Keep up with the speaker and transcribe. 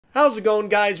How's it going,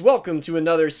 guys? Welcome to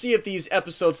another Sea of Thieves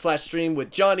episode slash stream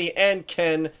with Jonny and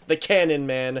Ken, the Cannon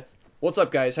Man. What's up,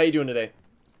 guys? How you doing today?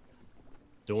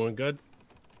 Doing good.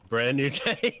 Brand new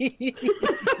day.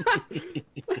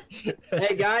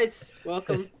 Hey guys,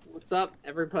 welcome. What's up,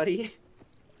 everybody?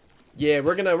 Yeah,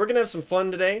 we're gonna have some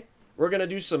fun today. We're gonna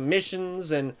do some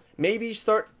missions and maybe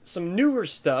start some newer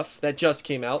stuff that just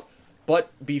came out.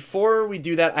 But before we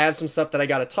do that, I have some stuff that I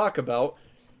gotta talk about.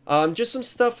 Just some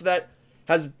stuff that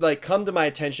has come to my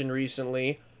attention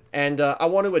recently, and I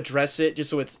want to address it just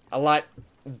so it's a lot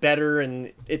better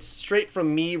and it's straight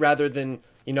from me rather than,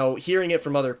 you know, hearing it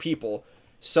from other people.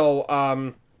 So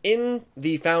in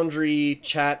the Foundry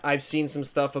chat, I've seen some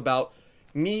stuff about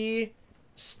me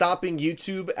stopping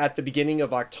YouTube at the beginning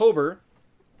of October,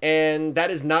 and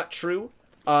that is not true.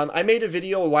 I made a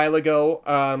video a while ago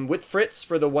with Fritz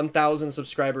for the 1,000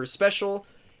 subscribers special,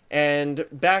 and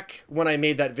back when I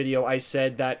made that video, I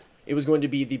said that it was going to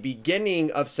be the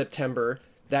beginning of September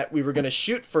that we were going to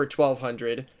shoot for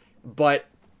 1,200, but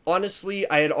honestly,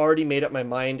 I had already made up my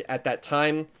mind at that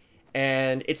time,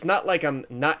 and it's not like I'm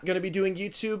not going to be doing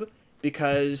YouTube,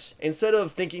 because instead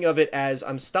of thinking of it as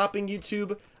I'm stopping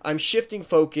YouTube, I'm shifting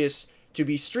focus to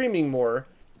be streaming more,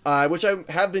 which I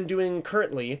have been doing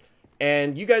currently,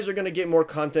 and you guys are going to get more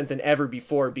content than ever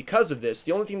before because of this.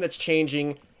 The only thing that's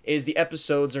changing is the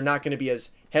episodes are not going to be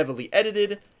as heavily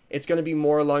edited. It's going to be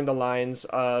more along the lines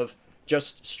of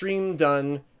just streams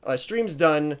done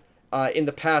in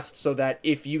the past, so that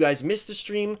if you guys miss the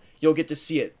stream, you'll get to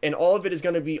see it. And all of it is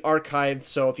going to be archived,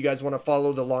 so if you guys want to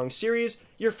follow the long series,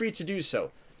 you're free to do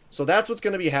so. So that's what's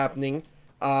going to be happening.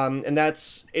 And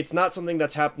it's not something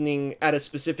that's happening at a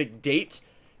specific date.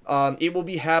 It will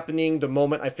be happening the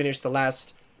moment I finish the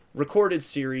last recorded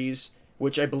series,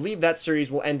 which I believe that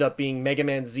series will end up being Mega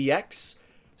Man ZX.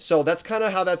 So that's kind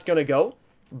of how that's going to go.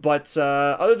 But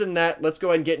other than that, let's go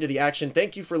ahead and get into the action.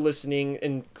 Thank you for listening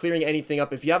and clearing anything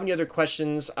up. If you have any other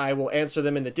questions, I will answer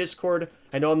them in the Discord.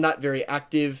 I know I'm not very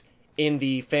active in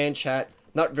the fan chat,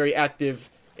 not very active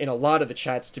in a lot of the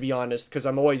chats, to be honest, because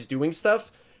I'm always doing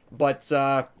stuff. But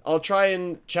I'll try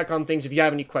and check on things if you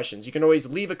have any questions. You can always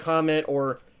leave a comment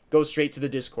or go straight to the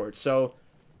Discord. So,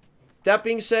 that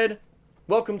being said,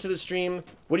 welcome to the stream.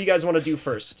 What do you guys want to do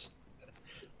first?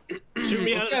 Shoot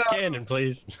me out of this cannon,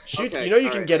 please. Shoot, Okay, you know you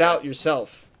can alright. get out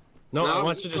yourself. No, I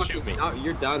want you to shoot me. No,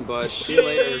 you're done, bud. See you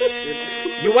later.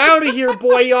 You out of here,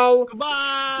 boyo!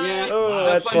 Goodbye! Yeah. Oh,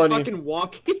 that's funny. Fucking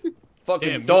walking. Fucking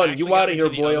Damn, you done. actually You out got of here, to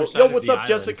the other boyo. side Yo, of what's the up, island.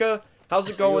 Jessica? How's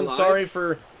it going? alive? Sorry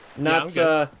for I'm not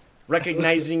good.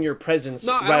 recognizing your presence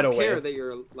No, I right don't away. care that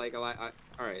you're like alive.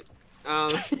 Alright.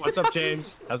 What's up,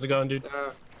 James? How's it going, dude?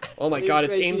 Oh my god,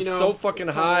 it's aimed so fucking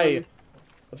high.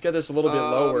 Let's get this a little bit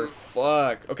lower.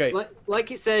 Fuck. Okay.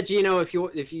 Like you said, Gino, if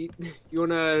you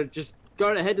wanna just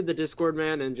go ahead to the Discord,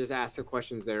 man, and just ask the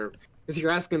questions there, because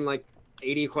you're asking like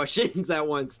 80 questions at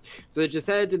once. So just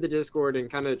head to the Discord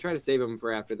and kind of try to save them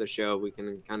for after the show. We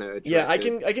can kind of Yeah, I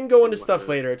can go into stuff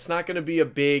later. It's not gonna be a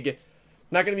big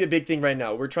thing right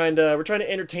now. We're trying to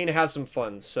entertain and have some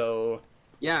fun. So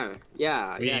Yeah.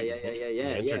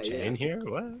 Entertain here?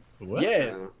 What?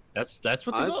 yeah. That's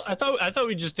what the Us? goal. I thought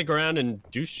we'd just stick around and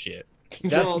do shit.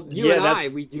 Well, you and I,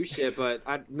 we do shit, but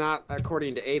not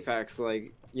according to Apex.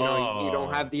 Like, you know, you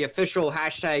don't have the official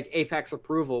hashtag Apex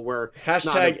approval where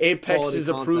Hashtag Apex's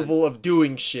approval of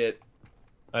doing shit.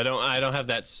 I don't have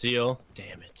that seal.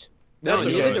 Damn it. That's No,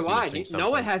 okay. neither do I I. was missing Noah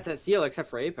something. has that seal except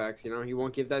for Apex. You know, he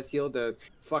won't give that seal to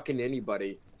fucking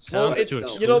anybody. Well, Sounds it's, too you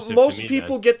exclusive know, to most me,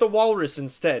 people then. get the walrus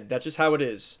instead. That's just how it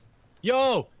is.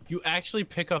 Yo, you actually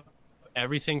pick up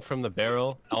everything from the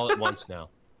barrel all at once now.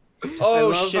 I Oh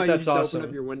love how shit, you that's just awesome. Open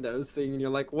up your Windows thing and you're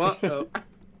like, what? Oh.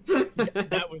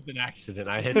 That was an accident.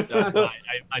 I hit.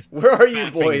 I Where are you,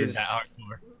 fat fingered boys? that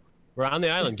hardcore. We're on the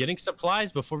island getting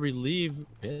supplies before we leave,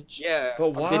 bitch. Yeah, But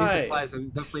I'm getting why? supplies. I'm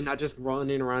definitely not just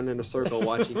running around in a circle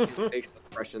watching his facial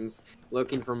expressions,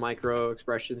 looking for micro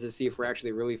expressions to see if we're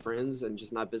actually really friends and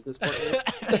just not business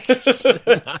partners.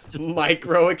 Not just-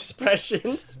 Micro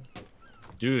expressions.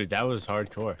 Dude, that was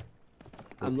hardcore.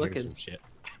 I'm Here's looking. some shit.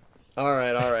 All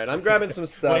right. I'm grabbing some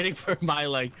stuff. Waiting for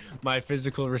my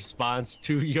physical response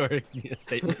to your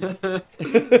statement.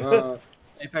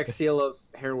 Apex seal of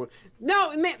heroin.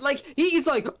 No, man, like he's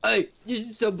like, hey, this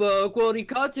is some quality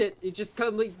content. He just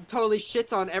totally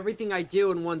shits on everything I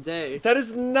do in one day. That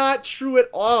is not true at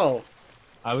all.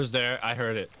 I was there. I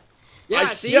heard it. Yeah, I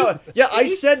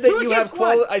said that Two you have against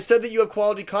one. I said that you have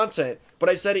quality content, but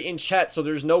I said it in chat, so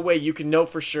there's no way you can know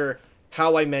for sure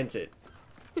how I meant it.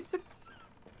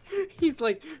 He's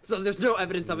like, so there's no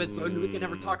evidence of it, so we can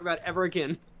never talk about it ever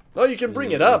again. No, you can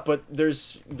bring it up, but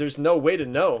there's no way to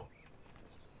know.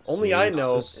 Only I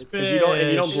know, because you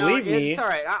don't believe me. It's all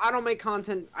right. I don't make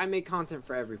content. I make content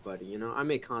for everybody. You know, I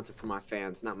make content for my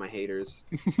fans, not my haters.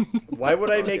 Why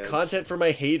would I make content for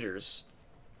my haters?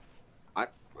 I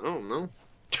don't know.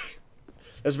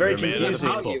 That's very confusing.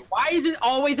 Why is it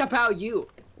always about you?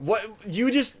 What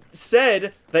you just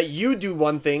said that you do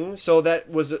one thing, so that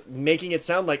was making it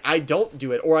sound like I don't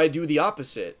do it, or I do the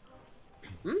opposite.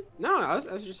 No, I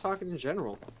was just talking in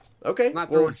general. Okay,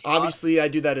 well, obviously I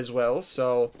do that as well,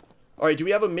 so... Alright, do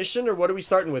we have a mission, or what are we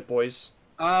starting with, boys?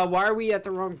 Why are we at the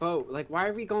wrong boat? Like, why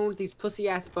are we going with these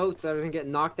pussy-ass boats that are gonna get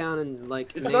knocked down in,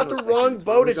 like... It's not the wrong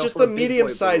boat, it's just a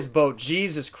medium-sized boat.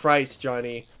 Jesus Christ,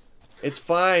 Johnny. It's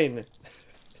fine.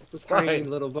 It's a tiny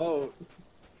little boat.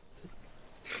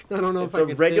 I don't know if I can fit on this boat.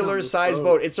 It's a regular size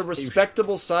boat. It's a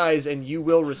respectable size, and you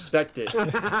will respect it.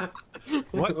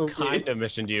 What kind of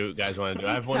mission do you guys want to do?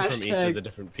 I have one from each of the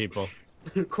different people.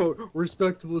 Quote,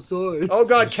 respectable size. Oh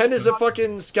god, Ken is a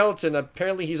fucking skeleton.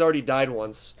 Apparently he's already died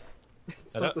once.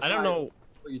 I don't know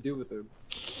what you do with him.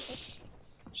 Shit,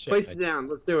 Place it down.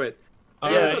 Let's do it.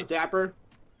 Hey, yeah. what's up, Dapper?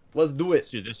 Let's do it. Let's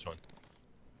do this one.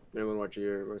 Anyone watch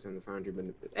your what's in the foundry?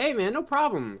 Hey man, no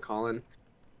problem, Colin.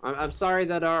 I'm sorry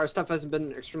that our stuff hasn't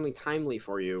been extremely timely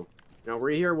for you. You know, we're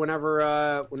here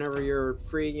whenever you're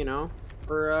free. You know,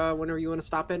 for whenever you want to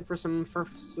stop in for some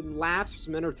laughs,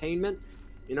 some entertainment.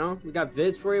 You know, we got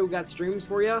vids for you, we got streams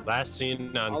for you. Last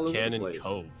seen on Cannon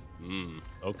Cove.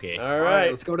 Okay. All right,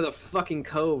 let's go to the fucking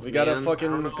cove. We gotta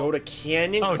fucking go to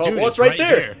Canyon Cove. Dude, well, it's right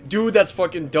there. Dude, that's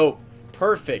fucking dope.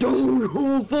 Perfect. Dude,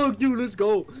 oh fuck, dude, let's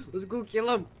go. Let's go kill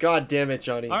him. God damn it,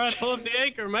 Johnny. All right, pull up the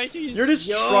anchor, mateys. You're just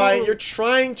trying. You're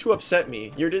trying to upset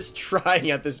me. You're just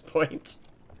trying at this point.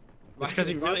 It's because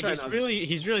he's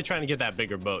really trying to get that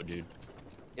bigger boat, dude.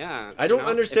 Yeah. I don't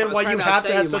understand why you have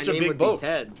to have such a big boat.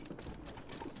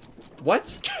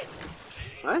 What?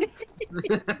 What?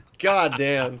 God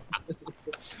damn.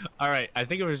 All right, I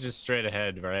think it was just straight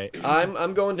ahead, right?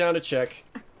 I'm going down to check.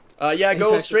 Yeah,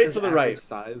 go straight to the right.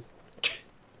 Size.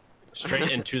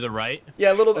 Straight and to the right?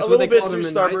 Yeah, a little bit to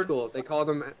starboard. They call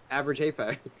them average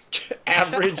apex.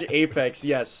 Average apex,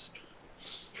 yes.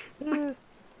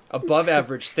 Above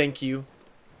average, thank you.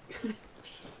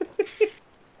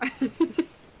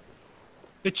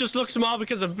 It just looks small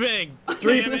because of big.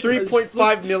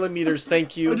 3.5 millimeters,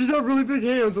 thank you. I just have really big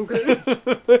hands, okay?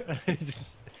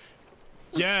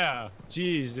 Yeah,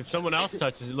 jeez, if someone else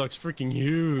touches it, looks freaking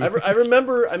huge. I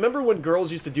remember when girls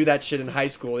used to do that shit in high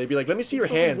school. They'd be like, "Let me see your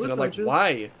hands," and I'm like,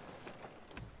 "Why?"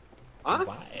 Huh?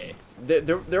 Why?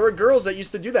 There were girls that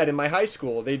used to do that in my high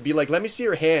school. They'd be like, "Let me see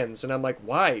your hands," and I'm like,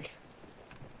 "Why?"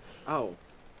 Oh.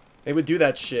 They would do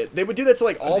that shit. They would do that to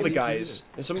like all the guys.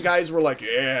 And some guys were like,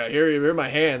 "Yeah, here are my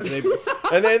hands." And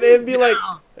then they'd be like,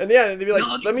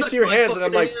 "Let me see your hands," and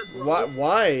I'm like,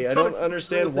 "Why? I don't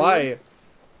understand why."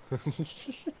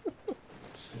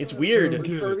 It's weird.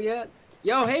 Where's Kirby at?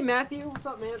 Yo, hey Matthew, what's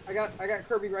up, man? I got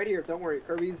Kirby right here. Don't worry,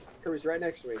 Kirby's right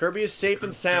next to me. Kirby is safe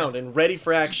and sound and ready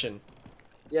for action.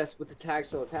 Yes, with the tag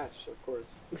still attached, of course.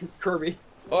 Kirby.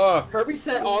 Oh. Kirby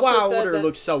said water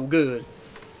looks so good.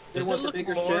 Does it look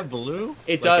more blue?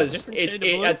 It does.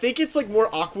 I think it's like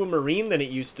more aquamarine than it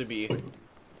used to be.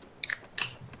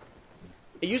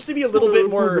 It used to be a little bit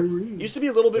more. Used to be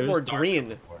a little bit more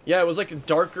green. Yeah, it was like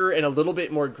darker and a little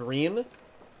bit more green,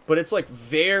 but it's like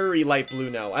very light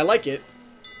blue now. I like it.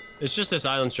 It's just this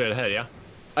island straight ahead, yeah?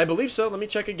 I believe so. Let me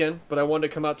check again, but I wanted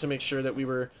to come out to make sure that we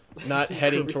were not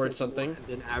heading towards something.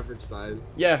 An average size.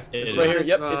 Yeah, it's right here.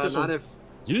 Yep, it's this one.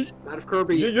 Not if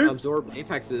Kirby absorbed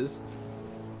apexes.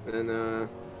 And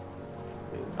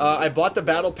I bought the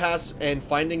battle pass, and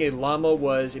finding a llama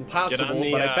was impossible,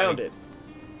 but I found it.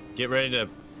 Get ready to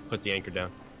put the anchor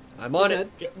down. I'm on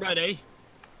it. Get ready.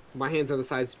 My hands are the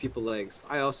size of people's legs.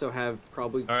 I also have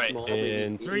probably small. All right,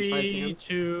 in 3,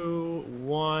 2,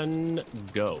 1,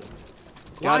 go.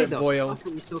 Got it, boyo.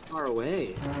 Why are we so far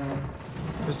away?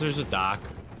 Because there's a dock.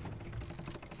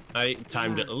 I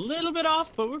timed it a little bit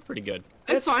off, but we're pretty good.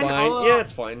 It's fine. Yeah,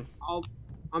 it's fine.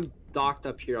 I'm docked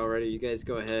up here already. You guys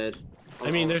go ahead.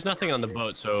 I mean, there's nothing on the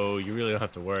boat, so you really don't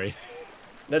have to worry.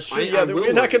 That's true. Yeah,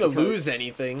 we're not gonna lose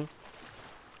anything.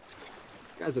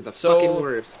 You guys are the fucking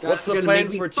worst. What's the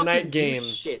plan for tonight's game?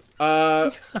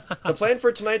 The plan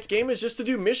for tonight's game is just to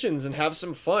do missions and have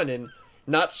some fun and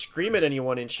not scream at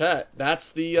anyone in chat.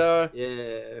 That's the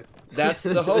that's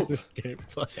the hope.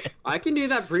 I can do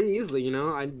that pretty easily, you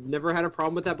know. I never had a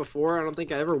problem with that before. I don't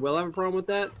think I ever will have a problem with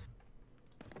that.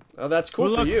 Oh, that's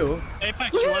cool for you.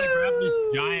 Apex, you want to grab this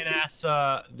giant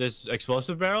ass this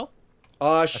explosive barrel?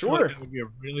 Sure. That would be a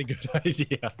really good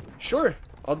idea. Sure,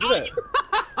 I'll do that.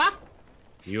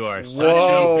 You are such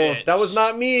Whoa, a bitch. that was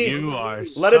not me. You are.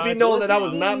 Let it be such known a that that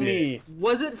was not bitch. me.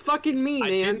 Was it fucking me, I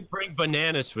man? didn't bring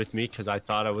bananas with me because I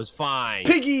thought I was fine.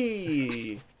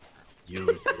 Piggy.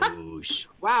 You douche.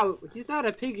 Wow, he's not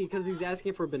a piggy because he's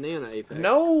asking for banana, Apex.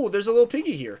 No, there's a little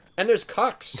piggy here, and there's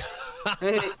Cox.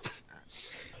 Hey,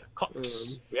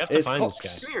 Cox. We have to It's find Cox.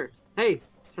 this come here. Hey,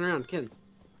 turn around, Ken.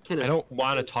 Kenneth. guy. I don't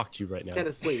want to talk to you right now.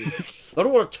 Kenneth, please. I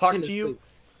don't want to talk Kenneth, to you. please.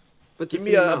 But Give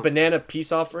me a banana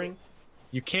peace offering.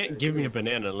 You can't give me a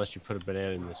banana unless you put a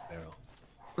banana in this barrel.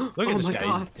 Look at Oh this my guy.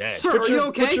 God. He's dead. Sir, Put are you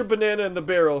okay? Put your banana in the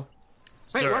barrel.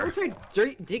 Hey, Sir. why don't we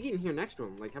try digging here next to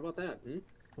him? Like, how about that? Hmm?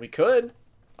 We could.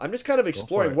 I'm just kind of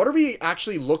exploring. it. What are we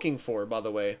actually looking for, by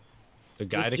the way? The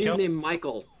guy This to dude kill? named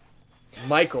Michael.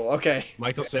 Michael. Okay.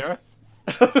 Michael Sarah?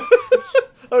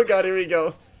 Oh God, here we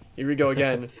go. Here we go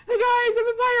again. Hey guys, I'm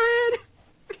a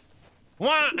pirate!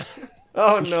 What?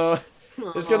 Oh no.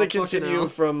 It's gonna Oh, fucking continue hell.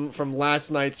 from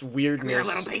last night's Come here, weirdness.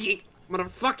 little piggy. I'm gonna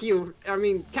fuck you. I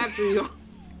mean, capture you.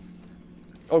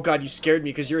 Oh God, you scared me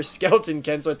because you're a skeleton,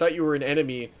 Ken. So I thought you were an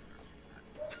enemy.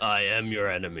 I am your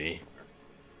enemy.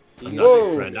 I'm not Whoa.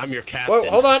 your friend. I'm your captain. Whoa,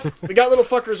 hold on. We got little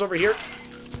fuckers over here.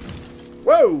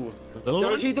 Whoa. Little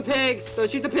Don't ones? shoot the pigs. Don't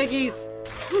shoot the piggies.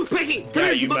 Piggy, come Yeah,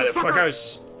 here, you motherfucker.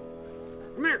 motherfuckers.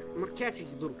 Come here. I'm gonna capture you,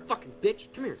 little fucking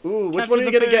bitch. Come here. Ooh, which Capture one are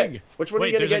you the gonna pig. get? Which one Wait,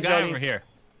 are you gonna there's get, a guy Johnny? over here.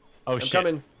 Oh I'm shit.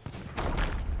 coming.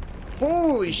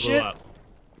 Holy Blew shit. up.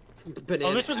 Banana.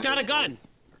 Oh, this one's got a gun.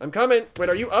 I'm coming. Wait,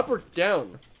 are you up or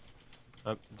down?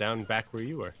 Up, down back where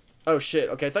you were. Oh shit.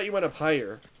 Okay, I thought you went up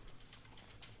higher.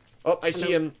 Oh, I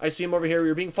see Hello. him. I see him over here.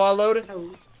 You're being followed.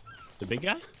 Oh. The big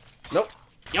guy? Nope.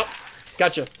 Yep.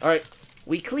 Gotcha. All right.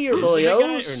 We clear, The big guy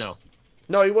boyos. or no?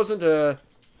 No, he wasn't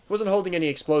holding any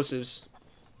explosives.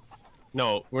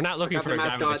 No, we're not looking got for the a guy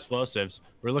with mascot. explosives.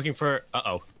 We're looking for.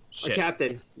 Uh-oh. A Shit.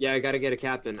 captain. Yeah, I gotta get a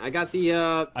captain. I got the, I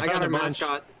got found our a bunch.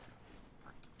 mascot.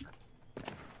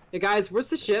 Hey guys, where's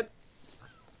the ship?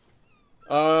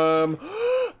 I'm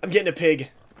getting a pig.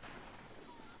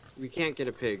 We can't get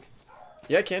a pig.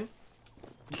 Yeah, I can.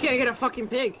 You can't get a fucking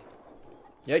pig.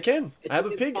 Yeah, I can. I have a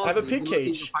It's pig. I have a awesome. pig You wanna be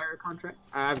cage. the pirate contract?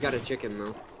 I've got a chicken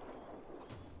though.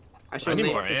 I should need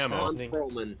name more this ammo. Ron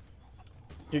Perlman.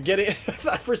 You're getting.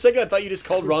 For a second, I thought you just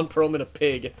called Ron Perlman a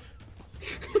pig.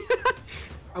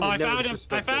 Oh, I found him.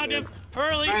 I found him.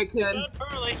 Pearly. Alright, kid.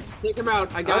 Pearly. Take him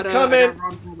out. I got, I'm I coming. got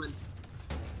Ron Perlman.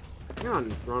 Hang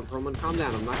on, Ron Perlman, calm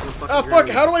down. I'm not gonna fucking Oh drown fuck!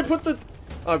 you. How do I put the?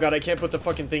 Oh God, I can't put the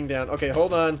fucking thing down. Okay,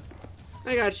 hold on.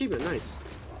 I got achievement. Nice.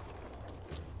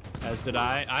 As did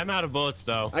I. I'm out of bullets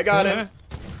though. I got him.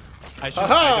 I should.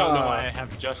 I don't know why I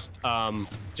have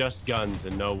just guns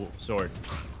and no sword.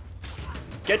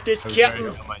 Get this I was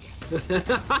very kitten.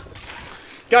 dumb.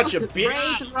 Gotcha,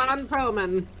 bitch. Praise Ron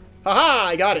Perlman. Haha!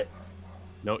 I got it.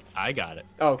 No, I got it.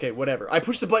 Oh, okay, whatever. I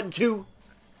pushed the button too.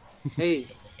 Hey,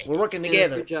 We're working Kenneth,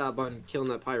 together. good job on killing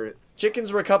that pirate.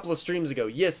 Chickens were a couple of streams ago.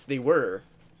 Yes, they were.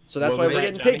 So that's What why was we're that,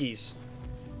 getting Johnny? piggies.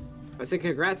 I said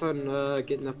congrats on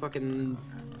getting the fucking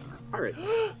pirate.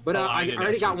 But Oh, I I didn't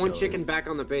already got actually one kill chicken him. back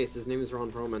on the base. His name is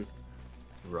Ron Perlman.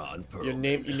 Ron Pearl. You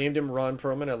named him Ron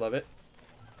Perlman. I love it.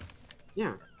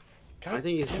 Yeah, God I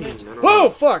think he's damn king. it. I don't Whoa! know.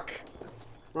 Fuck!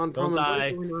 Ron Don't Perlman, what die.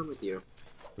 is going on with you?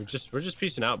 We're just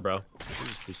piecing out, bro. We're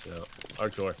just piecing out.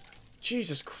 Hardcore.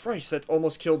 Jesus Christ! That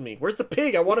almost killed me. Where's the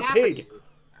pig? I want a What happened pig. to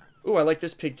you? Ooh, I like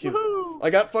this pig too. Woohoo! I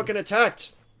got fucking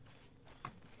attacked.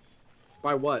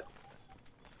 By what?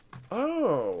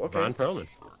 Oh, okay. Ron Perlman.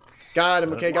 Got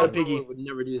him. Okay, got a Ron piggy. Perlman would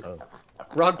never do that. Oh.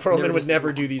 Ron Perlman Never would seen never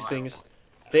him. do these things.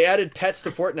 They added pets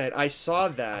to Fortnite. I saw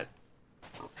that.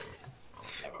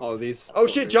 All these. Oh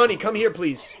shit, Johnny, come here,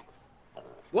 please.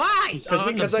 Why? Because On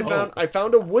the because boat. I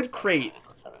found a wood crate,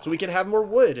 so we can have more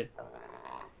wood.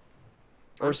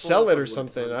 Or I'm sell full it of or wood,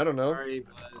 something. so I don't know. Sorry,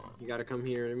 but you gotta come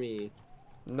here to me.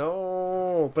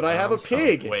 No, but I have a Oh,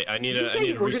 pig. wait, I need Did you to. I say need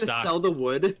to we're gonna restock sell the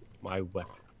wood? my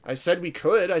weapon. I said we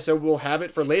could. I said we'll have it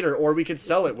for later, or we could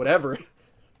sell it. Whatever.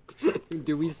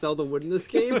 Do we sell the wood in this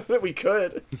game? We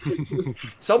could.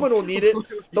 Someone will need it.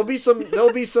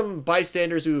 There'll be some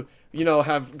bystanders who, you know,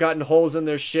 have gotten holes in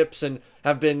their ships and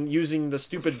have been using the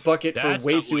stupid bucket That's for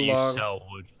way not too what you long. sell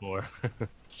wood for.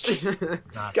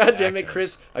 Not God damn it, that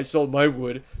Chris! I sold my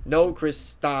wood. No, Chris,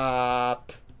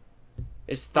 stop.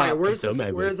 It's stop. Alright, where's So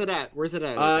maybe. where's it at? Where's it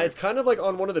at? It's kind of like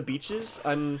on one of the beaches.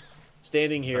 I'm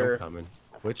standing I'm here. coming.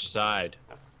 Which side?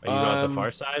 Are you on the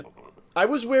far side? I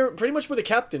was pretty much where the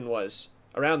captain was,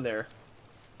 around there.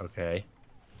 Okay.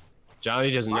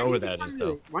 Johnny doesn't know where that is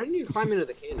though. Why didn't you climb into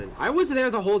the cannon? I was there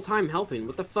the whole time helping.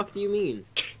 What the fuck do you mean?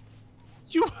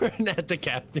 You weren't at the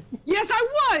captain. Yes, I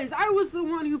was! I was the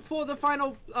one who pulled the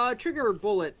final trigger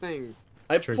bullet thing.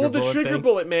 I Trigger pulled the bullet trigger thing?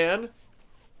 bullet, man.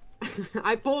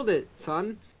 I pulled it,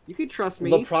 son. You can trust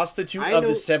me. The prostitute I of know-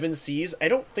 the seven seas? I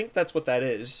don't think that's what that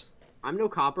is. I'm no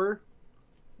copper.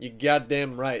 You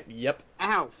goddamn right. Yep.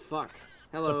 Ow, fuck.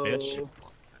 Hello. bitch.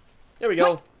 There we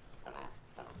go.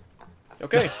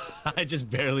 Okay. I just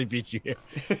barely beat you here.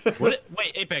 What?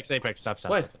 Wait, Apex, stop.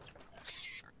 What?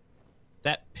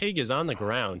 That pig is on the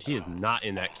ground. He is not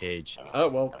in that cage. Oh,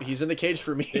 well, he's in the cage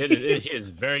for me. He is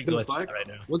very The glitched fuck? right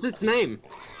now. What's its name?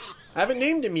 I haven't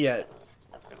named him yet.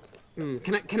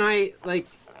 Can I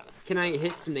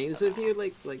hit some names with you?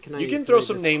 Like can I? You can can throw I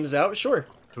some just- names out, sure.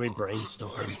 Can we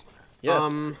brainstorm? Yeah.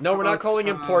 No, we're how not about, calling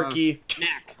him Porky.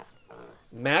 Knack.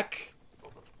 Mac?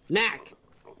 Knack.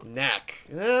 Knack.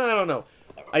 I don't know.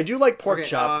 I do like pork Okay,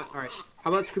 chop. all right.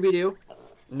 How about Scooby Doo?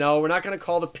 No, we're not gonna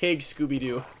call the pig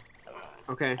Scooby-Doo.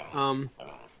 Okay. I'm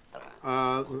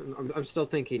still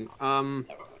thinking. How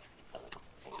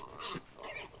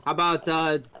about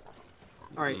all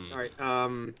right.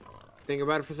 Think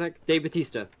about it for a sec. Dave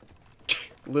Bautista.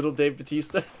 Little Dave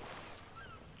Bautista.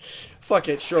 Fuck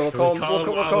it, sure. We'll call him.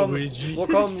 We'll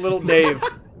call him Little Dave.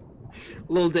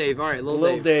 Lil Dave. All right, Lil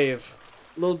Dave. Dave.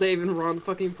 Lil Dave and Ron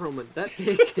fucking Perlman. That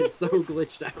pig is so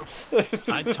glitched out.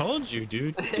 I told you,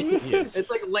 dude. He is. It's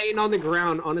like laying on the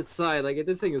ground on its side. Like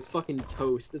this thing is fucking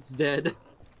toast. It's dead.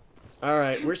 All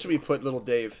right, where should we put Little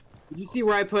Dave? Did you see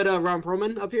where I put Ron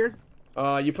Perlman up here?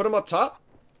 You put him up top?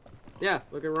 Yeah,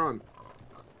 look at Ron.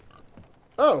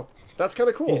 Oh, that's kind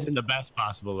of cool. He's in the best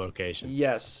possible location.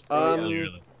 Yes.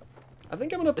 Literally. I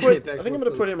think I'm gonna put. Apex I think I'm wants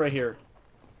gonna to- put him right here.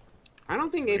 I don't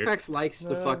think Weird. Apex likes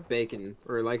to fuck bacon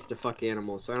or likes to fuck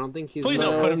animals, so I don't think he's. Please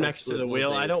No, don't put him that's next to the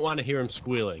wheel. I don't want to hear him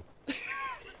squealing.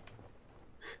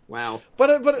 Wow.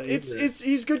 But Jesus.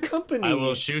 he's good company. I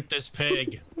will shoot this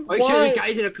pig. Are you sure Why? this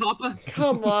guy's in a copper?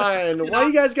 Come on, why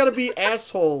you guys gotta be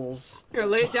assholes? Here,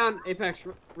 lay it down, Apex.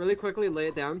 Really quickly, lay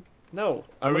it down. No.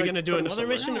 Are we gonna do put him another somewhere.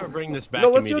 mission or bring this back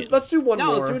No, immediately? let's do one No,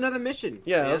 more. let's do another mission.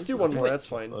 Yeah, man. let's do one do more. it. That's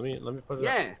fine. Let me put it up.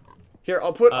 Yeah. Here,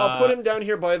 I'll put him down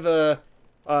here by the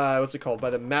what's it called? By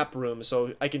the map room,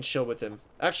 so I can chill with him.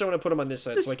 Actually, I want to put him on this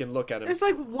side so I can look at him. There's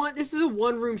like one. This is a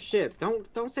one-room ship.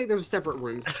 Don't say there's separate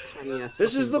rooms. Tiny ass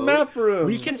This is the fucking map boat. room.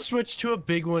 We can switch to a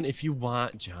big one if you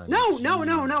want, John. No.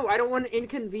 I don't want to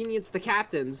inconvenience the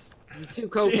captains, the two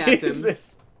co-captains.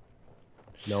 Jesus.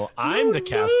 No, I'm the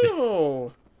captain.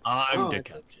 No. I'm Oh, the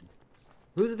okay. captain.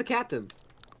 Who's the captain?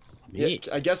 Me.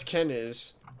 Yeah, I guess Ken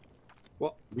is.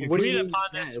 Well, We what do you agreed mean upon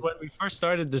this yes? when we first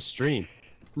started the stream.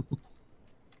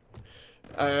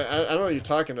 I don't know what you're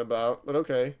talking about, but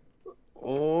okay.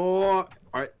 Oh,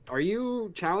 are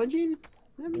you challenging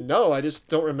him? No, I just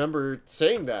don't remember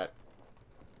saying that.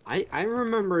 I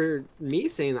remember me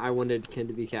saying I wanted Ken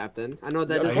to be captain. I know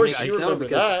that Of doesn't course make you sense remember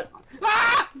because- that.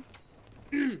 Ah!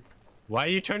 Why are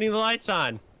you turning the lights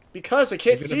on? Because I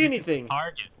can't You're gonna see be anything.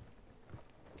 Target.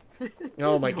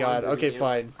 Oh my No, god. I'm Okay, kidding.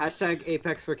 fine. Hashtag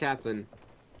Apex for captain.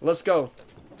 Let's go.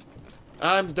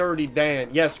 I'm Dirty Dan.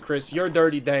 Yes, Chris, you're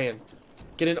Dirty Dan.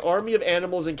 Get an army of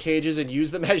animals in cages and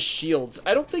use them as shields.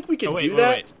 I don't think we can Oh, wait, do wait,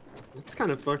 that. wait. It's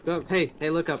kind of fucked up. Hey,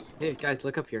 look up. Hey, guys,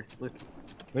 look up here. Look.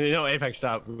 No, Apex,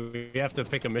 stop. We have to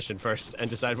pick a mission first and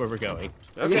decide where we're going.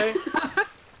 Okay.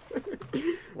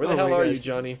 Where the Oh hell my are you, gosh,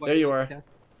 Johnny? this There you are. fucking-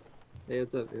 Hey,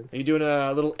 what's up, man? Are you doing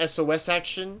a little SOS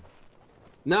action?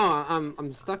 No,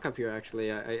 I'm stuck up here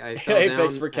actually. I fell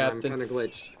Apex down for and captain. I'm kind of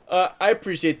glitched. I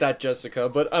appreciate that, Jessica,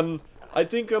 but I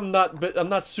think I'm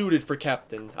not suited for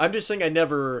captain. I'm just saying I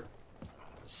never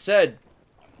said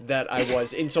that I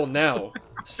was until now.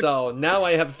 So now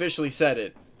I have officially said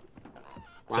it.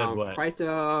 Said Wow, what? quite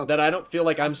That I don't feel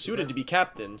like I'm suited to be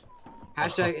captain.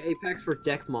 hashtag Apex for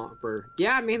deck mopper.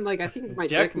 Yeah, I mean, like I think my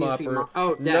Deck deck needs to be mopper.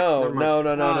 oh, deck. No,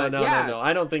 never mind. no. Yeah,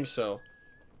 I don't think so.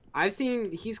 I've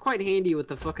seen he's quite handy with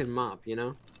the fucking mop. You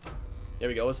know. There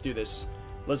we go. Let's do this.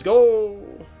 Let's go.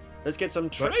 Let's get some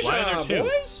treasure, why are there two?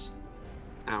 boys.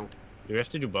 Ow. Do we have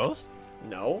to do both?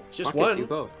 No, it's just Fuck it, do one.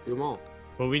 both. Do them all.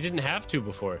 Well, we didn't have two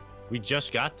before. We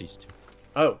just got these two.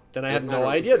 Oh, then I have Doesn't no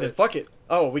matter, idea. do Then it. fuck it.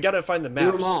 Oh, we gotta find the maps.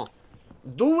 Do them all.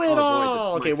 Do it Oh, boy,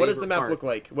 all. this is Okay, my what does the favorite map part. look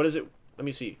like? What is it? Let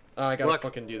me see. I gotta Look.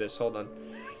 fucking do this. Hold on.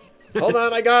 Hold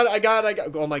on. I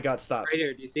got. Oh my god, stop. Right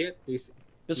here. Do you see it? Do you see?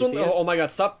 This you one. see it? Oh my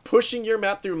god, stop pushing your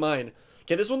map through mine.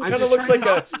 Okay, this one I'm kind of just looks like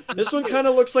trying a. This one kind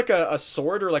of looks like a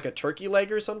sword or like a turkey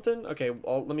leg or something. Okay,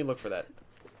 let me look for that.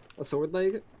 A sword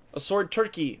leg? A sword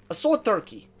turkey. A sword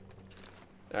turkey.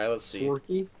 All right, let's see.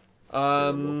 Forky?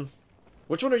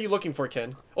 Which one are you looking for,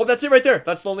 Ken? Oh, that's it right there.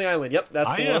 That's the only island. Yep,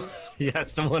 that's the one. Yeah,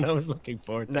 that's the one I was looking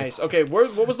for. Nice. Okay,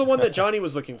 what was the one that Johnny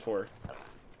was looking for?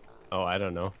 Oh, I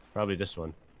don't know. Probably this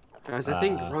one. Guys, I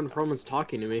think Ron Perlman's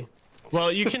talking to me. Well,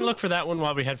 you can look for that one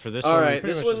while we head for this All one. right, We pretty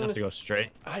this much just one- have to go straight.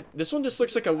 This one just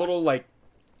looks like a little like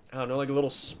I don't know, like a little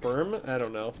sperm? I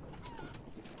don't know.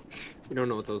 You don't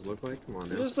know what those look like? Come on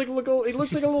now. It just like it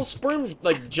looks like a little sperm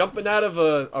like jumping out of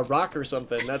a rock or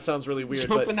something. That sounds really weird.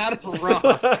 Jumping out of a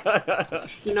rock.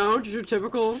 You know, just your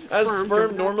typical sperm. As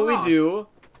sperm normally do.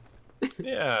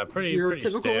 Yeah, pretty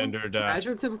standard. As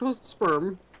your typical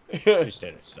sperm. Pretty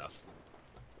standard stuff.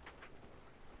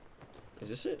 Is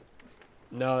this it?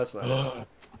 No, that's not it.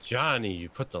 Johnny, you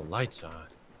put the lights on.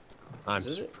 I'm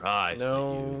surprised.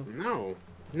 No.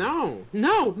 No.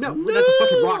 That's a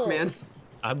fucking rock, man.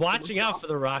 I'm watching out for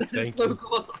the rock. Thank so you.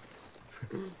 close.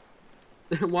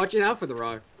 I'm watching out for the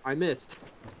rock. I missed.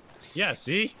 Yeah,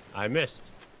 see? I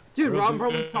missed. Dude, Ron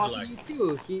Perlman's talking to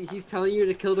you too. He's telling you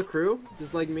to kill the crew,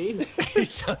 just like me.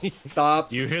 Stop.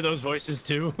 Do you hear those voices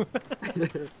too?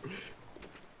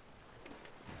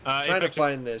 Trying to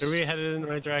find this. Are we headed in the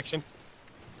right direction?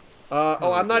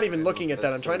 Oh, I'm not even looking at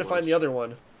that. I'm trying to find the other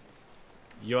one.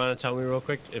 You want to tell me real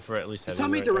quick if we're at least headed tell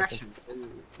in the me right direction. And,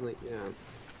 like, yeah.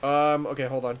 Okay,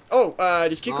 hold on. Oh,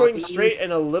 just keep going straight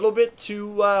and a little bit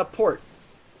to, port.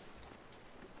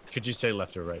 Could you say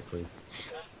left or right, please?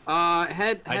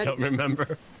 Head. I don't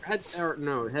remember. Head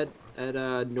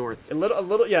north. A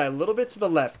little bit to the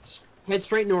left. Head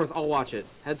straight north. I'll watch it.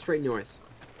 Head straight north.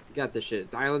 Got this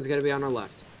shit. The island's gonna be on our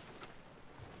left.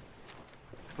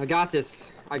 I got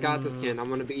this. I got this, Ken. I'm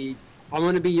gonna be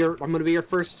your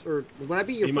first, or would I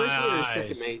be your first mate or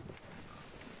second mate?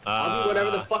 I'll be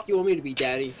whatever the fuck you want me to be,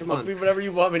 Daddy. Come on. I'll be whatever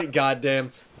you want me to.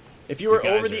 Goddamn. If you were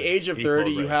over the age of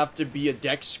 30, you right? have to be a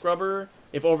deck scrubber.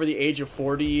 If over the age of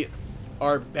 40,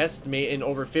 our best mate, and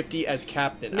over 50 as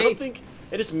captain. I don't think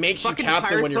it just makes you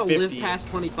captain when you're 50. Live past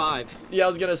 25. Yeah, I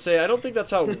was gonna say I don't think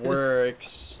that's how it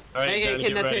works. All right, hey, Johnny,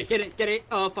 Ken, that's ready. it. Get it.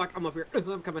 Oh fuck, I'm up here.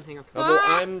 I'm coming. Hang on. Although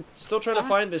I'm still trying to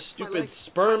find this stupid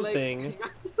sperm thing.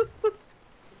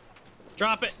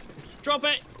 Drop it. Drop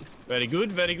it. Very good.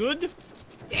 Very good.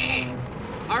 Yeah.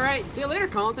 All right. See you later,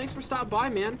 Colin. Thanks for stopping by,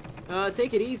 man.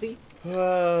 Take it easy.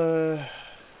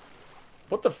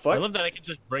 What the fuck? I love that I can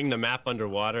just bring the map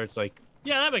underwater. It's like,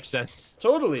 yeah, that makes sense.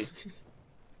 Totally.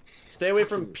 Stay away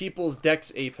from people's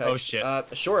decks, Apex. Oh shit.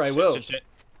 Sure, I will. Shit.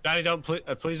 Johnny,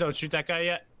 please don't shoot that guy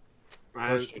yet.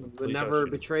 I would never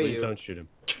betray you. Please don't shoot him.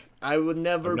 I would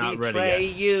never I'm not ready betray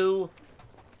yet. you.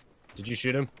 Did you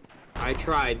shoot him? I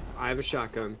tried. I have a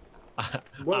shotgun.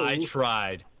 I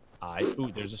tried.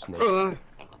 Ooh, there's a snake.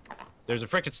 There's a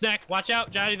frickin' snake. Watch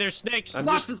out, Johnny. There's snakes.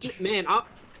 Man,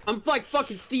 I'm like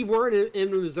fucking Steve Warren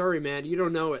in Missouri, man. You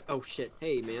don't know it. Oh shit.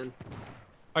 Hey, man.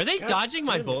 Are they God dodging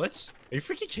my damn it. bullets? Are you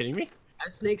freaking kidding me?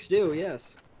 As snakes do,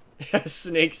 yes. As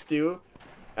snakes do.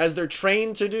 As they're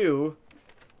trained to do.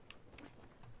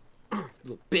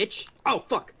 Little bitch. Oh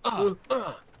fuck.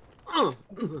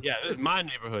 Yeah, this is my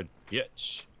neighborhood.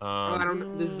 Bitch. I don't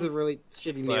know. This is a really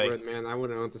shitty like- neighborhood, man. I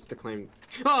wouldn't want this to claim.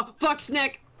 Oh, fuck,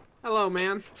 Snick! Hello,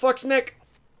 man. Fuck Nick.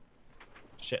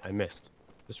 Shit, I missed.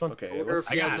 This one? Okay, let's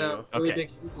He has got a it. really Okay.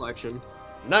 big collection.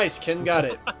 Nice, Ken got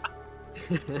it.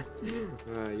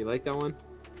 You like that one?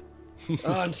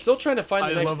 I'm still trying to find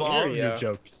the I next love all of area. your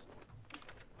jokes.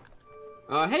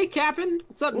 Hey, Captain.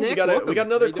 What's up, Ooh, Nick? we got Welcome.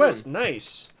 another How you quest. doing?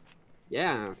 Nice.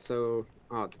 Yeah. So,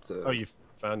 that's a. Oh, you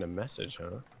found a message,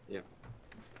 huh?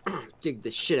 dig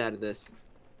the shit out of this.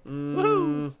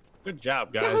 Mm, Good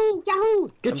job, guys. Yahoo!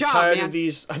 Yahoo! Good I'm job, tired man. of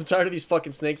these. I'm tired of these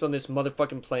fucking snakes on this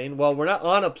motherfucking plane. Well, we're not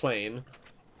on a plane.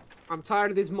 I'm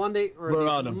tired of these We're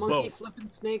on a monkey boat. flipping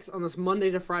snakes on this Monday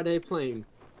to Friday plane.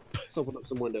 Let's open up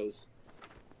some windows.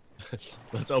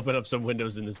 Let's open up some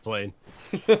windows in this plane.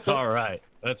 All right,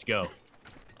 let's go.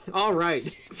 All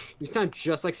right. You sound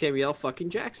just like Samuel fucking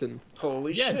Jackson.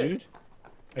 Holy Yeah, shit. dude.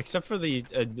 Except for the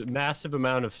massive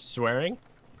amount of swearing.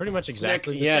 Pretty much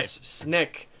exactly the yes, same.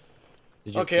 Snick.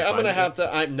 Did you Okay, I'm find gonna it? have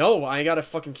to. No, I gotta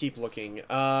fucking keep looking.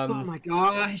 Oh my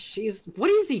gosh, what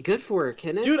is he good for,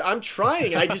 Kenneth? Dude, I'm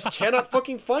trying. I just cannot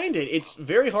fucking find it. It's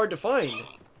very hard to find.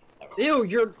 Ew,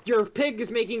 your pig is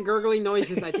making gurgling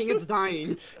noises. I think it's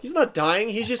dying. He's not dying.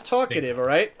 He's just talkative. All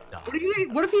right. What do you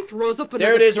think? What if he throws up another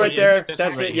There it is, right plane? there. That's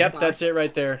That's right. it. Yep, that's it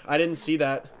right there. I didn't see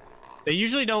that. They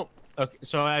usually don't. Okay,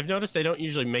 so I've noticed they don't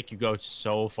usually make you go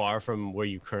so far from where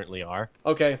you currently are.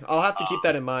 Okay, I'll have to keep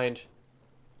that in mind.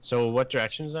 So what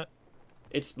direction is that?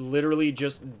 It's literally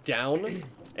just down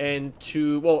and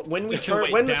to. Well, when we turn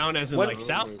Wait, when down as in when- like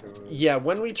south. Yeah,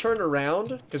 when we turn around,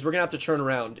 because we're gonna have to turn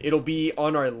around, it'll be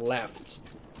on our left.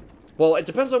 Well, it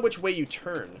depends on which way you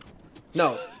turn.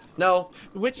 No,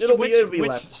 Which it'll be which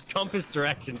left. compass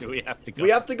direction do we have to go? We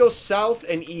have to go south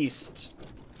and east.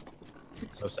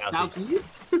 So southeast.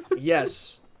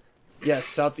 Southeast? Yes,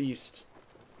 southeast.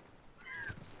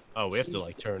 Oh, we have to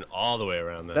like turn all the way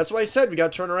around then. That's why I said we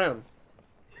gotta turn around.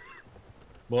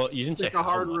 Well, you didn't say Take a how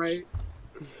hard much. right.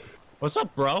 What's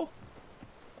up, bro?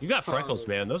 You got freckles,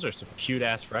 man. Those are some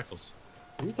cute-ass freckles.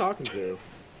 Who are you talking to?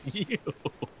 You.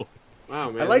 Wow,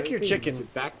 man. I like your chicken.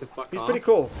 Back the fuck He's off. pretty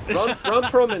cool. Ron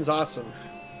Perlman's awesome.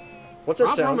 What's that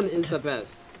Ron sound? Perlman is the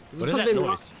best. What is that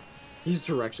noise? Use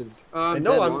directions. I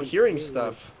know, I'm hearing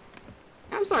stuff.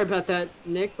 I'm sorry about that,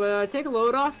 Nick, but take a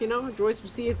load off, you know, enjoy some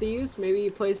Sea of Thieves, maybe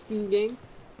you play a Steam game.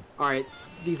 Alright,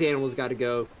 these animals gotta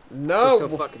go. No! They're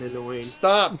so fucking annoying.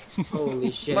 Stop!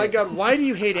 Holy shit. My god, why do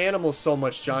you hate animals so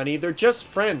much, Johnny? They're just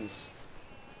friends.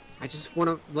 I just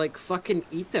wanna, like, fucking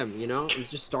eat them, you know? I'm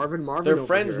just starving Marvin They're over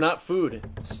friends, here. not food.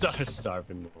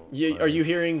 Starving. Are you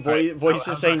hearing Right.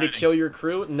 voices saying to kill your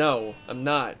crew? No, I'm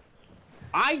not.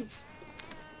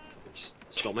 Just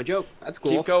stole my joke. That's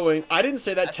cool. Keep going. I didn't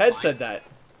say that. That's Ted fine. said that.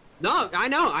 No, I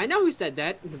know who said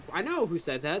that. I know who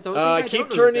said that. Don't think I Keep don't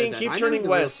know who turning- said that. keep I know turning who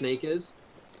the real west. Snake is.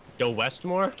 Go west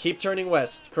more? Keep turning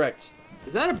west. Correct.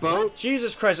 Is that a boat?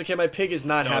 Jesus Christ. Okay, my pig is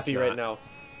not No, happy it's right not.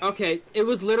 now. Okay, it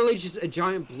was literally just a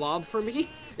giant blob for me.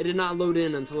 It did not load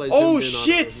in until I zoomed Oh, in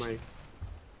shit! on it with my...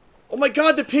 Oh my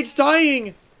god, the pig's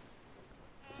dying!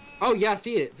 Oh yeah,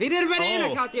 feed it. Feed it a banana,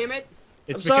 Oh. goddammit!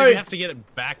 It's I'm because sorry. you have to get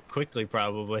it back quickly,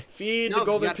 probably. Feed No, the you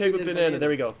golden gotta pig feed with it banana. banana. There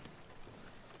we go.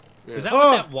 Is that Oh.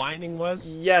 what that whining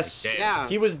was? Yes. Damn. Yeah.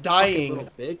 He was Fucking dying. little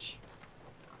bitch.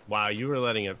 Wow, you were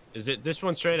letting it. Is it this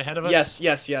one straight ahead of us? Yes,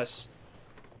 yes, yes.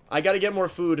 I gotta get more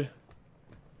food.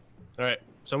 All right,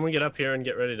 someone get up here and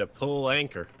get ready to pull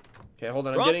anchor. Okay, hold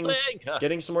on. I'm Drop getting anchor.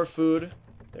 getting some more food.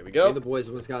 There we Me and the go. boys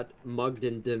once got mugged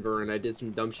in Denver, and I did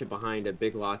some dumb shit behind at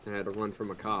Big Lots and had to run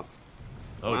from a cop.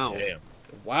 Oh Wow. damn.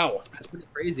 Wow. That's pretty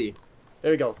crazy.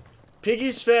 There we go.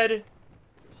 Piggy's fed.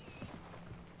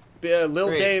 Lil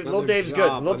Great, Dave. Lil another Dave's good.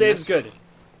 job Lil on Dave's this. good.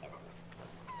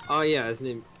 Oh yeah, his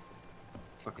name.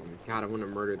 Fucking God, I want to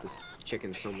murder this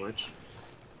chicken so much.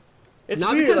 It's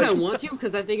Not weird. because Like, I want to,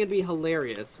 because I think it'd be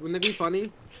hilarious. Wouldn't it be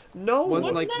funny? no, When,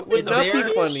 would like, would it's not be there.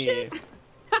 funny.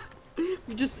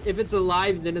 You just if it's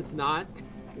alive, then it's not.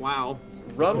 Wow.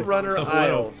 Rum Runner Oh, wow.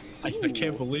 Isle. I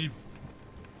can't believe.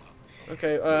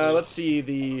 Okay, let's see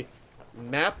the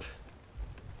map.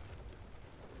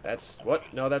 That's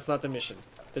what? No, that's not the mission.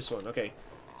 This one. Okay.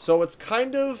 So it's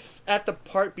kind of at the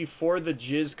part before the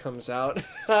jizz comes out.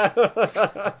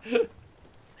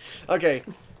 Okay.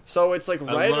 So it's like I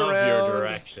right love around. your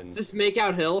directions. Just make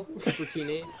out hill for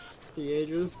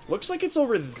teenagers. Looks like it's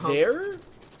over there.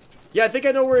 Yeah, I think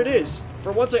I know where it is.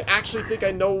 For once, I actually think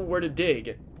I know where to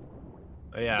dig.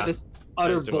 Oh, yeah. Just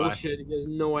utter As do I. bullshit. He has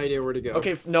no idea where to go.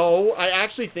 Okay, no, I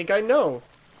actually think I know.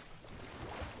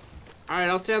 All right,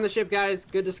 I'll stay on the ship, guys.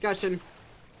 Good discussion.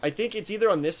 I think it's either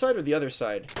on this side or the other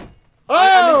side. I'm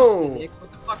Oh! interested, Nick.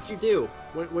 What the fuck did you do?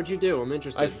 What'd you do? I'm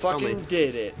interested. I Tell me. fucking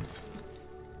did it.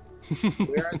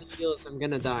 Where are the heels? I'm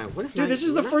gonna die. What if Dude, I- this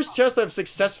is the what if- first chest I've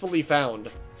successfully found.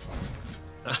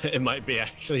 It might be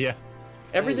actually, yeah.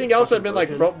 Everything you else I've fucking been like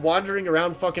virgin. wandering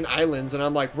around fucking islands, and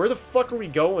I'm like, where the fuck are we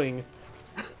going?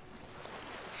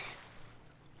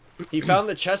 He found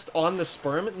the chest on the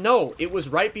sperm? No, it was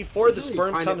right before the Usually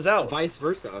sperm find comes it out. Vice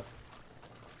versa.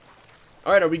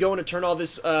 Alright, are we going to turn all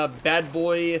this bad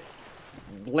boy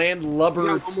land We lubber?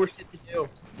 got one more shit to do.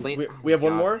 We have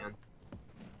one more? Man.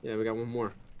 Yeah, we got one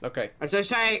more. Okay. As I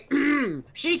say,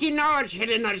 seeking knowledge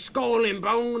hidden on skull and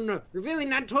bone,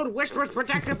 revealing untold whispers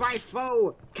protected by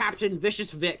foe. Captain Vicious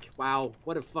Vic. Wow,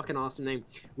 what a fucking awesome name.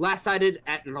 Last sighted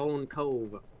at Lone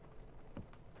Cove.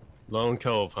 Lone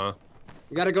Cove, huh?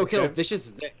 We gotta go kill Okay. Vicious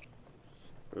Vic.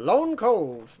 Lone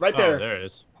Cove. Right Oh, there. there it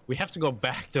is. We have to go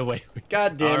back the way we...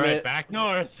 God damn All right, it. back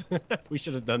north. We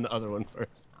should have done the other one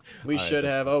first. We All right, should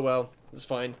that's- have. Oh well. It's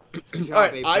fine. Good job,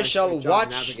 Alright, Apex. I shall Good job watch.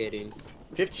 Navigating.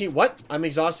 15. What? I'm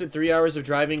exhausted. 3 hours of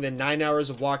driving, then 9 hours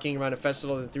of walking around a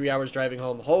festival, then 3 hours driving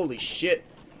home. Holy shit.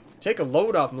 Take a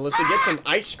load off, Melissa. Get some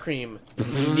ice cream.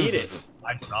 You need it.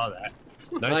 I saw that.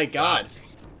 Nice My job. god.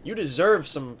 You deserve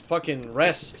some fucking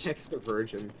rest. Text the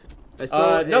Virgin. I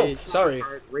saw no, a sorry.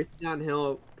 cart racing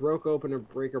downhill, broke open a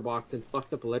breaker box, and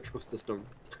fucked up electrical system.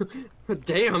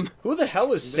 Damn. Who the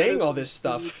hell is saying all this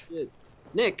stuff?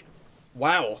 Nick.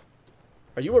 Wow.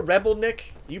 Are you a rebel,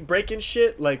 Nick? You breaking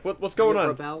shit? Like, what's going on?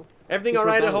 Rebel? Everything Who's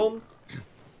alright at rebelling?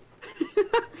 home?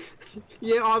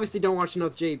 You obviously don't watch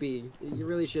enough JB. You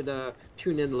really should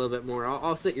tune in a little bit more.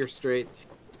 I'll set you straight.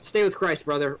 Stay with Christ,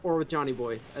 brother, or with Johnny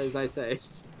Boy, as I say.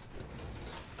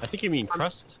 I think you mean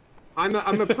crust. I'm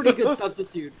a pretty good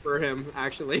substitute for him,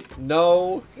 actually.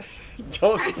 No.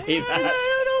 Don't say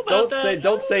that.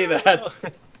 Don't say that.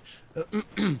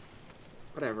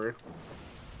 Whatever.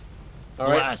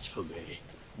 Alright. Blasphemy.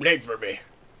 Blasphemy.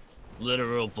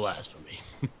 Literal blasphemy.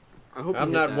 I hope you I'm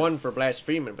hit not that. one for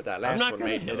blaspheming, but that last not one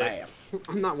gonna made me hit it. laugh.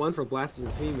 I'm not one for blasting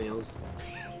females.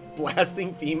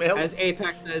 blasting females? As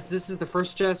Apex says, this is the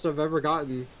first chest I've ever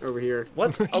gotten over here.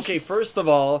 What? Okay, first of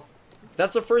all,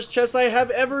 that's the first chest I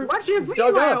have ever Watch your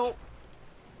dug video. up.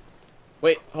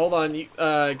 Wait, hold on. You,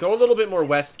 go a little bit more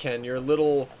west, Ken. You're a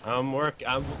little...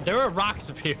 There are rocks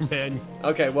up here, man.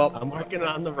 Okay, well... I'm working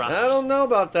on the rocks. I don't know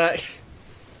about that.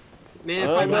 Man,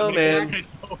 I don't know, man.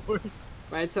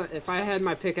 If I had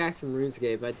my pickaxe from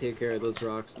RuneScape, I'd take care of those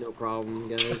rocks, no problem,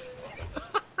 guys.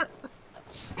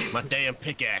 My damn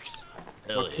pickaxe.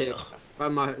 Hell pick.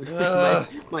 yeah.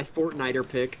 My Fortniter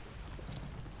pick.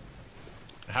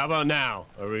 How about now?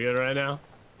 Are we good right now?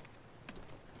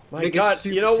 My Make it God,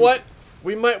 super you know what?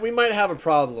 We might have a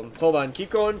problem. Hold on, keep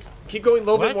going a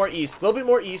little bit more east. A little bit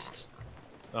more east.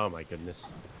 Oh my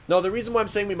goodness. No, the reason why I'm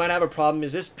saying we might have a problem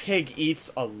is this pig eats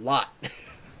a lot.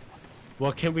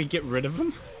 Well, can we get rid of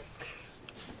him?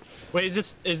 Wait,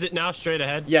 is it now straight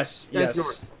ahead? Yes, yes.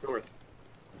 North.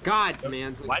 God,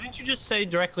 man. Why didn't you just say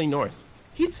directly north?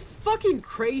 He's fucking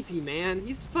crazy, man.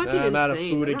 He's fucking insane. I'm out of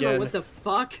food I don't know again. what the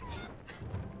fuck?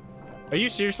 Are you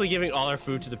seriously giving all our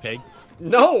food to the pig?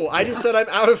 No, I just said I'm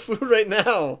out of food right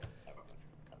now.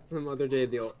 Some other day,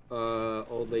 the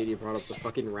old lady brought up the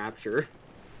fucking rapture.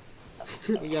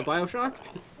 Yeah, Bioshock?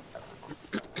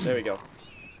 There we go.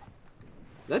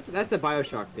 That's a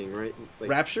Bioshock thing, right? Like,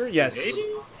 Rapture? Yes.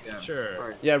 yeah. Sure.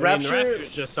 Alright. Yeah, I mean, Rapture.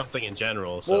 Rapture's just something in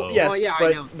general. So. Well, yes, Oh, yeah, but,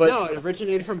 I know. but No, it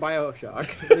originated from Bioshock.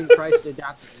 When Christ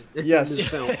adapted it Yes.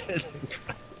 into the film.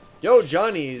 yo,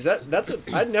 Johnny,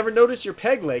 I'd never noticed your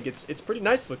peg leg. It's pretty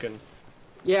nice looking.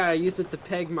 Yeah, I use it to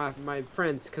peg my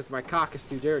friends because my cock is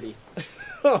too dirty.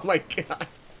 Oh my God.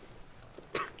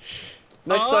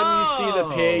 Next time you see the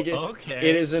pig, okay.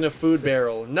 it is in a food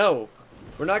barrel. No,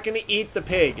 we're not gonna eat the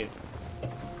pig.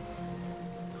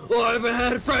 Well, I haven't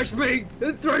had fresh meat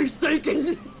in 3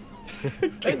 seconds.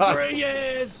 God, 3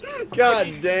 years.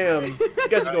 God damn, you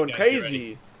guys are going guys, get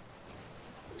crazy.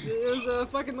 It was a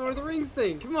fucking Lord of the Rings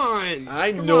thing. Come on.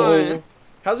 I Come know. on.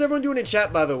 How's everyone doing in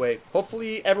chat, by the way?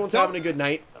 Hopefully everyone's having a good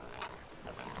night.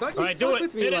 Don't you Alright, do fuck it.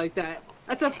 with me Hit it. like that.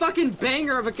 That's a fucking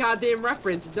banger of a goddamn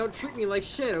reference. Don't treat me like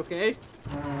shit, okay?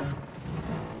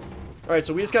 Alright,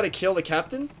 so we just gotta kill the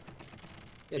captain?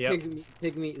 Yeah, Yep.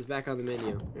 pig meat is back on the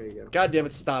menu. There you go. God damn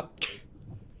it, stop.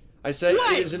 I said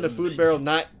What? it is in the food barrel,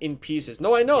 not in pieces.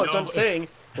 No, I know, that's what I'm No. saying.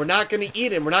 We're not gonna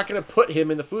eat him. We're not gonna put him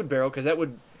in the food barrel, because that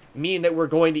would mean that we're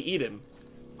going to eat him.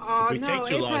 Oh, If we no, take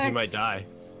too long, he Apex. might die.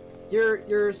 Your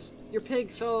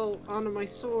pig fell onto my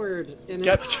sword. And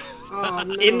Yep. it, oh,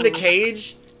 no. In the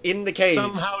cage. In the cage.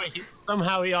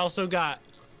 Somehow he also got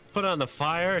put on the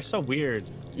fire. It's so weird.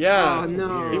 Yeah. Oh,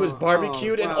 no. He was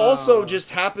barbecued Oh, and wow. also just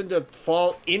happened to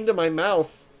fall into my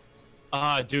mouth.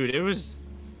 Ah, dude, it was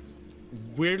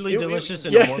weirdly delicious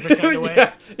in yeah, a morbid kind of way.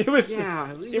 yeah, it was.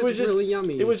 Yeah, It was just really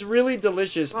yummy. It was really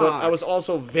delicious, but I Fuck. was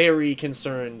also very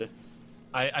concerned.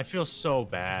 I feel so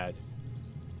bad.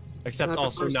 Except Not the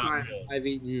also first not time real. I've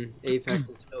eaten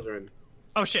Apex's children.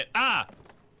 Oh shit! Ah!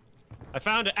 I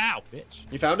found it. Ow, bitch.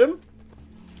 You found him?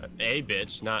 A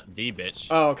bitch, not the bitch.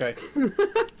 Oh, okay.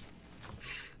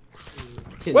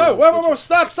 Kidding. Whoa!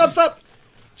 Stop!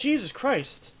 Jesus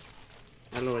Christ!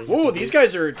 I don't know what Whoa, these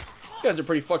guys are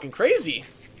pretty fucking crazy.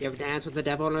 You ever dance with the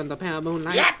devil in the pale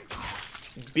moonlight? Yeah,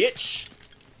 bitch.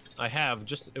 I have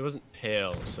just. It wasn't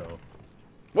pale, so. I don't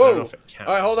Whoa! know All if it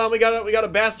counts. right, hold on. We got a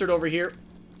bastard over here.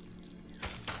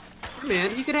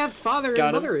 Man, you could have father Got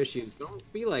and him. mother issues.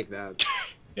 Don't be like that.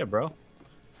 Yeah, bro.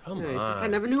 Come Nice. I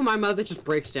on. never knew my mother just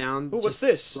breaks down. Ooh, what's just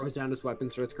this? Throws down his weapon,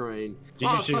 starts crying. Did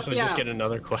Oh, you fuck seriously yeah. just get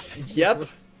another quest? Yep.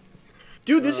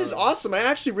 Dude, this is awesome. I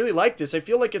actually really like this. I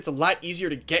feel like it's a lot easier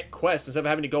to get quests instead of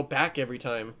having to go back every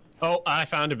time. Oh, I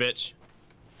found a bitch.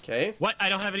 Okay. What? I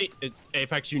don't have any.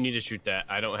 Apex, you need to shoot that.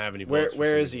 I don't have any Where bullets. for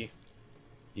where some is reason. he?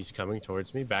 He's coming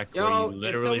towards me. Back Yo, where you if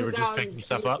literally were someone's just out picking and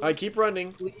stuff seeing- up. I keep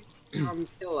running. Please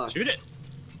kill us. Shoot it.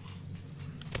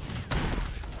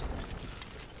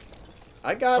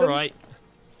 I got All him. right.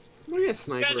 I'm gonna get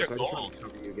snipers. You guys so are I just gold. want to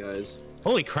cover you guys.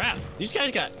 Holy crap! These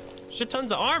guys got shit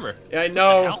tons of armor. Yeah, I What the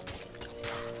know. hell?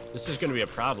 This is gonna be a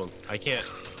problem. I can't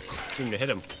seem to hit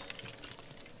him.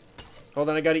 Hold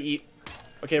on, I gotta eat.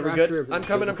 Okay, we're Rapture good. of I'm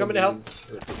coming to help.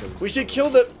 because- We should kill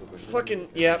the fucking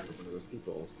yeah. those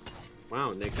people.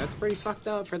 Wow, Nick, that's pretty fucked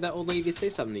up for that old lady to say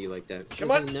something to you like that. She Come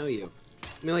doesn't on. know you.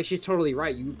 I mean, like, she's totally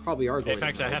right. You probably are going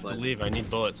Apex, I have to leave. I need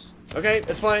bullets. Okay,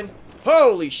 that's fine.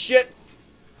 Holy shit!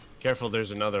 Careful,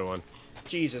 there's another one.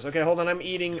 Jesus. Okay, hold on. I'm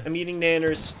eating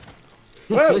nanners.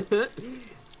 Whoa!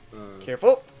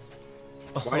 Careful.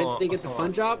 Why didn't they get the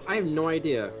fun job? I have no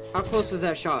idea. How close is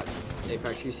that shot?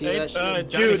 Apex, you see Hey, that shit? Johnny,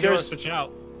 Dude, Dude, there's- switch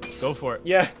out. Go for it.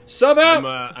 Yeah. Sub out.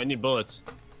 I need bullets.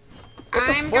 What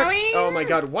the fuck? Oh my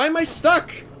god. Why am I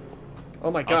stuck?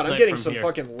 Oh my god, I'm getting some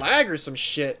fucking lag or some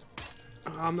shit.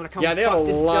 I'm gonna come. Yeah, they have a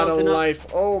lot of life.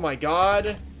 Oh my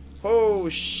god. Oh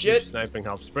shit. Sniping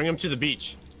helps. Bring him to the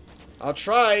beach. I'll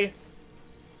try.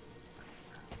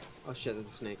 Oh shit, there's a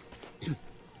snake.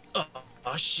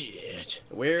 Oh shit.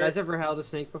 Where? You guys ever held a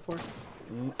snake before?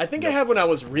 I think I have when I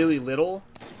was really little.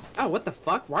 Oh, what the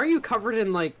fuck? Why are you covered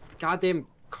in like goddamn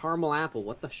caramel apple?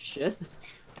 What the shit?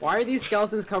 Why are these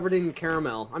skeletons covered in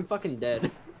caramel? I'm fucking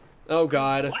dead. Oh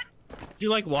god. What? You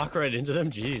like walk right into them?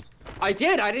 Jeez. I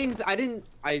did. I didn't.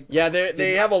 Yeah,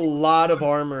 they have a lot of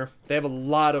armor. They have a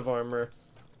lot of armor.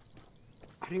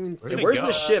 I didn't even. Hey, where's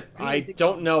the ship? I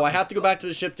don't know. I have to go back to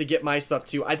the ship to get my stuff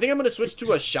too. I think I'm gonna switch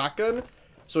to a shotgun,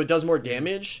 so it does more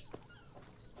damage.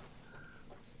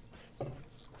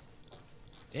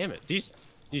 Damn it! These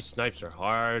snipes are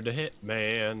hard to hit,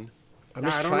 man. I'm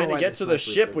just trying to get to the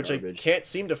ship, which I can't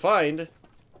seem to find.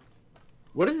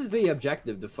 What is the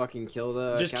objective? To fucking kill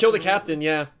the. Just kill the captain,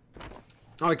 yeah.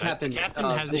 Oh, captain. The captain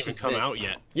hasn't even come out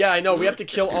yet. Yeah, I know. We have to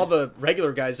kill all the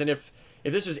regular guys, and if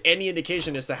this is any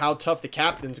indication as to how tough the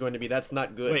captain's going to be, that's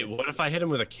not good. Wait, what if I hit him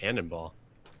with a cannonball?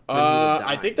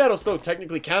 I think that'll still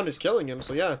technically count as killing him,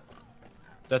 so yeah.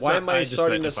 Why am I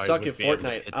starting to suck at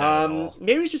Fortnite?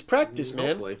 Maybe it's just practice, man.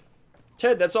 Hopefully.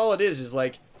 Ted, that's all it is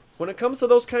like, when it comes to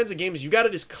those kinds of games, you gotta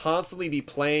just constantly be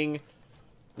playing,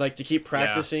 like, to keep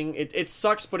practicing. Yeah. It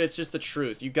sucks, but it's just the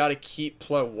truth. You gotta keep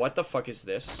playing. What the fuck is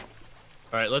this?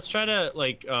 Alright, let's try to,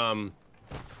 like,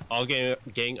 all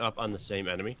gang up on the same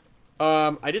enemy.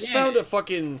 I just found a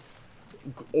fucking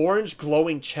orange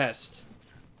glowing chest.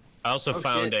 I also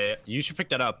found you should pick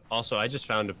that up. Also, I just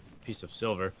found a piece of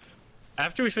silver.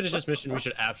 After we finish this mission, we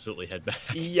should absolutely head back.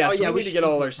 Yes, we need to get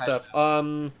all our stuff.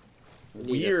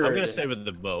 Weird. I'm gonna stay with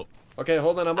the boat. Okay,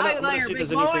 hold on. I'm gonna see if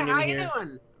there's anything in here. How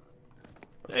you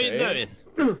Okay. How you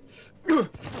doing?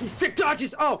 These sick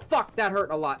dodges! Oh, fuck, that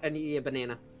hurt a lot. I need a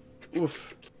banana.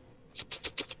 Oof.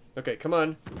 Okay, come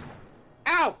on.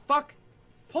 Ow, fuck!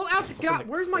 Pull out the gun!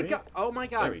 Where's my gun? Oh my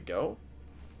god. There we go.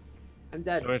 I'm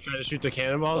dead. You wanna try to shoot the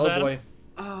cannonballs at him? Boy.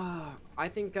 I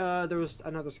think there was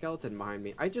another skeleton behind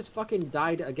me. I just fucking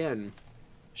died again.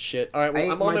 Shit. Alright,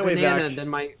 well, I'm on my way back. And then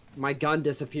my gun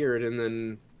disappeared, and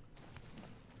then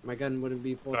my gun wouldn't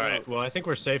be pulled out. Alright, well, I think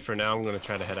we're safe for now. I'm gonna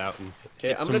try to head out and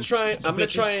I'm gonna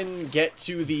try and get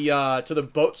to the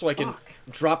boat so I can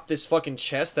drop this fucking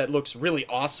chest that looks really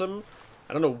awesome.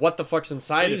 I don't know what the fuck's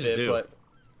inside of it, but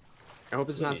I hope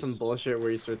it's not some bullshit where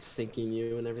he starts sinking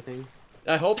you and everything.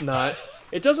 I hope not.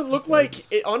 It doesn't look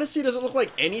like it. Honestly, doesn't look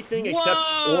like anything except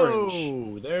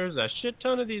orange. There's a shit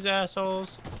ton of these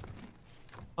assholes.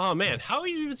 Oh man, how are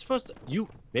you even supposed to?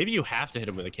 Maybe you have to hit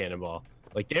them with a cannonball.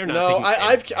 Like they're not. No,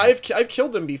 I've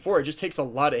killed them before. It just takes a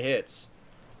lot of hits.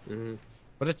 Mm-hmm.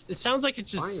 But it sounds like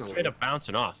it's just straight up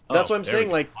bouncing off. That's what I'm saying.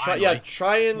 Like try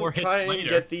and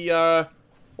get the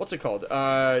what's it called?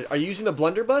 Are you using the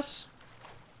blunderbuss?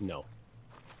 No.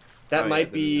 That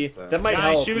might be that might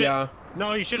help. Yeah.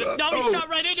 No, you should have. No, you shot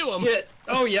right into him. Shit.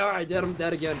 Oh yeah, I did. I'm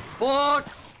dead again. Fuck.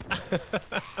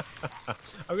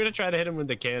 I'm gonna try to hit him with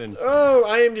the cannons. Oh,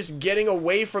 I am just getting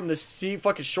away from the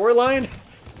fucking shoreline.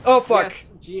 Oh fuck.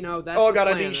 Yes, Gino, that's oh god,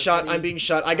 I'm being shot. I'm being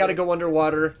shot. I gotta go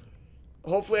underwater.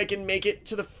 Hopefully I can make it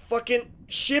to the fucking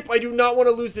ship. I do not want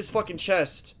to lose this fucking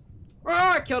chest. Oh,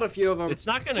 I killed a few of them. It's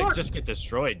not gonna just get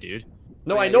destroyed, dude.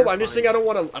 No, I know. But I'm just saying I don't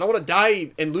want to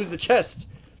die and lose the chest.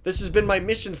 This has been my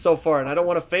mission so far, and I don't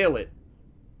want to fail it.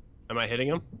 Am I hitting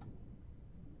him?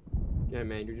 Yeah,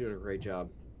 man, you're doing a great job.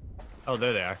 Oh,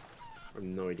 there they are. I have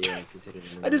no idea if he's hitting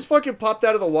him. I just fucking popped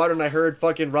out of the water and I heard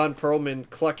fucking Ron Perlman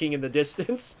clucking in the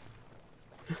distance.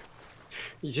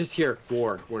 You just hear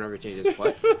war whenever it changes.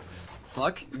 What?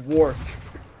 Fuck? War.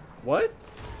 What?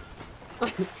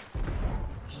 Did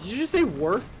you just say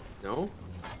war? No.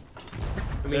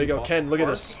 I mean, there you go, Ken. Look at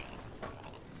this.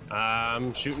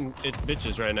 I'm shooting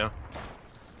bitches right now.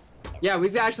 Yeah,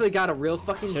 we've actually got a real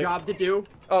fucking job to do.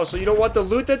 Oh, so you don't want the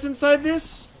loot that's inside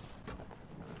this?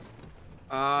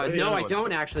 No, I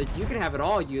don't actually. You can have it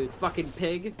all, you fucking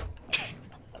pig.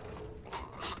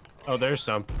 Oh, there's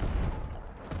some.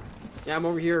 Yeah, I'm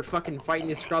over here fucking fighting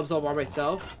these scrubs all by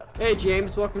myself. Hey,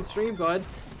 James, welcome to stream, bud.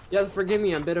 Yeah, forgive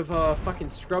me, I'm a bit of a fucking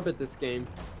scrub at this game.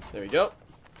 There we go.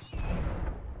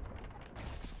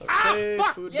 Okay,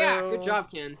 fuck! food Yeah, barrel. good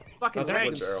job, Ken. Fucking that's a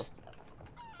wood barrel.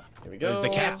 Here we go. Is the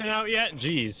captain out yet?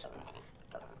 Jeez.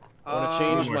 I want to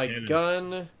change my gun.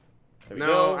 There we go.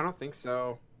 No, I don't think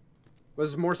so.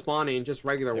 Was more spawning, just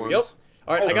regular ones. Yep.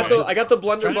 All right, I got the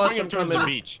blunderbuss. I'm coming. The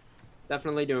beach.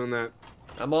 Definitely doing that.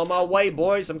 I'm on my way,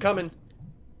 boys. I'm coming.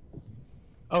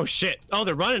 Oh shit! Oh,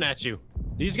 they're running at you.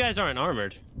 These guys aren't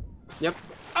armored. Yep.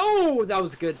 Oh, that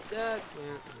was good.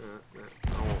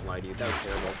 I won't lie to you. That was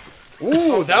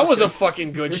terrible. Ooh, that was a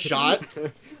fucking good shot.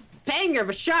 Banger of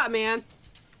a shot, man.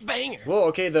 Banger. Whoa,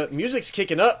 okay, the music's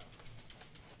kicking up.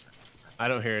 I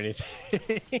don't hear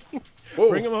anything. Whoa.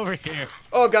 Bring him over here.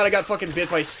 Oh god, I got fucking bit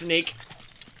by a snake.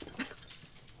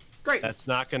 Great. That's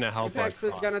not gonna help our Apex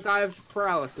is cause. gonna die of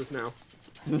paralysis now.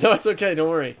 No, it's okay, don't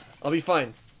worry. I'll be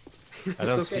fine. I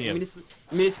don't It's okay. see him.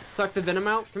 You mean to suck the venom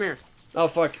out? Come here. Oh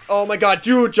fuck. Oh my god,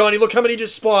 dude, Johnny, look how many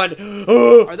just spawned.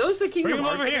 Oh, Are those the Bring Kingdom him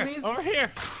Hearts over here. enemies? Over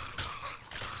here.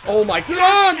 oh my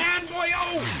god! And boy,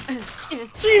 oh!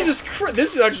 Jesus Christ,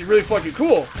 this is actually really fucking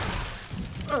cool.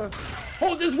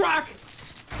 Hold this rock!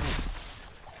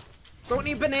 Don't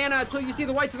eat banana until you see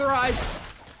the whites of their eyes.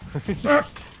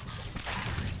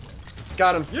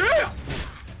 Got him. Yeah!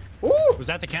 Woo! Was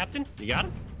that the captain? You got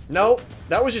him? No,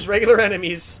 that was just regular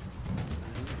enemies.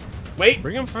 Wait,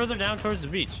 Bring him further down towards the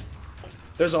beach.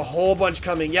 there's a whole bunch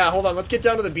coming. Yeah, hold on, let's get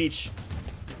down to the beach.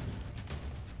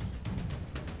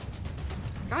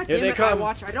 God Here damn they it, come.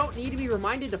 iWatch. I don't need to be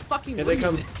reminded to fucking Here they read.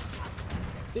 come.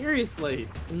 Seriously.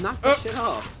 Knock this Oh. shit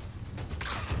off.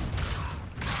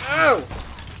 Ow!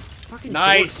 Fucking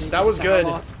Nice, dork, that was take good.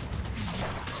 off.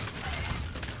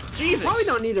 Jesus. Probably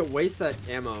don't need to waste that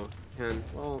ammo, Ken.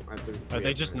 Well, I have to. Are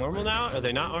they just normal now? Are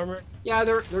they not armored? Yeah,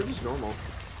 they're just normal.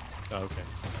 Oh, okay.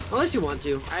 Unless you want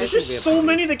to. There's I think we just have so plenty.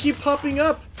 many that keep popping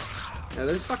up. Yeah,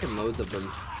 there's fucking loads of them.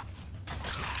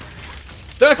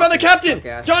 There, I found the captain!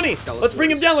 Okay, Johnny! skeletons. Let's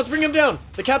bring him down, let's bring him down!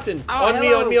 The captain! Oh, on me,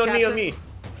 hello, on me, on me, on Captain. me!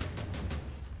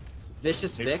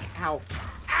 Vicious Vic. Ow.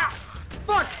 Ow!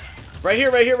 Fuck! Right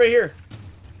here, right here, right here!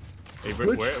 Hey,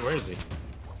 Which- where is he?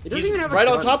 He doesn't He's even have a right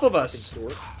on gun, top of fucking us.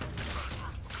 dork.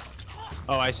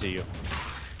 Oh, I see you.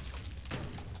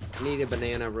 I need a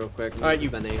banana real quick. Alright, you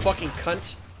banana. fucking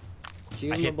cunt.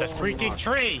 Shoot I him hit the ball freaking rock.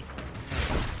 tree.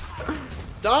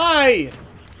 Die!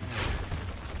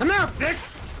 Come here, Vic!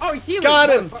 Oh, he's healing. Got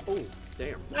him. Oh,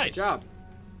 damn. Nice. Good job.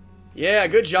 Yeah,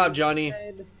 good job, Johnny.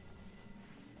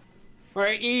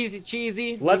 Alright, easy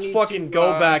cheesy. We Let's need fucking to,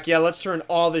 go back. Yeah, let's turn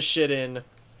all this shit in.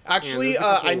 Actually, there's a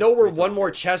couple I know where right one there.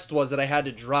 more chest was that I had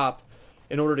to drop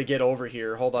in order to get over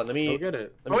here. Hold on, let Go me... get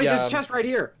it. let Oh, me, wait, there's a chest right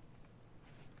here.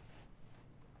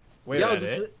 Where? Yo, that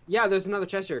this it? is, yeah, there's another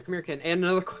chest here. Come here, Ken. And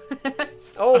another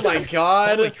quest. Oh my Holy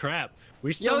god. crap. We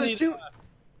Yo, still there's need... two.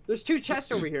 There's two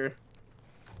chests over here.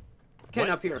 Ken, What?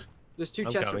 up here. There's two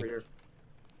I'm chests coming. over here.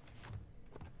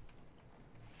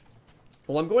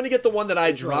 Well, I'm going to get the one that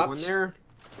I There's one dropped. there,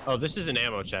 Oh, this is an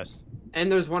ammo chest.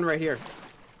 and there's one right here.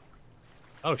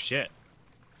 Oh, shit.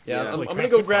 Yeah, Yeah. I'm Holy gonna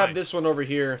crap, go good grab find. this one over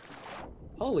here.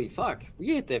 Holy fuck!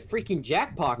 We hit the freaking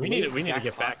jackpot. We need to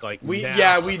get back, like, We now.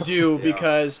 yeah, we do Yeah.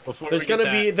 because Before there's we get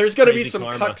gonna be that there's gonna be crazy some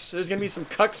karma. cucks. There's gonna be some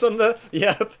cucks on the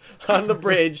yep on the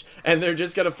bridge, and they're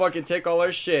just gonna fucking take all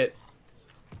our shit.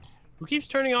 Who keeps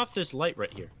turning off this light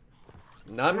right here?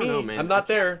 Not I me. don't know, man. I'm I not can't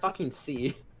there. Fucking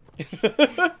see.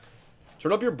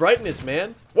 Turn up your brightness,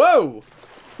 man. Whoa!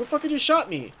 Who fucking just shot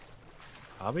me?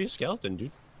 Probably a skeleton,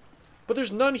 dude. But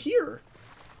there's none here.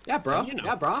 Yeah, bro. You know.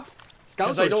 Yeah, bro.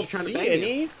 Because Skeletor's I don't trying to see bang you.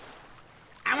 any.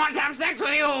 I want to have sex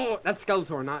with you. That's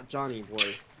Skeletor, not Johnny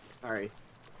boy. Sorry.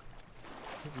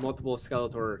 Multiple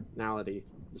Skeletor-nality.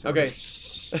 Okay.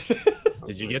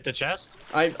 Did you get the chest?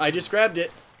 I just grabbed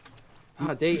it.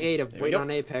 Ah, day 8 of There we Wait go.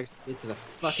 on Apex. Get to the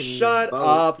fucking Shut boat.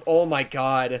 up. Oh my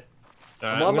god.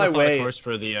 I'm on my gonna plot a way. course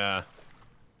for the,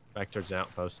 back towards the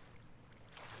outpost.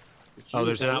 Oh, Jeez,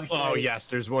 there's an I out. wish Oh, I- yes,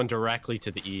 there's one directly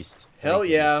to the east. Hell Thank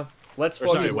you. yeah. Let's Or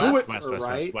fucking sorry, do it. west,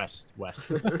 Right?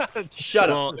 west. Shut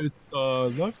up. Well,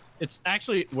 it's left. It's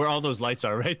actually where all those lights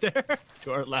are, right there,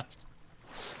 to our left.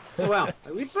 Oh, wow.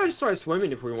 We could start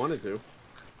swimming if we wanted to.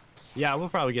 Yeah, we'll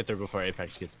probably get there before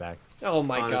Apex gets back. Oh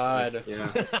my honestly. god.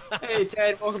 Yeah. Hey,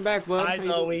 Ted. Welcome back, bud. Hi, How you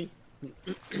doing?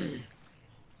 Zoe.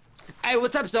 Hey,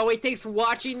 what's up, Zoe? Thanks for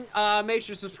watching. Make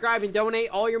sure to subscribe and donate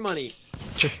all your money.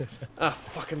 Ah,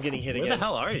 fuck, I'm getting hit Where again. the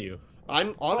hell are you? I'm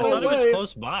I on thought my it was way.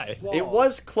 close by. It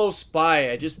was close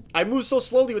by. I moved so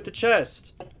slowly with the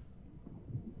chest.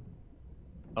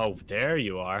 Oh, there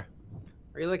you are.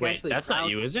 Are you like Wait, actually? that's not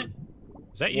proud? you, is it?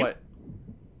 Is that you? What?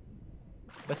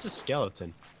 That's a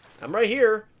skeleton. I'm right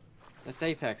here. That's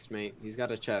Apex, mate. He's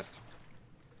got a chest.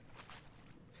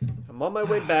 I'm on my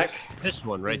way back. This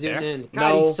one right Zoom there. in. God,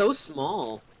 No. he's so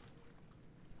small.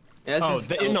 Yeah, that's Oh, a in the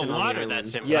skeleton on water, island.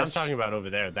 that's him. Yes. What I'm talking about over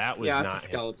there, that was Yeah, not it's a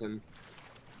him. skeleton.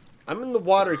 I'm in the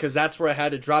water because that's where I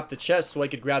had to drop the chest so I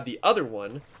could grab the other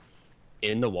one.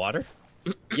 In the water?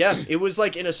 Yeah, it was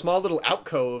like in a small little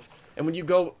alcove, and when you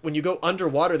go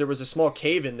underwater, there was a small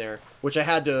cave in there, which I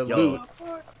had to Yo. loot.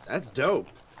 That's dope.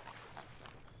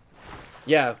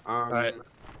 Yeah. Alright.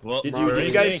 Well, Did Wrong you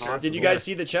raising guys possible. did you guys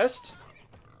see the chest?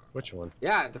 Which one?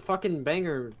 Yeah, the fucking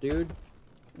banger, dude.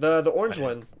 The orange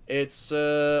one. It's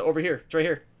over here. It's right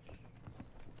here.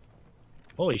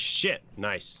 Holy shit!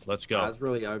 Nice. Let's go. That's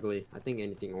really ugly. I think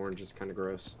anything orange is kind of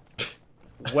gross.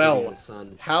 Well, The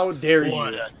sun. how dare you?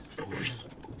 What?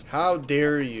 How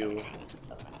dare you?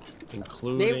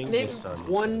 Including Name the sun.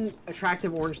 he one says.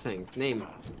 attractive orange thing. Name.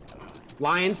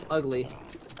 Lions, ugly.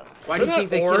 Why They're do you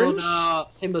think not they orange.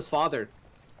 killed Simba's father?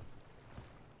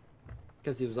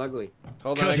 Because he was ugly.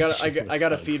 Hold on, I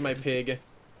gotta feed my pig.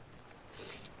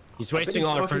 He's wasting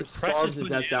all our precious starved to death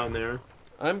banana. down there.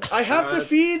 I have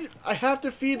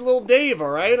to feed little Dave. All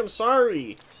right, I'm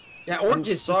sorry. Yeah, orange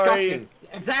is sorry. disgusting.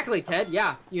 Exactly, Ted.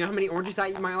 Yeah, you know how many oranges I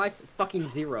eat in my life? Fucking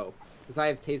 0. Because I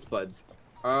have taste buds.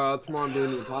 Tomorrow I'm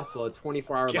doing the impossible. A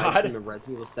 24-hour live God. stream of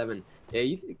Resident Evil 7. Yeah,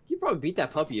 you probably beat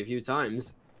that puppy a few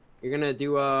times. You're gonna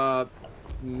do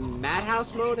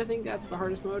Madhouse mode. I think that's the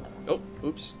hardest mode. Oh,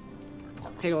 oops.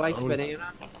 Pig likes Oh.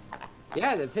 banana.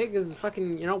 Yeah, the pig is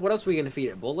fucking. You know what else are we gonna feed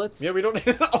it? Bullets? Yeah, we don't.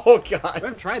 Oh We God.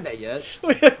 haven't tried that yet.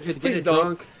 We could get Please it don't.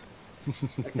 drunk.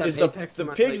 Except Is Apex the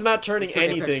might, pig's like, not turning Apex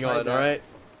anything tried on. that. All right.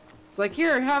 It's like,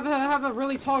 here, have a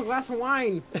really tall glass of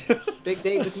wine. Big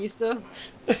Dave Batista.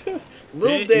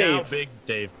 Little Now Dave. Big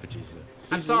Dave Batista.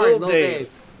 I'm He's sorry, Lil Lil Dave. Dave.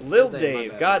 Lil Lil Dave, Dave.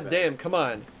 my bad, God my bad. damn, come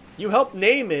on. You helped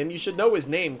name him. You should know his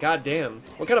name. God damn.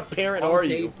 What kind of parent All are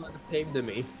Dave you? look the same to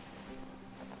me.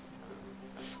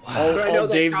 All, But I know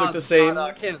that Daves look God's the same.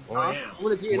 not, Ken, huh? Wow. I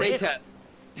want a DNA Wow. test.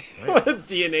 What a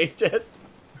DNA test.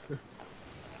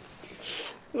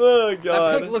 Oh That pig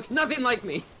God. looks nothing like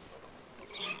me.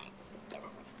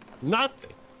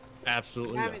 Nothing.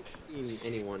 Absolutely I nothing. haven't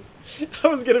seen anyone. I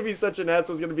was gonna be such an ass.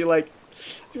 I was gonna be like,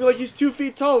 he's 2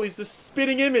 feet tall. He's the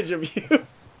spitting image of you.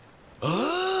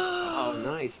 Oh,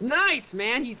 nice. Nice,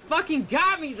 man. He fucking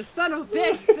got me, the son of a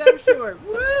bitch. So short.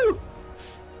 Woo!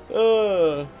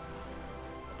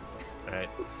 Alright,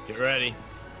 get ready.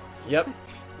 Yep.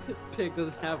 Pig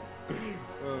doesn't have...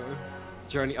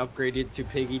 Journey upgraded to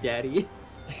Piggy Daddy.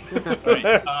 Alright, Pig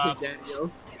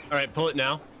Daddy-o. alright, pull it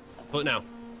now. Pull it now.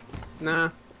 Nah.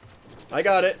 I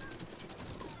got it.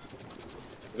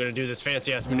 We're gonna do this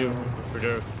fancy ass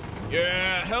maneuver.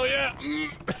 Yeah, hell yeah!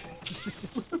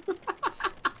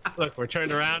 Look, we're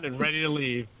turned around and ready to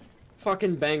leave.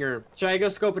 Fucking banger. Should I go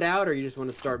scope it out, or you just want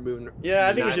to start moving? Yeah,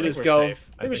 I think Nah, we should I think just we're go. safe.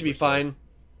 I think we should be we're safe. fine.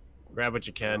 Grab what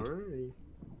you can. Alright.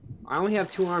 I only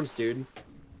have 2 arms, dude.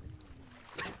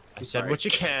 I said sorry. what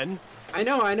you can. I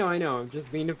know. I'm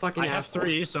just being a fucking I have asshole.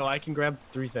 3, so I can grab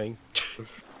 3 things.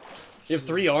 You have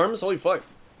 3 arms? Holy fuck.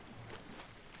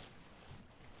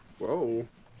 Whoa.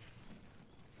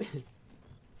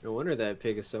 No wonder that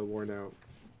pig is so worn out.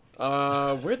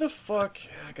 Where the fuck?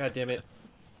 God damn it.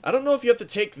 I don't know if you have to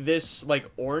take this, like,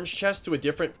 orange chest to a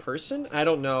different person. I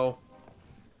don't know.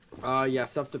 Yeah,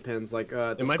 stuff depends. Like,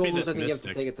 the It might be skulls, this I think you have to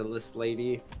mystic. take it to this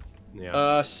lady.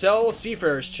 Yeah. Sell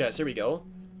Seafarer's chest. Here we go.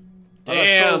 Oh, that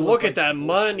Damn, skull look looks at like that gold.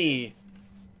 money.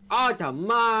 Oh, the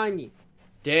money!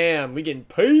 Damn, we getting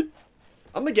paid?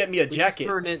 I'm gonna get me a We just jacket.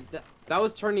 turned in, that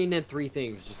was turning in 3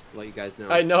 things, just to let you guys know.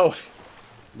 I know.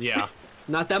 Yeah. It's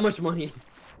not that much money.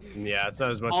 Yeah, it's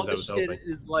not as much All as I this was shit hoping.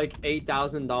 is like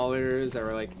 $8,000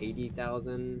 or like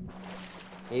 80,000.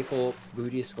 A full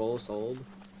booty skull sold.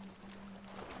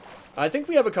 I think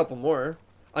we have a couple more.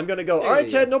 I'm gonna go. Yeah, All right,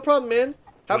 yeah. Ted, no problem, man.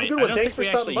 Have Wait, a good I one. don't Thanks think for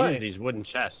we stopping actually by. use these wooden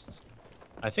chests.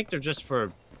 I think they're just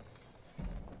for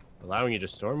allowing you to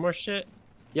store more shit.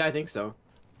 Yeah, I think so.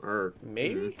 Or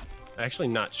Maybe? Actually,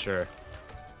 not sure.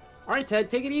 All right, Ted,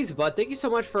 take it easy, bud. Thank you so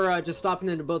much for just stopping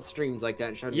into both streams like that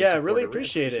and showing Yeah, your support. really I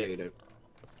appreciate it.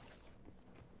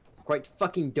 Quite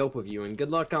fucking dope of you, and good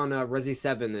luck on Resi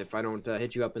 7 if I don't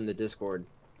hit you up in the Discord.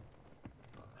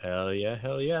 Hell yeah,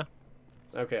 hell yeah.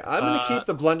 Okay, I'm gonna keep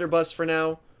the blunderbuss for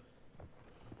now.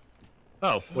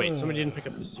 Oh, wait, somebody didn't pick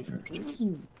up the seafarer's chest.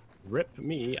 Rip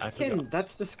me, I Ken, forgot.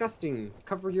 that's disgusting.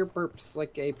 Cover your burps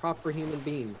like a proper human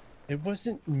being. It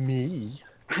wasn't me.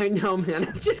 I know, man.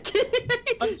 I'm just kidding.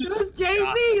 It was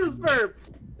JB's burp.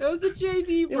 It was a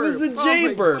JB burp. It was the Oh J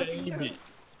my burp. God.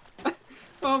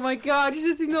 Oh my god, you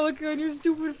just seen the look on your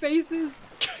stupid faces.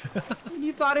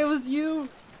 You thought it was you.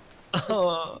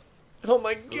 Oh, Oh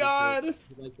my god. You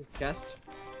like this chest?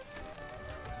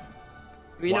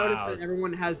 We Wow. noticed that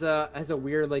everyone has a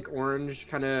weird like orange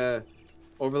kind of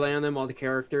overlay on them, all the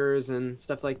characters and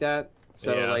stuff like that.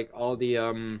 So Yeah. like all the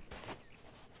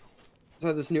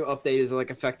so this new update is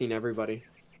like affecting everybody.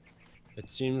 it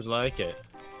seems like it.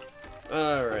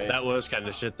 All right. That was kind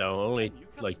of shit though. Only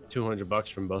like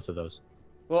 $200 from both of those.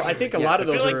 Well, I think a Yeah, lot of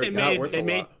I those feel like are they not made worth they a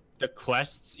made lot. the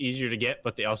quests easier to get,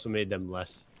 but they also made them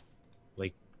less,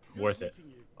 like, worth it.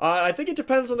 I think it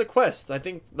depends on the quest. I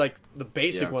think like the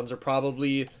basic Yeah. ones are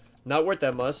probably Not worth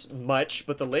that much,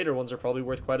 but the later ones are probably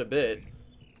worth quite a bit.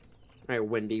 Alright,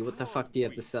 Wendy, what the fuck do you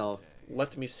have to sell?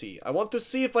 Let me see. I want to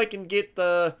see if I can get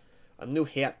a new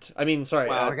hat. I mean, sorry,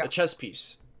 Wow, a chess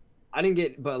piece. I didn't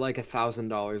get but like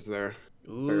 $1,000 there.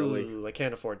 Ooh, Barely. I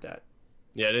can't afford that.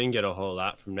 Yeah, I didn't get a whole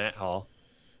lot from that haul.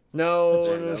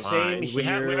 No, same Fine.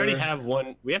 here. We already have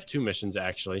one. We have 2 missions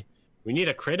actually. We need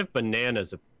a crate of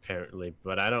bananas apparently,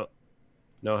 but I don't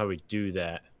know how we do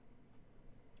that.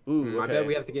 Ooh, I okay. bet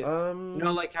we have to get. You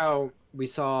know, like how we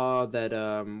saw that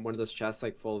one of those chests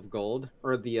like full of gold,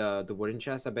 or the wooden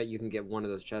chest. I bet you can get one of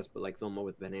those chests, but like fill them up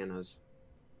with bananas.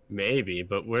 Maybe,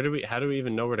 but how do we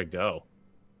even know where to go?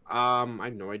 I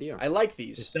have no idea. I like It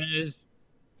these. says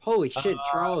Holy shit,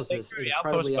 Charles is sanctuary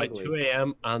outpost incredibly by ugly. 2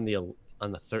 a.m. on the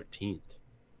 13th.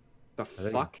 The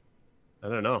think- fuck? I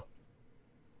don't know.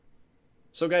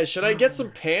 So guys, should I get some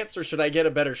pants or should I get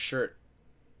a better shirt?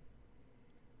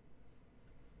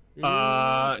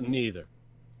 Neither.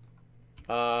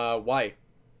 Why?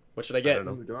 What should I I get?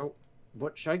 don't know.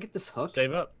 What should I get this hook?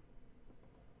 Save up.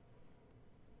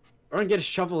 Or I can get a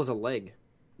shovel as a leg.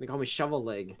 They call me shovel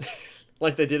leg.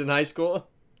 Like they did in high school?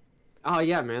 Oh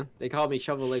yeah, man. They call me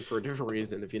shovel leg for a different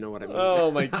reason, if you know what I mean.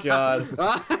 Oh my god.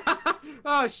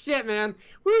 Oh shit, man.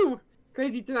 Woo!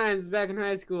 Crazy times back in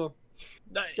high school.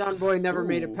 John Boy never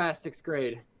made it Ooh. past 6th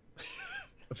grade.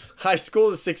 High school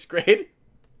is 6th grade?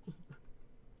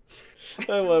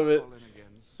 I love it.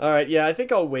 Alright, yeah, I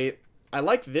think I'll wait. I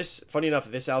like this, funny enough,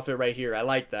 this outfit right here. I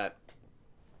like that.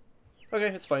 Okay,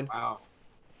 it's fine. Wow.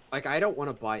 Like, I don't want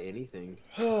to buy anything.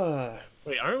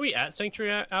 Wait, aren't we at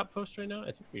Sanctuary Outpost right now?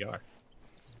 I think we are.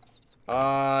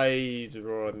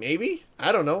 Maybe?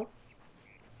 I don't know.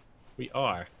 We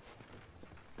are.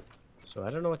 So I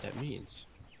don't know what that means.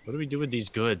 What do we do with these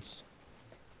goods?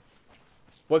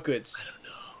 What goods? I don't know.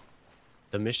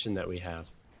 The mission that we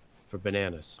have for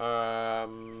bananas.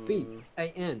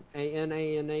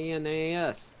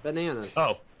 B-A-N-A-N-A-N-A-N-A-S. Bananas.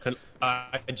 Oh,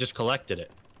 I just collected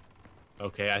it.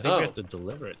 Okay, I think Oh. we have to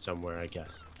deliver it somewhere, I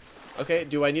guess. Okay,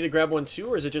 do I need to grab one too,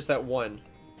 or is it just that one?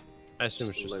 I assume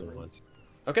it's Just just the deliver. one.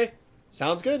 Okay,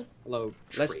 sounds good. Hello,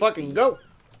 Let's Tracy. fucking go.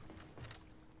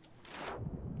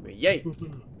 Yay.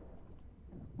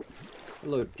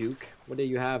 Hello, Duke. What do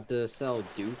you have to sell,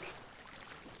 Duke?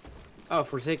 Oh,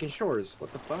 Forsaken Shores.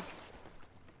 What the fuck?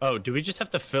 Oh, do we just have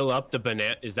to fill up the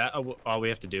banana? Is that all we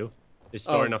have to do? Is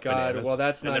store Oh, enough God, bananas? well,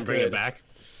 that's and not then bring it good. back?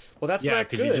 Well, that's Yeah, not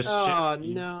 'cause you good. just- Oh, shit.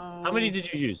 no. How many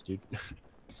did you use, dude?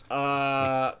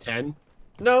 10?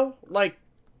 No, like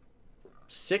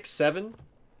 6, 7.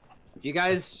 Do you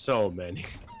guys... So many.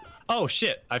 Oh,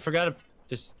 shit. I forgot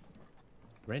this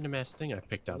random ass thing I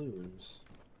picked up. Balloons.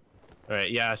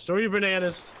 Alright, yeah, store your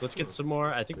bananas. Let's get some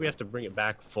more. I think we have to bring it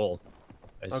back full.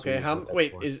 I assume Okay, is what that's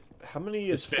wait, for. how many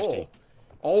is It's 50. full?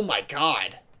 Oh my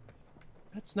god.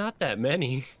 That's not that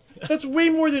many. That's way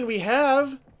more than we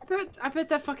have. I bet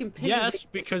that fucking pig Yes, is...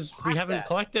 because we Fuck haven't that.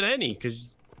 collected any,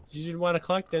 because you didn't want to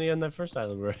collect any on that first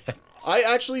island we're at. I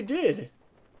actually did.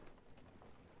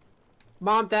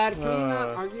 Mom, Dad, can we not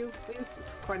Uh. argue, please?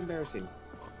 It's quite embarrassing.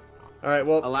 All right,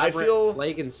 well, Elaborate I feel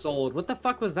flagon sold. What the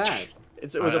fuck was that?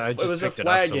 it was I a just it was a picked it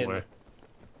up flagon. somewhere.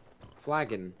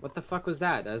 Flagon. What the fuck was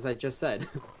that? As I just said.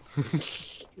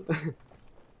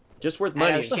 Just worth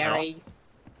money. Sherry.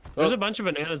 There's a bunch of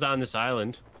bananas on this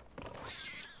island,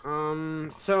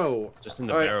 So, just in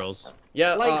the Alright. barrels.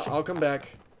 Yeah, Like- I'll come back.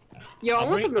 yo, I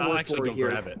want something to I'll work actually for go here.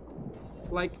 grab it.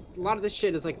 Like, a lot of this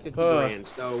shit is like 50 Huh. grand.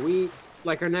 So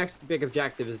like, our next big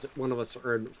objective is one of us to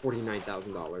earn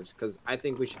 $49,000. Because I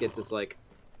think we should get this, like,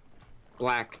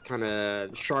 black kind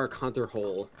of shark hunter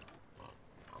hole.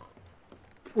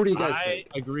 What do you guys I think?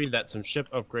 agree that some ship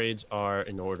upgrades are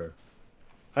in order.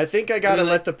 I think I gotta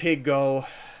Really? let the pig go.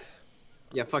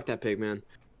 Yeah, fuck that pig, man.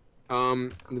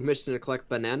 The mission to collect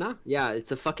banana? Yeah,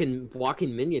 it's a fucking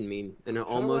walking minion meme. And it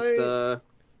almost,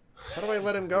 How do I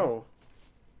let him go?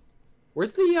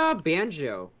 Where's the,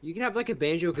 banjo? You can have, like, a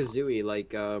Banjo-Kazooie,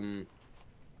 like,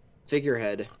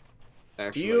 figurehead,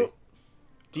 actually.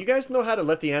 Do you guys know how to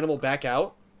let the animal back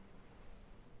out?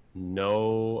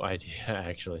 No idea,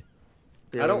 actually.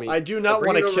 You know I what don't. mean? I do not Bring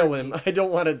want it to over kill to him. me. I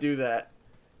don't want to do that.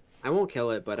 I won't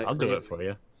kill it, but I'll do it for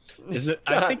you. Is it?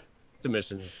 I think the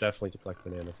mission is definitely to collect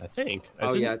bananas. I think. It Oh,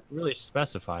 doesn't yeah. really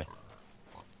specify.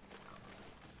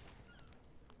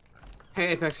 Hey,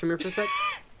 Apex, come here for a sec.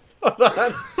 Hold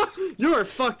on. You are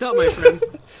fucked up, my friend.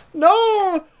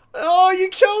 No! Oh, you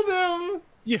killed him!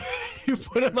 You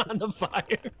put him on the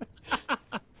fire.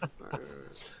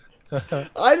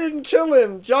 I didn't kill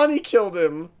him. Johnny killed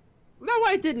him. No,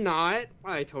 I did not.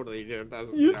 I totally did.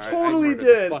 You totally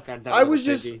did. I was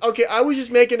just okay. I was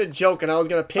just making a joke, and I was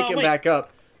gonna pick Oh, him wait. back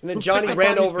up, and then Johnny I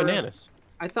ran found these over. bananas.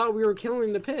 I thought we were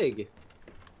killing the pig.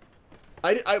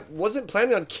 I wasn't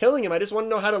planning on killing him. I just want to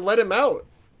know how to let him out.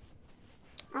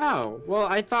 Oh, well,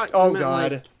 I thought you Oh meant,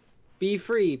 God. like, be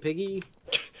free, piggy.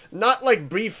 Not like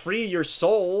breathe free your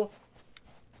soul.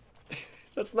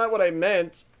 That's not what I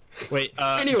meant. Wait,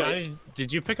 Anyways. Johnny,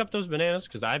 did you pick up those bananas?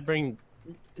 Because I brought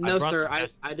Sir, the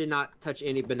best- I did not touch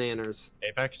any bananas.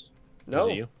 Apex? No. Was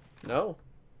it you? No.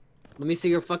 Let me see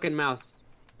your fucking mouth.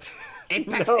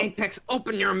 Apex, No. Apex,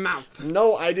 open your mouth.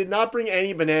 No, I did not bring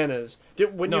any bananas.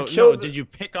 When No, you killed did you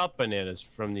pick up bananas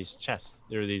from these chests?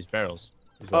 Or these barrels?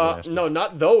 Is what I'm asking. no,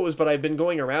 not those, but I've been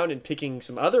going around and picking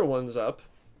some other ones up.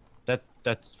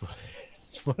 That's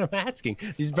what I'm asking.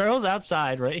 These barrels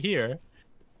outside, right here.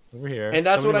 Over here. And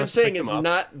that's Somebody what I'm must have saying picked is them up.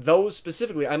 not those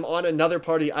specifically. I'm on another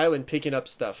party island picking up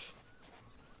stuff.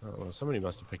 Oh, well, somebody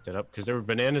must have picked it up because there were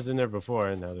bananas in there before,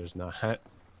 and now there's not.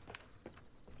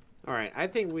 All right, I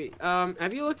think we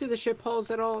have you looked at the ship hulls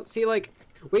at all? See, like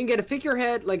we can get a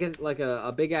figurehead, like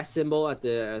a big ass symbol at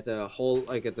the hole,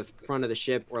 like at the front of the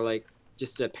ship, or like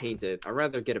just to paint it. I'd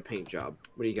rather get a paint job.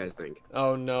 What do you guys think?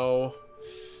 Oh no.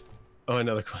 Oh,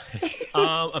 another quest.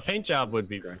 A paint job would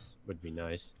be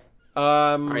nice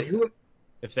All right,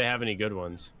 if they have any good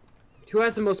ones. who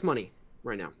has the most money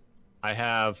right now? I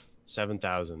have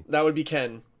 7,000. That would be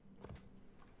Ken.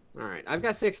 All right, I've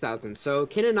got 6,000. So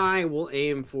Ken and I will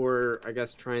aim for, I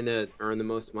guess, trying to earn the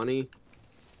most money.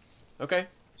 Okay.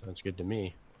 Sounds good to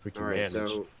me. If we can All right, manage.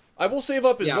 so I will save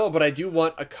up as Yeah. well, but I do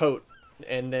want a coat,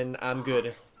 and then I'm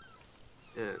good.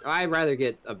 I'd rather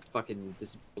get a fucking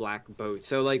this black boat.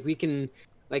 So like we can,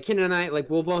 like Ken and I, like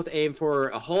we'll both aim for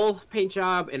a whole paint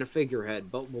job and a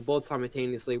figurehead, but we'll both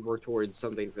simultaneously work towards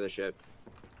something for the ship.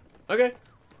 Okay.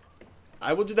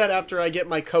 I will do that after I get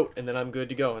my coat, and then I'm good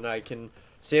to go, and I can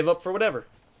save up for whatever.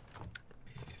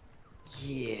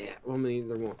 Yeah, well, I mean,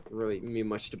 there won't really be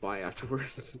much to buy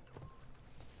afterwards.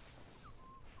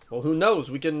 Well, who knows?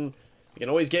 We can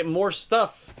always get more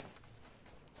stuff.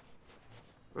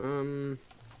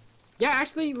 Yeah,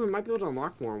 actually, we might be able to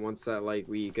unlock more once that like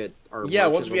we get our. Yeah,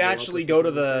 merchant once we level up or actually go to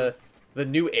something like the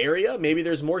new area, maybe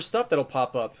there's more stuff that'll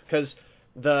pop up. Because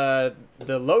the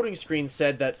loading screen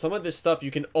said that some of this stuff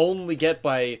you can only get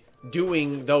by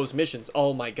doing those missions.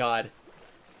 Oh my god.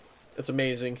 That's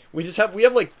amazing. We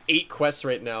have like 8 quests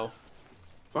right now.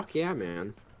 that. Fuck yeah,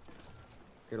 man.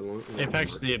 Get along.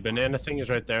 Apex, the banana thing is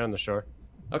right there on the shore.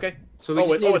 Okay. So we Oh,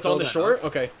 just need to it's on fill the that shore? up.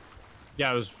 Okay.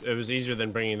 Yeah, it was easier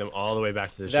than bringing them all the way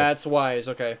back to the ship. That's wise.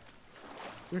 Okay.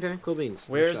 Okay, cool beans.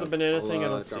 Where's Nice the job. banana I'll, thing? I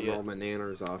don't drop see it. all my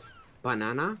nanners off.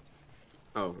 Banana?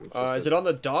 Oh. Is it on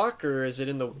the dock or is it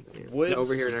in the woods?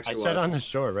 Over here next I to said us. on the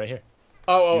shore, right here.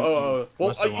 Oh. Well,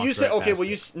 must have you walked said right okay.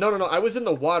 past Well, it. no. I was in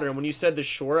the water, and when you said the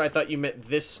shore, I thought you meant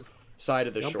this side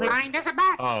of the shore. Blind as a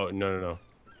bat. Oh, no.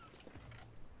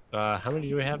 How many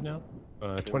do we have now?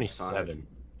 27.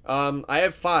 I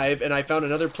have 5, and I found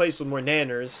another place with more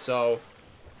nanners, so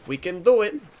we can do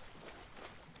it.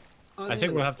 I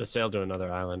think we'll have to sail to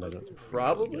another island. I don't think we're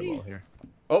gonna get them Probably. all here.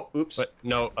 Oh, oops. But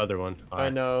no, other one. I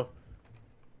know.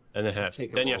 And then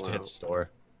Take then them you have all to hit out. the store.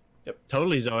 Yep.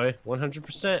 Totally, Zoe.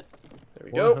 100%. There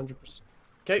we go. 100%.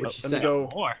 Okay, What she let me said. go.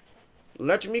 More.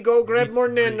 Let me go grab more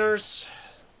nanners.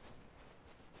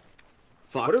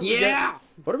 Fuck What do we yeah! get?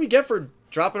 What do we get for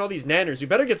dropping all these nanners? We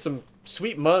better get some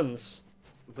sweet muns.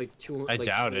 Like $200. I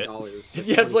doubt it.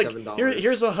 Yeah, it's like $27.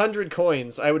 here's 100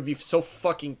 coins. I would be so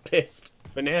fucking pissed.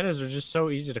 Bananas are just so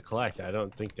easy to collect. I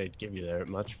don't think they'd give you that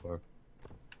much for 'em.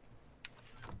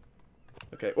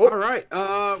 Okay. All Oh, right.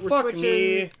 We're Fuck switching.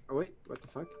 me. Oh wait, what the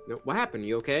fuck? No, what happened?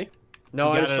 You okay? no,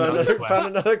 You I got just found another another, quest. found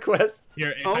another quest.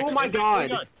 Here, Oh Apex, my Apex,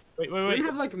 God. Wait, We're gonna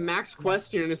have like max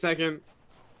quest here in a second.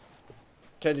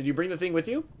 Ken, did you bring the thing with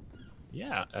you?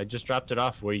 Yeah, I just dropped it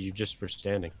off where you just were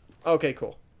standing. Okay,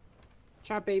 cool.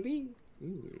 Chop baby.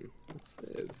 What's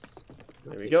this?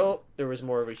 There we go. There was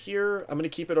more over here. I'm gonna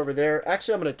keep it over there.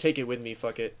 Actually, I'm gonna take it with me.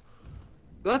 Fuck it.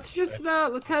 Let's just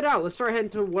let's head out. Let's start heading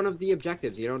to one of the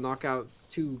objectives. You know, knock out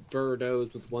 2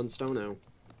 birdos with 1 stono.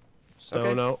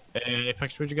 Stono. And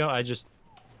Apex, where'd you go? Where'd you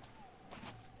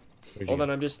Hold go?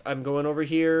 on, I'm going over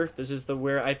here. This is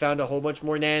where I found a whole bunch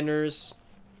more nanners.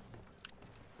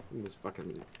 This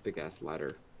fucking big ass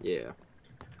ladder. Yeah. You I'm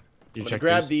gonna check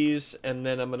grab these? these, and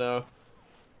then I'm gonna.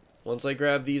 Once I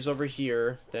grab these over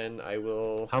here, then I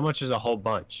will. How much is a whole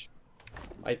bunch?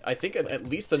 I think at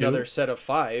least another set of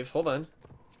 5. Hold on.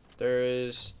 There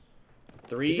is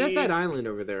 3. Is that island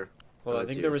over there? Hold on, I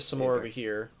think there was some more over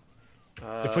here.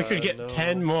 If we could get no.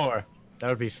 10 more, that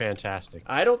would be fantastic.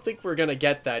 I don't think we're gonna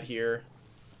get that here.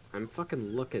 I'm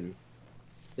fucking looking.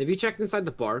 Have you checked inside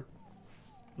the bar?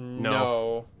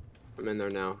 No. I'm in there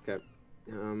now. Okay.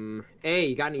 Hey,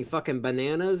 you got any fucking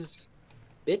bananas?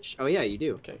 bitch. Oh yeah, you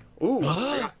do. Okay. Ooh.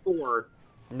 I got 4.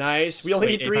 Nice. We only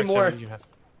Wait, need 3 Apex, more. what do you have?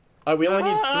 We only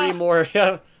need 3 more.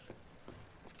 Yeah.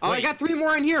 Oh, Wait. I got 3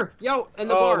 more in here. Yo, in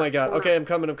the Oh bar. my god. Corner. Okay, I'm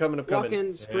coming.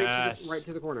 Walking straight Yes. to the, right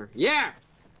to the corner. Yeah.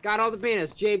 Got all the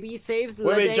banners. JB saves the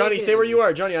Wait, day Johnny, stay where again. you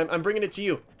are. Johnny, I'm bringing it to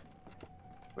you.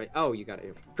 Wait. Oh, you got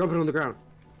it. Drop it on the ground.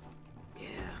 Yeah.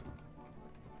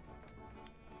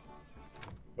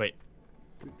 Wait.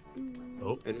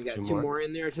 Oh, And we got 2 2 more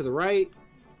in there to the right.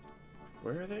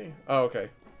 Where are they? Oh, okay.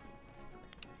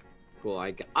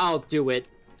 Cool. I'll do it.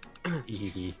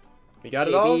 You got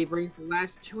it JB all? brings the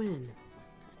last 2 in.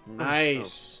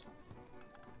 Nice.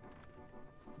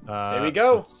 There There we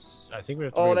go. I think we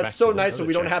have to Oh, bring it that's back so to the nice that other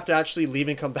we don't chest. have to actually leave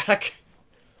and come back.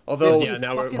 Although, Yeah,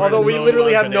 now we're although we low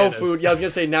literally on have no bananas. food. Yeah, I was gonna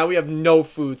say now we have no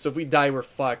food. So if we die, we're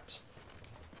fucked.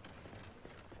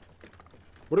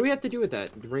 What do we have to do with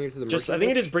that? To bring it to the Just, I merchant think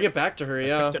you bench? just bring it back to her. I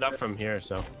Yeah. picked it up from here,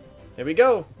 so. There we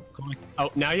go. Oh,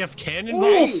 now you have Oh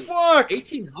cannonballs? fuck!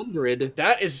 1800.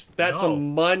 That's No.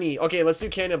 some money. Okay, let's do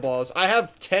cannonballs. I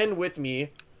have 10 with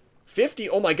me. 50.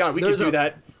 Oh my god, we There's could do a-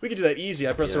 that. We could do that easy.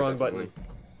 I pressed the Yeah, wong definitely. button.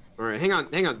 All right, hang on.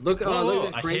 Look, Whoa, look whoa,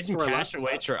 at the a crates hidden to our cache left.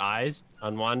 awaits your eyes.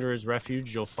 On Wanderer's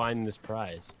Refuge, you'll find this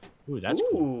prize. Ooh, that's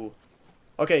cool. Ooh.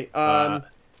 Okay. I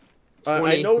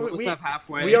 20, know almost have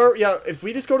halfway. we are. Yeah. If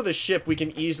we just go to the ship, we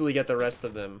can easily get the rest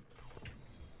of them.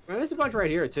 Well, there's a bunch right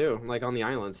here too, like on the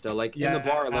island still, like in the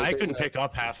bar. Like, I there's couldn't a- pick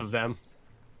up half of them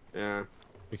Yeah.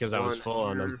 because I was One full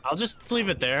on them. here. I'll just leave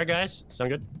it there, guys.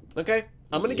 Sound good? Okay.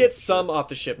 I'm gonna Yeah, get sure. some off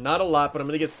the ship. Not a lot, but I'm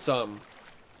gonna get some.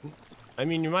 I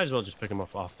mean, you might as well just pick them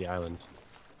up off the island.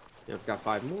 Yeah, I've got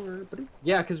 5 more. But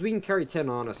yeah, because we can carry 10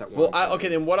 on us at Well, once. okay.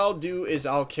 Then what I'll do is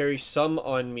I'll carry some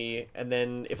on me, and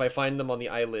then if I find them on the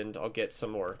island, I'll get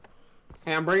some more.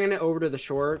 Hey, I'm bringing it over to the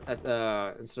shore at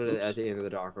instead of at the end of the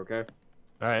dock. Okay.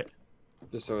 All right.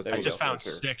 Just so it's. There I you just go. found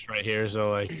 6 right here, so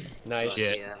like, Nice.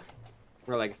 Yeah. Yeah.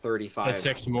 We're like 35. get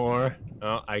 6 more.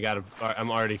 Oh, I'm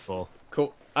already full.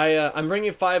 Cool. I'm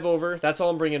bringing 5 over. That's all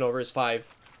I'm bringing over is 5.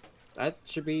 That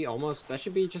should be almost. That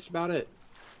should be just about it.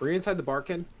 Bring it inside the bar,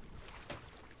 Ken.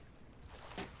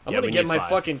 I'm Yeah, gonna we get need my 5.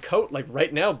 fucking coat like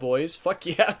right now, boys. Fuck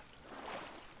yeah.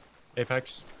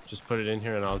 Apex, just put it in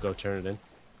here and I'll go turn it in.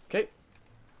 Okay.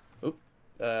 Oop.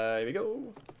 Here we go.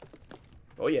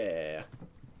 Oh yeah.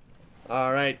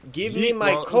 All right. Give me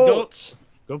my Well, coat.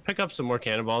 Go pick up some more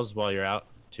cannonballs while you're out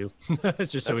too.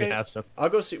 It's just so we Okay. have some. I'll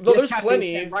go see. No, Yes, there's Captain,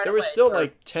 plenty. Ken, right There was away, still sir.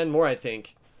 like 10 more, I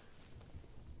think.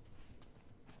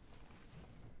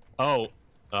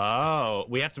 Oh,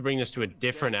 we have to bring this to a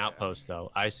different outpost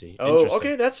though. I see. Oh, Interesting.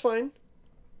 okay, that's fine.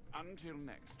 Until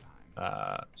next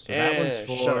time. So that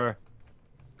one's shut for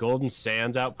Golden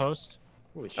Sands outpost.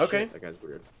 Holy shit, Okay. that guy's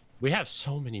weird. We have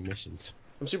so many missions.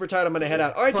 I'm super tired. I'm gonna head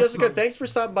out. All right, Jessica. Thanks for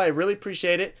stopping by. I really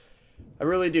appreciate it. I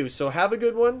really do. So have a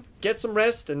good one. Get some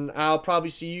rest, and I'll probably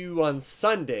see you on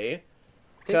Sunday.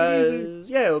 Take it easy. Cause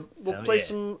yeah, we'll Hell play yeah.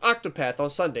 some Octopath on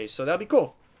Sunday. So that'll be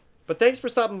cool. But thanks for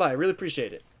stopping by. I really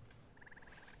appreciate it.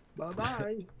 Bye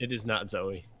bye. It is not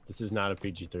Zoe. This is not a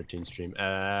PG-13 stream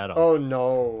at all. Oh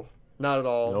no, not at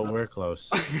all. Nowhere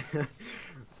close.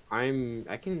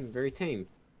 I can very tame.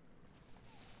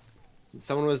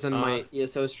 Someone was in my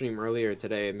ESO stream earlier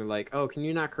today, and they're like, "Oh, can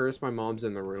you not curse? My mom's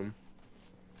in the room."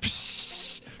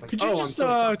 Could you "Oh, I'm just so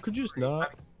sorry." could you just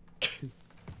not?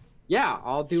 Yeah,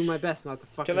 I'll do my best not to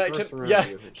fucking Can I? curse Can, around yeah.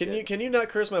 you. and Can shit. you not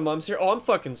curse my mom's here? Oh, I'm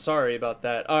fucking sorry about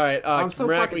that. All right. I'm so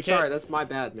Marak, fucking we can't. sorry. That's my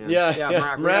bad, man. Yeah, yeah. yeah.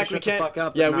 Marak, Marak, we we gotta shut the fuck can't.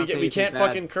 up Yeah, and not say we anything can't bad.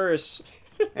 fucking curse.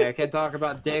 Hey, I can't talk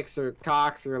about dicks or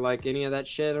cocks or like any of that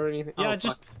shit or anything. Yeah, Oh,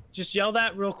 fuck. just yell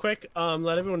that real quick.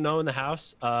 Let everyone know in the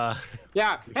house.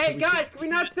 Yeah. Hey guys, can we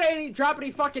not say any, drop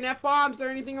any fucking f bombs or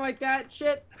anything like that?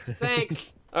 Shit.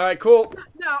 Thanks. All right, cool.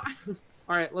 No.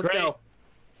 All right, let's Great. go.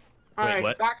 All Wait, right,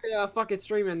 what? back to fucking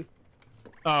streaming.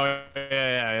 Oh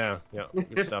yeah.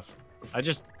 Good stuff.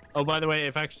 Oh, by the way,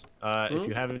 Apex, if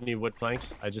you have any wood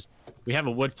planks, we have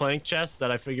a wood plank chest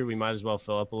that I figure we might as well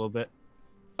fill up a little bit.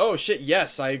 Oh shit.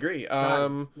 Yes, I agree.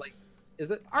 Like, is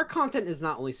it our content is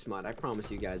not only smut? I promise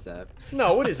you guys that.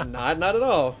 No, it is not. Not at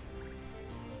all.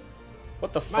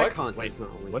 What the My fuck? content Wait, is not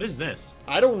only. what is this?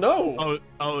 I don't know.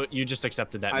 Oh, you just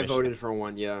accepted that I mission. voted for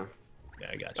one. Yeah. Yeah,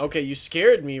 I got you. Okay, you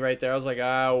scared me right there. I was like,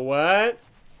 what?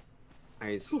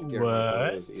 I scared What? my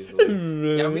nose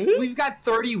easily. Yeah, we've got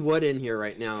 30 wood in here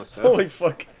right now. So. Holy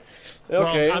fuck.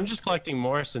 Okay. Well, I'm just collecting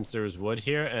more since there was wood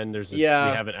here, and we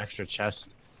have an extra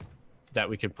chest that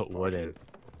we could put wood in.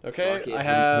 Okay, Fuck it. I Who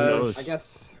have. knows? I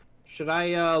guess. Should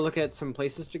I look at some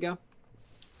places to go?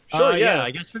 Sure, yeah. I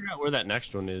guess figure out where that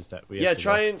next one is that we. Yeah, have to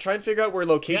try and figure out where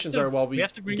locations are while we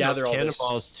have to bring gather those all this.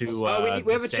 cannonballs to.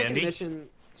 We have the a chicken Sandy. mission.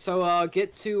 So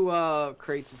get 2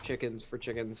 crates of chickens for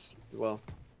chickens as well.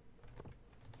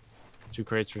 2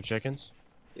 crates for chickens.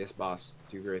 Yes, boss.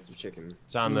 2 crates of chicken.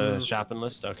 It's on the shopping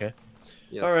list. Okay.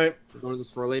 Yes. All right. We're going to the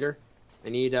store later. I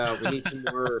need we need 2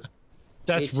 more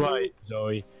That's Me too. right,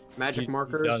 Zoe. magic He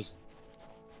markers. does.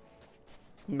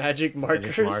 Magic markers.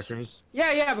 Magic markers.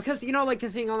 Yeah, because you know, like the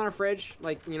thing on our fridge,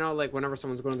 like you know, like whenever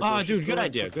someone's going to the Oh, grocery dude, good store.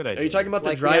 idea. Good idea. Are you talking about the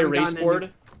Like, we dry haven't erase gotten any- board?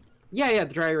 Yeah,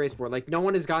 the dry erase board. Like no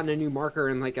one has gotten a new marker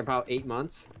in like about 8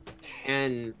 months,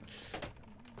 and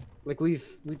like we've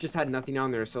just had nothing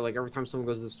on there. So like every time someone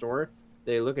goes to the store,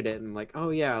 they look at it and like, oh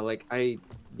yeah, like I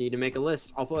need to make a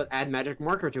list. I'll add magic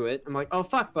marker to it. I'm like, oh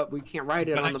fuck, but we can't write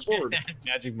it on the board.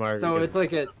 Magic marker. So it's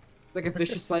like a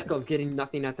vicious cycle of getting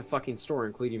nothing at the fucking store,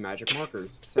 including magic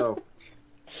markers. So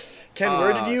Ken,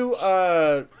 where did you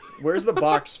where's the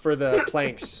box for the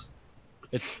planks?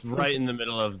 It's right in the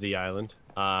middle of the island,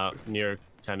 near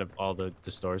kind of all the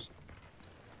stores.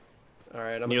 All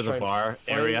right, I'm Near gonna the try and bar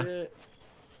find area. it.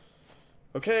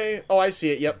 Okay. Oh, I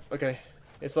see it. Yep. Okay.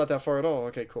 It's not that far at all.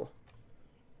 Okay, cool.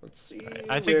 Let's see. Right,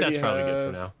 I think where do that's you probably good for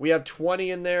have- now. We have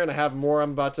 20 in there, and I have more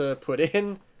I'm about to put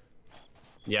in.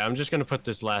 Yeah, I'm just gonna put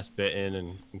this last bit in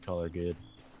and call her good.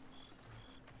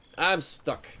 I'm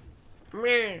stuck.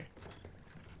 Meh.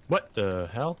 What the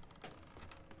hell?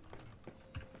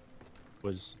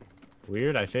 Was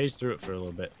weird. I phased through it for a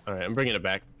little bit. All right, I'm bringing it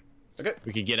back. Okay.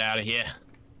 We could get out of here.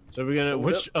 So we're gonna. Hold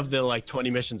Which up. of the like 20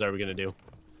 missions are we gonna do?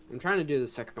 I'm trying to do the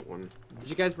second one. Did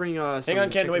you guys bring Hang some on,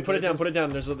 Ken. chicken Wait, put it down. cages? Put it down.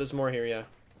 There's more here. Yeah.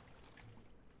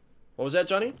 What was that,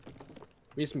 Johnny?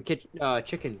 We need some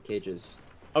chicken cages.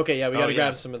 Okay, yeah, we Oh, gotta yeah.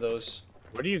 grab some of those.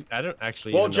 Where do you? I don't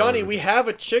actually. Well, even know Johnny, where- we have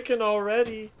a chicken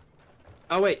already.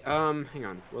 Oh wait, hang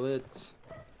on. Will it?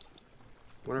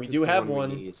 Wonder if We it's do the have we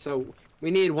one. need. So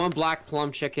we need 1 black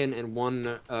plum chicken and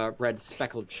 1 red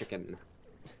speckled chicken.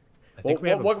 I think we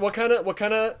have. What kind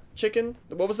of chicken?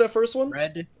 What was that first one?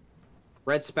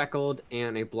 Red speckled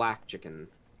and a black chicken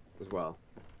as well.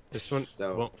 This one.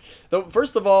 So- Well,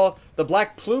 First of all, the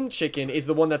black plume chicken is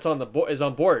the one that's on the is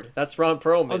on board. That's Ron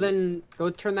Perlman. Oh, then go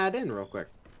turn that in real quick.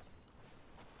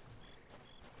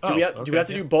 do we have to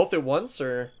okay, do both at once,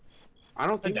 or I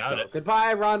don't think doubt so. it.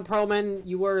 Goodbye, Ron Perlman.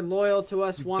 You were loyal to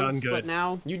us You've once, done but good.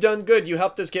 now you done good? You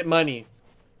helped us get money.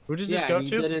 Who does yeah, this go you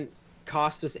to? didn't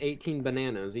cost us 18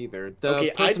 bananas either. The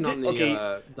Okay, I person did- on the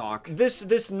okay. dock.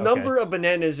 This number of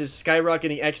bananas is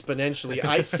skyrocketing exponentially.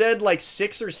 I said like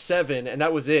 6 or 7, and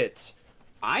that was it.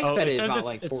 I Oh, fed it it says about it's,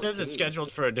 like it 14. says it's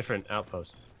scheduled for a different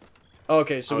outpost.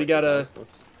 Okay, so Oh, we it gotta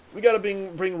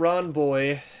does. bring Ron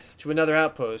Boy to another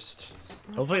outpost. It's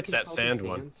not Hopefully it's fucking that salty sand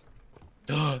one.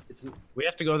 sands. It's We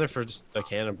have to go there for just the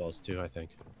cannonballs too, I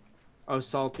think.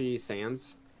 salty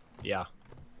sands. Yeah.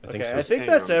 I Okay, so. I think Hang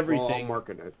that's on, everything. I'll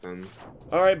market it then.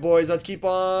 All right, boys, let's keep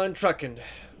on trucking.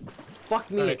 Fuck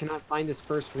me, I Alright. cannot find this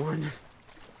first one.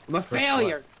 I'm a First what?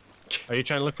 failure. Are you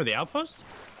trying to look for the outpost?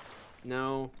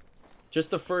 No.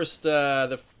 Just the first,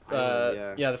 Island,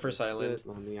 yeah, the first That's island. it,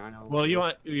 on the island. Well, you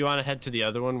want to head to the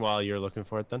other one while you're looking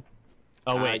for it then?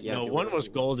 Oh wait, yeah, no, do one it. was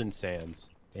Golden Sands.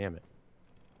 Damn it.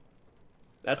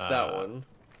 That's that one.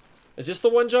 Is this the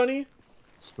one, Johnny?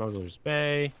 Smuggler's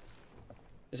Bay,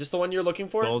 Is this the one you're looking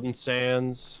for? Golden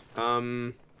Sands.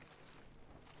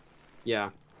 Yeah.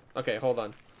 Okay, hold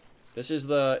on. This is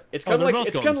the. It's Oh, kind of they're like both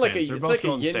it's Golden kind of like a Sands. They're it's both like a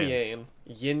Golden yin Sands. yang,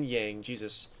 yin yang.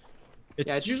 Jesus. It's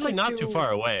Yeah, it's just usually like not too two-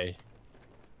 far away.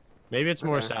 Maybe it's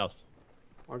more Okay. south.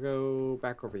 I'll go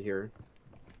back over here.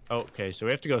 Oh, okay, so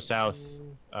we have to go south,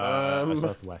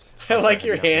 southwest. I like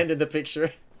your Yeah. hand in the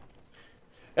picture.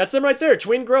 That's them right there,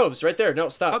 Twin Groves, right there. No, Oh,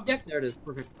 stop. yep, there it is.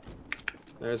 Perfect.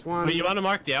 There's one. But you want to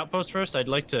mark the outpost first? I'd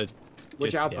like to.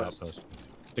 Which get to the outpost?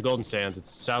 The Golden Sands. It's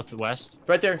southwest.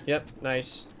 Right there. Yep,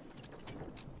 nice.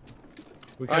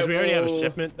 Because Alright, we already have a well-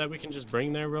 shipment that we can just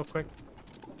bring there real quick.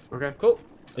 Okay. Cool.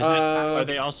 Is are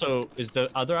they also? Is the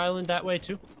other island that way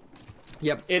too?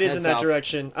 Yep. It is head in that south.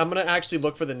 direction. I'm gonna actually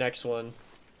look for the next one.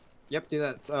 Yep, do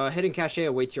that. Hidden cache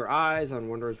awaits your eyes. On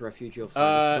Wanderer's Refuge, you'll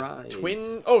find this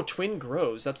prize. Twin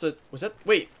Groves. That's a. Was that?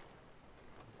 Wait.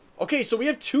 Okay, so we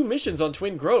have 2 missions on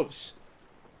Twin Groves.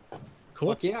 Cool.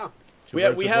 Fuck yeah. We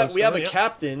have a Yep.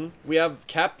 captain. We have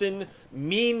Captain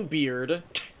Meanbeard.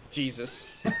 Jesus.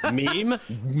 Meme.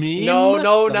 No,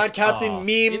 Like, not Captain aw,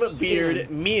 Meme Beard.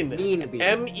 Mean. Meanbeard.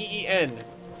 M-E-E-N.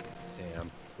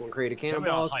 Damn. Won't create a we all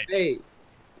cannonballs. hype. Hey.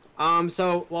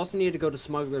 So we also need to go to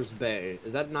Smuggler's Bay.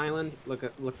 Is that an island? Look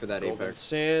for that, Golden Apex.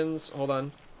 Sands. Hold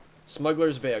on.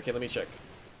 Smuggler's Bay. Okay, let me check.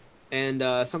 And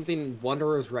something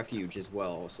Wanderer's Refuge as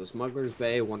well. So Smuggler's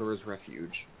Bay, Wanderer's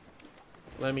Refuge.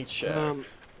 Let me check.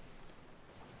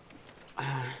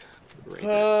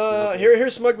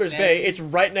 Here's Smuggler's Bay. It's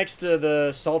right next to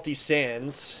the salty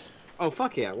sands. Oh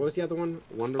fuck yeah! What was the other one?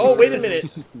 Oh wait a minute.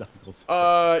 Knuckles.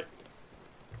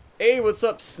 Hey, what's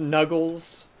up,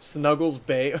 Snuggles? Snuggles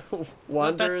Bay,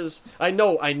 Wanderers. I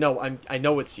know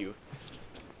it's you.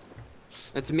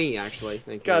 That's me, actually.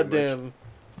 Thank you. Goddamn.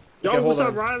 Yo, Okay, what's hold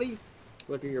up, on. Riley?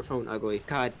 Look at your phone, ugly.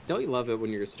 God, don't you love it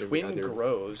when you're sort of Twin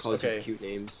Grows. Okay. Cute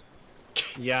names.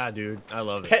 Yeah, dude, I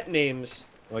love it. Pet names.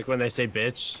 Like when they say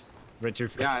bitch,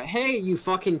 Richard. Yeah. Hey, you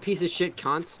fucking piece of shit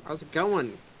cunt. How's it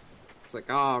going? It's like,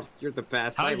 oh, you're the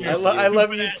best. How's I your love I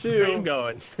love you train too.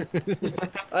 going?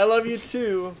 I love you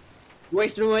too.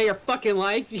 Wasting away your fucking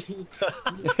life.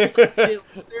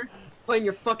 Playing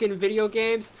your fucking video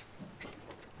games.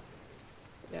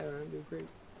 Yeah, I'm doing great.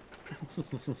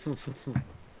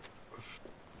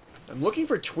 I'm looking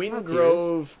for Twin not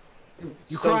Grove.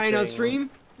 You crying on something. stream?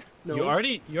 No. You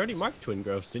already marked Twin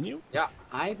Groves, didn't you? Yeah,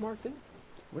 I marked it.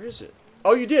 Where is it?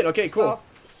 Oh, you did. Okay, cool.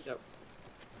 Yep.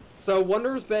 So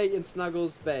Wanderer's Bay and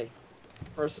Snuggles Bay,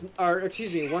 or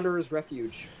excuse me, Wanderer's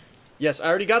Refuge. Yes, I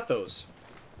already got those.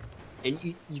 And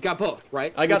you got both,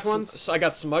 right? I got Which ones? I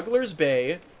got Smuggler's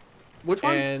Bay Which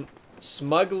one? and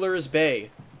Smuggler's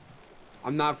Bay.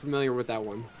 I'm not familiar with that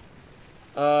one.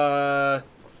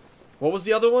 What was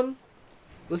the other one?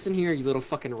 Listen here, you little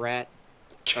fucking rat.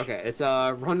 Okay, it's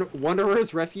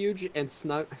Wanderer's Refuge and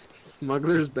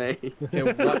Smuggler's Bay.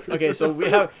 Okay, so we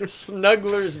have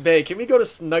Snuggler's Bay. Can we go to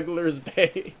Snuggler's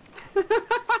Bay?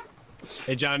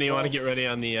 Hey Johnny, you want to get ready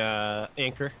on the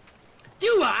anchor?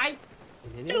 Do I?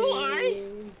 Do I?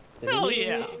 Hell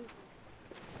yeah!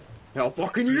 Hell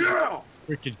fucking yeah!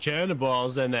 Freaking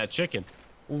cannonballs and that chicken.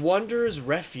 Wanderer's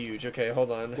Refuge. Okay,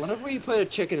 hold on. What if we put a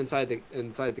chicken inside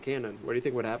the cannon? What do you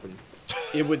think would happen?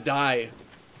 It would die.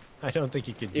 I don't think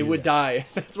you could. It would die.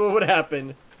 That's what would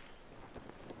happen.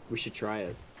 We should try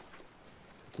it.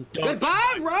 Don't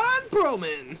Goodbye, Ron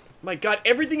Perlman. My God,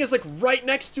 everything is like right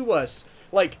next to us.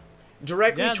 Like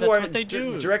directly Yeah, to that's our what they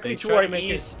do. directly They to try our to make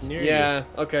it east. near Yeah.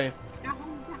 Okay.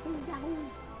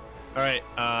 All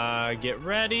right, get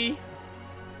ready.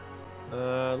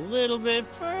 A little bit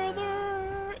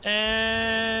further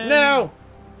and Now.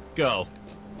 go.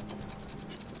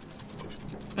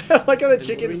 I like how the what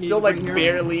chicken's we still need like right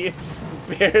here.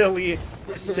 barely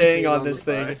staying on on this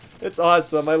the thing. side. It's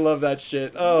awesome. I love that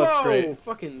shit. Oh, it's Whoa, great.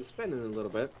 fucking spinning a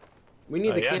little bit. We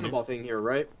need Oh, the yeah, cannonball thing here,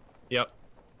 right? Yep.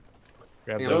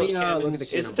 Grab Hang on, those let me look at the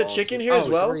cannons. Isn't the cannonballs. chicken here Oh, as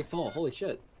well? It's already full. Holy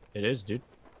shit. It is, dude.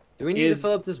 Do we need to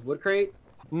fill up this wood crate?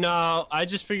 No, I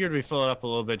just figured we fill it up a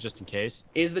little bit just in case.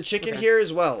 Is the chicken Okay. here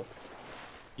as well?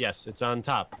 Yes, it's on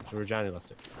top. That's where Johnny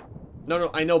left it. No,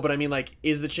 I know, but I mean, like,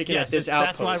 is the chicken Yes, at this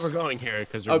that's outpost? why we're going here,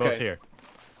 because we're Okay. both here.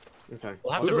 Okay.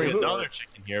 We'll have to Who- bring who- another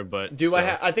chicken here, but Do still.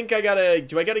 I think I gotta?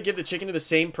 Do I gotta give the chicken to the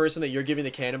same person that you're giving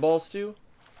the cannonballs to?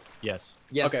 Yes.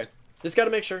 Yes. Okay. Just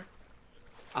gotta make sure.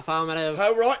 Affirmative.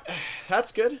 All right.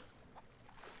 That's good.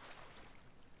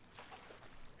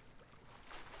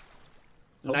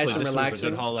 Hopefully Nice and this one's a relaxing.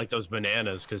 good haul like those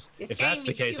bananas, because if that's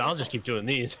the case, I'll just keep doing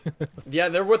these. Yeah,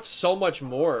 they're worth so much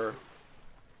more.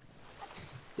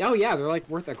 Oh yeah, they're like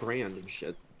worth $1,000 and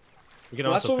shit. We can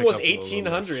Last also one pick was up a little bit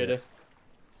of 1,800. shit.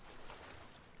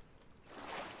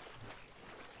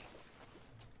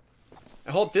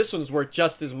 I hope this one's worth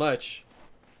just as much.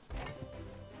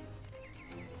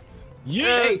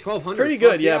 Yeah. Hey, 1,200. Pretty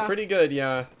good, Fuck yeah, pretty good,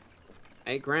 yeah.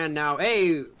 $8,000 now.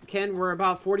 Hey, Ken, we're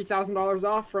about $40,000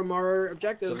 off from our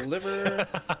objectives. Deliver.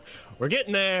 We're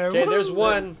getting there. Okay, there's Woo!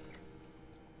 one.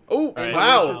 Oh, right.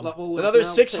 wow. Level is Another now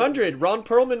 600. Ron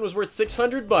Perlman was worth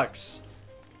 600 bucks.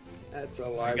 10. That's a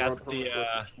lie. I got Ron Perlman's the, worth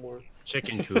much more.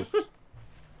 Chicken coop.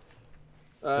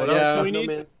 What else do we need?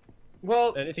 Man.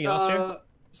 Well, Anything else here?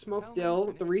 Smoke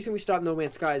Dill. The reason we stopped No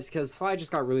Man's Sky is because Sly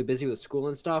just got really busy with school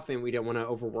and stuff, and we didn't want to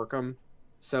overwork him.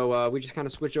 So we just kind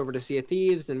of switched over to Sea of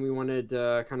Thieves, and we wanted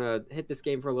to kind of hit this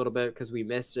game for a little bit because we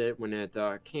missed it when it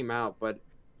came out. But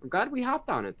I'm glad we hopped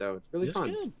on it, though. It's really It's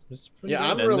fun. good. It's pretty Yeah, good.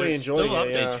 I'm And really there's enjoying still it,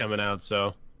 updates yeah. coming out,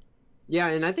 so Yeah,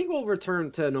 and I think we'll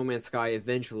return to No Man's Sky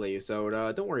eventually, so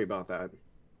don't worry about that.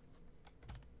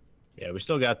 yeah, we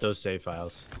still got those save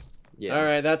files. Yeah. All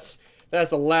right, that's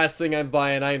the last thing I'm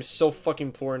buying. I am so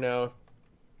fucking poor now.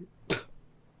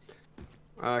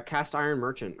 Cast Iron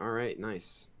Merchant. All right,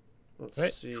 nice. Let's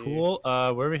Right, see. cool.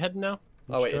 Where are we heading now?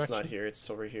 Oh Which wait, it's direction? not here. It's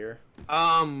over here.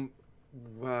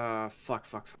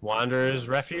 Fuck. Wanderer's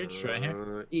Refuge, right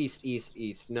here.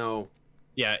 East. No.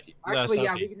 Yeah, Actually,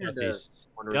 yeah, we southeast, can head to southeast.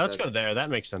 Wanderer's Yeah, let's Edge. go there. That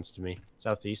makes sense to me.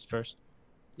 Southeast first.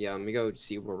 Yeah, let me go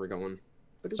see where we're going.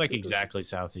 It's like exactly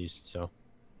southeast, so. All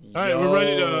right, we're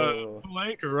ready to pull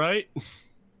anchor, right?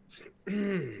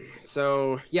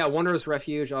 So yeah, Wanderer's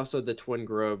Refuge, also the Twin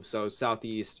Grove, so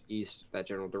southeast, east, that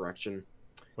general direction.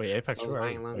 Wait, Apex, Those where are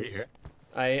you? islands. Are you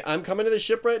here? I'm coming to the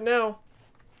ship right now.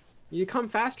 You come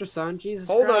faster, son. Jesus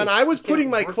Hold Christ. on, I was You putting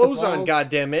can't my work the clothes on, balls.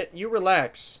 goddammit. You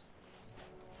relax.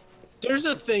 There's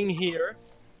a thing here.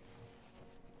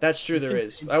 That's true, there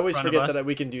is. I always front of forget us. that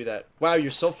we can do that. Wow,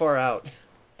 you're so far out.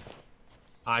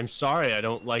 I'm sorry, I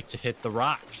don't like to hit the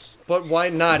rocks. But why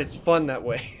not? It's fun that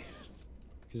way.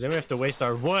 Because then we have to waste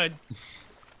our wood.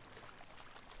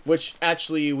 Which,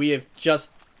 actually, we have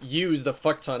just used a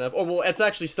fuck ton of. Oh, well, it's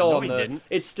actually still No, on we the... didn't.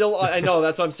 It's still... I know,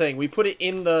 that's what I'm saying. We put it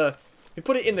in the... We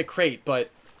put it in the crate, but...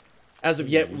 As of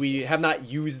yet, we have not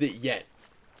used it yet.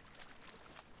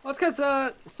 Well, it's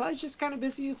because Sai's just kind of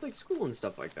busy with like school and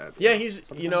stuff like that. Yeah, he's,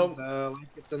 you know... Sometimes,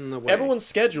 life gets in the way. Everyone's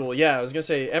schedule, yeah, I was gonna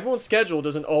say, everyone's schedule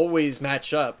doesn't always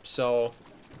match up, so...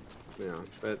 Yeah,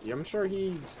 but I'm sure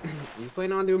he's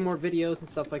planning on doing more videos and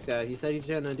stuff like that. He said he's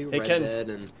gonna do Hey, Red Ken, Dead,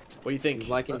 and What do you think? he's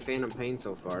liking Phantom Pain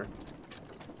so far.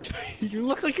 You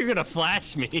look like you're gonna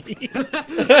flash me. Hey, who's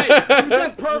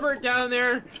that pervert down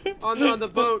there on the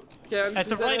boat, Ken? At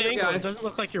the Who's that right other angle, guy? it doesn't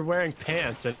look like you're wearing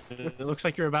pants. It looks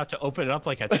like you're about to open it up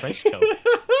like a trench coat.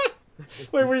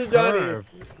 Wait, where's Johnny? Perv.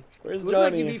 Where's Looks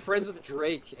like you'd Johnny? be friends with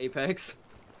Drake, Apex.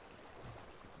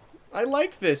 I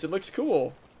like this, it looks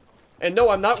cool. And no,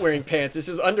 I'm not wearing pants, this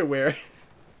is underwear.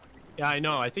 Yeah, I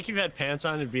know. I think if you had pants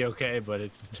on, it'd be okay, but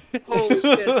it's... Holy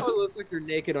shit, it totally looks like you're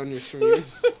naked on your stream.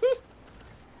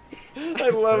 I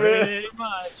love it. Pretty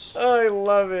much. I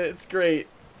love it, it's great.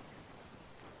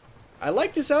 I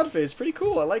like this outfit, it's pretty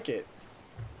cool, I like it.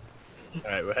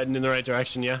 Alright, we're heading in the right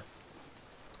direction, yeah?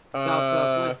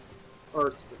 Southwest.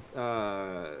 Or,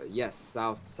 yes,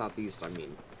 southeast, I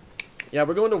mean. Yeah,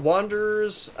 we're going to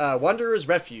Wanderer's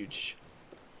Refuge.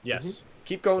 Yes.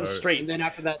 Keep going Alright. straight. And then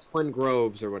after that, Twin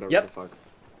Groves or whatever Yep. the fuck.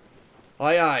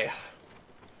 Aye, aye.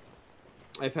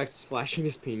 Apex is flashing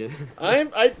his penis.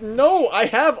 No, I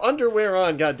have underwear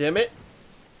on, goddammit.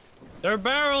 There are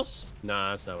barrels!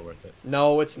 Nah, it's not worth it.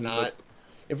 No, it's not.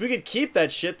 If we could keep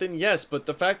that shit, then yes, but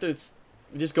the fact that it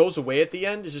just goes away at the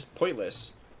end is just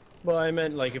pointless. Well, I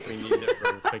meant like if we need it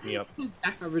for picking up. His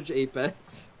average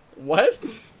Apex. What?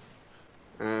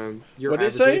 Your What did it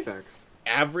average say? Apex.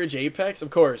 Average Apex? Of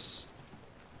course.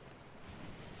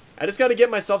 I just gotta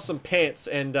get myself some pants,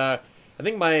 and I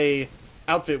think my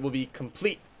outfit will be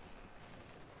complete.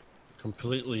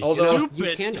 Completely Although- stupid.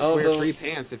 You can just Although- wear 3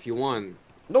 pants if you want.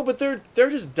 No, but they're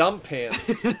just dumb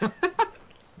pants.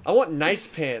 I want nice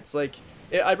pants. Like,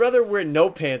 I'd rather wear no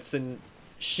pants than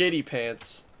shitty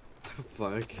pants.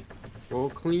 Fuck. Well,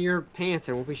 clean your pants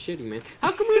and it won't be shitty, man.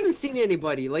 How come we haven't seen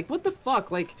anybody? Like, what the fuck?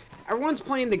 Like, everyone's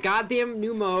playing the goddamn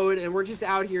new mode, and we're just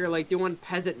out here, like, doing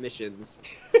peasant missions.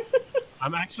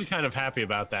 I'm actually kind of happy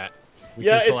about that. We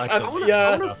Yeah, can it's- collect I'm- a I wanna, lot yeah.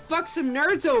 I of wanna stuff. fuck some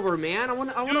nerds over, man. I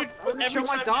wanna Dude, show every my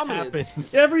time it dominance.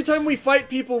 happens- Every time we fight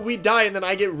people, we die, and then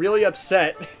I get really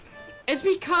upset. It's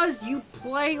because you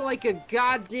play like a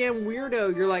goddamn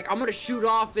weirdo. You're like, I'm gonna shoot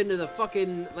off into the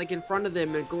fucking, like, in front of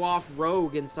them and go off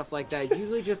rogue and stuff like that. It's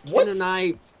usually just Ken What's- and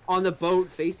I on the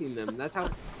boat facing them. That's how...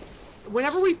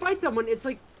 Whenever we fight someone, it's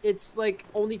like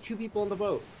only 2 people on the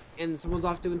boat. And someone's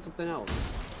off doing something else.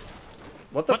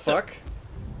 What the What the- fuck?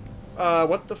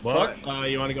 What the What? fuck?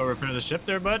 You want to go repair the ship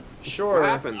there, bud? Sure. What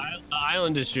happened? The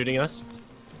island is shooting us.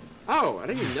 Oh, I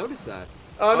didn't even notice that.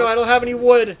 Oh no, I don't have any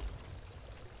wood.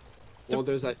 Well,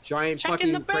 there's a giant Check fucking...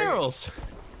 in the barrels.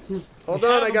 Hold We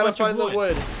on, have I a gotta bunch of find the wood.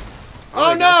 wood. Oh, Oh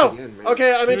I got no! you again, man.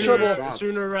 Okay, I'm in Sooner- trouble.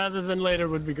 Sooner rather than later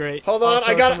would be great. Hold on,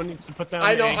 Also, I gotta- Someone needs to put down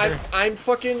I the know, anchor. I'm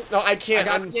fucking... No, I I can't.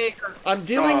 got the anchor. I'm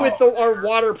dealing Oh. with our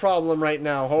water problem right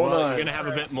now. Hold Well, on. You're gonna have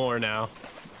a bit more now.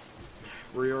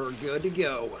 We're good to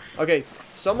go. Okay,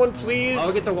 someone please...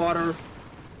 I'll get the water.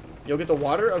 You'll get the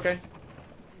water? Okay.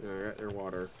 Alright, their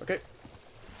water. Okay.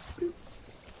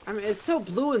 I mean, it's so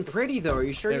blue and pretty, though. Are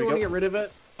you sure There you we want to go. get rid of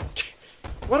it?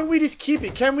 Why don't we just keep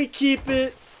it? Can we keep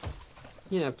it?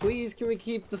 Yeah, please, can we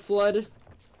keep the flood?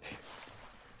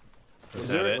 Is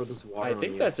there- that Oh, it? there's water I on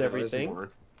think the that's inside. There's everything. more.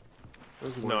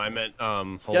 There's more. No, I meant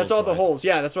holes. Yeah, that's all the wise. holes.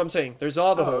 Yeah, that's what I'm saying. There's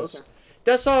all the Oh, holes. okay.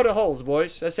 That's all the holes,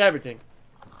 boys. That's everything.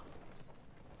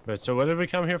 But so what did we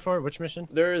come here for? Which mission?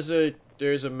 There's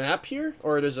a map here,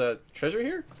 or there's a treasure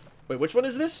here. Wait, which one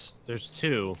is this? There's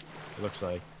 2. It looks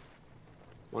like.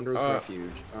 Wanderer's Uh,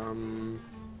 Refuge.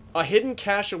 A hidden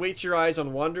cache awaits your eyes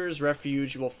on Wanderer's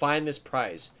Refuge. You will find this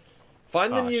prize.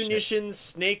 Find the Oh, shit. munitions,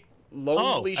 snake,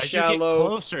 lonely, as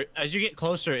shallow. you get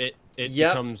closer, it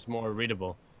Yep. becomes more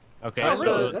readable. Okay, Oh, so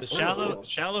really? the That's shallow cool.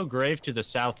 shallow grave to the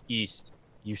southeast.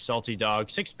 You salty dog.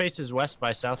 6 paces west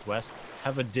by southwest.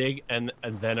 Have a dig and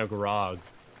then a grog.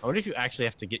 I wonder if you actually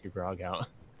have to get your grog out.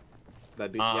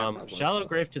 That'd be shallow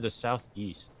grave to the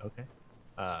southeast. Okay.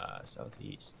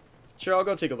 Southeast. Sure, I'll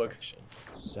go take a look.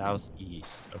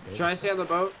 Southeast. Okay. Should I stay on the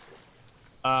boat?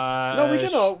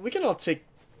 No, we can all take.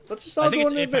 Let's just all I think go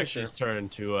it's on an adventure. Apex's turn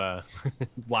to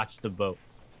watch the boat.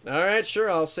 All right, sure.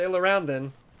 I'll sail around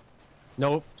then.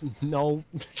 Nope. No.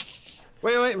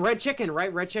 Wait, red chicken,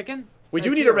 right? Red chicken? We do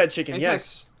It's need here. a red chicken. Apex,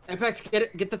 Yes. Apex,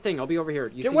 get the thing. I'll be over here.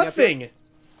 You Get see what me up here? thing?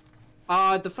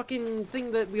 The fucking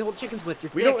thing that we hold chickens with.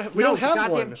 Your We dick. don't- we don't No, have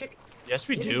goddamn one. chicken. Yes,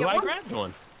 we You didn't do. get I one? grabbed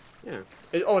one. Yeah.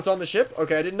 Oh, it's on the ship.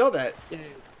 Okay, I didn't know that. Yeah.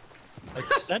 I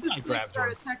said The I snake grabbed one.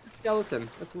 started attacking the skeleton.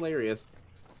 That's hilarious.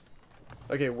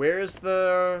 Okay, where is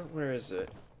it?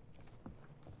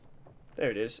 There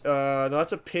it is. No,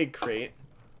 that's a pig crate.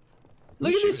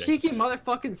 Look at this shooting? cheeky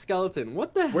motherfucking skeleton.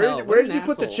 What the hell? Where What where an did you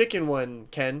put the asshole. chicken one,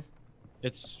 Ken?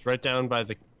 It's right down by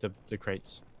the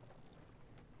crates.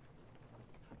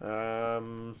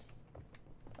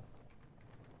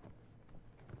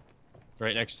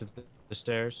 Right next to the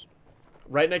stairs.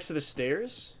 Right next to the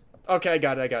stairs? Okay, I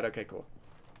got it. Okay, cool.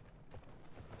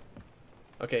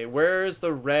 Okay, where's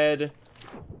the red?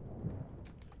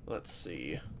 Let's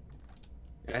see.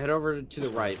 Yeah, head over to the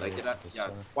right. Like, yeah.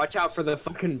 Watch out for the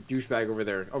fucking douchebag over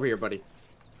there. Over here, buddy.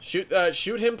 Shoot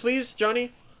him, please,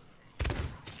 Johnny.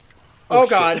 Oh, Oh,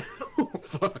 God. oh,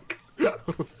 fuck.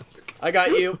 I got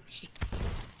you.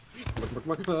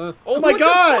 Oh Oh my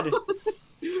God!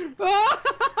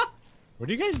 What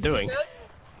are you guys doing?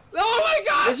 Oh my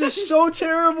God! This is so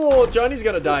terrible. Johnny's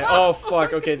gonna die. Oh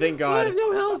fuck. Okay, thank I have God.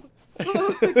 no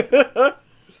health.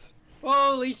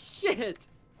 Holy shit!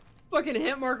 Fucking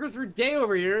hit markers for day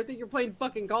over here. I think you're playing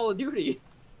fucking Call of Duty.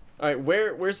 All right,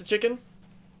 where's the chicken?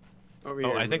 Over Oh,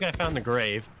 here. I think I found the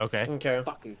grave. Okay. Okay,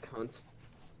 Fucking cunt.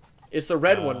 it's the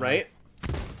red one, right?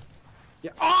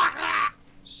 Yeah. Ah!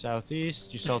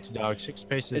 Southeast. You salty dog. 6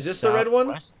 paces. Is this the red one?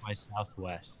 West by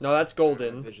southwest. No, that's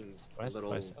golden. Vision's West little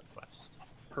by southwest.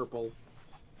 purple.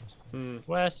 Hmm.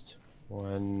 West.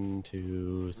 1,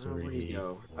 2, Oh, where'd 3. you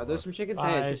go? Are 4, there some chickens? Hey,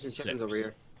 I see 5, some chickens 6. over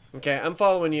here. Okay, I'm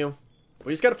following you.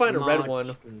 We just gotta find a red Mod one.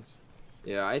 chickens.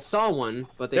 Yeah, I saw one,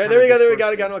 but they. There kinda we go.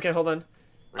 dispersed. Okay, hold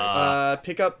on.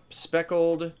 Pick up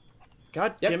speckled.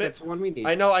 God Yep, damn it! that's the one we need.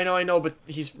 I know, but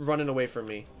he's running away from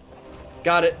me.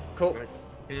 Got it. Cool.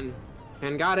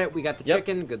 And got it. We got the Yep.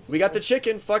 chicken. Good. We got the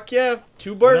chicken. Fuck yeah.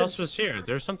 2 What else birds. was here?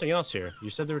 There's something else here.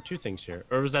 You said there were 2 things here.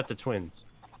 Or was that the twins?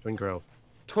 Twin Grove.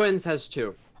 Twins has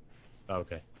 2. Oh,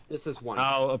 okay. This is 1.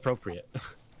 How appropriate.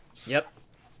 Yep.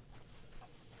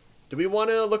 Do we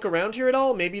want to look around here at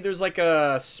all? Maybe there's like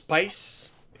a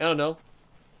spice. I don't know.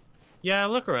 Yeah,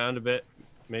 look around a bit.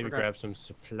 Maybe Okay. grab some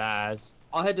supplies.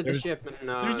 I'll head to the There's- ship and.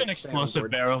 There's an stay on explosive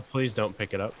board. barrel. Please don't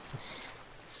pick it up.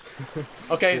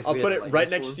 Okay, Yes, I'll we put had it like right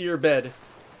this next one. to your bed.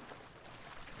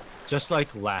 Just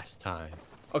like last time.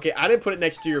 Okay, I didn't put it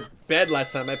next to your bed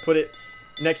last time. I put it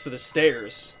next to the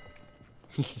stairs.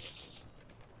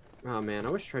 Oh man, I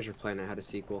wish Treasure Planet had a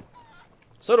sequel.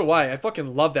 So do I. I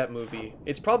fucking love that movie.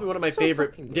 It's probably one of my So fucking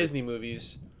favorite good. Disney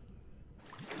movies.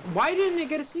 Why didn't it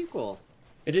get a sequel?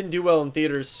 It didn't do well in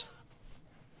theaters.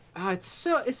 It's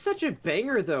such a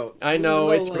banger though. I know, Even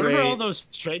though, it's like, Remember great. all those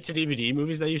straight to DVD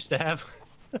movies they used to have?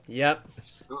 Yep,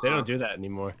 They don't do that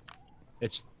anymore.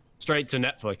 It's straight to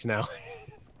Netflix now.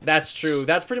 that's true.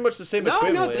 That's pretty much the same No,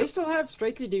 equivalent. they still have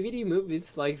straight to DVD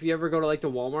movies. Like if you ever go to like the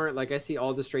Walmart, like I see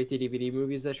all the straight to DVD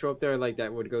movies that show up there, like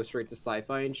that would go straight to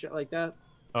sci-fi and shit like that.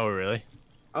 Oh, really?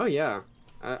 Oh yeah,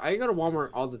 I go to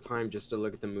Walmart all the time just to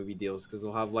look at the movie deals because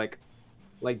they'll have like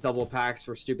double packs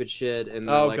for stupid shit and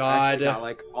Oh, like, actually God. got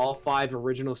like all 5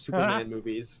 original Superman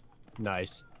movies.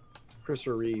 Nice.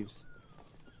 Christopher Reeves.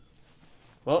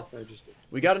 Well, I just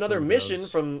we got another Some of mission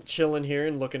those. from chilling here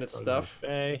and looking at stuff.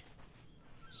 Bay.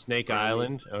 Snake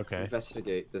Island. Okay.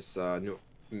 investigate this new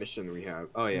mission we have.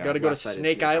 Oh yeah, You gotta go to west side is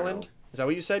Snake Island. Is that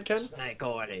what you said, Ken? Snake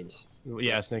Island.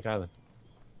 Yeah, Snake Island.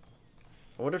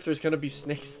 I wonder if there's gonna be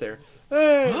snakes there.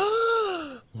 Hey!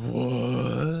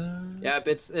 What? Yeah,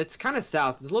 but it's kind of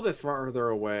south. It's a little bit farther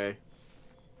away.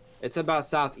 It's about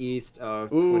southeast of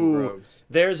Twin Ooh, Groves.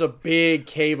 there's a big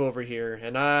cave over here,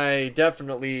 and I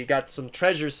definitely got some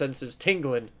treasure senses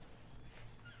tingling.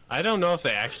 I don't know if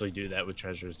they actually do that with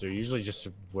treasures. They're usually just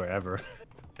wherever.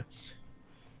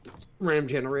 Random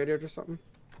generator or something.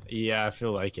 Yeah, I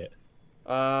feel like it.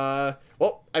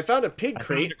 Well, I found a pig I found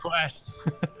crate. a quest.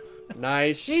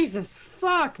 Nice. Jesus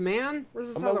fuck, man.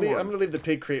 Where's this other one? I'm gonna leave the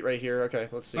pig crate right here. Okay,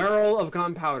 let's see. Barrel of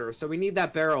gunpowder. So we need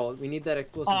that barrel. We need that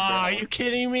explosive barrel. Are you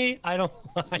kidding me? I don't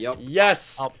like Yep.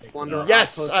 Yes. I'll pick it Plunder up.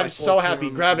 Yes, outpost I'm by so happy.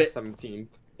 Colosseum Grab it. 17.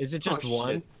 Is it just Oh,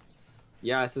 one? shit.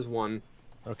 Yeah, this is one.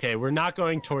 Okay, we're not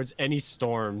going towards any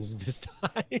storms this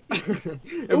time.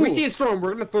 If we Ooh. see a storm,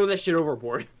 we're gonna throw that shit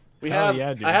overboard. We Hell have.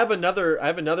 yeah, dude. I have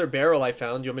another barrel I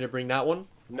found. You want me to bring that one?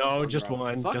 No, just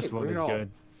one. Fuck Just it, one bring is it all. good.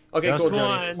 Okay, Just cool,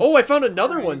 Johnny. one. Oh, I found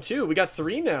another Alright. one too. We got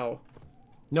 3 now.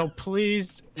 No,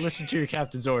 please listen to your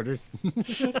captain's orders.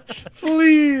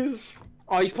 Please.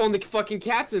 Oh, he's pulling the fucking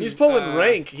captain. He's pulling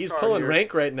rank. He's card pulling here.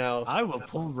 rank right now. I will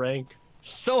pull rank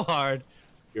so hard,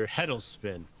 your head'll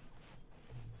spin.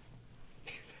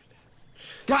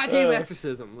 Goddamn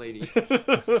exorcism, lady.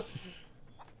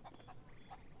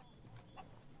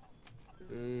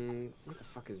 What the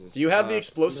fuck is this? Do you have the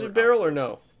explosive barrel or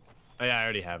no? Oh, yeah, I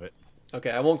already have it. Okay,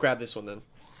 I won't grab this one then.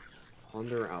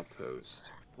 Plunder Outpost.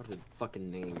 What a fucking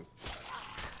name.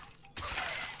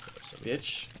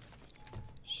 Bitch.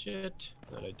 Shit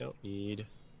that I don't need.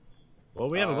 Well,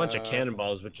 we have a bunch of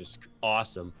cannonballs, which is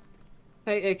awesome.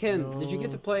 Hey, Ken, did you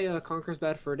get to play Conker's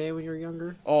Bad Fur Day when you were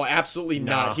younger? Oh, absolutely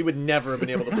not. No. He would never have been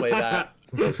able to play that.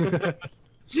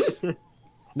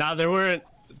 Now, there weren't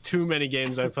too many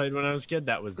games I played when I was a kid.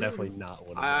 That was definitely not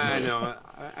one of them. I know.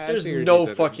 I There's figured no you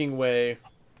did. fucking way.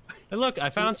 Hey, look, I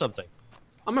found something.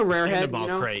 I'm a rare head, Cannonball you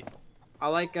know? crate. I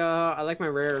like my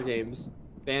rare games.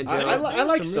 Banjo, I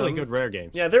like some really some. good rare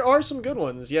games. Yeah, there are some good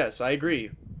ones. Yes, I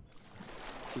agree.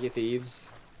 Sea of Thieves,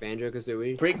 Banjo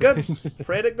Kazooie. Pretty good.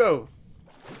 Pray to go.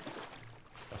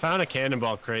 I found a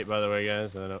cannonball crate, by the way,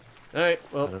 guys. I don't Alright,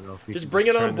 well, know if you just can bring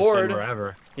it turn on this in board.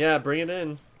 wherever. Yeah, bring it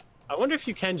in. I wonder if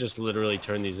you can just literally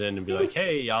turn these in and be like,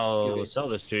 hey, I'll Excuse me. sell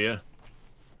this to you.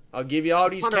 I'll give you all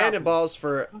these Wonder how- cannonballs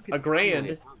for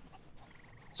 $1,000.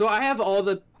 So I have all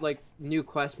the new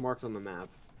quests marked on the map.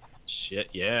 Shit,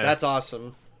 yeah. That's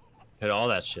awesome. Hit all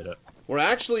that shit up. We're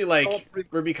actually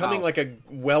we're becoming Wow. like a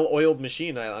well-oiled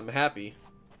machine. I'm happy.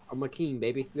 I'm a king,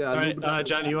 baby. Alright,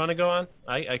 John, you want to go on?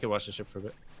 I can watch the ship for a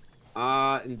bit.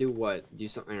 And do what? Do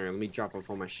something. Let me drop off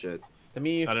all my shit. Let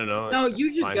me. I don't know. No, you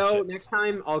just Find go. shit. Next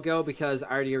time I'll go because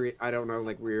I don't know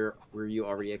where you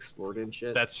already explored and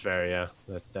shit. That's fair, yeah.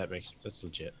 That's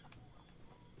legit.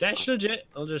 That's legit.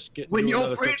 I'll just get. when do your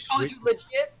another friend quick calls sweep. you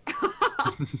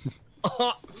legit.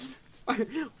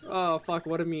 Oh fuck!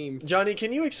 What a meme. Johnny,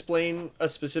 can you explain a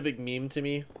specific meme to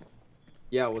me?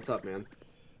 Yeah, what's up, man?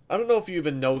 I don't know if you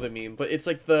even know the meme, but it's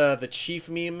like the chief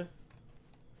meme.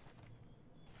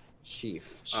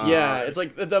 Chief. Yeah, it's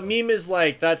like the meme is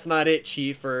like, that's not it,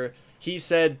 chief, or he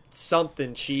said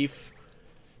something, chief.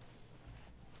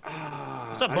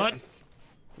 What's up, bud?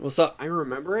 What's up? I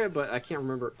remember it, but I can't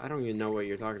remember. I don't even know what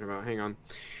you're talking about. Hang on.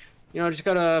 You know, just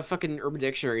go to fucking Urban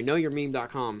Dictionary,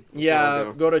 knowyourmeme.com.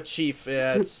 Yeah, go to chief.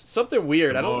 Yeah, it's something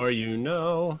weird. I The don't. more you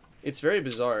know. It's very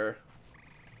bizarre.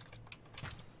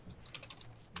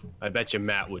 I bet you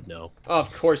Matt would know. Oh,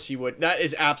 of course he would. That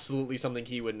is absolutely something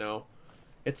he would know.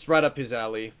 It's right up his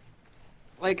alley.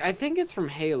 Like, I think it's from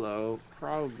Halo,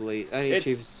 probably. It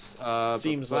Chief's,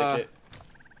 seems like it.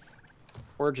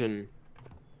 Origin.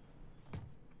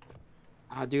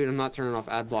 Ah, dude, I'm not turning off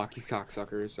ad block, you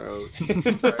cocksucker, so...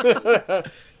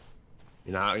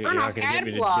 You're not Turn gonna off get ad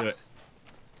me to blocks. do it.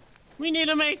 We need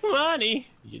to make money.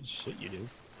 Shit, you do.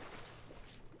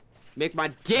 Make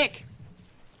my dick!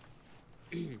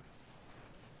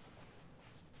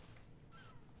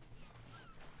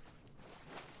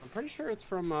 I'm pretty sure it's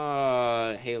from,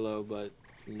 Halo, but,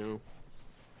 you know.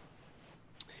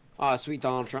 Ah, sweet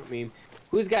Donald Trump meme.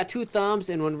 Who's got 2 thumbs,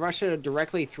 and when Russia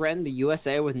directly threatened the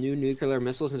USA with new nuclear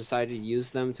missiles and decided to use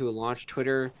them to launch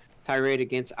Twitter tirade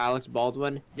against Alex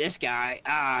Baldwin? This guy.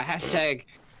 Ah, hashtag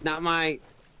not my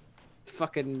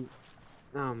fucking...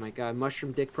 Oh my god,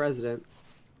 mushroom dick president.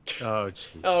 Oh, jeez.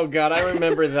 Oh god, I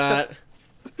remember that.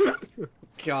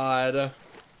 God.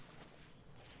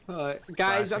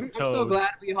 Guys, I'm Classic so Toad. glad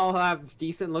we all have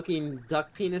decent looking duck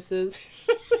penises.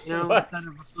 You know, What?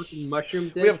 instead of a fucking mushroom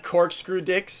dick. We have corkscrew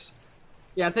dicks.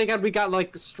 Yeah, I think we got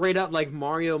like straight up like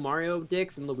Mario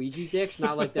dicks and Luigi dicks,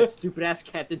 not like that stupid ass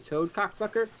Captain Toad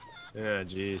cocksucker. Yeah,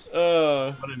 jeez.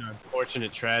 Uh, What an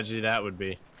unfortunate tragedy that would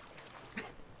be.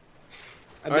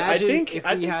 alright, I Imagine think if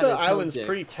I we think had the a Toad island's dick.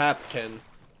 pretty tapped, Ken.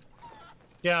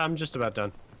 Yeah, I'm just about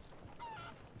done.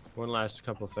 One last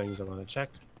couple things I want to check.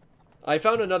 I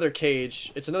found another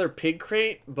cage. It's another pig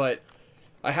crate, but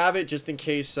I have it just in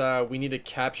case we need to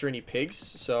capture any pigs.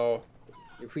 So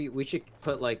If we should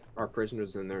put like our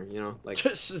prisoners in there, you know, like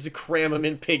just cram them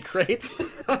in pig crates,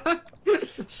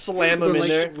 slam them Their, in like,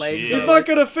 there. legs He's are, not like,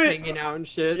 gonna fit. hanging out and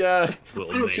shit. Yeah,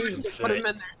 We'll make Please them just put him fit.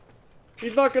 in there.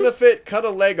 he's not gonna fit. Cut a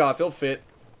leg off. He'll fit.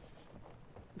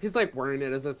 He's like wearing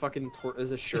it as a fucking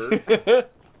as a shirt.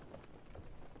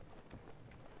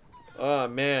 Oh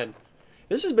man,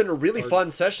 this has been a really fun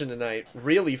session tonight.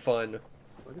 Really fun.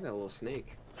 Look at that little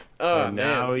snake. Oh And man.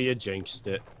 now you jinxed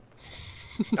it.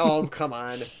 Oh come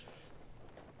on.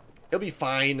 He'll be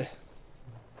fine.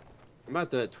 I'm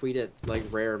about to tweet it like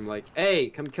Rare. I'm like, hey,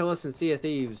 come kill us in Sea of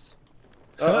Thieves.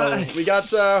 Uh-oh.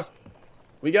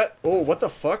 We got... Oh, what the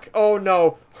fuck? Oh,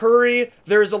 no. Hurry.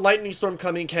 There's a lightning storm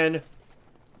coming, Ken.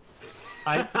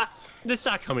 It's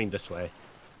not coming this way.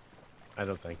 I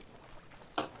don't think.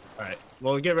 Alright.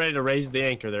 Well, get ready to raise the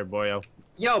anchor there, boyo.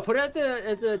 Yo, put it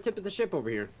at the tip of the ship over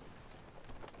here.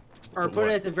 Or put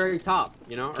it at the very top,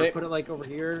 you know? Okay. Or put it like over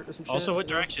here or some shit. Also, what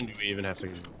direction do we even have to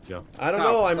go? I don't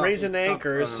know. I'm raising the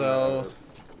anchor, so...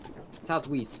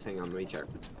 Southwest. Hang on, let me check.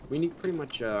 We need pretty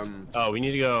much, Oh, we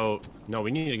need to go... No,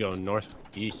 we need to go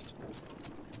northeast.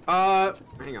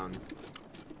 hang on.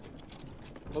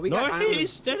 Well, we got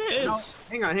Northeast, it is! No,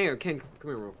 hang on, Ken, come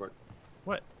here real quick.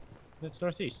 What? It's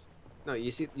northeast. No,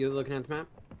 you're looking at the map?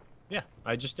 Yeah,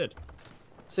 I just did.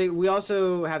 See, we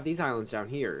also have these islands down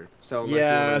here, so... unless you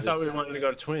Yeah, wanna I thought just- we wanted to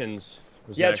go to Twins.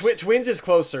 was Yeah, next. Twins is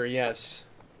closer, yes.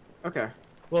 Okay.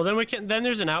 Well, then we can. Then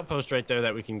there's an outpost right there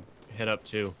that we can hit up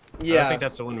to. I Yeah. don't think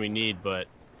that's the one we need, but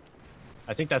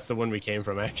I think that's the one we came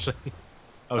from actually.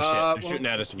 Oh shit! They're shooting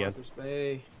at us again.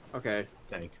 Bay. Okay.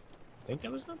 I think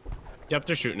that was them. Yep,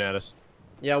 they're shooting at us.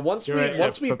 Yeah, once You're right,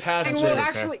 we yeah, pass Hey,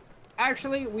 this... well,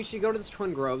 actually, we should go to the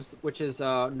Twin Groves, which is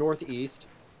northeast,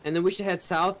 and then we should head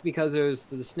south because there's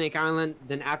the Snake Island.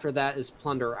 Then after that is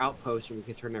Plunder Outpost, and we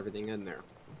can turn everything in there.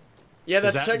 Yeah,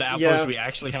 Is that's that the outpost yeah, we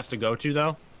actually have to go to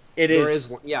though? it There is. is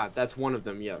one. Yeah, that's one of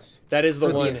them. Yes. That is the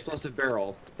For one. The explosive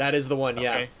barrel. That is the one,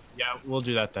 yeah. Okay. Yeah, we'll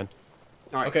do that then.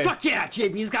 All right. Okay. Fuck yeah,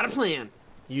 JB's got a plan.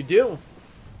 You do.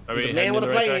 Are He's we a man heading in with the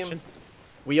a right plan. direction?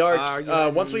 We are, you're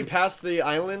once we in pass the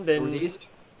island, then... Northeast.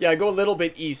 Yeah, go a little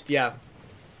bit east, yeah.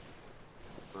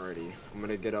 Alrighty, I'm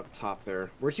gonna get up top there.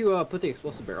 Where'd you put the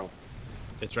explosive barrel?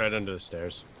 It's right under the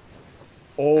stairs.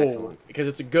 Oh, Excellent. because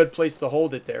it's a good place to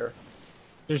hold it there.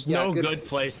 There's Yeah, no good- good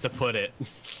place to put it.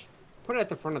 Put it at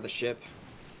the front of the ship.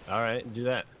 All right, do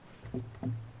that.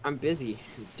 I'm busy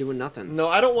doing nothing. No,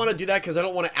 I don't want to do that because I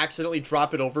don't want to accidentally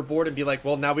drop it overboard and be like,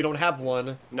 well, now we don't have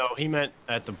one. No, he meant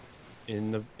at the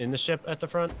in the ship at the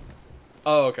front.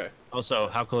 Oh, okay. Also,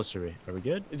 how close are we? Are we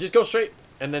good? Just go straight,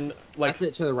 and then, like... That's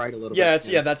it to the right a little Yeah, bit.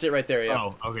 yeah, that's it right there, yeah.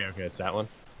 Oh, okay, it's that one.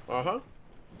 Uh-huh.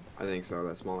 I think so,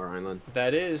 that smaller island.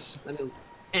 That is. Let me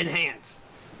enhance.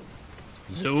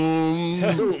 Zoom.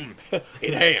 Zoom.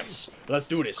 Enhance. Let's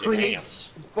do this. Create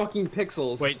Enhance. fucking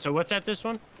pixels. Wait, so what's at this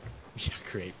one? Yeah,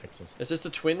 create pixels. Is this the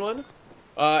twin one?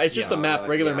 It's just Yeah, a map,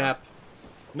 regular yeah. map.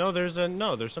 No, there's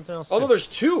something else. Oh, no, too. there's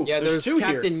two. Yeah, there's two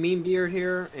Captain Meanbeard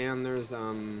here, and there's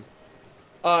and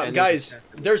there's guys, a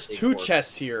Captain there's Big two Board.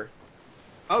 chests here.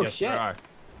 Oh Yes, shit. there are.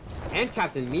 And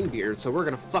Captain Meanbeard, so we're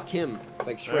gonna fuck him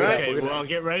like straight Alright. up. Okay, We're gonna... well,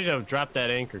 get ready to drop that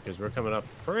anchor because we're coming up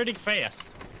pretty fast.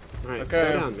 Alright, Okay.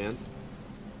 slow down, man.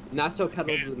 Not so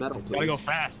pedal Okay, to the metal, please. Gotta go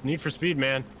fast. Need for speed,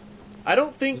 man. I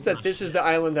don't think that this is the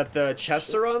island that the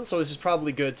chests are on, so this is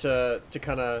probably good to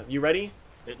kind of... You ready?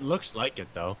 It looks like it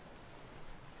though.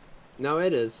 No,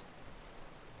 it is.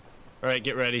 All right,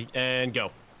 get ready and go.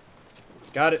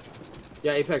 Got it.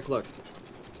 Yeah, Apex, look.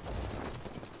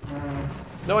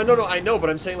 No, I know, but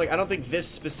I'm saying, like, I don't think this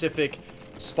specific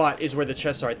spot is where the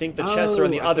chests are. I think the chests are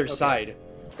on the Oh, other okay. side.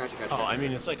 Gotcha. Oh, I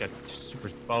mean, it's like a super.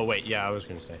 Oh wait, yeah, I was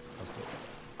gonna say. Let's do it.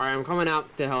 Alright, I'm coming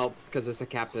out to help because it's a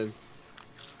captain.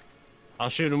 I'll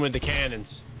shoot him with the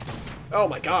cannons. Oh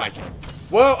my god.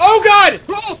 Whoa, oh god!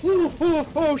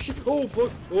 Oh shit! Oh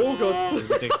fuck! Oh god!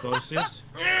 Is it the explosives?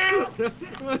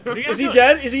 What are you guys Is he doing?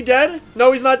 dead? Is he dead?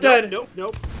 No, he's not dead.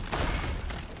 Nope.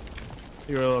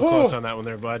 You were a little Whoa. close on that one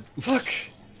there, bud. Fuck.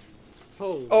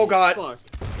 Holy Oh, God. Fuck.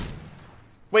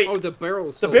 Wait, Oh, the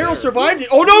barrel's the still barrel there. survived it.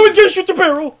 Oh no, he's gonna shoot the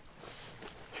barrel!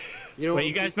 You know, Wait,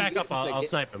 you we guys can back use up. this I'll again-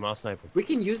 snipe him. I'll snipe him. We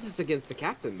can use this against the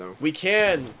captain, though. We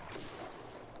can.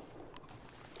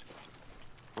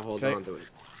 I'll hold Okay. on to it.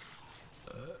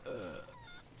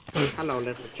 Hello,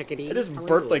 little chickadee. It just How are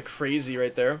burped you? like crazy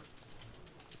right there.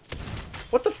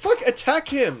 What the fuck? Attack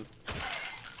him!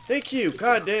 Thank you.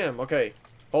 God damn. Okay.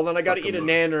 Hold on, I gotta Fuck eat a him up.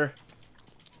 nanner.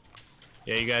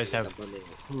 Yeah, you guys have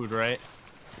food, right?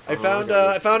 I Oh, found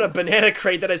okay. I found a banana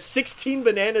crate that has 16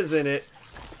 bananas in it.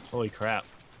 Holy crap!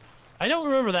 I don't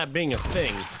remember that being a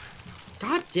thing.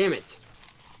 God damn it!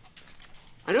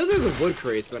 I know there's a wood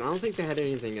crates, but I don't think they had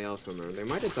anything else on there. They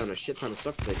might have done a shit ton of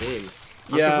stuff to the game.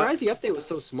 I'm Yeah. surprised the update was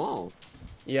so small.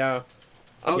 Yeah.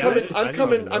 I'm Oh, Yeah, coming. I didn't I'm even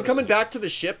coming. I'm notice coming it. back to the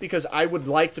ship because I would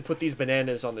like to put these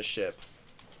bananas on the ship.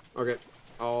 Okay,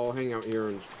 I'll hang out here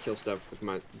and kill stuff with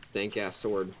my dank ass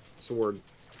sword.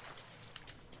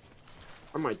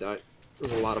 I might die.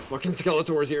 There's a lot of fucking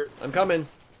Skeletors here. I'm coming.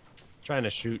 Trying to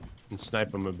shoot and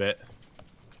snipe him a bit.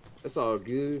 That's all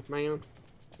good, man.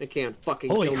 They can't fucking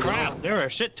Holy kill me. crap! There are a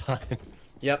shit ton.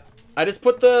 Yep. I just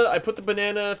put the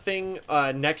banana thing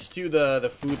next to the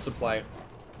food supply.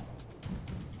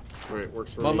 Alright,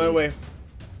 works for I'm me. on my way.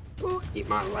 Ooh, eat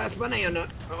my last banana.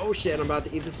 Oh shit, I'm about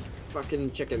to eat this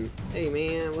fucking chicken. Hey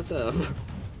man, what's up?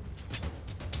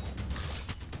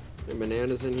 There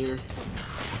bananas in here?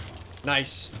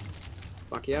 Nice.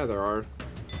 Fuck yeah, there are.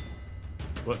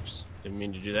 Whoops. Didn't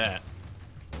mean to do that.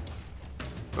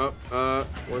 Oh,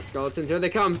 more skeletons. Here they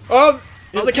come. Oh,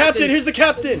 here's Oh, the captain. Here's the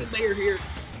captain. They're here.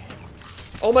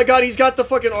 Oh my god, he's got the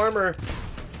fucking armor.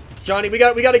 Johnny, we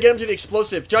got to get him to the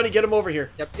explosive. Johnny, get him over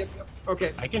here. Yep.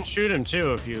 Okay. I can shoot him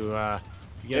too if you. Get They're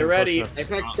him close ready. enough.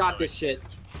 Apex got this shit.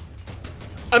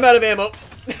 I'm out of ammo.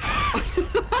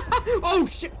 Oh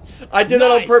shit. I did that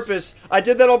on Nice.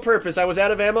 purpose. I was out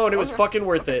of ammo and it was Okay. fucking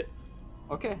worth it.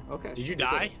 Okay. Did you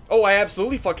die? Oh, I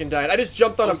absolutely fucking died. I just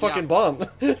jumped on Oh, a fucking yeah. bomb.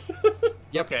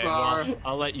 Yep. Okay, well,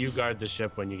 I'll let you guard the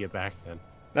ship when you get back then.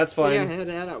 That's Yeah, fine. head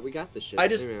out. We got this shit. I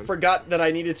just Hey, man. forgot that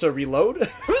I needed to reload.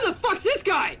 Who the fuck's this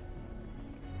guy?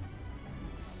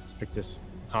 Let's pick this.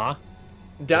 Huh?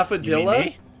 You mean Daffodilla?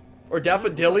 me? Or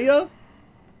Daffodilia?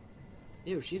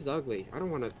 Ew, she's ugly. I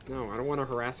don't want to. No, I don't want to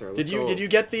harass her. Did you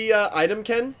get the item,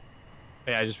 Ken?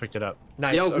 Yeah, I just picked it up.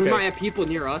 Nice. Yo, we might Okay. have people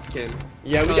near us, Ken.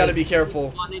 Yeah, we gotta be Because careful.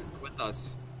 someone is with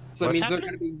us. So it What's means happening? they're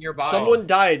gonna be nearby. Someone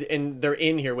died and they're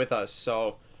in here with us,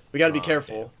 so we gotta be Oh,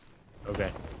 careful.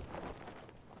 Okay.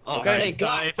 Oh, Okay. thank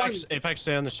God. Apex,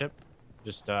 stay on the ship.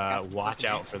 Just watch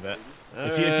out for that. All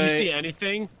If you right. see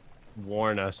anything,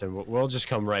 warn us and we'll just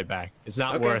come right back. It's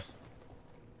not Okay. worth.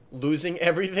 Losing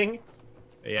everything.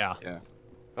 Yeah. Yeah.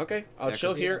 Okay, I'll That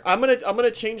chill could be here. I'm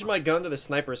gonna change my gun to the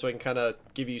sniper so I can kind of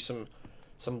give you some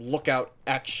lookout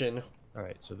action. All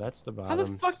right. So that's the How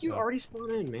bottom. the fuck you so- already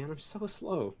spawned in, man? I'm so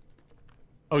slow.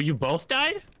 Oh, you both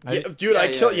died? Yeah, dude, I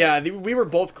yeah, killed. yeah. we were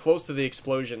both close to the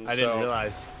explosion. I so. didn't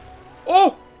realize.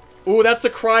 Oh, ooh, that's the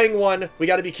crying one. We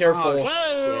got to be careful. Oh,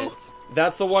 Whoa! shit.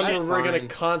 That's the one That's where we're gonna fine.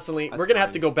 constantly. That's we're gonna have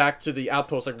fine. to go back to the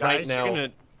outpost like right Guys, now.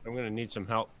 I'm gonna need some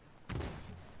help.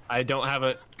 I don't have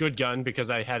a good gun because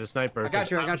I had a sniper. I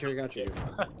got you. I got you.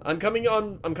 I'm coming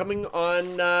on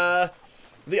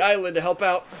the island to help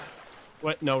out.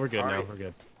 What? No, we're good now. Alright. We're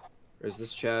good. There's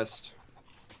this chest.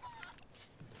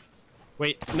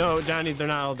 Wait, no, Johnny, they're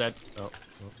not all dead. Oh.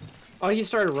 Oh, he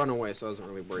started to run away, so I wasn't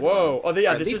really worried. Whoa! About Oh, it. yeah,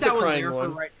 Alright, this leave is the that one crying there for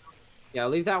one. right now. Yeah,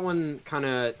 leave that one kind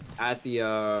of at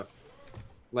the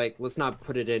like. Let's not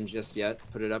put it in just yet.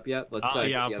 Put it up yet. Let's. Oh,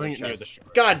 get yeah, I'll the bring other it near the chest. shore.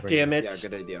 God Bring damn Yeah, it!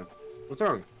 good idea. What's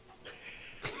wrong?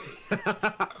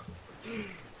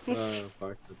 Oh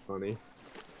fuck, that's funny.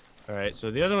 Alright,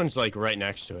 so the other one's like right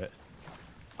next to it.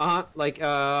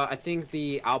 I think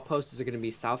the outpost is gonna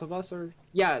be south of us, or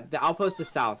yeah, the outpost is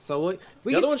south. So we The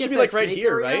can other one skip should be that like right snake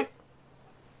here, area. right?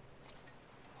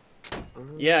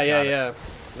 Yeah. Got it.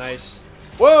 Nice.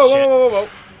 Whoa! Shit. Whoa!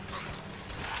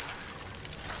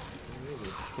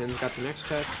 Ken's got the next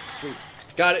chest. Sweet.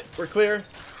 Got it. We're clear.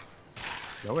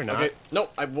 No, we're not. Okay. No,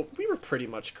 well, we were pretty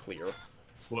much clear.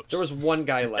 Whoops. There was one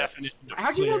guy left. Definition of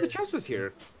How'd you know the clear. chest was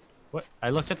here? What? I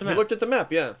looked at the We map. looked at the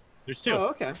map. Yeah. There's two. Oh,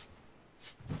 okay.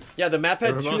 Yeah, the map They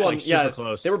had were two both, on. like, super Yeah,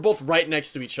 close. they were both right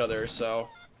next to each other. So.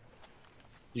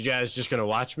 You guys just gonna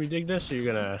watch me dig this, or you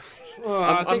gonna? Well,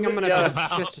 I'm- I think I'm- I'm gonna yeah.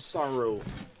 go chest of sorrow.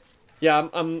 Yeah,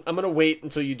 I'm gonna wait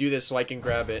until you do this so I can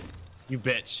grab it. You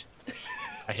bitch.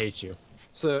 I hate you.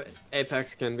 So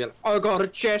Apex can be like, "Oh, I got a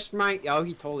chest, mate." Oh,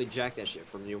 he totally jacked that shit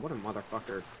from you. What a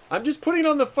motherfucker. I'm just putting it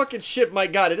on the fucking ship. My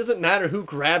God, it doesn't matter who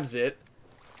grabs it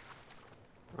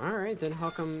All right, then how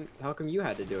come you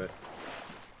had to do it?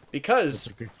 because That's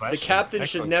a good the question. captain should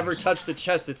Excellent never question. touch the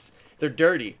chest. They're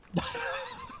dirty.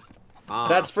 Ah.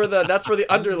 That's for the Do you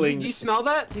underlings. smell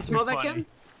that? Do you smell that, funny. Ken?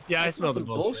 Yeah, I That smell the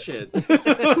smells bullshit. some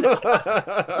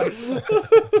bullshit.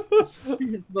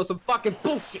 It smells some fucking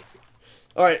bullshit.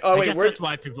 All right. Oh I wait, guess where? that's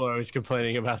why people are always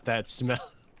complaining about that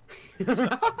smell.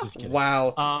 Just kidding.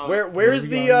 Wow. where Where's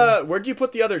we the going where'd you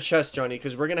put the other chest, Johnny?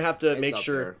 Because we're gonna have to It's make up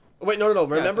sure. there. Oh, wait, no. it's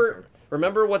up there.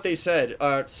 Remember what they said.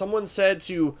 Someone said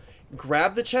to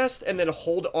grab the chest and then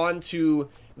hold on to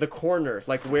the corner,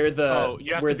 like where the Oh,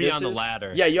 you have where to be this on the is.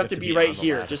 ladder. Yeah, you have to be right on the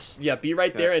here. ladder. Just be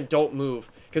right Okay. there and don't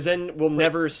move, because then we'll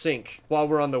never sink while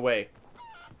we're on the way.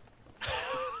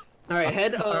 All right,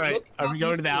 head. All right, Look are we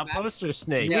going to the southeast of map. outpost or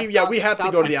snake? Yeah. We have to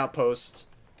go to the south- outpost.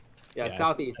 Yeah, Yeah,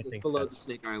 southeast. I It's think below the that's-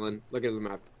 Snake Island. Look at the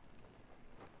map.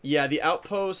 Yeah, the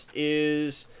outpost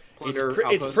is Plunder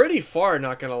it's outpost. pretty far.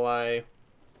 Not gonna lie.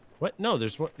 What? No,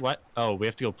 there's what? Oh, we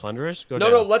have to go plunderers. Go No,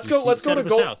 down. let's go. You Let's go said to it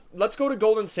was Gold. south. Let's go to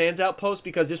Golden Sands outpost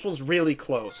because this one's really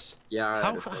close. Yeah.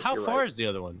 How far is the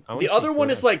other one? I wanna The see other one where.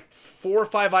 is like 4 or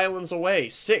 5 islands away,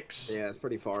 6. Yeah, it's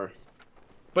pretty far.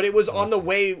 But it was on the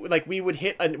way. Like we would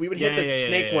hit the Yeah,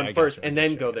 snake yeah, one I first gotcha, and I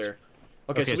then gotcha, go I gotcha. there.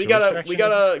 Okay, so so we which gotta direction we is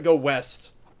gotta go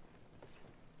west.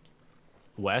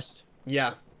 West?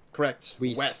 Yeah, correct.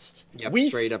 West. West. Yep, West.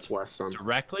 straight up west, son.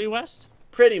 Directly west?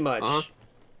 Pretty much. Uh-huh.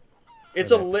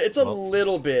 It's Okay. it's a Well.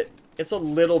 little bit. It's a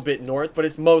little bit north, but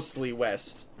it's mostly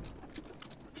west.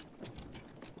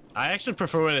 I actually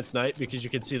prefer when it's night because you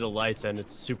can see the lights and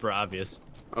it's super obvious.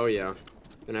 Oh yeah.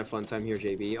 Gonna have fun time here,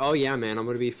 JB. Oh yeah, man. I'm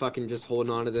gonna be fucking just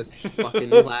holding on to this fucking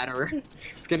ladder.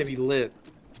 It's gonna be lit.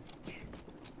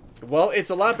 Well, it's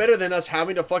a lot better than us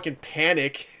having to fucking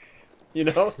panic, you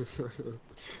know?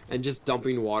 And just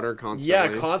dumping water constantly.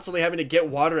 Yeah, constantly having to get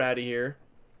water out of here.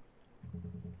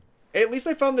 Hey, at least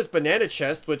I found this banana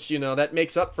chest, which, you know, that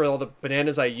makes up for all the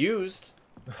bananas I used.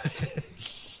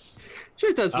 Sure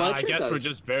it does, bud. I Sure it guess does. we're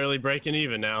just barely breaking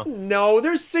even now. No,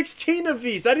 there's 16 of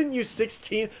these. I didn't use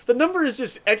 16. The number is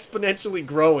just exponentially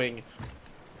growing.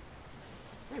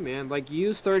 Hey man, like you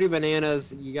use 30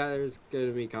 bananas, there's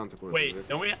gonna be consequences. Wait,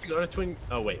 don't we have to go to Twin...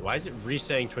 Oh, wait, why is it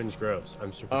re-saying Twins Groves?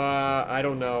 I'm super... I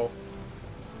don't know.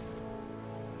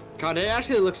 God, it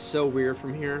actually looks so weird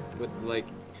from here with like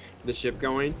the ship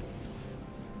going.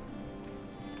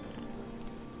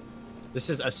 This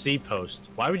is a sea post.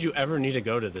 Why would you ever need to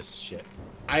go to this shit?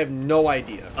 I have no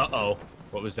idea. Uh-oh.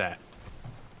 What was that?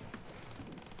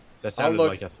 That I'll sounded look.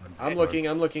 like a thunder. I'm looking,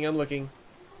 I'm looking.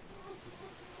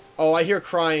 Oh, I hear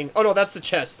crying. Oh, no, that's the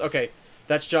chest. Okay,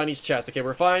 that's Johnny's chest. Okay,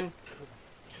 we're fine.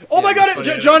 Oh Yeah, my god, that's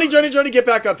what Johnny, get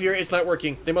back up here. It's not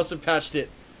working. They must have patched it.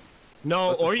 No,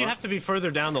 What the or you fuck? have to be further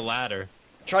down the ladder.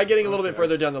 Try getting a little bit Okay.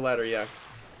 further down the ladder, yeah.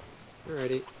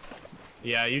 Alrighty.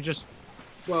 Yeah, you just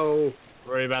Whoa.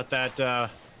 worry about that, Are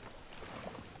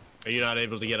you not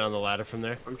able to get on the ladder from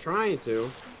there? I'm trying to.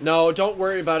 No, don't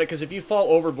worry about it, because if you fall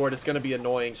overboard, it's going to be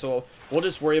annoying. So we'll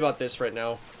just worry about this right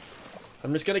now.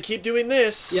 I'm just going to keep doing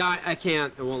this. Yeah, I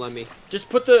can't. It won't let me.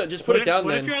 Just put it down What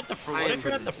then. if you're at the front? I What am if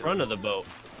you're at putting the it down. front of the boat?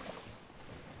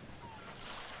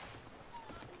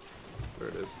 There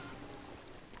it is.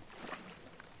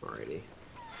 Alrighty.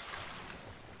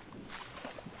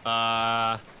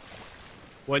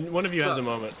 When one of you has a So-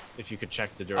 moment, if you could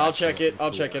check the direction. I'll check it. I'll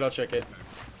Cool. check it. I'll check it.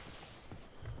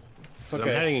 'Cause I'm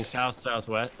Okay. heading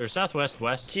south-southwest or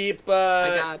southwest-west. Keep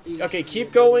got these. okay,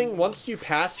 keep going. Once you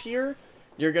pass here,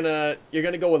 you're gonna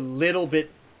go a little bit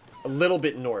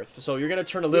north. So you're gonna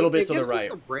turn a little bit to the gives us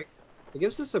right. a break. It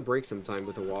gives us a break sometime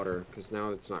with the water, because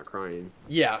now it's not crying.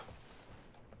 Yeah.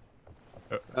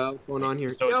 What's going on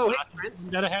here? So Yo, hey, it's Prince.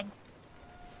 not dead ahead.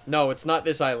 No, it's not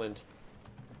this island.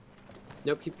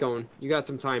 Nope, keep going. You got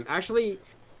some time. Actually,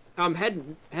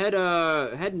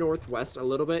 head northwest a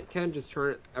little bit, Ken. Just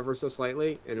turn it ever so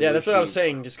slightly. And Yeah, we that's what I was should-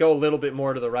 saying. Just go a little bit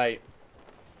more to the right.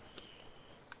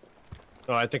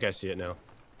 Oh, I think I see it now.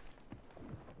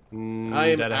 I am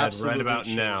Dead ahead absolutely right about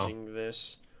now. changing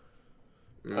this.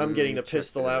 I'm getting the check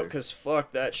pistol out there. because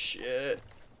fuck that shit.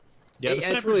 Yeah, Hey, the it's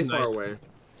sniper's really nice. far away.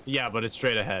 Yeah, but it's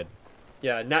straight ahead.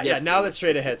 Yeah, now Yeah. now that's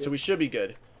straight ahead, so we should be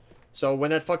good. So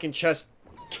when that fucking chest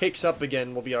kicks up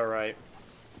again, we'll be all right.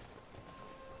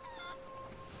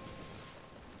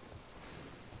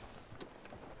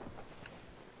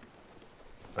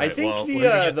 I Alright, think well, when we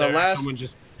get the there, last someone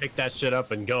just pick that shit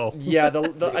up and go. yeah I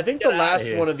think the Get outta last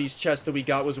here. one of these chests that we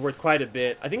got was worth quite a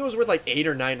bit. I think it was worth like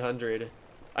 800 or 900.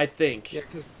 I think. Yeah,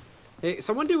 because hey,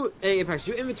 someone do Apex.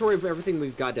 Do inventory of everything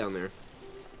we've got down there.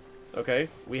 Okay,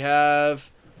 we have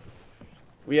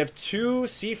 2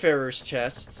 seafarers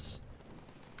chests.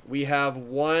 We have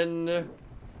one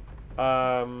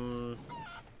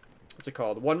what's it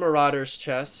called? One marauder's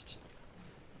chest.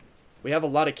 We have a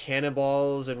lot of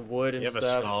cannonballs and wood and You have a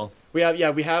stuff. skull. We have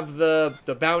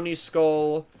the bounty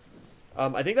skull.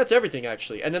 I think that's everything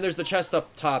actually. And then there's the chest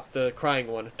up top, the crying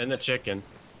one. And the chicken.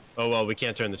 Oh, well, we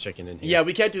can't turn the chicken in here. Yeah,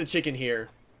 we can't do the chicken here.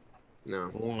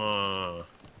 No. Wah.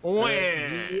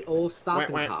 The old stop Wah,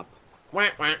 and wah. pop. Wah,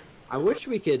 wah. I wish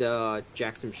we could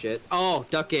jack some shit. Oh,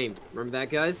 Duck Game. Remember that,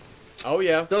 guys? Oh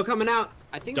yeah. Still coming out.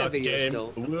 I think Duck that video game.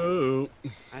 still. Woo.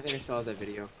 I think I still have that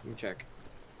video. Let me check.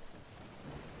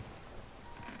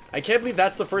 I can't believe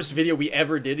that's the first video we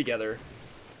ever did together.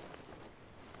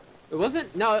 It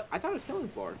wasn't. No, I thought it was Killing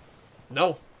Floor.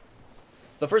 No.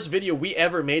 The first video we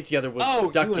ever made together was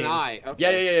Oh, Duck you Game. and I.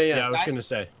 Okay. Yeah. Yeah, I was Guys- gonna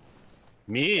say.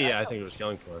 Me? Yeah, I think it was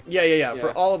killing for. Yeah. For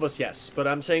Yeah. all of us, yes. But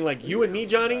I'm saying like you and me,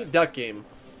 Johnny, Duck Game.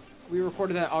 We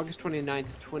recorded that August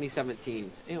 29th,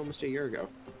 2017. Hey, almost a year ago.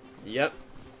 Yep.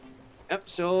 Yep.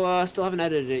 Still haven't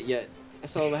edited it yet.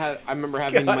 I remember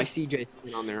having God. my CJ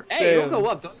on there. Hey, it'll Damn. go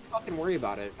up. Don't fucking worry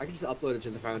about it. I can just upload it to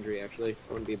the Foundry. Actually, that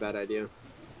wouldn't be a bad idea.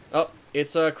 Oh,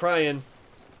 it's crying.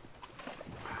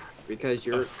 Because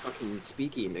you're fucking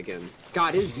speaking again.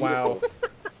 God, it's beautiful. Wow.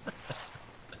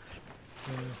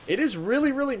 It is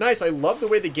really, really nice. I love the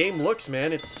way the game looks,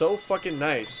 man. It's so fucking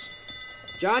nice.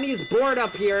 Johnny's bored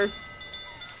up here.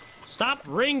 Stop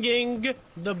ringing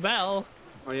the bell.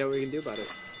 Oh yeah, what we can do about it?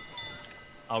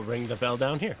 I'll ring the bell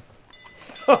down here.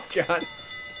 Oh, God.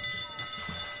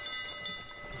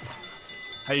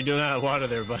 How you doing out of water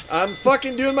there, bud? I'm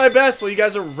fucking doing my best while you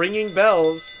guys are ringing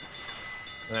bells.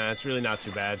 It's really not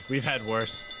too bad. We've had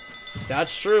worse.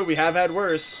 That's true. We have had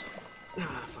worse.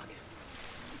 Ah, fuck.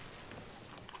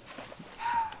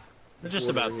 We're just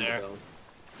about there.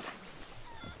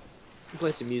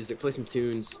 Play some music, play some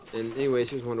tunes, and anyways,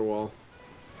 here's Wonderwall.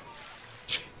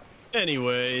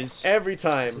 Anyways. Every This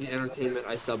time. is the entertainment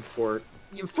I sub for.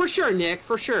 Yeah, for sure, Nick,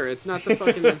 for sure. It's not the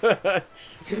fucking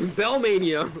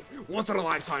Bellmania. Once in a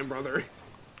lifetime, brother.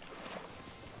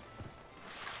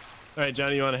 Alright,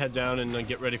 Johnny, you want to head down and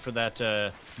get ready for that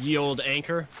ye old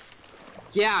anchor?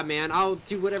 Yeah, man, I'll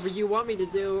do whatever you want me to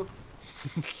do.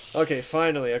 Okay,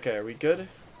 finally. Okay, are we good?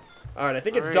 Alright, I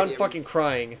think it's Alright, done yeah, fucking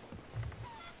crying.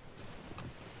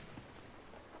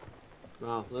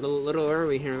 Wow, little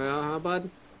early here, though, huh, bud?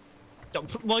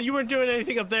 Well, you weren't doing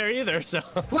anything up there either, so...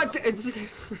 What?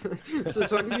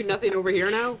 So I can do nothing over here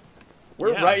now?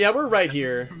 We're Yeah. right. Yeah, we're right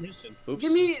here. Permission. Oops.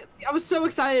 Give me... I was so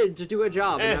excited to do a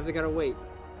job, Eh. and now they gotta wait.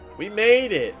 We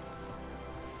made it.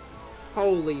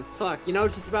 Holy fuck. You know,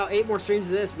 just about 8 more streams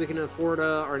of this, we can afford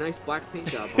our nice black paint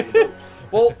job on the boat.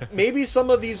 Well, maybe some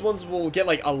of these ones will get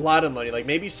like a lot of money. Like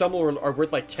maybe some are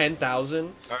worth like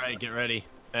 10,000. Alright, get ready.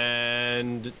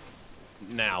 And...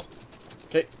 now.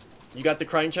 Okay, you got the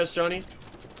crying chest, Johnny?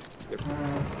 Yep.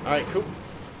 Alright, cool.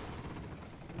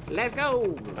 Let's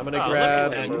go! I'm gonna Oh, grab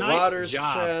look at the that. Nice Marauder's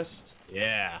job. chest.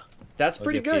 Yeah. That's I'll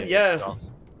pretty get good, the yeah.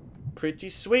 results. Pretty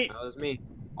sweet. That was me.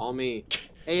 All me.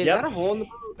 Hey, is Yep. that a hole in the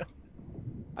boat?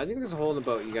 I think there's a hole in the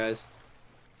boat, you guys.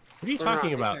 What are you Or not,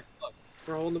 talking about? Apex, look. Is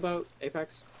there a hole in the boat?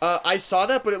 Apex? I saw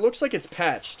that, but it looks like it's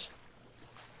patched.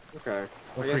 Okay.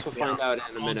 Don't I guess freak we'll me find out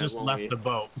in a All minute, just won't left we? the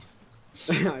boat.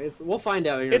 We'll find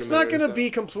out here It's in a not minute or gonna so. be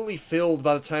completely filled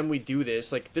by the time we do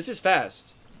this. Like, this is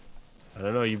fast. I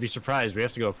don't know, you'd be surprised. We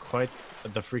have to go quite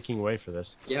the freaking way for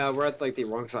this. Yeah, we're at like the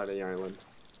wrong side of the island.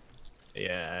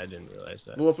 Yeah, I didn't realize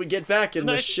that. Well, if we get back and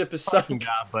the Nice ship is fucking sunk.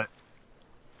 job, but...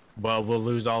 well, we'll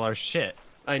lose all our shit.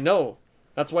 I know.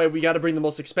 That's why we gotta bring the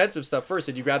most expensive stuff first.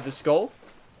 Did you grab the skull?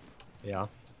 Yeah.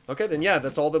 Okay, then yeah,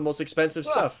 that's all the most expensive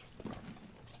stuff.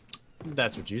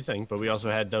 That's what you think, but we also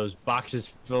had those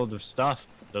boxes filled of stuff.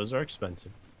 Those are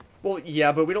expensive. Well,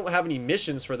 yeah, but we don't have any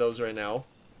missions for those right now.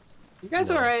 You guys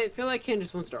No. alright? I feel like Ken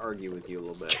just wants to argue with you a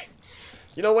little bit.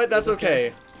 You know what? That's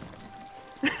okay.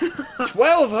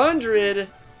 1,200?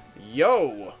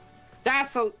 Yo.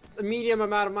 That's a medium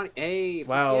amount of money. Hey,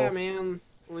 Wow. yeah, man.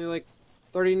 Only like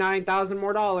 39,000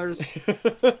 more dollars.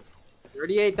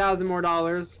 38,000 more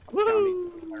dollars.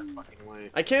 Fucking way.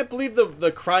 I can't believe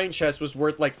the crying chest was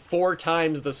worth like 4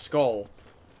 times the skull.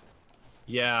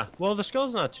 Yeah, well, the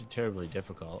skull's not too terribly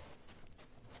difficult.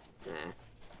 Eh.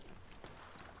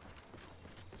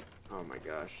 Oh my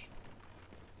gosh.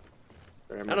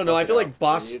 I don't know. I feel like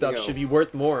boss stuff should be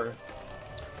worth more.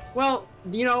 Well,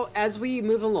 you know, as we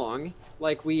move along,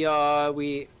 like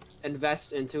we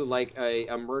invest into like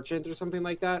a merchant or something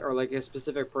like that, or like a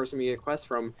specific person we get quests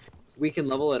from, we can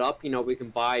level it up. You know, we can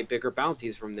buy bigger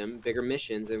bounties from them, bigger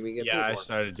missions, and we get Yeah, I paid more.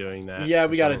 started doing that. Yeah, for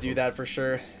we some gotta of do them. that for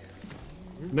sure.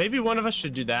 Maybe one of us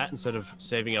should do that instead of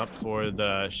saving up for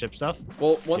the ship stuff.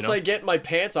 Well, once know? I get my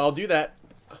pants, I'll do that.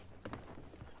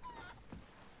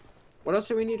 What else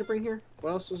do we need to bring here?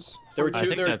 What else was? There were I two.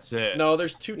 think There, that's it. no,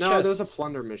 there's 2 chests. No, there's a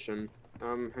plunder mission.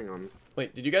 Hang on.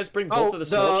 Wait, did you guys bring both Oh, of the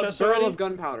small chests barrel already? of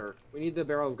gunpowder. We need the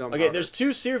barrel of gunpowder. Okay, there's 2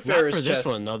 Not seafarers for this chests.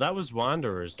 one though. That was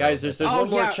Wanderers. though. Guys, there's one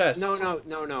more chest.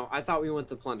 No. I thought we went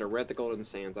to plunder. We're at the Golden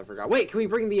Sands. I forgot. Wait, can we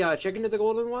bring the chicken to the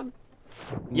golden one?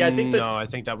 Yeah, I think that- No, I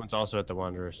think that one's also at the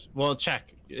Wanderers. Well,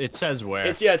 check. It says where.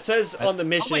 It says on the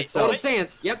mission Wait, itself. Golden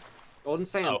Sands. Yep, Golden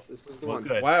Sands. Oh, This is the well, one.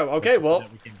 good. Wow. Okay. That's Well, good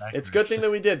that we came back it's a for good this. thing that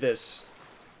we did this.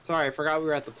 Sorry, I forgot we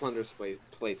were at the plunder's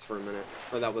place for a minute.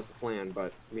 Or that was the plan,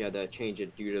 but we had to change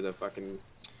it due to the fucking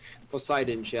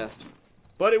Poseidon chest.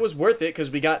 But it was worth it because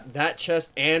we got that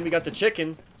chest and we got the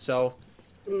chicken. So,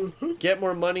 get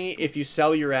more money if you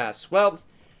sell your ass. Well,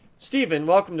 Steven,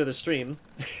 welcome to the stream.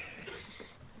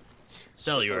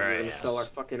 Sell So your we're gonna ass. sell our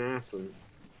fucking ass and.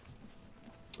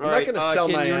 I'm not gonna sell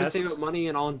Ken, my you wanna ass. save up money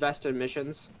and I'll invest in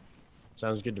missions?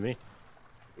 Sounds good to me.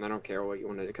 And I don't care what you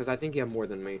want to do, because I think you have more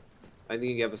than me. I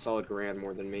think you have a solid grand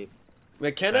more than me.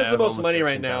 Like, Ken I has the have most almost money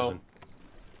right now.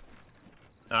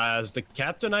 13,000. As the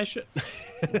captain, I should.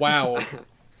 Wow.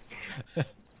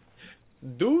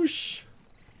 Douche.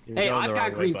 You're Hey, going I've the got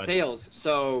wrong way, green bud. sails,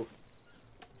 so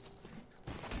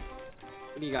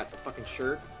do you got? The fucking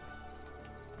shirt?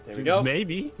 There we go.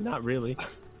 Maybe, not really.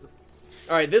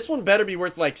 All right, this one better be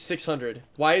worth like 600.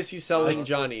 Why is he selling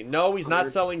Johnny? No, he's not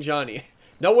selling Johnny.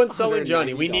 No one's selling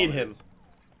Johnny. We need him.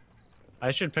 I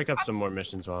should pick up some more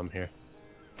missions while I'm here.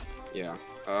 Yeah.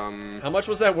 How much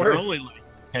was that worth? Only like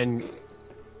 10,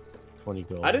 20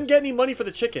 gold. I didn't get any money for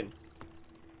the chicken.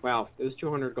 Wow, it was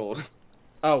 200 gold.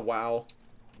 Oh, wow.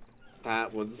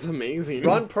 That was amazing.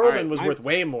 Ron Perlman was worth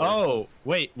way more. Oh,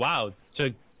 wait, wow.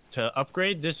 To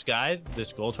upgrade this guy,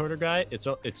 this gold hoarder guy,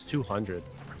 it's 200.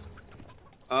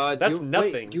 That's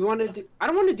nothing. Wait, do you want to do? I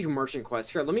don't want to do merchant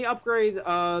quest. Here, let me upgrade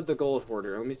the gold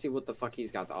hoarder. Let me see what the fuck he's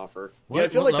got to offer. Yeah, I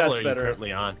feel like that's level are you better.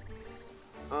 Currently on.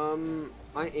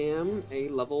 I am a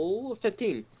level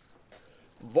 15.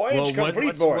 Voyage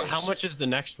complete, boys. How much is the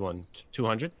next one?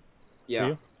 200?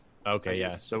 Yeah. Okay,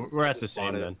 yeah. So we're at the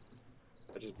same then.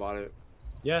 I just bought it.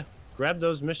 Yeah, grab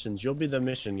those missions. You'll be the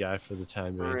mission guy for the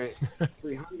time being. All right,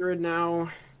 300 now.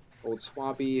 Old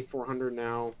Swabby, 400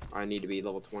 now. I need to be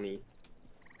level 20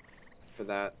 for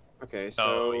that. Okay,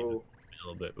 so a little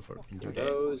bit before we can do that.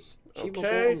 those achievable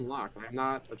Okay. unlocked. I'm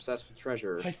not obsessed with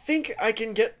treasure. I think I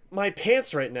can get my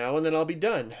pants right now, and then I'll be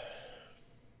done.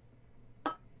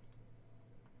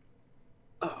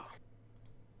 Oh.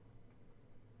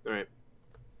 All right.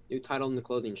 New title in the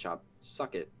clothing shop.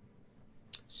 Suck it.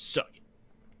 Suck it.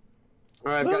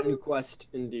 All right, I've got a new quest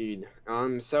indeed.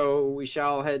 So we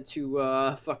shall head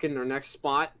to fucking our next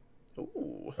spot.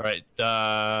 Ooh. All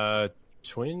right,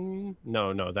 twin?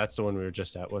 No, that's the one we were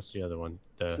just at. What's the other one?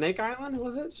 The Snake Island,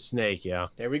 was it? Snake, yeah.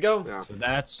 There we go. Yeah. So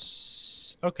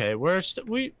that's okay. We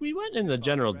went in the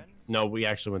general. No, we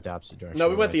actually went the opposite direction. No,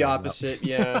 we went the What am I talking opposite.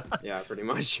 Yeah. Yeah, pretty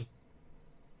much.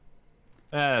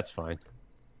 That's fine.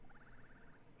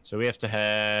 So we have to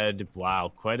head,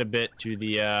 wow, quite a bit to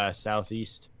the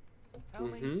southeast. Tell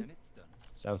me Mhm. and it's done.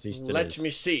 Southeast it Let is. me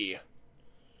see.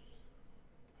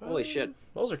 Holy shit.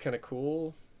 Those are kind of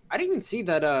cool. I didn't even see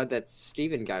that that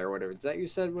Steven guy or whatever. Is that you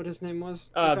said what his name was?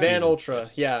 Van Ultra.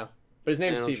 Yeah. But his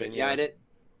name's Van Ultra. Steven. Yeah, I did.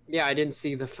 Yeah, I didn't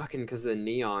see the fucking because the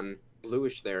neon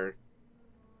bluish there.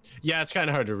 Yeah, it's kind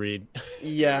of hard to read.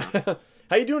 Yeah.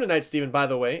 How you doing tonight, Steven, by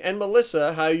the way? And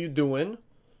Melissa, how you doing?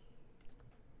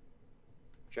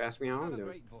 Did you ask me how Have I'm a doing?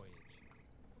 great voyage.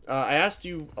 I asked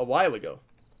you a while ago.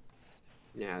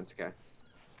 Yeah, it's okay.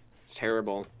 It's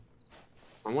terrible.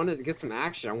 I wanted to get some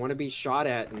action. I want to be shot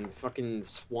at and fucking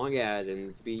swung at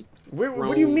and be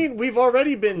What do you mean? We've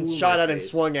already been Ooh, shot my at and face.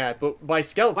 swung at, but by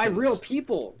skeletons. by real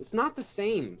people. It's not the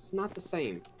same. It's not the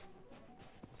same.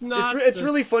 It's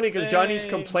really funny because Johnny's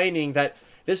complaining that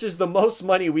this is the most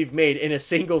money we've made in a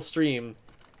single stream.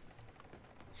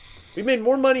 We made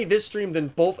more money this stream than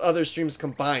both other streams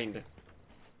combined.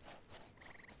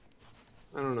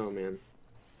 I don't know, man.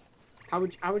 How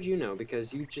would you know?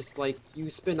 Because you just like you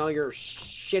spend all your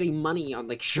shitty money on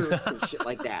like shirts and shit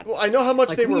like that. Well, I know how much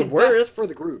Like, they we were invest worth. for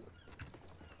the group.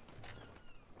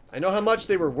 I know how much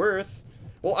they were worth.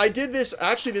 Well, I did this.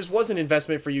 Actually, this was an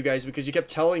investment for you guys because you kept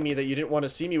telling me that you didn't want to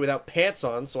see me without pants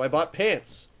on, so I bought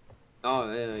pants.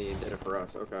 Oh, yeah, you did it for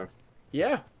us. Okay.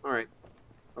 Yeah. All right.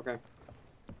 Okay.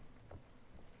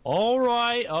 All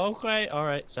right, okay, all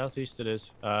right. Southeast it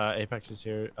is. Apex is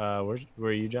here. Where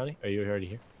are you, Johnny? Are you already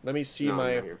here? Let me see No, I'm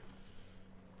my. not here.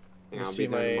 Hang on, I'll see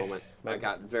be there in a my- moment. my- I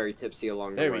got very tipsy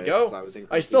along the There way. we go. 'cause I was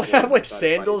I still inconvenient have like inside a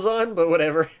sandals on, but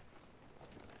whatever.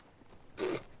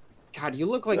 fight. God, you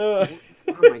look like Uh.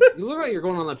 you look like you're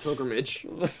going on a pilgrimage.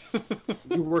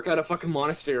 You work at a fucking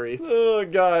monastery. Oh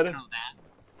God.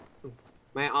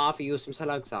 May I offer you some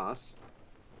slug sauce?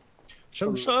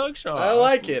 Some slugs. I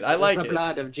like it. I like the it.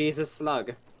 blood of Jesus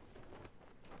slug.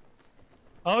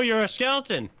 Oh, you're a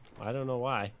skeleton. I don't know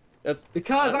why. That's.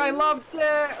 Because I loved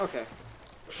it. Okay.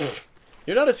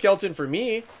 You're not a skeleton for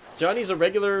me. Johnny's a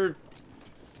regular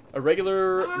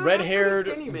red-haired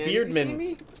I'm pretty skinny, man. You see beardman.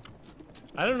 me?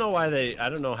 I don't know why they. I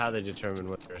don't know how they determine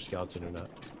whether you're a skeleton or not.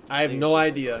 I have no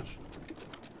idea.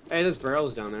 Hey, there's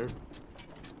barrels down there.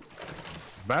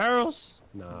 Barrels?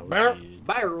 No. Barrel.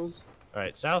 Barrels. All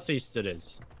right, southeast it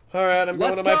is. All right, I'm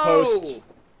going Let's to my go! post.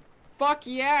 Fuck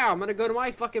yeah! I'm gonna go to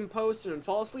my fucking post and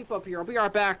fall asleep up here. I'll be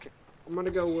right back. I'm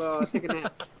gonna go take a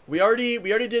nap. We already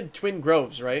did Twin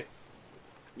Groves, right?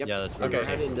 Yep. Yeah, that's where Okay. we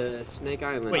Head came. into Snake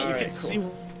Island. Wait, you Alright, can cool. see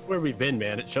where we've been,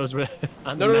 man. It shows where.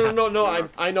 On No, the no, no, map. no, no. Yeah.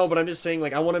 I know, but I'm just saying,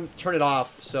 like, I want to turn it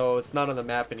off so it's not on the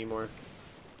map anymore.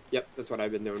 Yep, that's what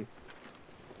I've been doing.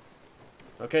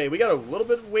 Okay, we got a little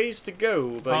bit of ways to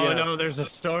go, but Oh yeah. no, there's a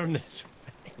storm this.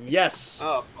 Yes.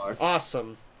 Oh, fuck.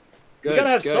 Awesome. Good, we gotta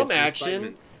have good, some action.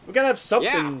 excitement. We gotta have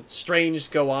something Yeah. strange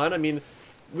go on. I mean,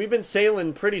 we've been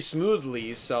sailing pretty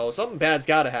smoothly, so something bad's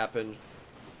gotta happen.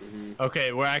 Mhm.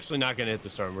 Okay, we're actually not gonna hit the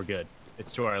storm. We're good.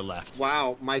 It's to our left.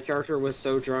 Wow, my character was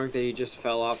so drunk that he just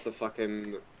fell off the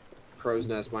fucking crow's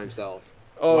nest by himself.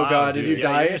 Oh Wow, god, dude. did you Yeah,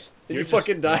 die? you're just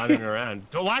fucking die? wandering around.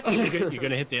 Don't watch. You're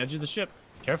gonna hit the edge of the ship.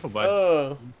 Careful, bud.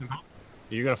 Oh.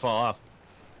 You're gonna fall off.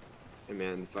 Hey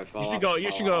man, if I fall You should off, go. I You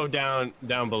fall should go off.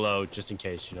 down below just in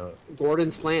case. You know.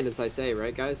 Gordon's plan, as I say,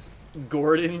 right, guys?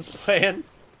 Gordon's plan.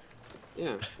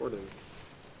 Yeah, Gordon.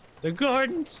 The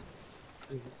Gordons.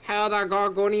 How the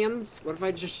Gorgonians? What if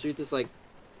I just shoot this like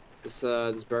this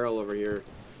barrel over here?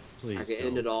 Please. I could don't.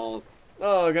 end it all.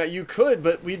 Oh god, you could,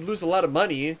 but we'd lose a lot of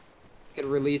money. Could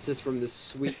release us from this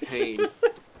sweet pain.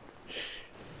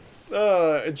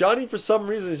 Johnny for some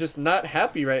reason is just not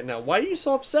happy right now. Why are you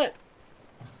so upset?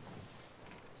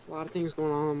 There's a lot of things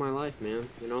going on in my life, man.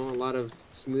 You know, a lot of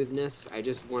smoothness. I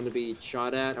just want to be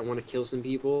shot at. I want to kill some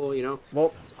people. You know.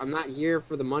 Well, I'm not here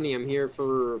for the money. I'm here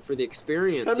for the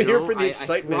experience. I'm you here know? for the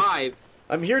excitement. I thrive.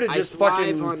 I'm here to I just thrive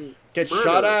fucking on get murder.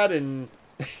 shot at and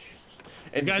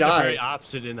You guys die. are very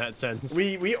opposite in that sense.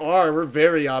 We are. We're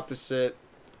very opposite.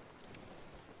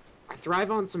 I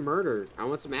thrive on some murder. I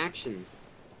want some action.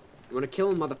 I want to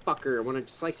kill a motherfucker. I want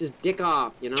to slice his dick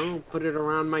off, you know? Put it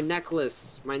around my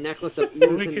necklace. My necklace of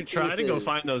ears We and could try to go penises.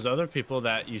 find those other people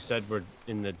that you said were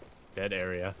in the dead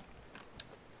area.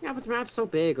 Yeah, but the map's so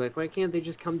big. Like, why can't they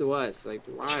just come to us? Like,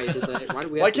 why did they? Why do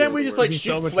we? Have Why to can't go we to just war? like It'd be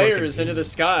so shoot much more flares into the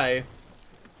sky?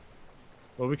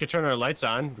 Well, we could turn our lights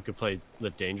on. We could play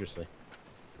Live Dangerously.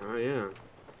 Oh yeah.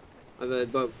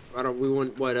 But I don't. We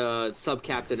want what? Sub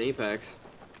Captain Apex.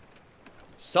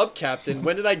 Sub-captain?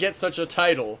 When did I get such a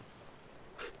title?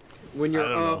 When you're. I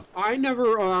don't know. I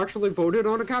never actually voted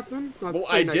on a captain. Not Well,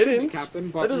 saying I should be didn't.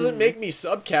 Captain, but, That doesn't make me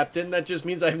sub-captain. That just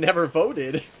means I've never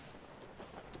voted.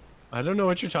 I don't know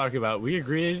what you're talking about. We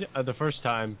agreed the first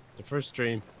time, the first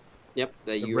stream, Yep.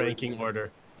 That the you ranking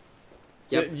order.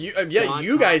 Yep. Yeah, Not-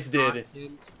 you guys not did.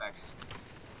 in Apex.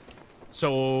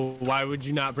 So why would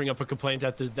you not bring up a complaint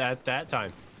at that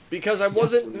time? Because I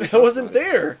wasn't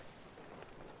there.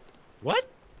 What?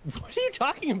 What are you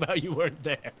talking about? You weren't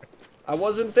there. I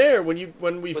wasn't there when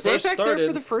we Was first Apex there started.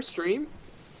 for the first stream?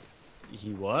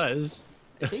 He was.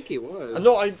 I think he was.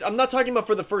 No, I'm not talking about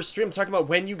for the first stream. I'm talking about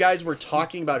when you guys were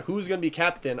talking about who's going to be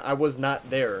captain. I was not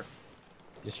there.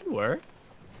 Yes, you were.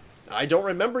 I don't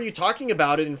remember you talking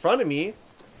about it in front of me.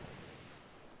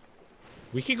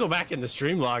 We could go back in the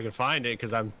stream log and find it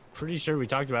because I'm pretty sure we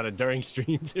talked about it during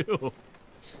stream too.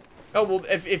 Oh, well,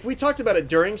 if we talked about it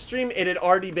during stream, it had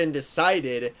already been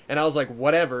decided, and I was like,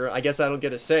 whatever, I guess I don't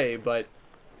get a say, but...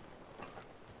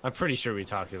 I'm pretty sure we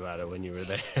talked about it when you were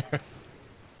there.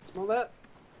 Smell that?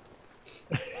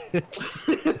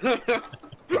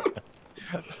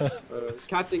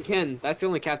 Captain Ken. That's the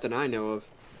only captain I know of.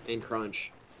 In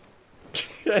Crunch.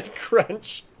 and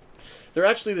Crunch. They're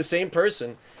actually the same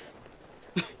person.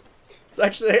 It's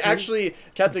actually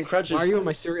Captain Crunch Why are is you in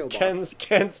my cereal box?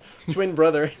 Ken's twin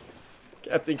brother.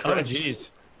 Captain Oh, Crunch. jeez.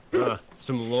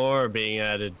 Some lore being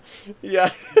added. Yeah.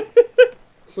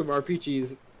 Some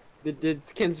RPGs. Did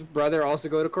Ken's brother also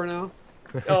go to Cornell?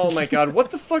 Oh my god,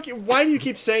 what the fuck? Why do you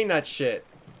keep saying that shit?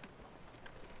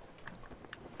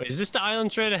 Wait, is this the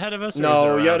island straight ahead of us? or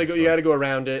No, is you it gotta around go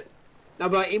around it. Now,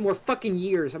 about 8 more fucking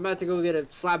years, I'm about to go get a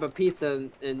slab of pizza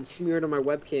and smear it on my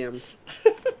webcam.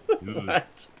 Ooh.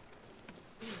 What?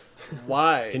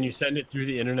 Why? Can you send it through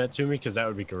the internet to me? Because that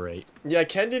would be great. Yeah,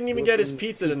 Ken didn't even get his Listen,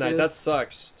 pizza tonight. pizza. That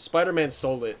sucks. Spider-Man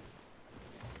stole it.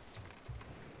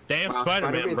 Damn Wow,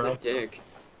 Spider-Man, Spider-Man's bro. a dick.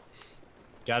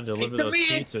 Gotta deliver those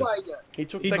pizzas. He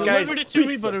took He that guy's delivered it to me,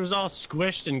 pizza. but it was all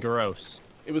squished and gross.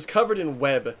 It was covered in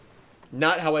web.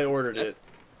 Not how I ordered Yes. it.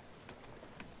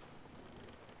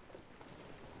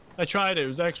 I tried it. It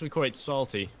was actually quite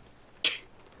salty.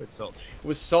 Quite salty. It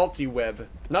was salty web.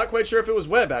 Not quite sure if it was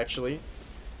web, actually.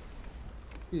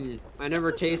 I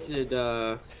never tasted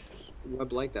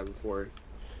web like that before.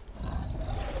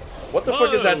 What the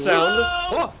fuck is that sound?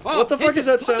 Oh, What the fuck is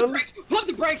that sound? Pump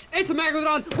the brakes! It's a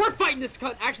Megalodon! We're fighting this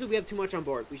cunt! Actually, we have too much on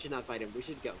board. We should not fight him. We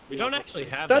should go. We don't actually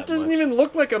have That doesn't much. even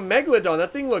look like a megalodon.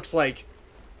 That thing looks like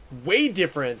way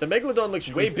different. The megalodon looks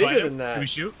Should way we bigger fight him? than that. Can we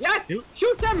shoot? Yes! Shoot.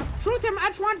 Shoot him! Shoot him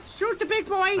at once! Shoot the big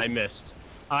boy! I missed.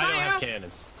 I don't have Fire!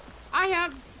 cannons. I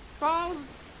have balls!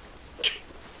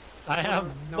 I have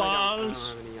No,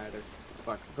 balls. I don't have any either.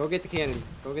 Fuck. Go get the cannon.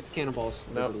 Go get the cannonballs.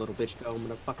 Nope. Little bitch, go. I'm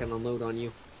gonna fucking unload on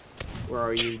you. Where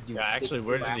are you? Yeah, actually,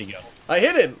 where did he go? I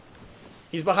hit him.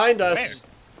 He's behind us.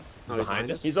 Oh,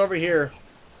 Behind us? He's over here.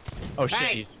 Oh shit,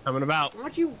 Hey! he's coming about. Why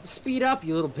don't you speed up,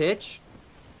 you little bitch?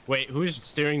 Wait, who's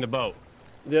steering the boat?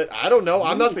 I don't know.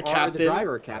 I'm not the You are captain. The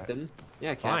driver, Captain.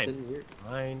 Yeah, Fine. Captain. You're...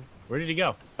 Fine. Where did he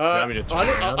go? You want me to turn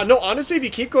around? No, honestly, if you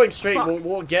keep going straight, Fuck.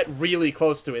 we'll get really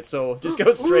close to it. So just go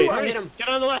straight. Ooh, I hit him. Get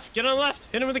on the left. Get on the left.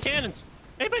 Hit him with the cannons.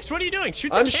 Apex, what are you doing?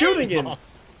 Shoot the I'm shooting him.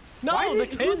 cannonballs. No, Why the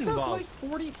did- who took, cannonballs. like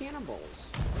 40 cannonballs.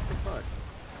 What the fuck?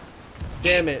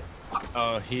 Damn it.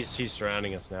 Oh, he's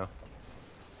surrounding us now.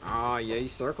 Oh, yeah,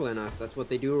 he's circling us. That's what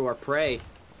they do to our prey.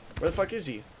 Where the fuck is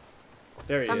he?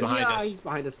 There he is. behind us. He's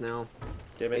behind us now.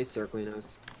 Damn He's it. circling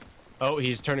us. Oh,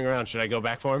 he's turning around. Should I go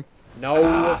back for him?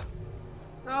 No.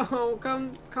 No,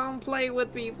 come play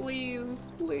with me,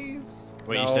 please, please.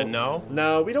 Wait, you said no?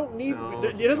 No, we don't need. No,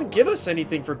 It doesn't give us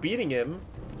anything for beating him.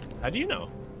 How do you know?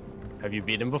 Have you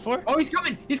beat him before? Oh, he's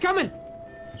coming! He's coming!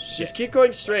 Shit. Just keep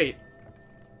going straight.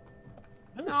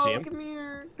 I don't No, see him. come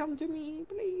here. Come to me,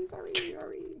 please. Hurry,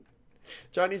 hurry.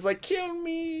 Johnny's like, kill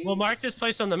me. Well, mark this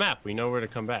place on the map. We know where to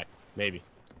come back. Maybe.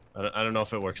 I don't know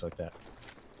if it works like that.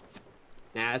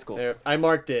 Nah, that's cool. There, I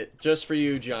marked it just for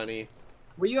you, Johnny.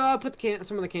 Will you put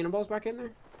some of the cannonballs back in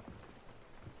there?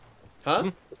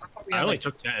 Huh? We I had, only like-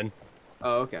 took 10.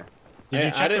 Oh, okay. Did I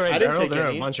you check didn't- the right I didn't barrel? take There are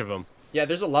any. a bunch of them. Yeah,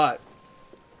 there's a lot.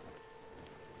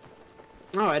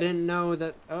 Oh, I didn't know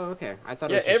that. Oh, okay. I thought.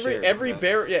 Yeah, it was just every shared,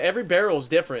 barrel. Yeah, every barrel's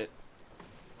different.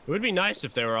 It would be nice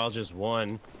if they were all just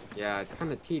one. but- Yeah, it's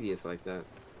kind of tedious like that.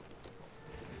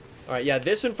 All right, yeah,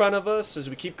 this in front of us as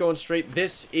we keep going straight.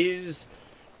 This is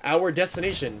our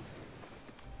destination.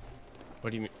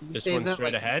 What do you mean? This say one that,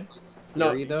 straight like- ahead?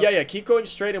 No, Theory, though? yeah, keep going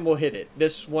straight and we'll hit it.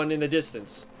 This one in the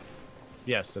distance.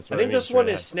 Yes, that's I what think mean, this straight one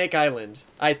ahead. is Snake Island.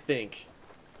 I think.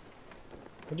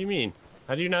 What do you mean?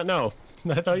 How do you not know?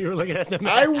 I thought you were looking at the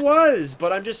map. I was,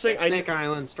 but I'm just saying. Snake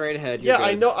Island, straight ahead. you're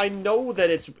Yeah, good. I know that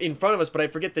it's in front of us, but I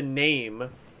forget the name.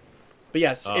 But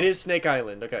yes, Oh. it is Snake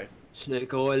Island. Okay.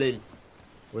 Snake Island.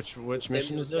 Which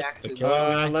mission is this? The Jackson. killing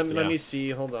guy? Let Yeah. me see.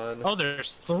 Hold on. Oh,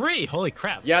 there's 3. Holy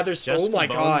crap. Yeah, there's. Just Oh my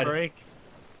the bone god. break.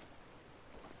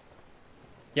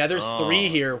 Yeah, there's Oh, 3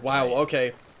 here. Wow. right.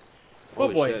 Okay. Oh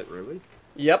Holy boy. shit, really?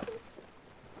 Yep.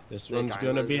 This Snake one's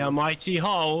gonna be a Island. mighty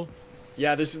hole.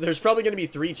 Yeah, there's probably gonna be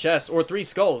 3 chests or 3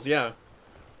 skulls. Yeah.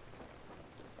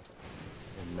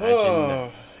 Imagine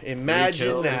Oh, imagine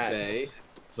kills. that. Say.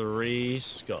 3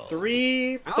 skulls.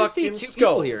 3 I only see fucking 2 people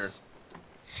skulls. here.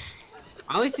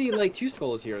 I only see like 2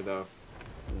 skulls here though.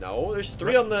 No, there's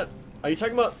 3 on the. Are you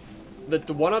talking about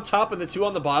the one on top and the 2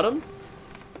 on the bottom?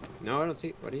 No, I don't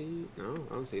see. What do you? No,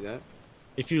 I don't see that.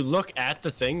 If you look at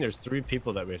the thing, there's 3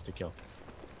 people that we have to kill.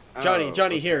 Johnny, Oh,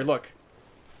 Johnny, okay. here, look.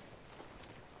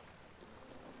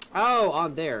 Oh,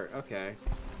 on there. Okay.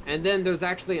 And then there's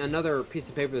actually another piece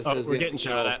of paper that Oh, says we're we have getting to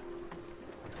shot go- at.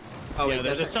 Oh, Yeah, wait,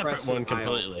 there's a that's separate Crescent one Isle.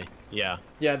 completely. Yeah.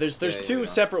 Yeah, there's Yeah, 2 yeah.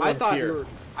 separate I ones thought here. you were.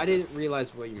 I didn't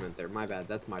realize what you meant there. My bad.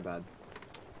 That's my bad.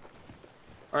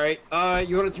 All right.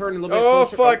 You want to turn a little bit Oh,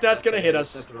 closer? fuck, that's gonna hit it.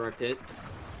 us. That's a direct hit.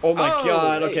 Oh my Oh,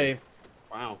 god. wait. Okay,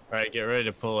 Wow. All right, get ready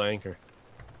to pull anchor.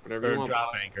 Whatever you Or want.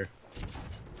 drop boss. anchor.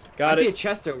 got I see a it.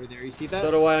 chest over there. You see that?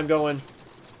 So do I. I'm going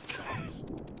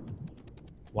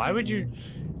Why would you?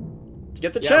 to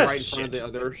get the yeah, chest. right in front of the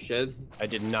other shed. I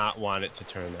did not want it to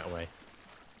turn that way.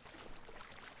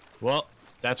 Well,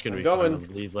 that's gonna I'm be going. fun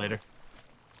to leave later.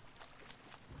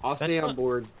 I'll stay That's on not-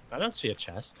 board. I don't see a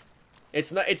chest.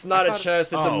 It's not. It's not a thought-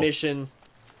 chest. It's a Oh. mission.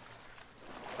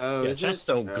 Oh, Yeah, is chests it?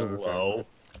 don't Oh, okay. glow.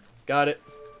 Got it.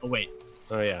 Oh wait.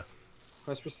 Oh yeah.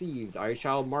 Quest received. I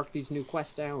shall mark these new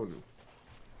quests down.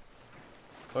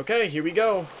 Okay, here we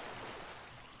go.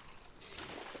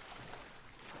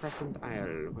 Crescent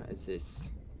Isle. What is this?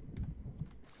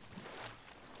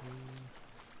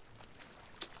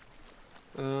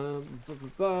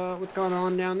 What's going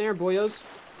on down there, boyos?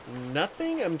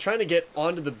 Nothing. I'm trying to get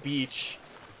onto the beach.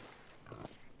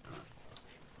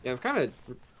 Yeah, it's kind of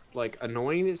like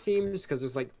annoying. It seems because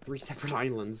there's like 3 separate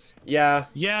islands. Yeah.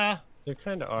 Yeah, they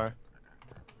kind of are.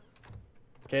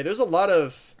 Okay. There's a lot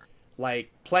of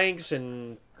like planks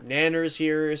and nanners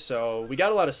here, so we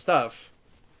got a lot of stuff.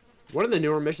 One of the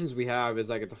newer missions we have is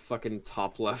like at the fucking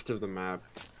top left of the map,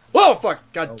 Whoa! Fuck!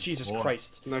 God, Oh, Jesus boy.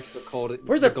 Christ! next to Cold.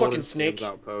 Where's the that Golden fucking snake? Sands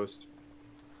Outpost.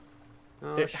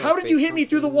 Oh, How shark did you bait hit me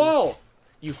through the something. wall?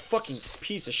 You fucking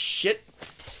piece of shit!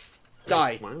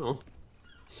 Die! Wow.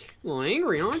 A little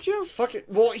angry, aren't you? Fucking.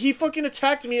 Well, he fucking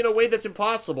attacked me in a way that's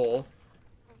impossible.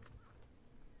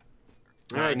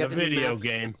 Not in the got new video maps.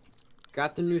 game.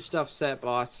 Got the new stuff set,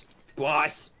 boss.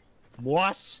 Boss.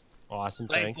 Was awesome.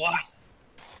 Thanks. boss.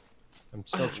 I'm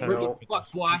still trying Really to.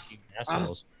 fuck, boss.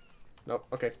 Assholes. Nope.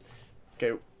 Okay.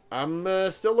 Okay.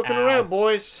 I'm still looking Ow. around,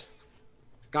 boys.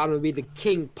 Gotta be the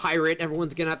king pirate.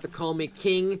 Everyone's gonna have to call me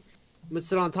king. I'm gonna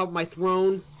sit on top of my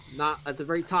throne. Not at the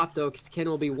very top though, because Ken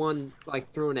will be one like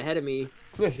throne ahead of me.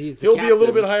 'cause he's the He'll be a little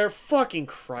captain. bit higher. Fucking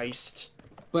Christ.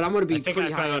 But I'm gonna be I think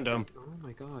pretty I high found up. him. Oh my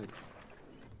my god.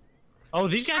 Oh,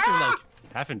 these guys are like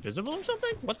half invisible or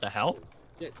something? What the hell?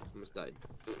 Shit, almost died.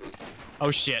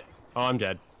 Oh shit. Oh, I'm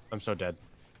dead. I'm so dead.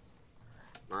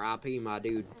 R.I.P. my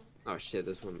dude. Oh shit,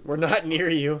 this one. We're not near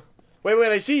you. Wait,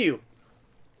 I see you.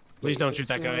 Please don't shoot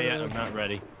that guy yet. I'm not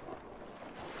ready.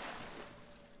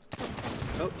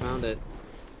 Oh, found it.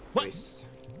 What? Nice.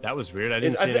 That was weird. I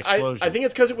didn't see an explosion. I think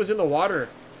it's because it was in the water.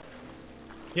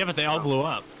 Yeah, but they all blew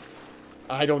up.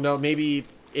 I don't know. Maybe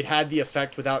it had the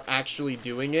effect without actually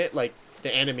doing it, like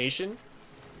the animation.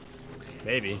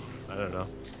 Maybe. I don't know.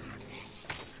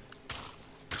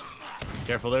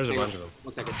 Careful, there's a bunch of them.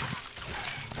 1 second.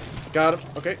 Got him.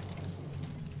 Okay.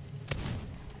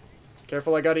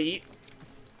 Careful, I gotta eat.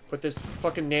 Put this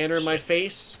fucking nanner in my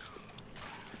face.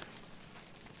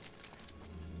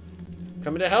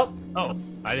 Coming to help. Oh,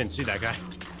 I didn't see that guy.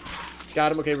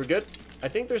 Got him. Okay, we're good. I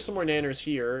think there's some more nanners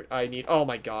here. I need... Oh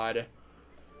my god.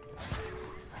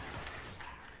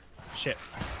 Shit.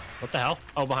 What the hell?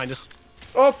 Oh, behind us.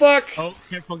 Oh fuck! Oh,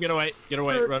 careful, get away. Get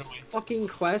away, Third run away. fucking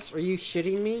quest? Are you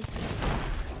shitting me?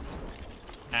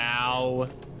 Ow.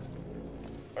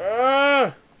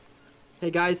 Ah!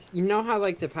 Hey guys, you know how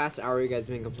like the past hour you guys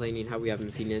have been complaining how we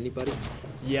haven't seen anybody?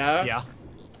 Yeah? Yeah.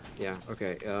 Yeah,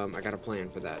 okay, I got a plan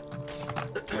for that.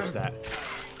 What's that?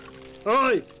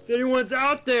 Oi! If anyone's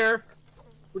out there,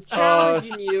 we're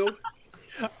challenging you.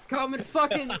 Come and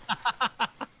fucking...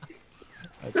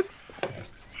 That's...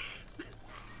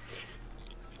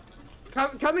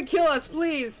 Come and kill us,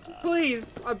 please!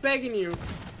 Please! I'm begging you.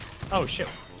 Oh,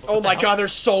 shit. Oh my god,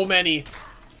 there's so many!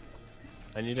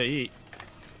 I need to eat.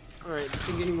 Alright, do you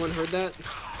think anyone heard that?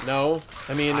 No.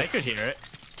 I mean... I could hear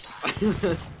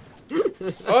it.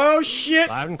 Oh shit!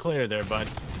 Loud and clear there, bud.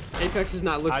 Apex does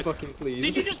not look fucking pleased.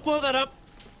 Did you just blow that up?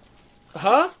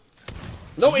 Huh?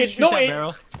 No, Did you it... shoot No, that it...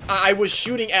 barrel? I was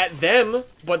shooting at them,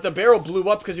 but the barrel blew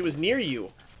up because it was near you.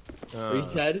 Are you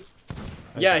dead?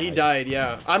 Yeah, he died,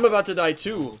 yeah. I'm about to die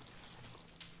too.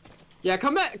 Yeah,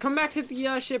 come back to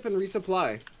the ship and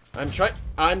resupply.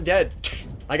 I'm dead.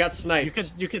 I got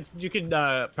sniped. You could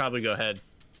probably go ahead,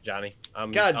 Johnny.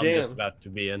 I'm God damn. just about to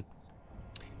be in.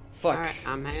 Fuck. Alright,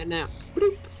 I'm heading out.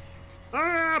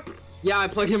 Yeah, I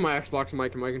plugged in my Xbox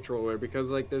mic and my controller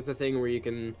because like there's a thing where you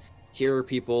can hear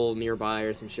people nearby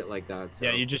or some shit like that. So.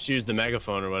 Yeah, you just used the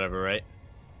megaphone or whatever, right?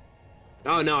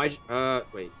 Oh no, wait.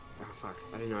 Oh fuck,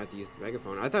 I didn't know I had to use the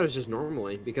megaphone. I thought it was just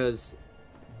normally because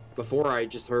before I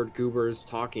just heard goobers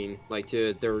talking like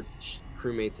to their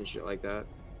crewmates and shit like that.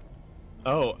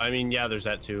 Oh, I mean, yeah, there's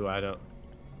that too. I don't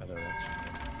know.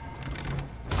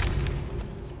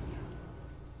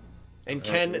 And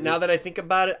Ken, now that I think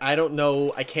about it, I don't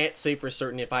know. I can't say for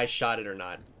certain if I shot it or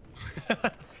not.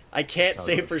 I can't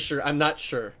say good. for sure. I'm not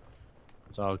sure.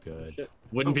 It's all good. Shit.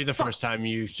 Wouldn't be the first time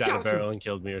you shot a barrel and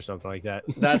killed me or something like that.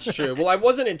 That's true. Well, I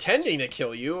wasn't intending to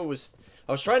kill you. I was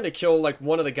trying to kill like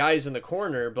one of the guys in the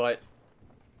corner, but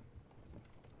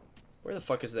where the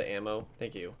fuck is the ammo?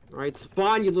 Thank you. All right,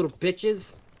 spawn, you little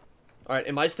bitches. All right,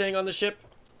 am I staying on the ship?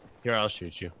 Here, I'll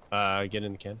shoot you. Get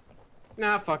in the can.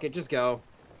 Nah, fuck it, just go.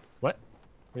 What?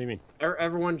 What do you mean?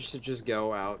 Everyone should just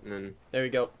go out and then. There we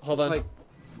go. Hold on. Like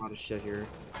a lot of shit here.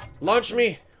 Launch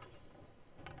me.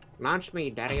 Launch me,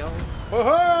 daddy-o.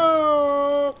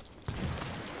 Whoa!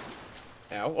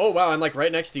 Ow. Oh wow, I'm like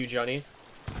right next to you, Johnny.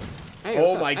 Hey, Oh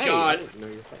what's up? my Hey, God. I didn't know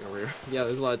you were fucking over here. Yeah,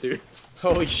 there's a lot of dudes.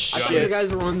 Holy I thought you shit.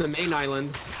 guys were on the main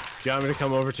island. Do you want me to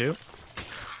come over too?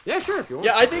 Yeah, sure, if you want.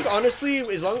 Yeah, I think honestly,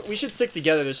 as long we should stick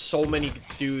together. There's so many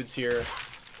dudes here.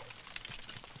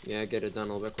 Yeah, get it done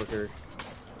a little bit quicker.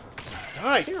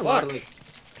 Die, There are a lot fuck. of, like,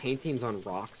 paintings on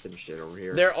rocks and shit over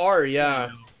here. There are,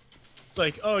 yeah. It's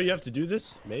like, oh, you have to do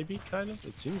this? Maybe, kind of.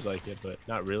 It seems like it, but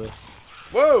not really.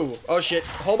 Whoa! Oh shit!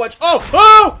 Whole bunch. Oh!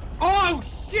 Oh! Oh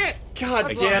shit! God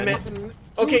That's damn a lot it! of fucking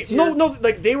Okay, dudes no, here. no,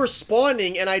 like they were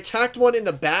spawning, and I attacked one in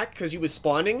the back because he was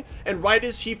spawning, and right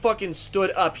as he fucking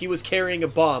stood up, he was carrying a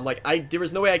bomb. Like there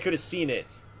was no way I could have seen it.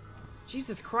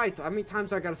 Jesus Christ! How many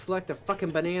times I gotta select a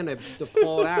fucking banana to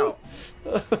pull it out?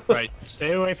 Right,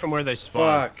 stay away from where they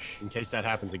spawn. Fuck. In case that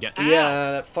happens again.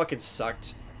 Yeah, that fucking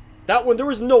sucked. That one, there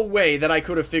was no way that I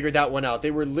could have figured that one out. They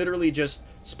were literally just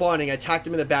spawning. I attacked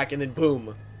him in the back, and then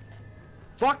boom.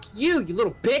 Fuck you, you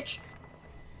little bitch!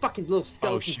 Fucking little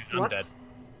skeleton Oh shit, I'm dead.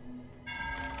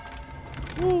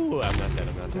 sluts. Ooh, I'm not dead,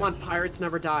 I'm not dead. Come on, pirates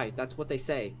never die. That's what they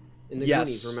say in the Yes.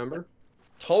 Goonies. Remember?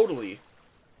 Totally.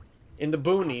 In the Fuck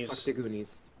boonies. the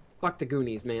Goonies. Fuck the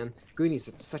Goonies, man. Goonies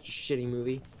is such a shitty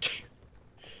movie.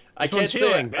 I This one's can't say.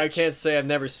 healing, I bitch. can't say I've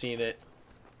never seen it.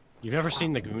 You've ever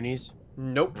seen the Goonies?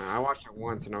 Nope. I watched it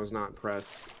once and I was not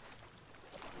impressed.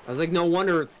 I was like, no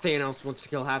wonder Thanos wants to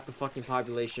kill half the fucking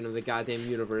population of the goddamn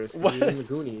universe. 'Cause he's in the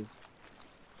Goonies.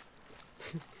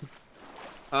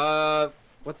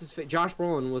 What's his face? Josh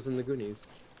Brolin was in the Goonies.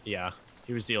 Yeah,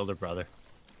 he was the older brother.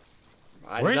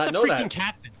 I Where's did not the know freaking that.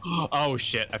 captain? Oh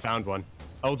shit, I found one.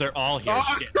 Oh, they're all here.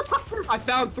 Oh, Shit. I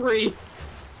found 3,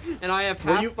 and I have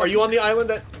half. Are you on the island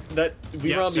that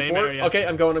we Yeah, were on same before? area. Okay,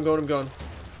 I'm going. I'm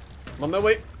on my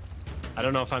way. I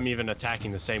don't know if I'm even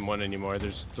attacking the same one anymore.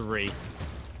 There's 3.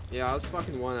 Yeah, I was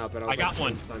fucking one up, and I was got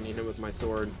one. stunning him with my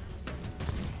sword.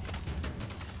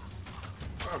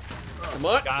 Come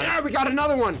on. Got Yeah, it. we got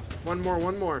another one. One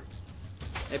more.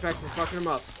 Apex is fucking him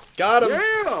up. Got him.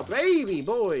 Yeah, baby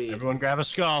boy. Everyone grab a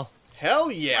skull.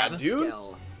 Hell yeah, Grab a dude.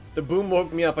 skull. The boom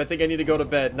woke me up. I think I need to go to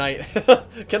bed. Night.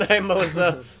 Can I,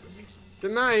 Melissa?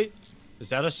 Good night. Is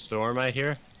that a storm I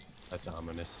hear? That's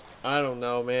ominous. I don't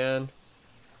know, man.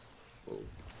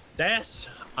 That's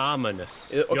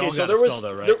ominous. Okay, You all so got there a was.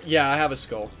 skull, though, right? Yeah, I have a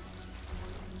skull.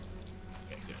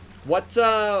 Okay, good.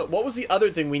 What was the other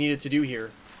thing we needed to do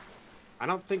here? I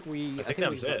don't think we. I think we that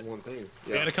was just it. did one thing.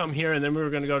 We had to come here, and then we were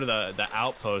gonna go to the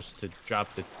outpost to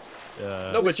drop the.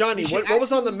 No, but Johnny, we should what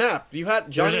was on the map? You had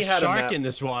Johnny There's a had a shark map. in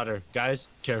this water,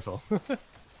 guys. Careful.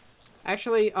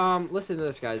 Actually, listen to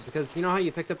this, guys, because you know how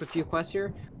you picked up a few quests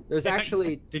here. There's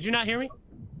actually. Did you not hear me?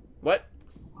 What?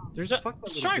 There's a Fuck that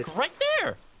little shark bitch. right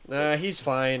there. Nah, he's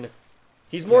fine.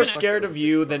 He's more scared of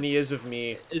you than he is of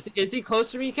me. Is he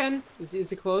close to me, Ken? Is he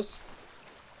close?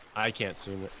 I can't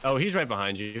see him. Oh, he's right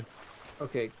behind you.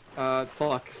 Okay.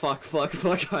 Fuck.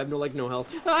 I have no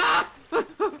health. Ah!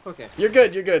 Okay. You're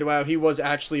good. Wow, he was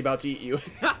actually about to eat you.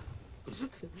 Fuck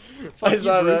I you,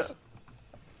 saw Bruce. that.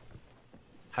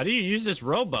 How do you use this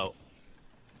rowboat?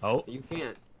 Oh, You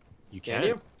can't. you Can can.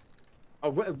 you? Oh,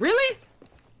 really?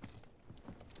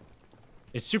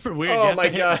 It's super weird. Oh You have my to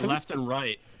hit God. left and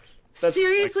right. That's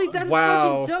Seriously, that is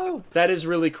wow. fucking dope. That is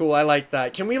really cool. I like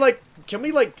that. Can we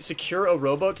secure a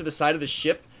rowboat to the side of the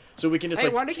ship so we can just Hey,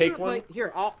 why like don't take you, one? like,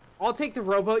 here, I'll take the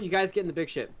rowboat. You guys get in the big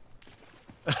ship.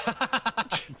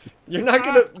 You're not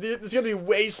gonna. It's gonna be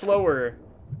way slower.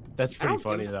 That's I pretty don't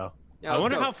funny give- though. Yeah, I let's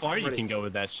wonder go. how far I'm you ready. can go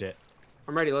with that shit.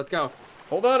 I'm ready. Let's go.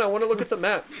 Hold on, I want to look at the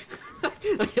map.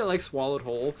 I get like swallowed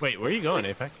whole. Wait, where are you going,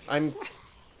 Apex?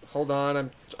 Hold on.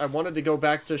 I wanted to go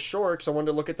back to shore because I wanted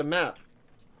to look at the map.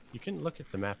 You can look at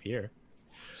the map here.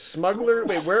 Smuggler.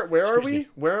 Wait, where are Excuse we? me.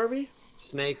 Where are we?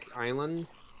 Snake Island.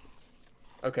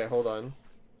 Okay, hold on.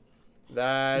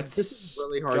 That's This is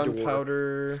really hard to work.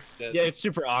 gunpowder. Yeah, it's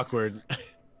super awkward.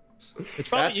 It's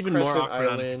probably That's even Crescent more awkward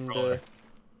on a Island. controller.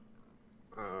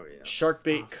 Oh yeah.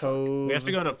 Sharkbait fuck. Cove. We have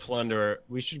to go to Plunder.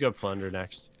 We should go Plunder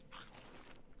next.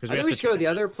 I think we should go to the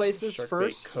other places Sharkbait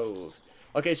first. Cove.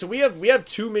 Okay, so we have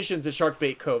 2 missions at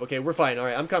Sharkbait Cove. Okay, we're fine. All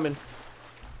right, I'm coming.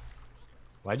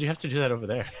 Why'd you have to do that over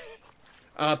there?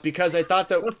 Because I thought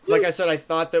that, like I said, I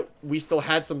thought that we still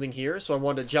had something here, so I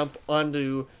wanted to jump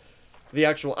onto the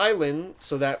actual island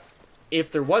so that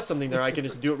if there was something there, I can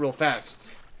just do it real fast.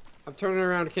 I'm turning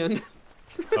around, Ken.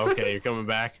 Okay, you're coming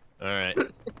back. All right.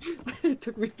 It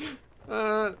took me.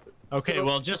 Okay, So-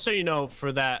 well, just so you know,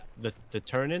 for that the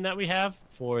turn-in that we have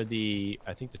for the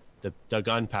I think the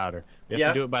gunpowder, we have Yeah.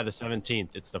 to do it by the 17th.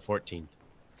 It's the 14th.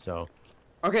 So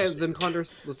Okay, then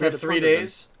plunders. Let's We have start the 3 plunder then.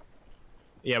 days.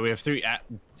 yeah, we have 3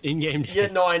 in-game days. Yeah,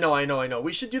 no, I know.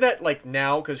 We should do that like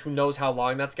now, because who knows how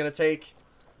long that's gonna take.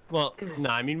 Well, no,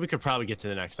 I mean we could probably get to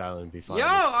the next island and be fine. Yo,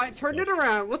 I turned it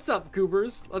around. What's up,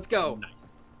 goobers? Let's go.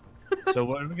 So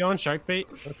where are we going? Sharkbait?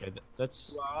 Okay,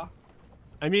 that's.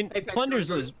 I mean, Apex Plunder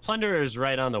Predator. is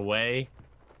right on the way.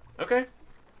 Okay.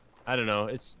 I don't know.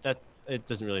 It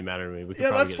doesn't really matter to me. We could Yeah,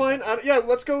 probably that's get fine. Yeah,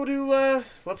 let's go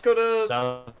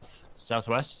to.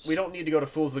 southwest. We don't need to go to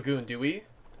Fool's Lagoon, do we?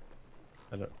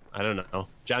 I don't know.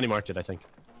 Johnny marked it, I think.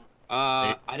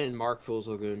 I didn't mark Fool's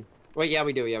Lagoon. Wait, yeah,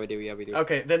 we do.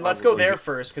 Okay, then let's go there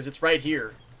first, because it's right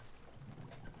here.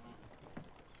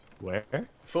 Where?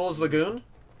 Fool's Lagoon.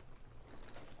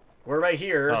 We're right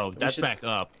here. Oh, We that's should- back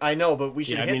up. I know, but we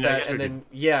should Yeah, I hit mean, I that guess and we then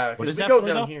yeah, What because is we that go for,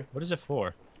 down though? here. What is it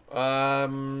for? I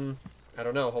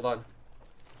don't know. Hold on.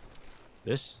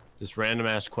 This random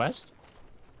ass quest?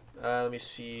 Let me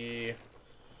see.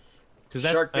 Because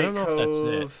I Sharkbait don't know if that's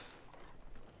it. Cove,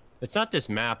 It's not this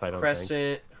map, I don't think.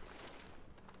 Crescent,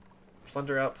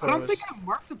 Plunder Outpost. I don't think I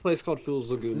marked the place called Fool's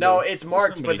Lagoon. No, though. it's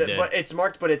marked, somebody but did. it's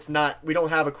marked, but it's not. We don't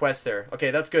have a quest there. Okay,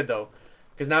 that's good though,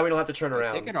 because now we don't have to turn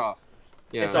around. Take it off.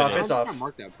 Yeah, It's I off, don't it's think off. I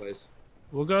marked that place.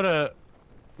 We'll go to.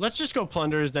 Let's just go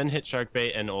Plunders, then hit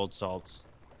Sharkbait and Old Salts.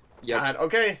 Yep, God,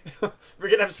 okay. We're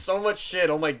gonna have so much shit.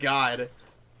 Oh my god.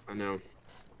 I know.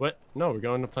 What? No, we're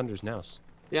going to Plunders now.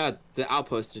 Yeah, the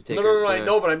outpost to take. No, I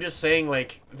know, but I'm just saying,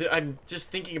 like, I'm just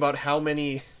thinking about how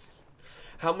many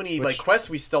like Which- quests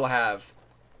we still have.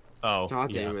 Oh,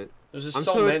 God yeah. damn it. There's just I'm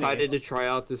so so many. excited to try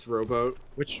out this rowboat.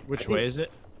 Which way is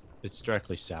it? It's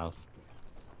directly south.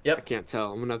 Yep. I can't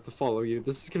tell. I'm gonna have to follow you.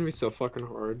 This is gonna be so fucking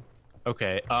hard.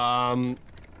 Okay. All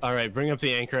right. Bring up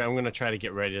the anchor. I'm gonna try to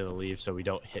get ready to leave so we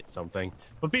don't hit something.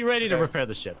 But be ready to Okay. repair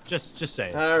the ship. Just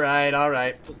saying. All right.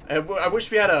 I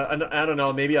wish we had I don't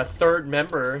know, maybe a third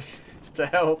member to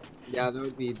help. Yeah,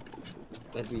 that'd be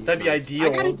That'd be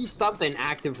ideal. I gotta do something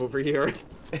active over here.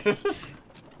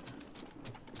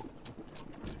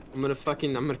 I'm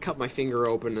gonna cut my finger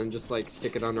open and just like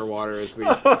stick it underwater as we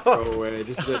go away,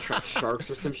 just to attract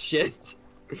sharks or some shit.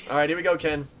 All right, here we go,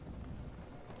 Ken.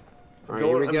 All right,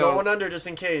 here we I'm go. going under just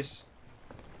in case.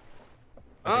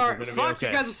 All right, we're gonna fuck, be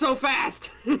okay. you guys are so fast.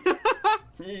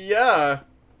 Yeah.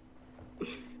 All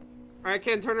right,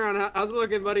 Ken, turn around. How's it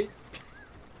looking, buddy?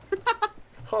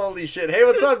 Holy shit. Hey,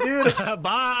 what's up, dude?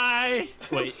 Bye.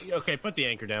 Wait. Okay. Put the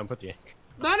anchor down. Put the anchor.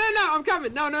 No, I'm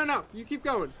coming. No, you keep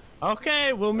going.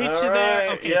 Okay, we'll meet All you there.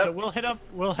 right, Okay, yep. so we'll head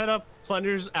up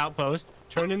Plunder's outpost,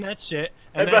 turn in that shit,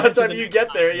 And then by the head to time you next get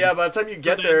there, island. yeah, by the time you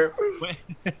get then- there.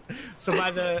 so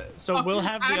we'll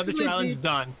have the other Actually two islands beached-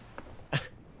 done.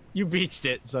 You beached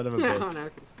it, son of a Yeah, bitch. on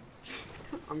accident.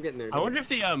 I'm getting there. I wonder if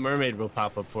the mermaid will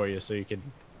pop up for you so you can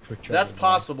quick travel. That's down.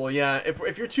 possible, yeah.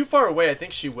 If you're too far away, I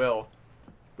think she will.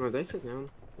 Oh, they sit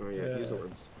down. Oh yeah, use the Yeah.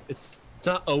 words. It's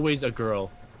not always a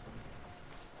girl.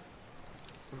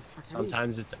 Oh, fuck, how do you-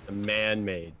 Sometimes it's a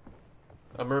man-made.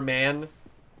 A merman.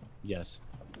 Yes,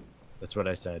 that's what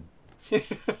I said.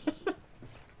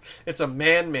 It's a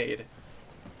man-made.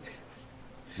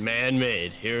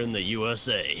 Man-made here in the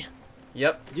USA.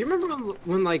 Yep. Do you remember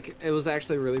when like it was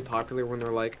actually really popular when they're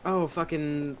like, oh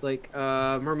fucking like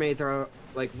mermaids are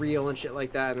like real and shit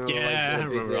like that? And Yeah, like, I the big,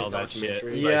 remember like, all that shit.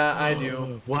 documentary. Yeah, I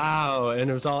do. Wow, and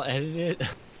it was all edited.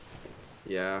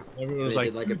 Yeah. Everyone was They like,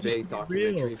 did like a "This is big real."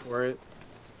 documentary for it.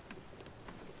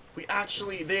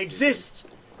 They exist.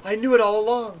 I knew it all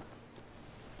along.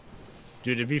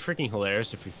 Dude, it'd be freaking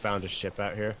hilarious if we found a ship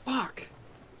out here. Fuck.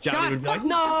 Johnny God, would be like, fuck.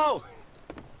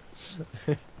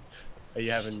 no! Are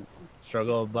you having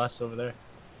struggle bus over there?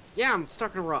 Yeah, I'm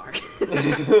stuck in a rock.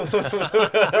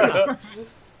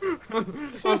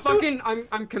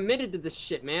 I'm committed to this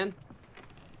shit, man.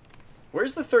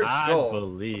 Where's the third I skull?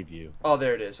 believe you. Oh,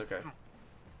 there it is. Okay.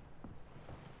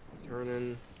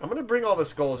 Turning. I'm gonna bring all the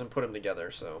skulls and put them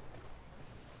together. So.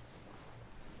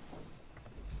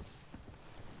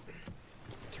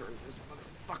 Turn this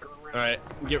motherfucker around. Alright,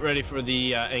 get ready for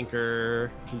the anchor,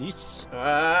 please.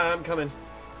 I'm coming.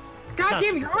 God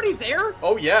damn, you're already there?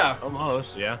 Oh yeah.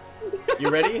 Almost, yeah. You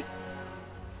ready?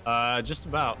 Just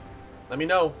about. Let me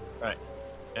know. Alright.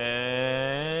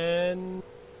 And...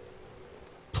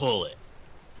 pull it.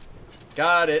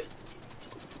 Got it.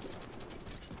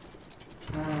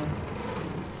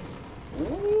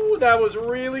 Ooh, that was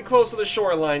really close to the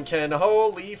shoreline, Ken.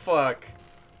 Holy fuck.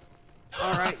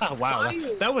 Alright. Wow,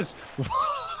 that was...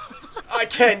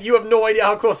 Ken, you have no idea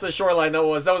how close to the shoreline that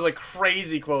was. That was like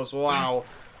crazy close. Wow.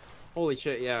 Holy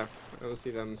shit, yeah. I'll see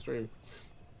that on the stream.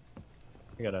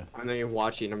 I gotta... I know you're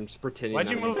watching, I'm just pretending. Why'd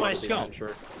you I'm move my watching, skull? I'm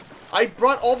sure. I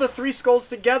brought all the 3 skulls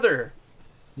together.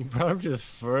 You brought him just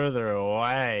further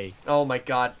away. Oh my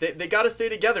god. They gotta stay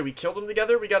together. We killed them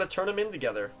together. We gotta turn them in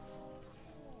together.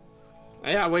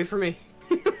 Yeah, wait for me.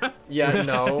 Yeah,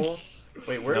 no.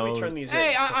 Wait, where do No. we turn these in?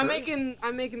 Hey, I'm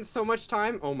Prefer- making so much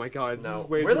time. Oh my god. No. these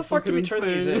waves Where are the fuck do we fucking turn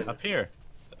these insane. in? Up here.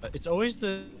 It's always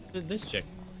this chick.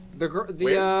 The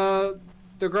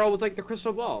girl with like the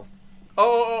crystal ball.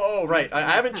 Oh, right. I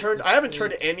haven't turned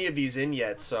any of these in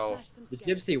yet, so The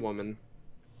gypsy woman.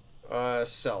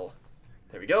 sell.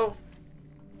 There we go.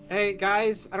 Hey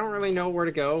guys, I don't really know where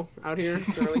to go out here.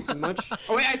 Don't really see much.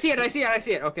 Oh wait, I see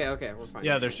it. Okay, we're fine.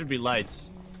 Yeah, there should be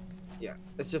lights. Yeah,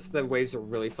 it's just the waves are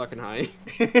really fucking high.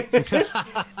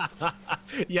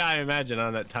 Yeah, I imagine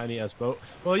on that tiny ass boat.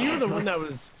 Well, you were the one that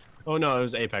was... Oh no, it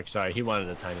was Apex, sorry. He wanted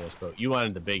the tiny ass boat. You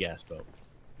wanted the big ass boat.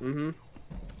 Mm-hmm.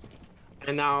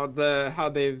 And now how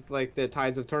they've like the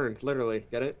tides have turned, literally.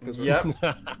 Get it? 'Cause we're-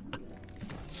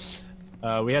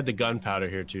 Yep. We had the gunpowder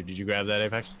here too. Did you grab that,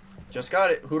 Apex? Just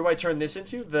got it. Who do I turn this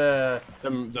into? The The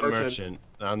merchant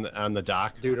on the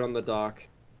dock. Dude on the dock.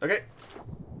 Okay.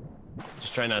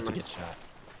 Just try not to get shot.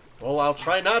 Well, I'll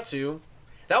try not to.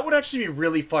 That would actually be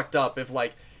really fucked up if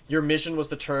like your mission was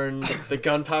to turn the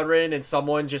gunpowder in and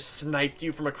someone just sniped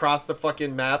you from across the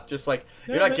fucking map. Just like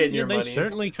you're not getting your they money.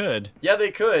 certainly could. Yeah,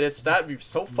 they could. That'd be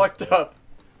so fucked up.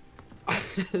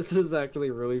 This is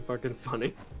actually really fucking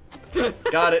funny.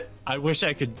 Got it. I wish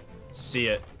I could see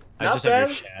it. I Not just have your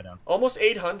bad. shadow. Almost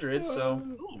 800. So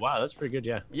Oh, wow, that's pretty good.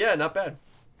 Yeah. yeah, not bad.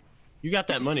 You got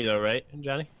that money though, right,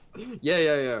 Johnny?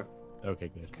 Yeah. Okay,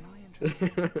 good. Can I interest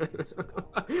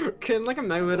Can like a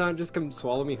megalodon just come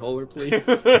swallow me whole, please?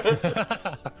 Has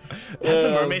the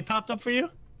mermaid popped up for you?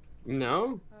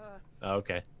 No. Oh,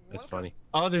 okay, that's funny.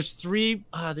 Oh, there's three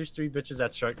bitches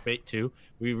at shark bait too.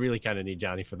 We really kind of need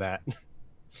Johnny for that.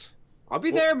 I'll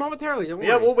be there momentarily. Don't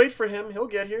Yeah, worry. we'll wait for him. He'll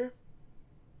get here.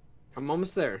 I'm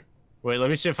almost there. Wait, let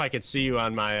me see if I can see you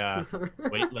on my.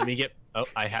 Wait, let me get. Oh,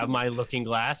 I have my looking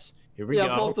glass. Here we Yeah,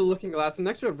 go. pull up the looking glass. I'm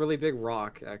next to a really big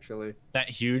rock, actually. That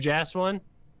huge ass one.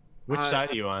 Which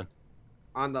side are you on?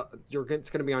 On the, it's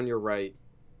gonna be on your right.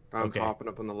 I'm Okay. popping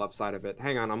up on the left side of it.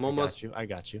 Hang on, I'm almost. I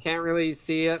got you. Can't really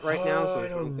see it right now, so I I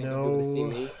don't don't think you'll be able to see know.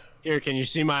 me. Here, can you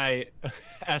see my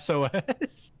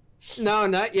SOS? No,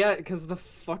 not yet, because the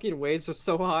fucking waves are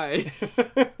so high.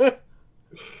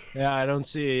 Yeah, I don't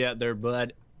see it yet there,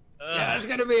 bud. Yeah, it's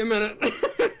gonna be a minute.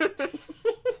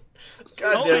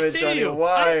 God damn I it, see Johnny! you.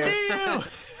 Why? I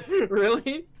see you.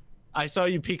 Really? I saw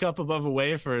you peek up above a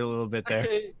wave for a little bit there.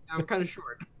 I'm kind of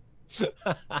short.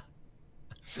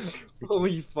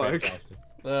 Holy fuck. Fantastic.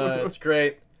 It's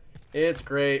great. It's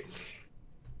great.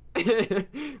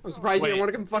 I'm surprised you Wait. don't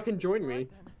want to come fucking join me.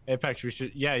 Apex, we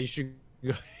should. Yeah, you should.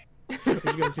 Go, we should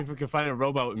go see if we can find a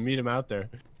robot and meet him out there.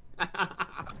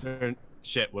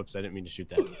 Shit! Whoops! I didn't mean to shoot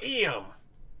that. Damn.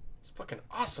 It's fucking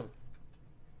awesome.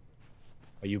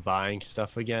 Are you buying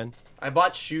stuff again? I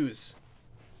bought shoes.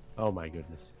 Oh my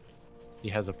goodness. He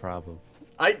has a problem.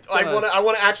 I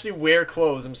wanna actually wear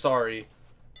clothes. I'm sorry.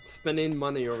 Spending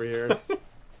money over here.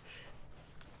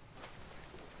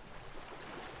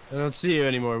 I don't see you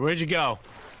anymore. Where'd you go?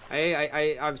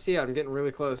 I see it. I'm getting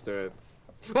really close to it.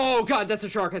 Oh god, that's a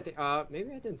shark. I think.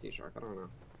 Maybe I didn't see a shark. I don't know.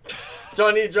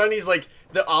 Johnny's like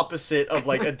the opposite of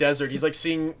like a desert. He's like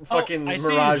seeing fucking I see you,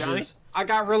 mirages. Johnny. I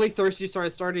got really thirsty, so I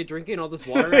started drinking all this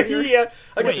water right here. Yeah,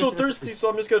 I got Wait. so thirsty, so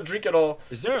I'm just gonna drink it all.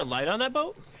 Is there a light on that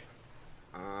boat?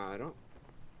 I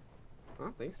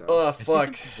don't think so. Oh I see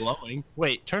fuck. something glowing.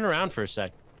 Wait, turn around for a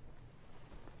sec.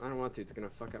 I don't want to. It's gonna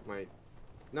fuck up my.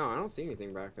 No, I don't see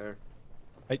anything back there.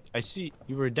 I see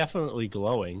you were definitely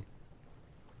glowing.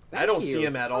 I don't Thank see you.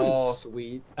 him at Sounds all.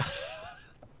 Sweet.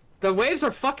 The waves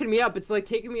are fucking me up. It's like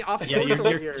taking me off. Yeah, course over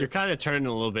you're here. kind of turning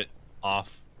a little bit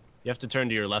off. You have to turn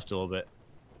to your left a little bit.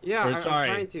 Yeah, Or, I'm sorry.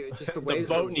 trying to. It's just the The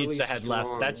waves are boat needs really to head left.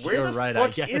 strong. That's- Where You're the right, I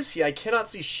fuck guess. is he? I cannot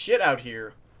see shit out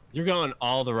here. You're going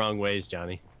all the wrong ways,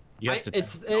 Johnny. You have to.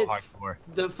 It's go hardcore.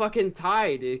 the fucking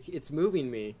tide. It's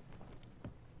moving me.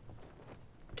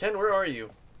 Ken, where are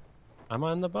you? I'm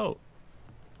on the boat.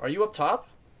 Are you up top?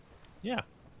 Yeah.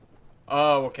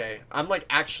 Oh, okay. I'm like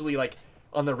actually like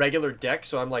on the regular deck,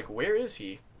 so I'm like, where is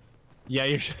he? Yeah,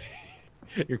 you're.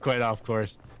 You're quite off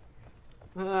course.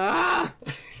 Ah!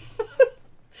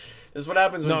 This is what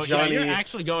happens when No, Johnny. yeah, you're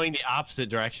actually going the opposite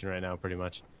direction right now, pretty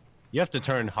much. You have to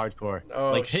turn hardcore.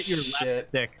 Oh, like hit your shit. left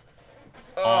stick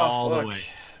Oh, all fuck. the way.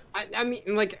 I mean,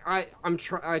 like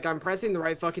I'm pressing the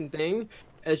right fucking thing.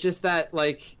 It's just that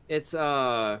like it's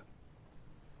the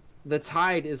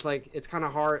tide is like it's kind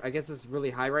of hard. I guess it's really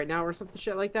high right now or something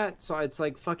shit like that. So it's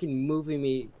like fucking moving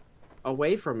me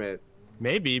away from it.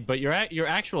 Maybe, but your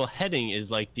actual heading is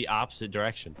like the opposite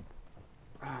direction.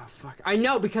 Ah, fuck. I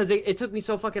know because it took me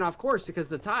so fucking off course because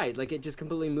the tide, like it just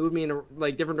completely moved me in a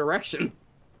like different direction.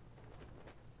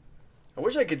 I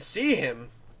wish I could see him.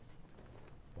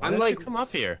 Why I'm don't you like come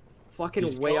up here. Fucking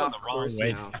He's way going off the wrong course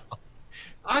way now. now.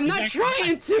 I'm He's not actually-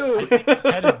 trying I to. think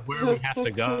that is where we have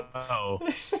to go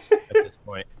at this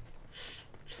point.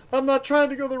 I'm not trying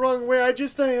to go the wrong way. I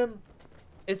just am.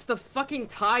 It's the fucking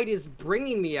tide is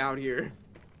bringing me out here.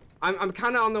 I'm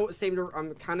kind of on the same.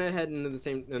 I'm kind of heading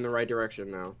in the right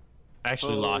direction now. I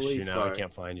actually lost Holy you now. I fuck.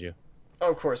 can't find you. Oh,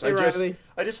 of course. Hey, Riley.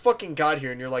 I just fucking got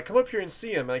here, and you're like, come up here and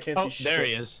see him, and I can't Oh, see there shit.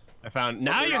 he is. I found.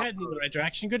 Now you're heading in the right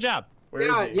direction. Good job. Where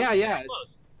is he? Yeah.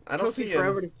 Close. I don't Took see me him.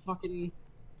 forever to fucking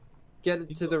get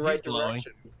He's- to the he's right glowing.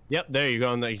 direction. Yep, there you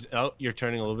go. Oh, you're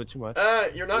turning a little bit too much.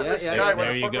 You're not in Yeah, the yeah, sky. yeah. Why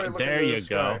There the you fuck go. am I looking There into you the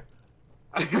sky?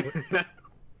 I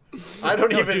I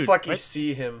don't No, even dude, fucking right-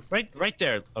 see him. Right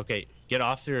there. Okay, get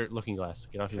off your looking glass.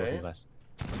 Get off your Okay. looking glass.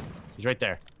 He's right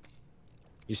there.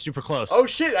 He's super close. Oh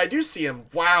shit, I do see him.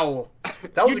 Wow.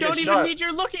 That was you a don't good even shot. need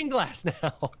your looking glass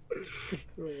now.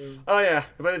 Oh yeah,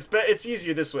 but it's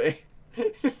easier this way.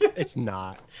 It's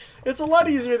not. It's a lot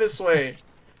easier this way.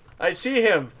 I see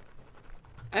him.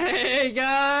 Hey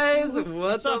guys,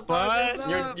 what's up, up, bud?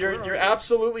 bud? You're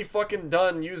absolutely fucking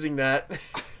done using that.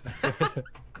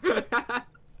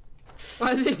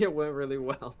 I think it went really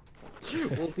well.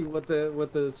 We'll see what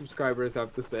the subscribers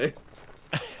have to say.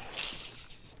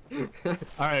 All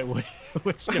right,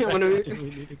 which I wanna- direction do we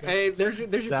need to go? Hey, there's your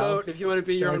South, quote if you want to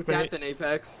be your own Shark Bait. captain,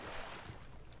 Apex.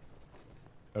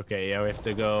 Okay, yeah, we have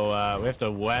to go. We have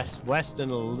to west,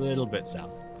 and a little bit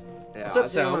south. Yeah, What's that I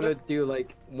think I'm sound? gonna do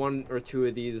like 1 or 2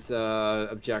 of these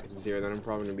objectives here, then I'm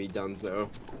probably gonna be done. So.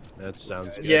 That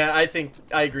sounds good. Yeah,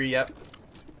 I agree. Yep.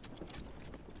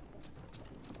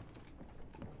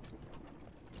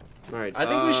 All right. I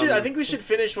think we should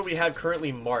finish what we have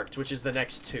currently marked, which is the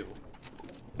next 2.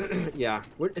 Yeah.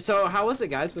 So how was it,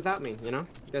 guys? Without me, you know?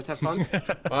 You guys have fun?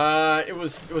 It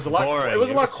was a lot Boring. it was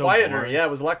a lot so quieter. boring. Yeah, it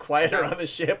was a lot quieter on the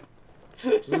ship.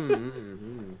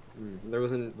 There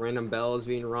wasn't random bells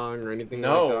being rung or anything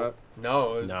like No, that.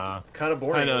 no, it's Nah. kind of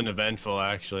boring. Kind of uneventful,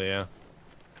 actually. Yeah.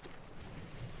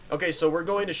 Okay, so we're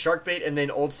going to Sharkbait and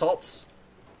then Old Salts.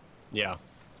 Yeah.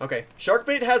 Okay,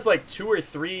 Sharkbait has like 2 or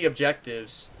 3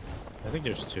 objectives. I think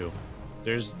there's 2.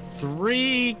 There's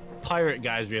 3 pirate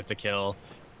guys we have to kill,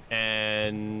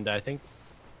 and I think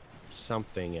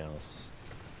something else.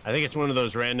 I think it's one of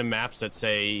those random maps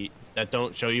that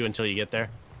don't show you until you get there.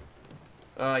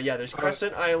 Yeah, there's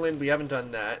Crescent Island. We haven't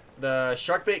done that. The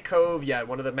Sharkbait Cove, yeah,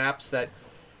 one of the maps that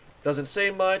doesn't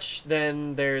say much.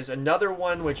 Then there's another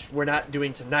one which we're not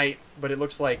doing tonight, but it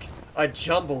looks like a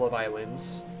jumble of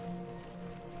islands.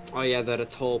 Oh yeah, that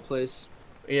atoll place.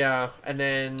 Yeah, and I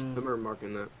then remember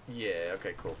marking that. yeah,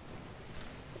 okay, cool.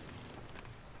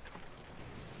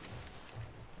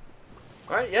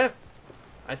 All right, yeah,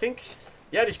 I think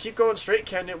yeah, just keep going straight,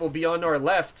 Ken. It will be on our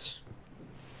left.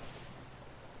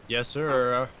 Yes,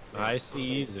 sir. I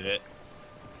sees it.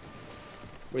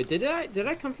 Wait, did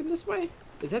I come from this way?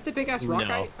 Is that the big ass rock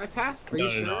No. I passed? Are No, you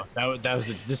sure? no.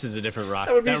 This is a different rock.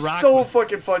 That would be rock so was-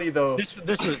 fucking funny though.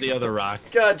 This was the other rock.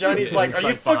 God, Johnny's It like, was, are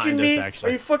you fucking behind us, me? actually.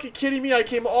 Are you fucking kidding me? I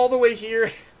came all the way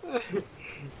here.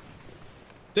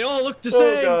 They all look the Oh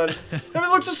same. god. And it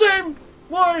looks the same!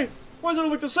 Why? Why does it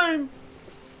look the same?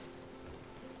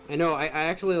 I know, I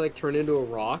actually like turned into a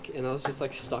rock and I was just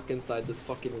like stuck inside this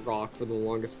fucking rock for the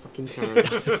longest fucking time.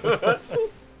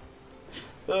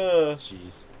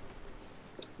 Jeez.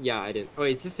 Yeah, I didn't. Oh,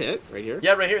 is this it? Right here?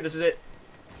 Yeah, right here. This is it.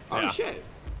 Oh Yeah. shit.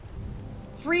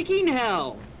 Freaking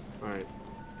hell! Alright.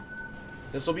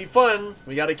 This will be fun.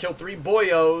 We gotta kill 3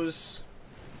 boyos.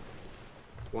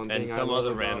 One And thing I some love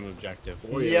other about- random objective.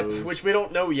 Boyos. Yep, which we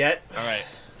don't know yet. All right,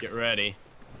 get ready.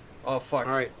 Oh, fuck.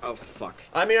 Alright, oh fuck.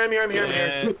 I'm here, I'm here, I'm here, I'm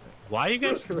here. And why you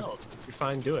guys still? You're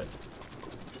fine. Do it.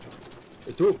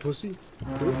 Do it, pussy.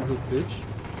 Do it, little bitch.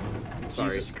 I'm sorry.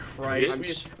 Jesus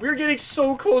Christ. I'm We're getting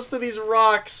so close to these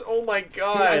rocks. Oh my Dude,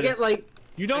 god. I get like.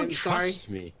 You don't I'm trust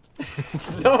me.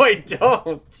 No, I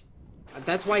don't.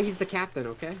 That's why he's the captain,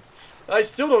 okay? I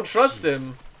still don't trust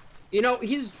him. You know,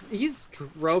 he's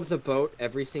drove the boat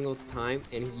every single time,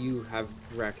 and you have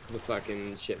wrecked the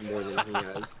fucking shit more than he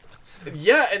has.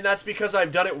 Yeah, and that's because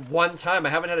I've done it one time. I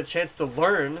haven't had a chance to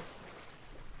learn.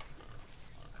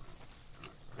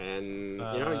 And, you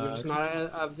know, you're just not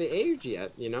of the age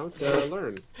yet, you know, to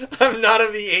learn. I'm not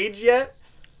of the age yet.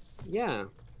 Yeah.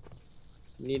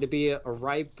 You need to be a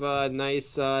ripe,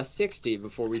 nice 60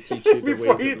 before we teach you the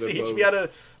Before ways you of the teach boat. me how to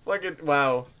fucking...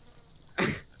 Wow.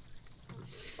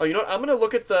 Oh, you know what? I'm gonna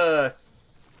look at the...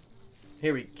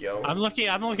 Here we go. I'm looking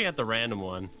at the random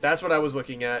one. That's what I was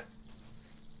looking at.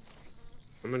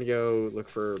 I'm gonna go look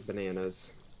for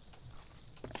bananas.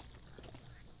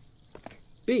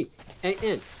 B A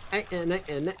N A N A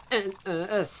N N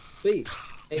S B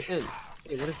A N.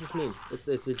 Hey, what does this mean? It's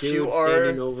a dude QR.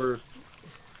 standing over.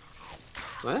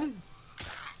 What?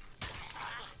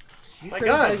 My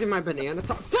Criticizing god. my banana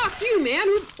talk. Fuck you, man!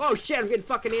 Oh shit! I'm getting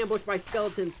fucking ambushed by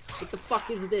skeletons. What the fuck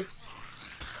is this?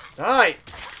 Die.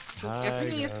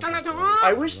 It's me, a skeleton.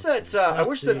 I wish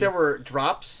that there were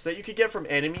drops that you could get from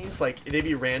enemies. Like, they'd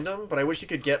be random, but I wish you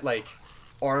could get, like,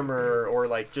 armor or,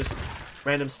 like, just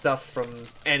random stuff from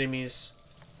enemies.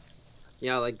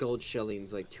 Yeah, like gold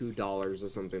shillings, like $2 or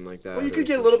something like that. Well, you or could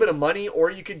get a some little shit. bit of money, or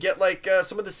you could get, like,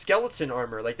 some of the skeleton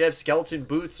armor. Like, they have skeleton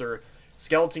boots or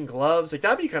skeleton gloves. Like,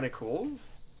 that'd be kind of cool.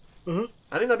 Mhm.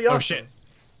 I think that'd be awesome. Oh shit.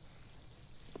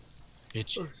 Oh,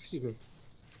 Bitches. excuse me.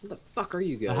 What the fuck are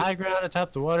you The guys? high ground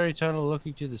atop the watery tunnel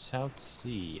looking to the South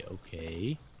Sea.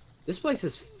 Okay. This place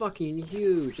is fucking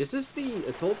huge. Is this the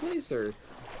atoll place or?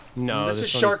 No, This is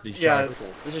one's Shark. the Yeah, Okay.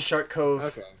 this is Shark Cove.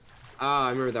 Okay. Ah, I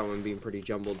remember that one being pretty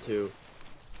jumbled too.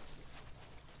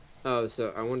 Oh,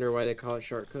 so I wonder why they call it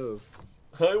Shark Cove.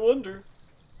 I wonder.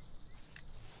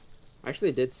 I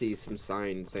actually did see some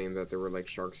signs saying that there were like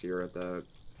sharks here at the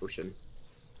ocean.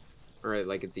 Or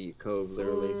like at the cove,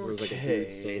 literally. There was like a dude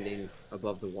Okay. standing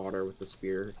above the water with a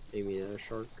spear aiming at a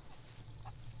shark.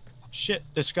 Shit,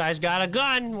 this guy's got a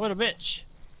gun. What a bitch.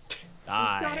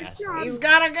 Die. He's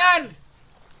got a gun.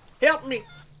 Help me.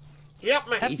 Help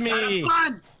me. Help He's me. got a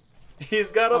bun!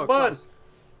 He's got a Oh, bun. close.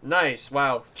 Nice.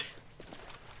 Wow.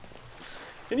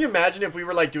 Can you imagine if we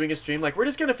were like doing a stream like we're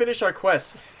just gonna finish our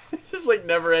quest, just like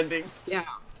never ending? Yeah.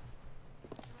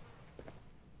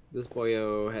 This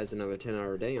boyo has another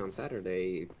 10-hour day on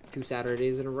Saturday. 2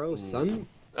 Saturdays in a row, son.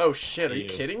 Oh shit! Are you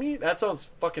kidding me? That sounds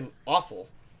fucking awful.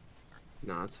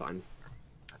 Nah, it's fine.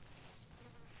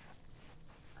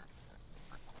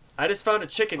 I just found a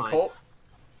chicken, Fine. Colt.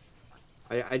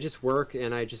 I just work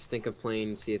and I just think of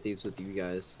playing Sea of Thieves with you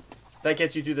guys. That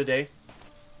gets you through the day.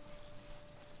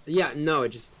 Yeah, no, it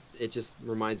just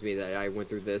reminds me that I went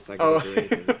through this. I Oh. couldn't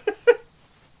do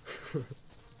anything.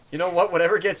 You know what?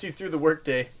 Whatever gets you through the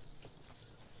workday.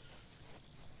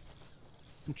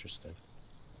 Interesting.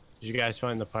 Did you guys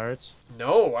find the pirates?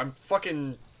 No, I'm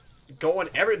fucking going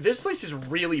every. This place is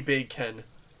really big, Ken.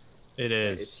 It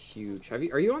is. It's huge.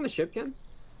 Are you on the ship, Ken?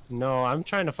 No, I'm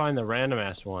trying to find the random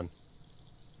ass one.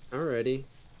 Alrighty.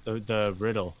 The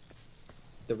riddle.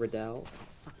 The Riddell.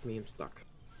 Fuck me, I'm stuck.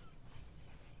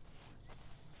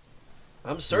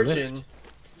 I'm searching. Lift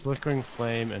flickering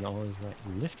flame and all is right.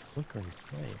 Lift flickering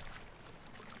flame.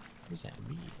 What does that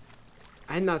mean?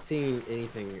 I'm not seeing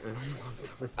anything in a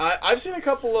long time. I've seen a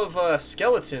couple of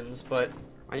skeletons, but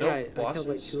I killed like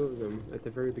bosses. 2 of them at the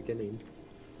very beginning.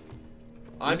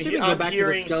 I'm Let's see if we can go back to the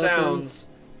hearing skeletons. sounds.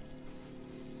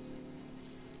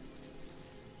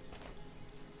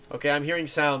 Okay, I'm hearing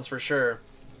sounds for sure.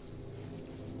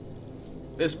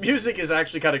 This music is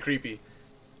actually kind of creepy.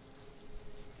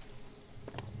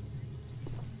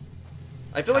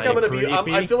 I feel like I'm gonna be.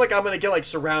 I feel like I'm gonna get like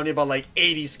surrounded by like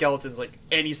 80 skeletons like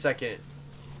any second.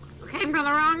 Came to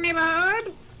the wrong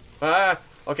neighborhood. Ah,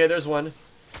 okay, there's one.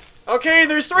 Okay,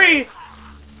 there's 3.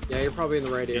 Yeah, you're probably in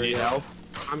the right You area. need help?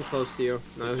 I'm close to you.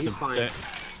 No, he's fine. that-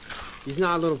 He's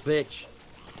not a little bitch.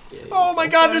 Yeah, Oh my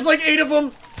God, there's like 8 of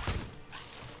them.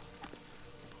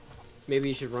 maybe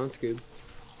you should run, Scoob.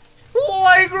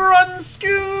 Like run,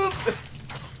 Scoop.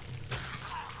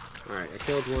 Alright, I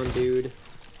killed one dude.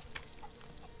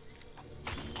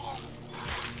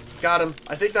 Got him.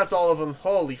 I think that's all of them.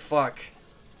 Holy fuck.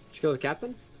 Did you kill the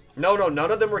captain? No, none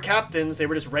of them were captains. They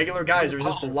were just regular guys. There was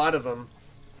just a lot of them.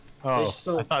 Oh,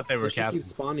 still- I thought they were They should keep captains.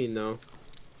 spawning though.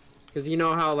 Because you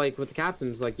know how, like, with the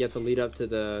captains, like, you have to lead up to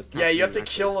the. Yeah, you have to captain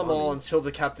kill them actually all spawning. until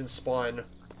the captains spawn.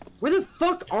 Where the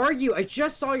fuck are you? I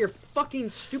just saw your fucking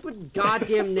stupid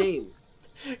goddamn name.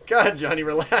 God, Johnny,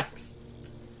 relax.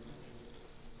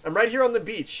 I'm right here on the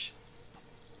beach.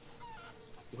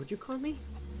 What'd you call me?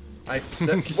 I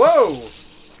said, whoa!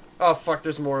 Oh fuck,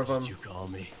 there's more of them. What'd you call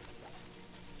me?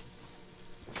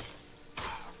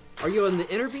 Are you on the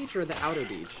inner beach or the outer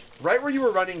beach? Right where you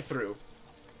were running through.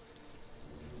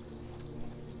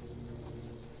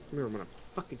 Come here, I'm gonna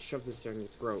fucking shove this down your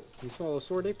throat. Can you swallow a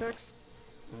sword, Apex?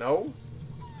 No?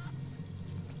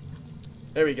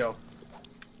 There we go.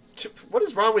 What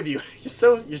is wrong with you?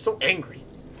 You're so angry.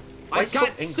 Why I've so got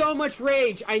angry? so much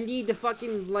rage. I need to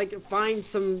fucking like find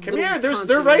some. Come little here, cunts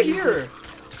they're and right I need here.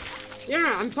 to-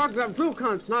 Yeah, I'm talking about real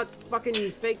cunts, not fucking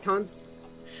fake cunts.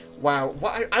 Wow,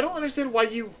 why? I don't understand why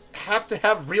you have to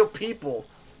have real people.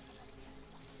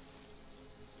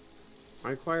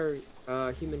 I require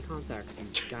human contact. You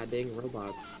goddamn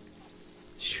robots.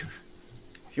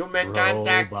 Human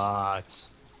contact. Robots.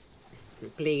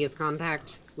 Please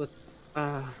contact with.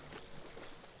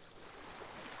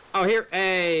 Oh, here.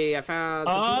 Hey, I found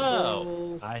some Oh,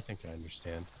 people. I think I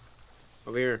understand.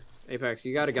 Over here, Apex.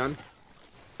 You got a gun?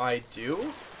 I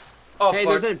do? Oh, Hey,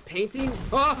 fuck. there's a painting.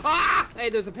 Oh, ah! Hey,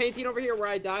 there's a painting over here where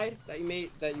I died that you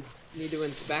need to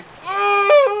inspect.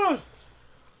 Ah!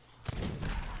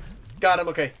 Got him,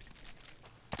 okay.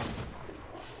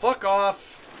 Fuck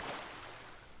off.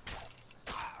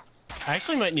 I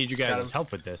actually might need you Got him. guys'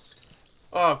 help with this.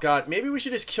 Oh god, maybe we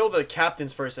should just kill the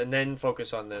captains first and then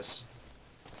focus on this.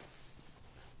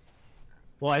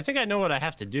 Well, I think I know what I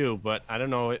have to do, but I don't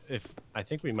know if I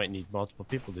think we might need multiple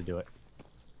people to do it.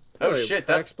 Oh Wait, shit,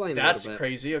 explain a that's little bit.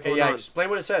 crazy. Okay, Hold yeah, on. explain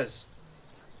what it says.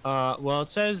 Well, it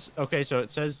says okay, so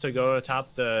it says to go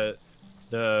atop the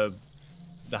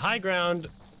high ground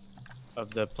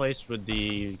of the place with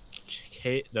the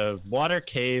water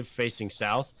cave facing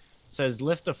south. It says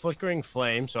lift a flickering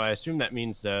flame, so I assume that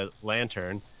means the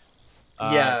lantern.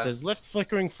 Yeah. It says lift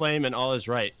flickering flame and all is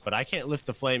right, but I can't lift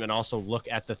the flame and also look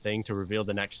at the thing to reveal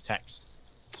the next text.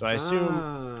 So I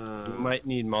assume we might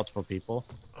need multiple people.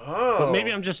 Oh. But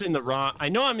maybe I'm just in the wrong. I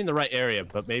know I'm in the right area,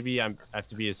 but maybe I have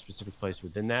to be a specific place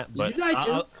within that. But Did you die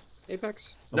too, I'll-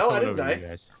 Apex? I'm No, I coming didn't over to die. you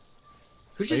guys.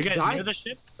 Who Are you just guys near died? the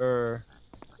ship or?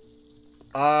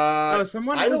 Oh,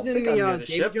 someone I was don't in think I'm near the the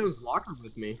David ship. Jones locker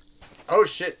with me. Oh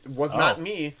shit, it was not Oh.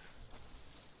 me.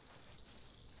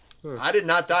 Huh. I did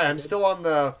not die. I'm still on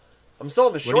the What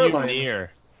are you shoreline.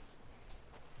 near?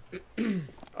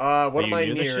 What am I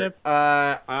you near the near? ship?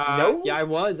 No? Yeah, I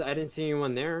was. I didn't see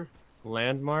anyone there.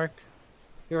 Landmark?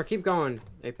 Here, keep going,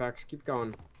 Apex. Keep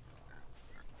going.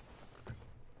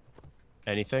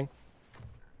 Anything?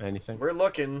 Anything? We're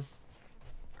looking.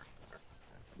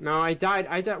 No, I died.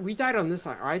 We died on this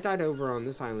island. I died over on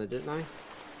this island, didn't I?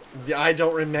 I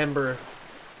don't remember.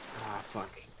 Ah,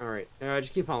 fuck. Alright.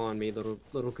 Just keep following me,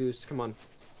 little goose. Come on.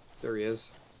 There he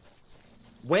is.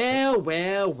 Well,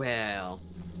 well, well.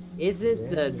 Isn't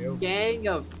the gang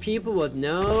of people with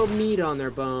no meat on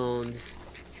their bones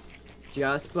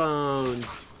just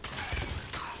bones?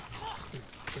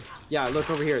 Yeah, look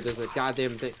over here. There's a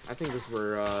goddamn thing. I think this is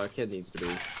where Ken needs to be.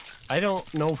 I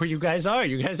don't know where you guys are.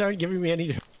 You guys aren't giving me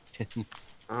any directions.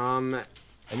 I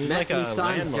need like a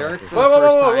landmark.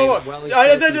 Whoa.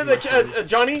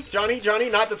 Johnny,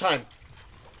 not the time.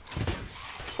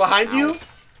 Behind you?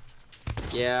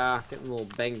 Yeah, getting a little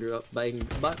banged up, banged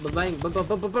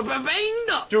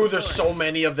up. Dude, there's so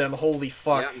many of them. Holy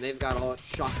fuck. Yeah, and they've got all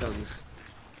shotguns.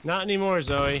 Not anymore,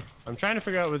 Zoe. I'm trying to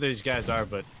figure out where these guys are,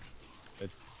 but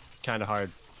it's kind of hard.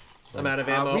 I'm out of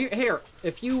ammo. Here,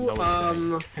 if you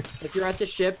No if you're at the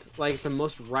ship, like the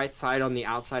most right side on the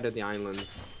outside of the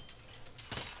islands.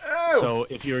 Oh. So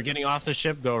if you were getting off the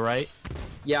ship, go right.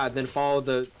 Yeah, then follow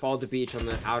the beach on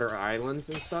the outer islands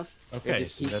and stuff. Okay,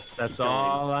 so that's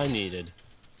all I needed.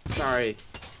 Sorry.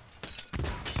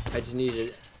 I just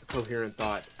needed a coherent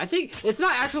thought. I think it's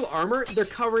not actual armor, they're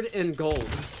covered in gold.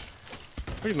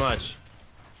 Pretty much.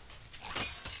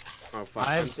 Oh fuck,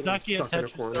 I'm stuck in a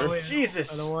corner. Zoe.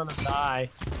 Jesus. I don't want to die.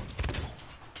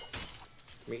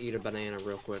 Let me eat a banana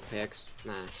real quick, Pix.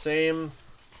 Nah. Same.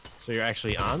 So you're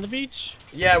actually on the beach?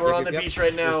 Yeah, we're on the beach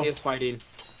right now. We'll see us fighting.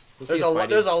 There's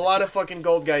a lot of fucking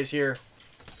gold guys here.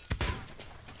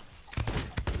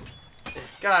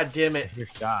 God damn it. Your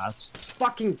shots.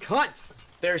 Fucking cunts!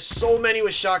 There's so many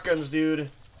with shotguns, dude.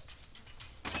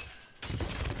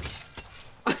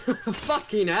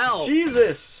 Fucking hell!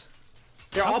 Jesus.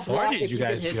 They're all How far blocked did if you can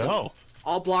guys hit go? them.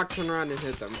 All blocked, turn around and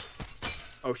hit them.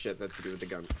 Oh shit, that's to do with the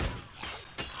gun.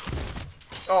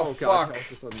 Oh, Gosh, fuck. I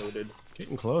just unloaded.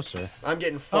 Getting closer. I'm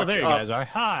getting fucked Oh, there you up. guys are.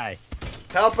 Hi.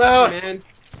 Help out. Man,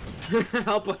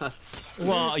 help us.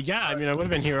 Well, yeah, I mean, I would have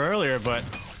been here earlier, but...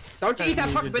 Don't you eat that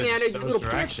fucking banana, you little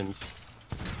bitch! directions.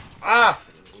 Ah.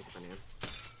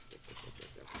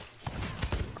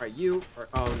 Alright, you are.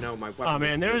 Oh no, my weapon. Oh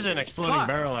man, there was an exploding Fuck.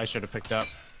 barrel I should have picked up.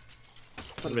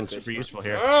 Would have been super useful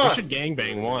here. Ah. We should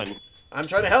gangbang one. I'm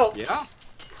trying to help. Yeah.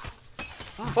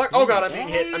 Fuck. Oh god, I'm being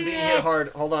hit. I'm being hit hard.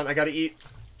 Hold on, I gotta eat.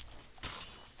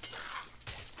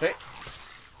 Okay.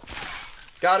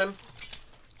 Got him.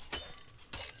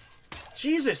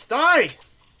 Jesus, die!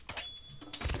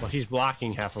 Well, he's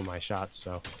blocking half of my shots,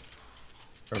 so...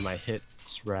 Or my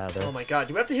hits, rather. Oh my god,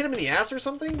 do we have to hit him in the ass or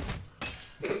something?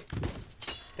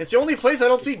 It's the only place I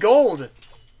don't see gold.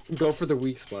 Go for the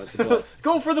weak spot. The butt.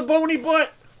 Go for the bony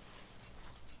butt.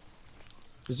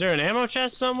 Is there an ammo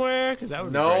chest somewhere? Because that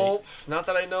would be Nope, not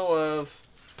that I know of.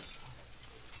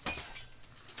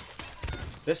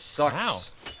 This sucks.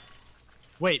 Wow.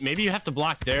 Wait, maybe you have to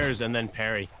block theirs and then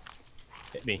parry.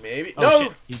 Hit me. Maybe. Oh,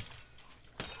 No! shit.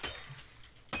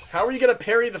 How are you gonna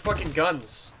parry the fucking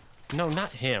guns? No,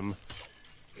 not him.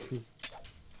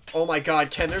 Oh my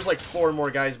god, Ken, there's like 4 more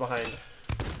guys behind.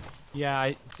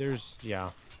 Yeah, there's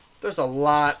There's a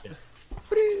lot.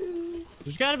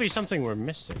 There's got to be something we're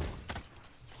missing.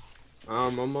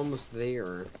 I'm almost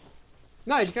there.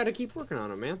 No, you just gotta keep working on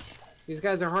them, man. These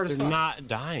guys are hard as They're fuck. not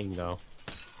dying though.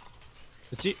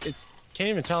 It's can't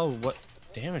even tell what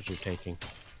damage you're taking,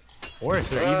 or if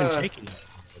they're even taking damage.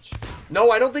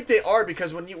 No, I don't think they are,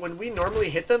 because when we normally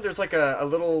hit them, there's like a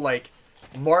little like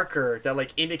marker that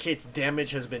like indicates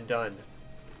damage has been done.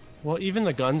 Well, even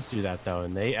the guns do that though,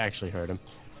 and they actually hurt him.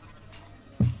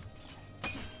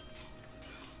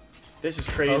 This is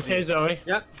crazy. Okay, Zoe.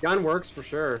 Yep, gun works for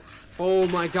sure. Oh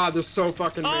my god, there's so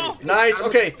fucking many. Nice.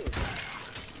 Okay.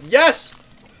 Yes.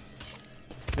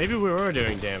 Maybe we were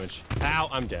doing damage. Ow,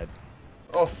 I'm dead.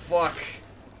 Oh fuck.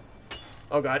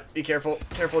 Oh god, be careful.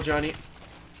 Careful, Johnny.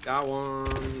 Got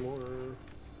one more.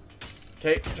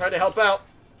 Okay, trying to help out.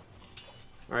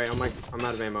 Alright, I'm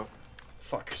out of ammo.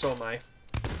 Fuck, so am I.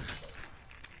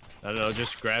 I don't know,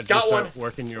 just gradually Got start one.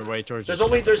 working your way towards. There's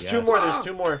the two more. There's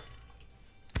 2 more.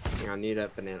 Hang on, I need a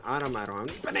banana. I don't have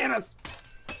any bananas.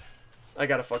 I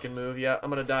gotta fucking move. Yeah, I'm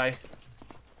gonna die.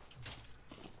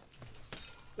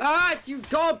 Ah, you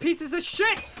dog pieces of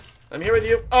shit! I'm here with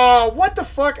you. Oh, what the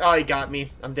fuck? Oh, he got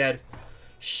me. I'm dead.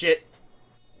 Shit.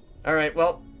 Alright,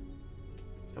 well.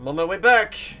 I'm on my way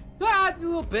back. Ah, you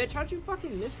little bitch! How'd you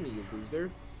fucking miss me, you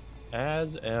loser?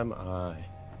 As am I.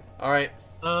 Alright.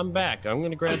 I'm back. I'm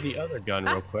gonna grab the other gun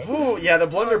real quick. Oh, yeah, the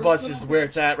blunderbuss is where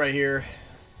it's at right here.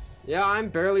 Yeah, I'm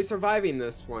barely surviving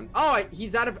this one. Oh,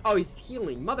 he's out of. Oh, he's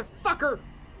healing, motherfucker.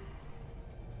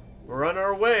 We're on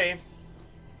our way.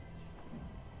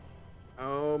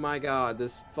 Oh my god,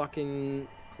 this fucking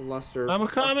cluster. I'm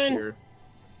coming. Here.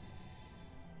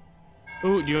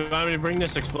 Ooh, do you want me to bring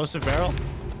this explosive barrel?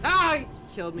 Ah, he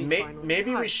killed me. Finally.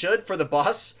 Maybe God. we should for the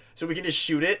boss, so we can just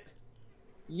shoot it.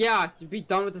 Yeah, to be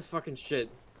done with this fucking shit.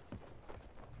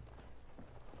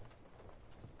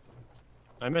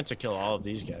 I meant to kill all of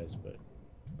these guys,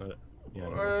 but yeah.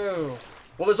 Oh.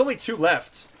 Well, there's only 2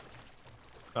 left.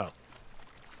 Oh.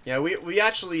 Yeah, we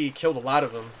actually killed a lot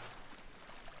of them.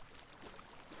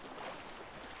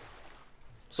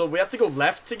 So we have to go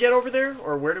left to get over there,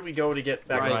 or where do we go to get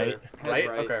back over there? Right?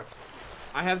 Okay.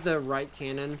 I have the right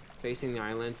cannon facing the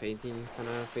island, kind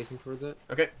of facing towards it.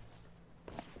 Okay.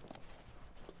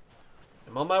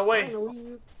 I'm on my way.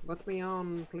 Let me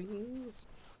on, please.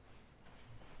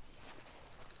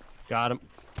 Got him.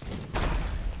 Did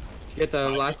you get the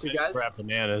last 2 guys? Grab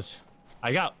bananas.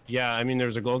 Yeah, I mean,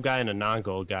 there's a gold guy and a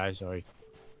non-gold guy, so I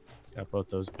got both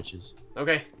those bitches.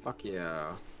 Okay. Fuck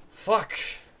yeah. Fuck.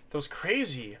 That was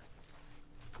crazy.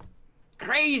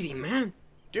 Crazy, man.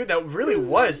 Dude, that really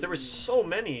was. There were so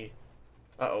many.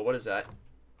 Uh-oh, what is that?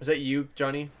 Was that you,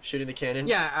 Johnny, shooting the cannon?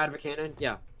 Yeah, out of a cannon.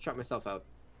 Yeah, shot myself out.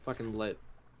 Fucking lit.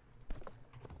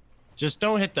 Just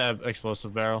don't hit that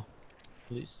explosive barrel,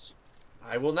 please.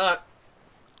 I will not.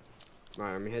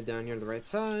 Alright, let me head down here to the right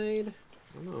side.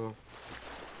 I don't know.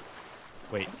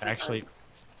 Wait, actually,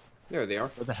 There they are.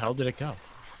 where the hell did it go?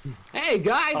 Hey,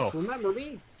 guys! Oh. Remember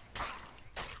me?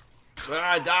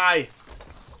 Ah, die.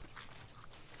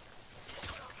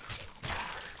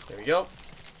 There we go.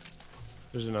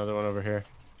 There's another one over here.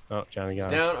 Oh, Johnny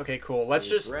got He's him. down. Okay, cool. Let's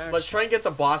try and get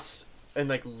the boss and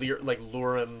like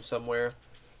lure him somewhere.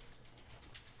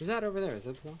 Is that over there? Is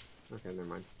that the one? Okay, never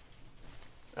mind.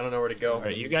 I don't know where to go. All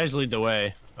right, you guys lead the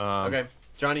way. Okay,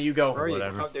 Johnny, you go. Where are you?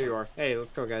 Whatever. Oh, there you are. Hey,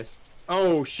 let's go, guys.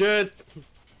 Oh, shit!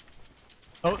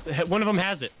 Oh, one of them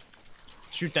has it.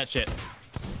 Shoot that shit.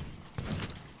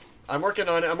 I'm working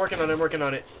on it. I'm working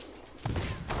on it.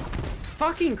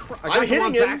 Fucking I got I'm the hitting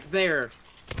one him. back there.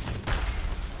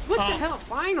 What the hell?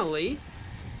 Finally!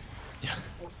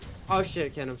 Oh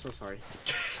shit, Ken, I'm so sorry.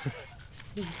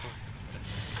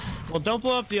 Well, don't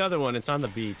blow up the other one. It's on the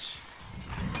beach.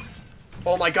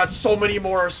 Oh my god, so many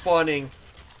more are spawning.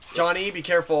 Johnny, be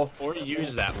careful. Or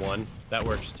use that one. That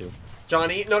works too.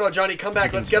 Johnny, no, Johnny, come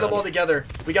back. Let's get them all together.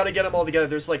 We gotta get them all together.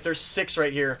 There's 6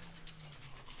 right here.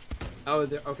 Oh,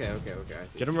 okay, I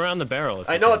see. Get them around the barrel.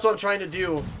 I know, that's what I'm trying to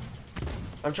do.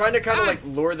 I'm trying to kind of like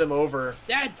lure them over.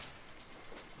 Dead!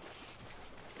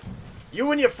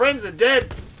 You and your friends are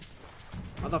dead.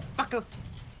 Motherfucker!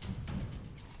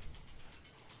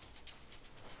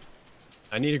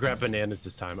 I need to grab bananas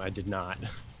this time. I did not.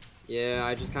 Yeah,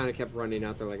 I just kind of kept running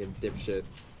out there like a dipshit.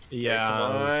 Yeah. Come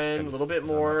on, a little bit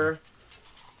more.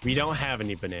 We don't have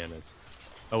any bananas.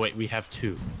 Oh wait, we have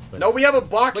 2. But... No, we have a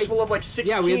box full of like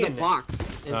 16. Yeah, we had the box.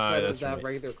 Instead of that right.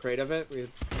 regular crate of it, we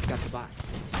got the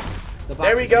box.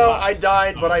 There we go. I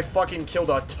died, but I fucking killed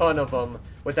a ton of them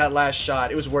with that last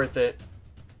shot. It was worth it.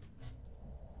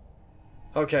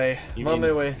 Okay, I'm on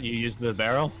my way. You used the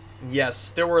barrel?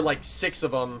 Yes, there were like 6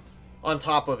 of them on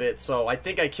top of it, so I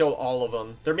think I killed all of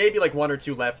them. There may be like 1 or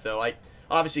 2 left, though. I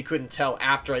obviously couldn't tell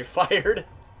after I fired.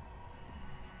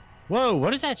 Whoa,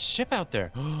 what is that ship out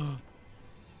there?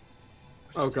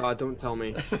 Oh god, don't tell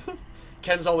me.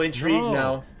 Ken's all intrigued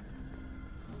now.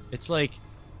 It's like...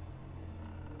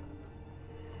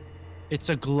 It's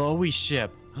a glowy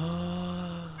ship.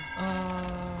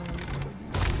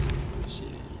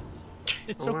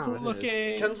 It's so wow, cool it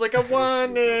looking. Ken's like, I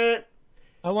want it.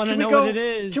 I want to Can we know go? what it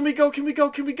is. Can we go? Can we go?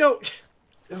 Can we go?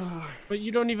 But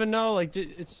you don't even know. Like, do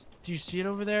you see it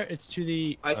over there? It's to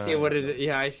the. I see what it is.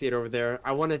 Yeah, I see it over there.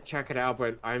 I want to check it out,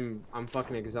 but I'm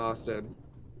fucking exhausted.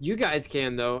 You guys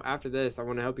can though. After this, I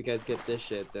want to help you guys get this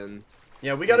shit. Then.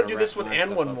 Yeah, we gotta do this one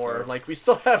and one more. There. Like, we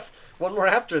still have one more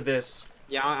after this.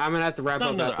 Yeah, I'm gonna have to wrap It's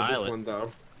not up after another this island. one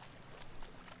though.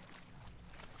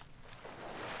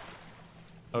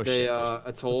 Oh They shit.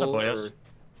 atoll. What's up, or... boys?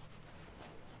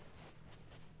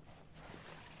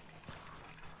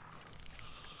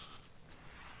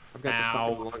 I've got Ow.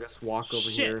 the fucking longest walk over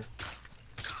Shit. here.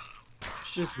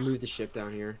 Just move the ship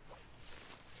down here.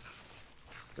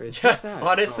 Wait, who's that?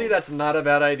 Honestly, Oh. that's not a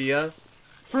bad idea.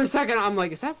 For a second, I'm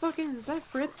like, is that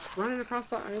Fritz running across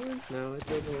the island? No,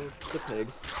 it's a pig.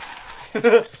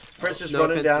 Fritz just No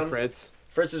running offense to down. Fritz.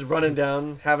 Fritz is running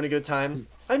down, having a good time.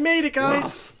 I made it,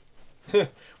 guys!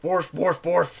 Wharf, wharf,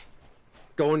 wharf.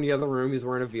 go in the other room. He's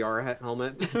wearing a VR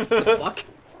helmet. The fuck?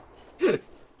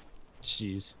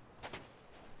 Jeez.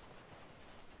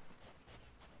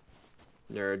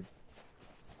 Nerd.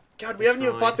 God, we haven't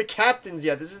even fought the captains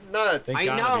yet. This is nuts. They I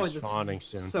gotta know. be spawning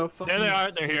soon. So fucking There they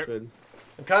are. They're here. stupid.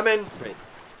 I'm coming. Wait.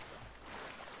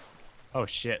 Oh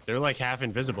shit, they're like half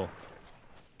invisible.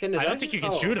 Can I don't think you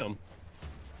can shoot them.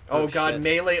 Oh, Oh, God, shit.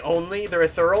 melee only? They're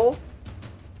ethereal?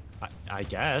 I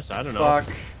guess. I don't know. Fuck.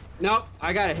 Nope.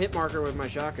 I got a hit marker with my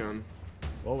shotgun.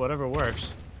 Well, whatever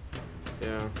works.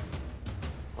 Yeah.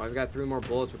 Well, I've got 3 more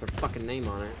bullets with their fucking name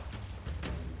on it.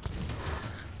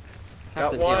 Got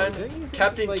Captain one. Hill. He's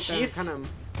Captain like, Keith? Kind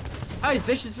of... Oh,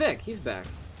 Vicious Vic. He's back.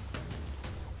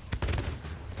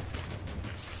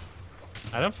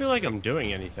 I don't feel like I'm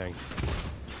doing anything.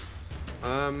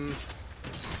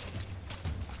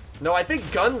 No, I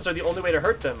think guns are the only way to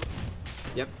hurt them.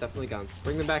 Yep, definitely guns.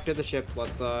 Bring them back to the ship.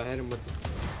 Let's hit them with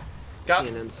the Got.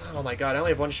 cannons. Oh my God, I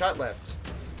only have 1 shot left.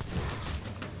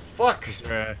 Fuck. Is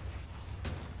there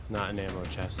not an ammo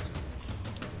chest?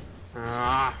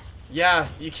 Ah. Yeah,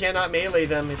 you cannot melee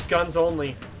them. It's guns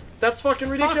only. That's fucking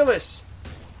ridiculous.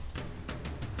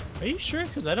 Are you sure?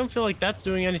 Because I don't feel like that's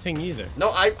doing anything either. No,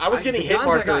 I was getting The hit guns,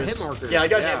 I got markers. hit markers. Yeah, I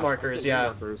got hit markers. hit Yeah.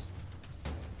 markers.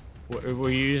 Were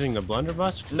you using the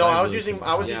blunderbuss? 'Cause No, I was really using think-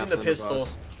 I was Yeah, using the pistol.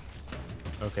 blunderbuss.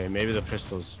 Okay, maybe the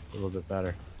pistol's a little bit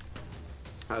better.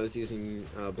 I was using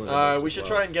blunderbuss We as should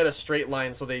well. try and get a straight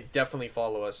line so they definitely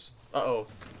follow us. Uh-oh.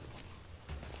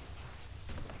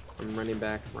 I'm running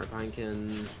back right behind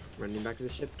Ken. Running back to the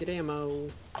ship. Get ammo.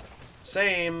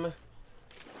 Same.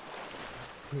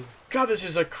 God, this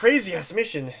is a crazy-ass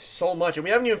mission. So much. And we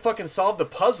haven't even fucking solved the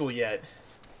puzzle yet.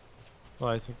 Well,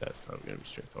 I think that's probably gonna be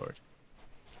straightforward.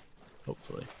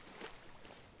 Hopefully.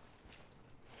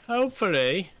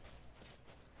 Hopefully.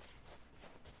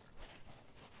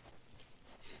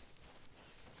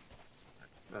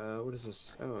 What is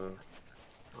this? Oh,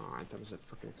 I thought it was a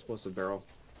fucking explosive barrel.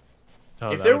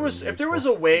 Oh, If that there would've was been if there was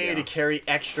useful. a way Yeah. to carry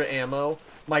extra ammo,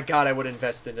 my God, I would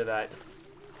invest into that.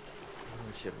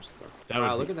 Oh shit, we're stuck. That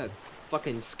Wow, would look at that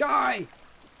fucking sky!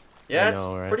 Yeah, I it's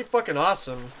know, right? pretty fucking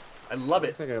awesome. I love it.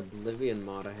 Looks like an Oblivion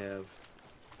mod I have.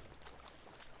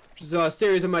 Which is a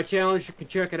series of my challenge. You can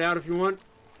check it out if you want.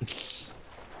 It's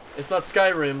not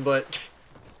Skyrim, but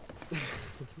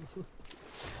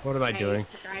What am I doing?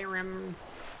 Skyrim.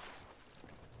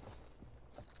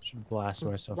 Should blast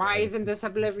myself. Why out. isn't this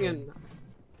Oblivion? fuck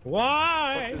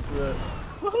Why? is the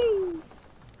Woohoo!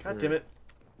 God damn it.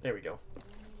 There we go.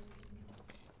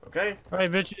 Okay. All right,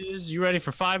 bitches, you ready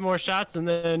for 5 more shots and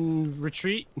then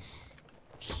retreat?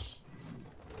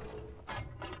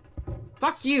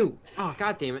 Fuck you! Oh,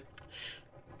 god damn it.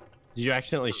 Did you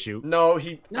accidentally shoot? No,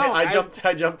 No, I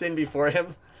I- jumped in before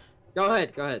him. Go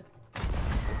ahead, go ahead. That's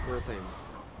where it's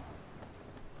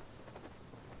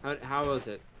aimed. How was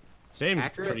it? Seemed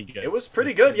Accurate? pretty good. It was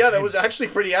pretty good. Yeah, that was actually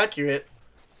pretty accurate.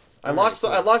 I Alright,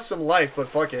 cool. lost some life, but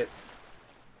fuck it.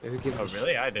 Who gives Oh, a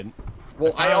really? I didn't.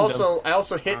 Well, I I found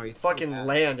also hit Oh, he's so fucking bad.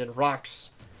 land and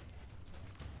rocks.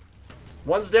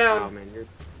 One's shit? Oh down. man, you're...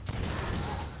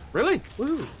 Really?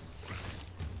 Woo!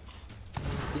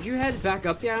 Did you head back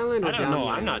up the island or I don't down know. the I'm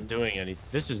island? not doing any.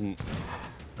 This isn't.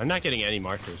 I'm not getting any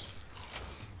markers.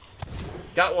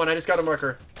 Got one. I just got a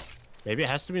marker. Maybe it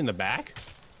has to be in the back?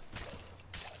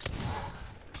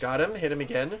 Got him. Hit him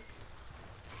again.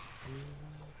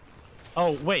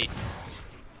 Oh, wait.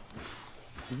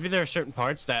 Maybe there are certain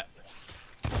parts that...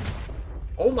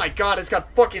 Oh my God! It's got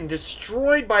fucking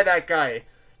destroyed by that guy.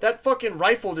 That fucking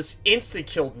rifle just instant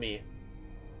killed me.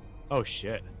 Oh,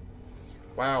 shit.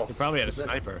 Wow. He probably had a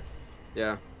sniper.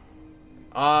 Yeah.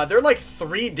 There are like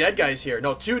 3 dead guys here.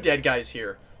 No, 2 dead guys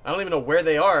here. I don't even know where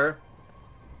they are.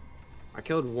 I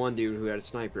killed one dude who had a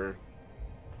sniper.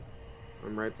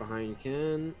 I'm right behind you,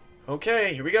 Ken.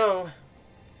 Okay, here we go.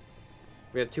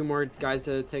 We have 2 more guys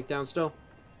to take down still.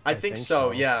 I I think think so,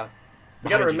 so. yeah. We Behind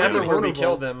gotta you. remember where we Vulnerable.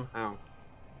 killed them. Ow.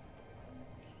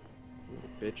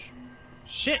 Bitch.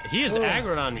 Shit, he is Oh.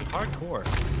 aggroed on me. Hardcore.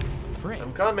 Frick.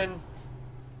 I'm coming.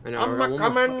 I know, I'm I got one more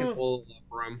coming. fucking full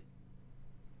room.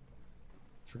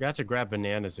 Forgot to grab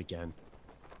bananas again.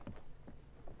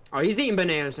 Oh, he's eating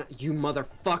bananas now. You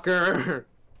motherfucker!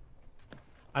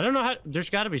 I don't know how... There's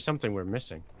got to be something we're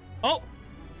missing. Oh!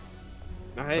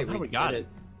 Oh, hey, Somehow we got did it.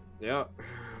 Yeah.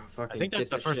 Fucking I think that's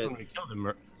get the first shit. one we killed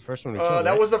him. First one we killed,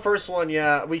 That right? was the first one,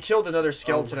 yeah. We killed another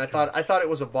skeleton. my I thought it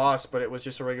was a boss, but it was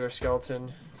just a regular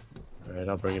skeleton. Alright,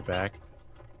 I'll bring it back.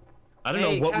 I don't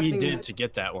Hey, know what we Captain- did to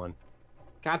get that one.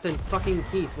 Captain fucking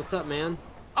Keith, what's up, man?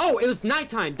 Oh, it was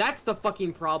nighttime. That's the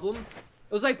fucking problem.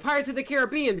 It was like Pirates of the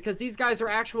Caribbean because these guys are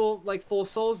actual, like, full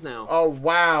souls now. Oh,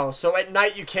 wow. So at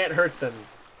night you can't hurt them.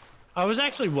 I was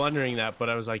actually wondering that, but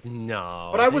I was like, no.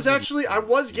 But I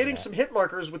was getting some hit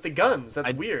markers with the guns.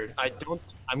 That's weird.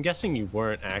 I'm guessing you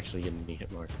weren't actually getting any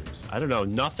hit markers. I don't know.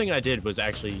 Nothing I did was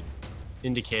actually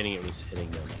indicating it was hitting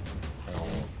them at all.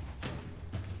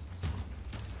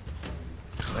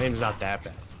 My aim's not that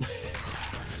bad.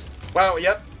 Wow,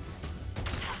 yep.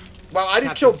 Wow, I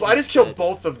just killed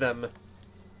both of them.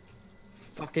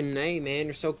 Fucking A, man,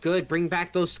 you're so good. Bring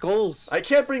back those skulls. I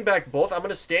can't bring back both. I'm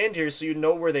gonna stand here so you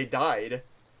know where they died.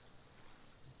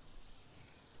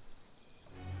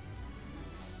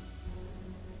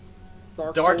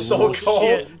 Dark Soul Cole.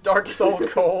 Shit. Dark Soul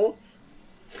Cole.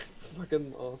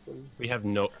 Fucking awesome. We have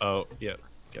no. Oh, yeah.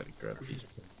 Gotta grab these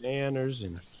bananas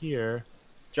in here.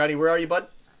 Johnny, where are you, bud?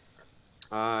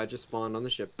 I just spawned on the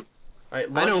ship. All right,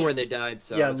 I know where they died.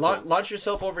 So yeah, launch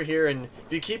yourself over here, and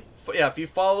if you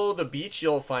follow the beach,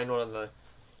 you'll find one of the.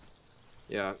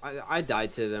 Yeah, I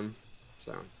died to them,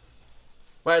 so.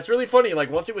 Wow, it's really funny. Like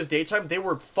once it was daytime, they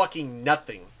were fucking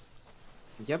nothing.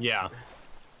 Yep. Yeah.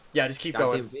 Yeah, just keep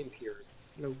going.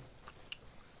 No.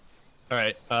 All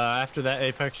right. After that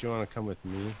Apex, you want to come with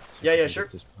me? Yeah, sure.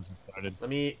 This puzzle started. Let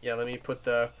me put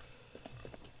the.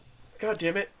 God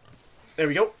damn it! There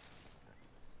we go.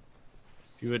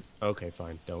 If you would. Okay,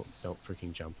 fine. Don't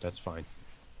freaking jump. That's fine.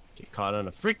 Get caught on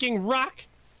a freaking rock.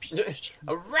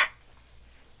 A rock.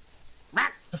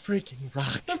 Rock. A freaking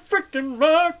rock. A freaking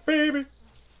rock, baby.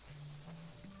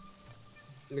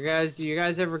 Do you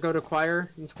guys ever go to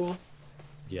choir in school?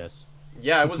 Yes.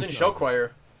 Yeah, I was in show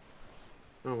choir.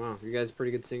 Oh wow, you guys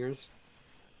pretty good singers.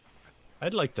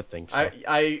 I'd like to think so.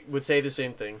 I would say the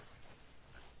same thing.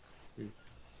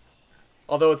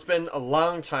 Although it's been a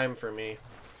long time for me.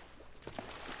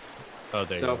 Oh,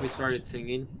 there you So go. if we started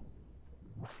singing,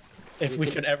 If we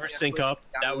could ever sync up,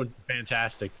 that would be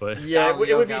fantastic. But Yeah,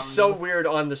 it would be so weird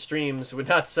on the streams. It would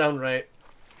not sound right.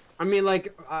 I mean,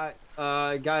 like,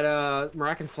 got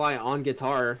Miraculous Sly on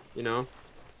guitar, you know.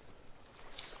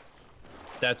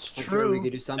 that's I'm sure true. we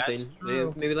could do something.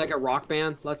 Maybe like a rock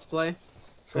band. Let's play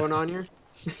going on here.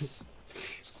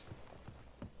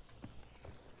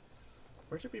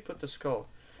 Where did we put the skull?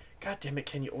 God damn it,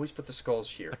 Ken, you always put the skulls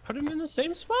here. Put him in the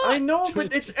same spot. I know,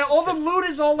 but it's all the loot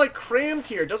is all like crammed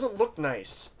here. It doesn't look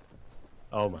nice.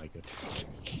 Oh my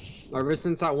goodness. Ever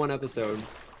since that one episode,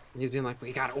 he's been like,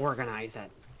 we gotta organize it.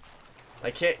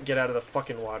 I can't get out of the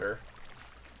fucking water.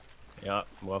 Yeah,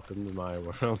 welcome to my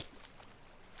world.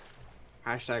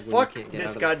 Hashtag Fuck when you can't get this out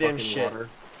of the goddamn fucking shit. water.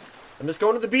 I'm just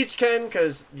going to the beach, Ken,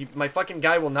 because my fucking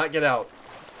guy will not get out.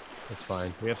 That's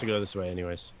fine. We have to go this way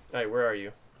anyways. Alright, where are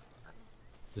you?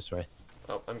 This way.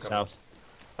 Oh, I'm coming. South.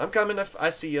 I'm coming. I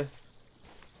see you.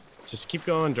 Just keep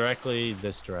going directly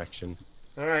this direction.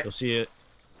 Alright. You'll see it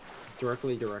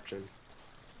Direction.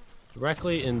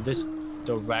 directly in this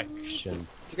direction.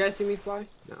 Did you guys see me fly?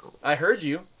 No. I heard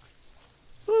you.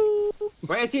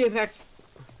 Wait, I see Apex.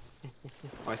 Oh,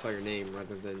 I saw your name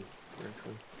rather than your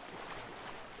actual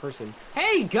person.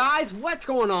 Hey guys, what's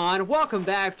going on? Welcome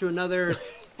back to another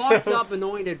fucked up,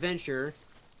 annoying adventure.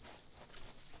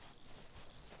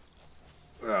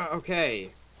 Okay.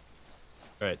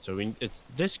 Alright, so it's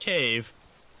this cave.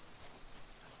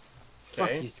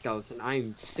 Okay. Fuck you, skeleton.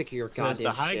 I'm sick of your So it's goddamn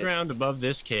the high shit. ground above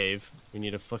this cave. We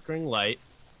need a flickering light.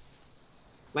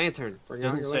 Lantern. Bring It out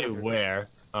doesn't your say lantern. where.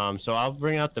 So I'll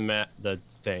bring out the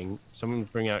thing. Someone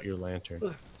bring out your lantern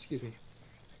Ugh, excuse me.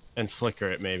 and flicker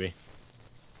it maybe.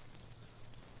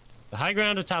 The high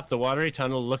ground atop the watery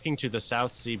tunnel looking to the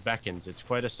South Sea beckons. It's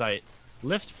quite a sight.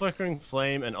 Lift flickering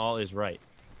flame and all is right.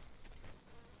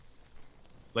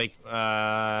 Like,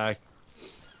 What?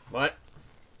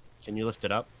 can you lift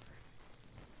it up?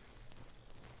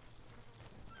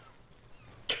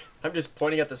 I'm just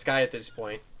pointing at the sky at this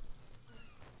point.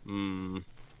 Hmm.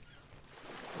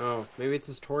 Oh, maybe it's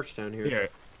his torch down here. Here.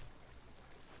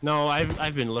 No,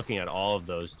 I've been looking at all of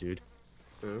those, dude.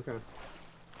 Oh, okay.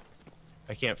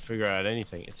 I can't figure out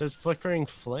anything. It says flickering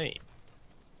flame.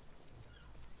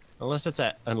 Unless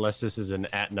this is an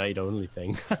at night only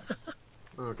thing.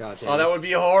 Oh god damn. Oh, that would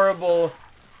be horrible.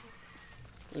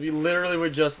 We literally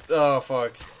would just. Oh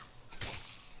fuck.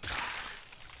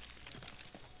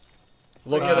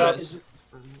 Look it up.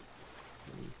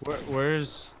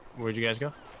 Where'd you guys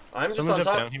go? I'm just Someone's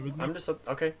on up top. down here with me? I'm just up.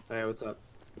 Okay. Hey, what's up?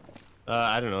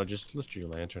 I don't know. Just lift your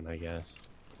lantern, I guess.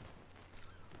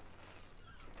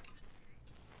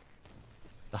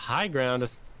 The high ground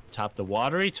atop the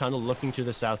watery tunnel looking to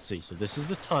the South Sea. So this is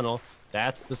the tunnel.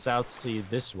 That's the South Sea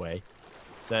this way.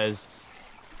 It says,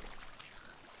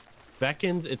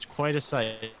 beckons, it's quite a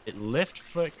sight. Lift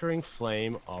flickering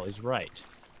flame, all is right.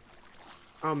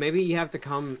 Oh, maybe you have to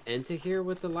come into here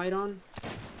with the light on?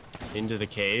 into the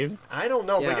cave? I don't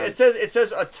know. Yeah. But it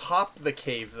says atop the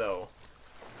cave though.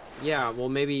 Yeah, well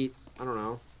maybe I don't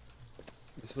know.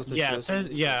 It's supposed to Yeah, show it says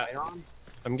something yeah. right on?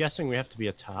 I'm guessing we have to be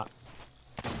atop.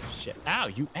 Shit! Ow,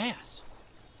 you ass!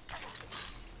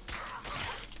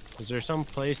 Is there some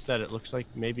place that it looks like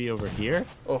maybe over here?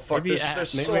 Oh fuck! Maybe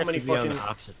There's maybe so we have many to be on fucking the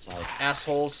opposite side.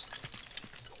 assholes.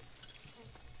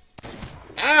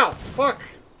 Ow! Fuck!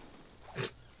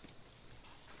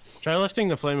 Try lifting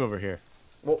the flame over here.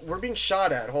 Well, we're being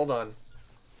shot at. Hold on.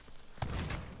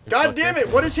 God damn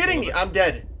it! What is hitting me? I'm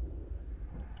dead.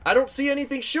 I don't see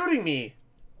anything shooting me.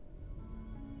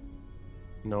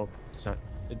 Nope, it's not.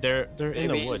 They're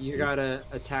in the woods. You dude. got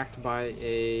attacked by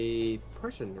a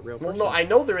person, a real Well, person. no, I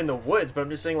know they're in the woods, but I'm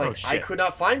just saying, like, Oh, I shit. could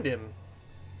not find him.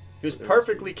 He was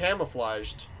perfectly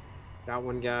camouflaged. Got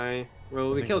one guy.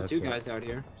 Well, we think killed that's two it. guys out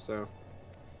here, so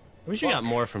We should got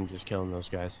more from just killing those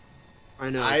guys. I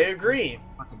know. I it's a agree.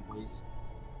 fucking waste.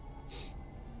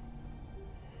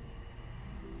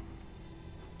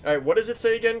 Alright, what does it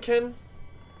say again, Ken?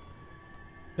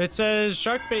 It says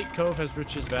Sharkbait Cove has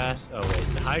reaches vast. Oh wait,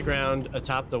 the high ground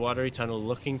atop the watery tunnel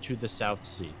looking to the South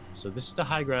Sea. So this is the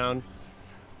high ground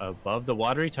above the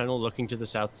watery tunnel looking to the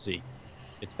South Sea.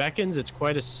 It beckons. It's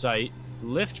quite a sight.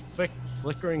 Lift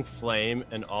flickering flame,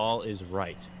 and all is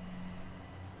right.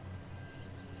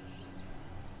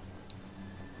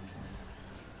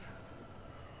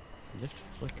 Lift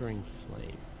flickering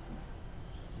flame.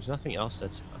 There's nothing else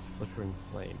that's a flickering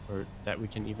flame, or that we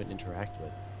can even interact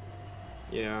with.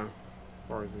 Yeah, as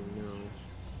far as we know.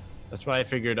 That's why I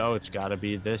figured, oh, it's gotta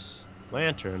be this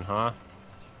lantern, huh?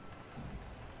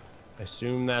 I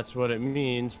assume that's what it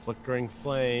means. Flickering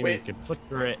flame. Wait. You can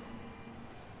flicker it.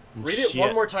 and Read it shit.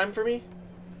 one more time for me.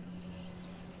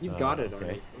 You've got it okay.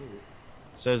 already. It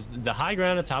says the high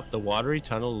ground atop the watery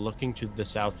tunnel looking to the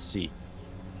South Sea.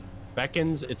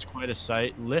 Beckons, it's quite a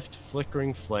sight. Lift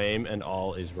flickering flame, and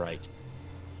all is right.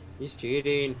 He's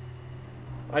cheating.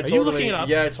 I Are you looking it up?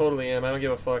 Yeah, I totally am. I don't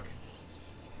give a fuck.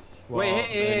 Wait, Well,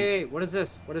 hey, what is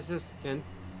this? What is this, Ken?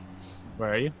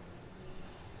 Where are you?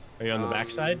 Are you on the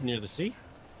backside near the sea?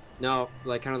 No,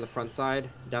 like kind of the front side,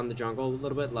 down the jungle a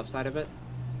little bit, left side of it.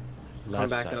 Left Come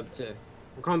back side. up to.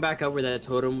 We're coming back up where that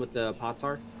totem with the pots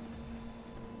are.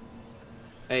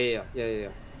 Hey, yeah.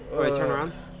 Wait, turn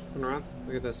around. Turn around.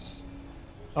 Look at this.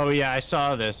 Oh yeah, I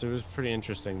saw this. It was pretty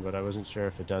interesting, but I wasn't sure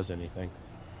if it does anything.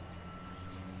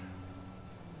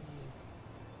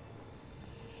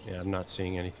 Yeah, I'm not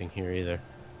seeing anything here either.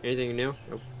 Anything new?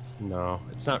 Nope. No,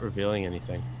 it's not revealing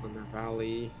anything. Thunder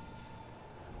Valley.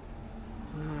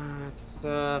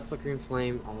 Flickering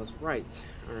flame. All is right.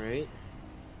 All right.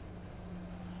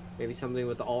 Maybe something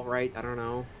with the alt right. I don't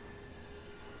know.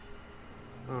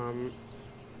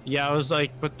 Yeah, I was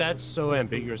like, but that's so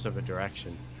ambiguous of a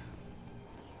direction.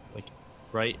 Like,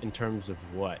 right in terms of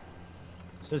what?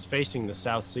 It says facing the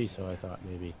South Sea, so I thought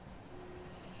maybe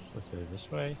look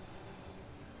this way.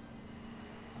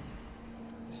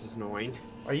 This is annoying.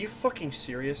 Are you fucking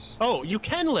serious? Oh, you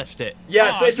can lift it.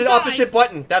 Yeah, Aw, it's an you opposite guys!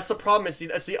 button. That's the problem.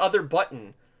 It's the other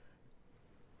button.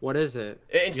 What is it?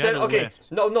 Instead, gotta okay,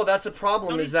 lift. no, that's the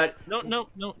problem. Don't Is that No.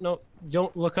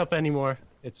 Don't look up anymore.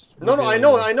 It's no, I revealing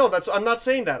know, more. I know. That's I'm not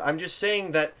saying that. I'm just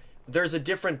saying that there's a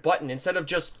different button. Instead of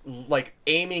just like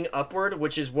aiming upward,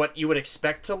 which is what you would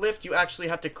expect to lift, you actually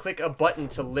have to click a button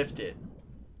to lift it.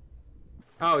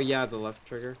 Oh yeah, the left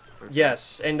trigger. Okay.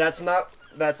 Yes, and that's not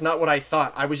what I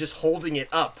thought. I was just holding it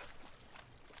up,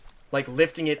 like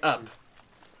lifting it up.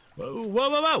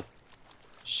 Whoa!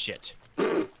 Shit.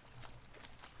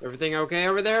 Everything okay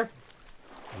over there?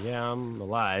 Yeah, I'm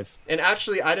alive. And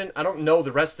actually, I don't know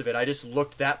the rest of it. I just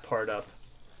looked that part up.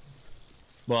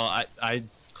 Well, I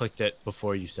clicked it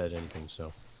before you said anything,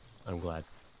 so I'm glad.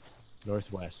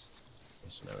 Northwest.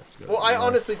 Yes, no, it's good. Well, I North-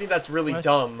 honestly think that's really West.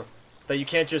 dumb that you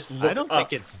can't just look I don't up.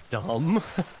 think it's dumb.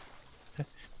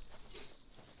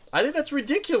 I think that's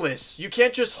ridiculous. You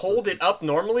can't just hold it up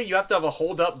normally. You have to have a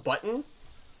hold up button.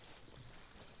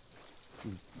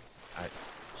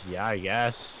 Yeah, I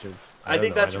guess. I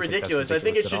think that's don't ridiculous. I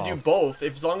think it should do both.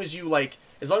 As long as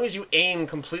you aim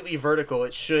completely vertical,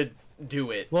 it should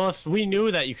do it. Well, if we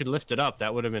knew that you could lift it up,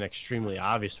 that would have been extremely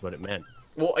obvious what it meant.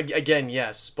 Well, again,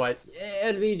 yes, but Yeah,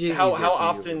 it'd be easier how for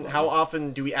you.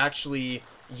 often do we actually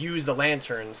use the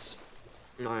lanterns?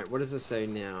 All right, what does this say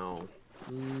now?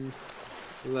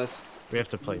 Less. We have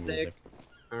to play music.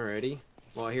 Alrighty.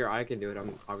 Well, here I can do it.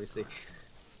 I'm obviously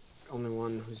only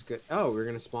one who's good. Oh, we're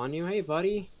gonna spawn you. Hey,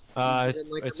 buddy. Didn't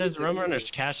like It the says music remember either.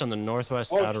 there's cache on the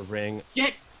northwest Oh, outer ring.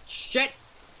 Shit!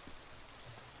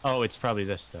 Oh, it's probably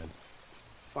this then.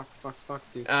 Fuck,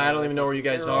 dude. I don't even know where you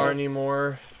guys are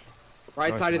anymore.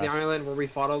 Right side of the Northwest. island where we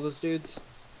fought all those dudes.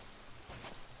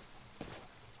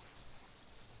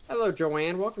 Hello,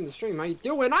 Joanne. Welcome to the stream. How you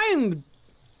doing? I am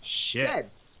Shit. dead.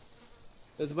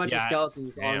 There's a bunch of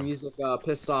skeletons on music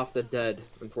pissed off the dead,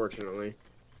 unfortunately.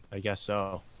 I guess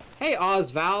so. Hey,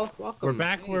 Val. Welcome. We're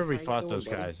back where we fought those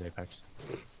guys, Apex.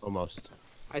 Almost.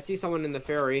 I see someone in the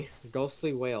ferry.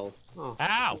 Ghostly whale. Oh.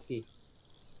 Ow! Spooky.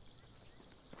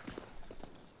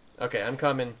 Okay, I'm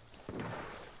coming.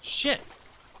 Shit!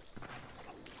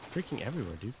 Freaking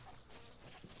everywhere, dude.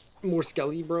 More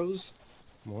skelly bros.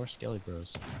 More skelly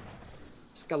bros.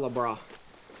 Skelebra.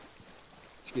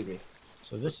 Excuse me.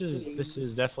 So this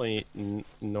is definitely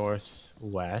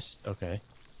northwest. Okay.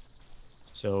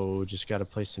 So just gotta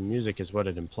play some music is what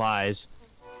it implies.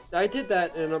 I did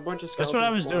that in a bunch of skeletons. That's what I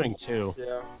was doing too.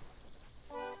 Yeah.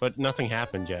 But nothing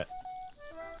happened yet.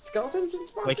 Skeletons in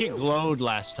spawn. Like it glowed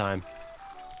last time.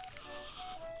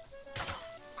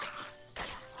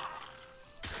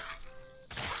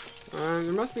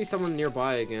 There must be someone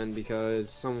nearby again because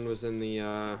someone was in the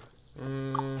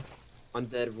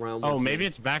undead realm. Oh, maybe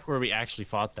it's back where we actually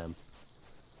fought them.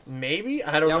 Maybe?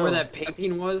 I don't know. Yeah, where that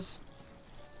painting was?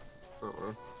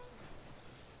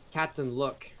 Captain,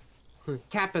 look.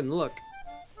 Captain, look.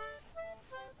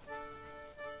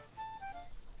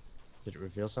 Did it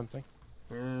reveal something?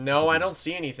 No, I don't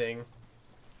see anything.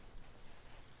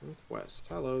 Northwest.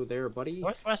 Hello there, buddy.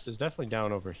 Northwest is definitely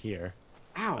down over here.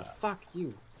 Ow, fuck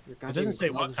you. It doesn't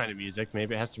say what kind of music.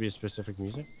 Maybe it has to be a specific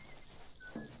music.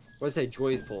 What does it say?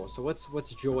 Joyful. So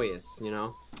what's joyous, you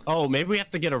know? Oh, maybe we have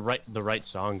to get the right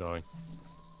song going.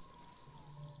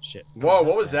 Shit. Whoa,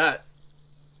 what was that?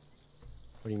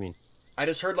 What do you mean? I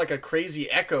just heard like a crazy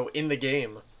echo in the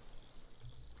game.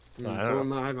 Someone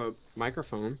might have a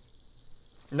microphone.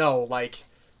 No, like,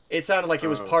 it sounded like it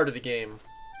was part of the game.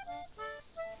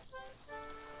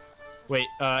 Wait,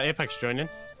 Apex join in?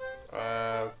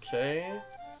 Okay.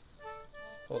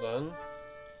 Hold on.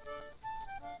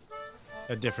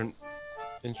 A different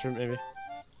instrument, maybe?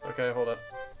 Okay, hold up.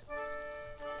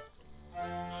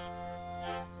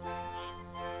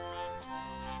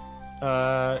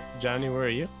 Johnny, where are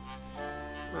you?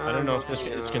 I don't know if this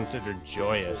is considered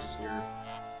joyous.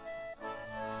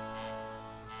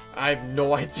 I have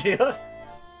no idea.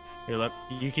 Here,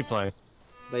 you keep playing.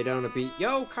 Lay down a beat.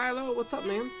 Yo, Kylo, what's up,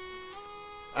 man?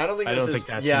 I don't think this is. Think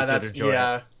that's yeah, that's considered joyous.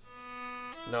 yeah.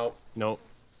 Nope. Nope.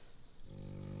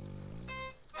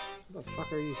 Where the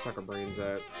fuck are you sucker brains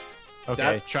at?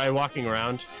 Okay, try walking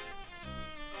around.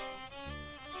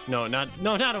 No, not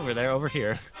over there. Over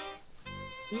here.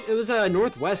 It was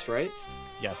northwest, right?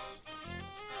 Yes.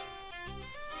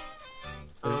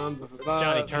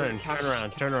 Johnny, turn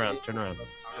around.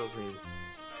 Outer ring.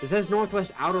 It says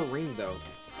northwest outer ring, though.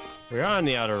 We're on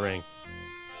the outer ring.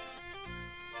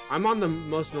 I'm on the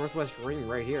most northwest ring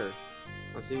right here.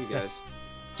 I'll see you guys. Yes.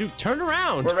 Dude, turn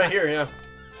around! We're right here, yeah.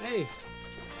 Hey.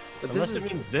 But Unless it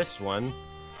means this one.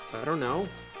 I don't know.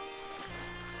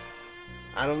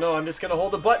 I don't know. I'm just gonna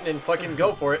hold a button and fucking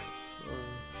go for it.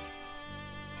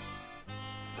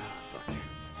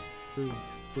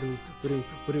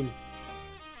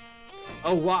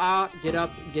 Oh, wow. Get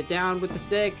up, get down with the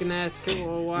sickness.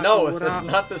 No, that's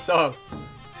not the song.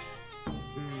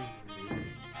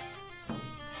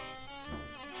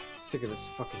 Sick of this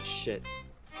fucking shit.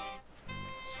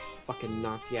 These fucking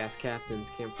Nazi-ass captains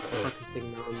can't fucking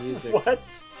sing their own music.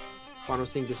 What? I want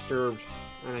to sing Disturbed,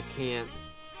 and I can't.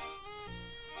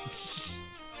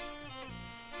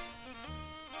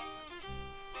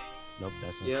 Nope,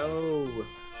 that's not. Yo,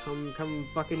 come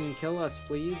fucking kill us,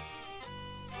 please.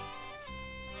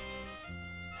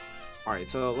 Alright,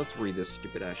 so let's read this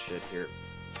stupid ass shit here.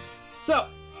 So,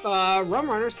 Rum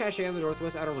Runners cache on the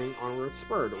northwest outer ring onward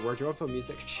spurred, where joyful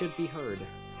music should be heard.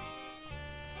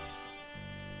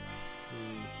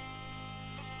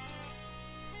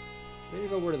 Maybe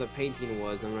go where the painting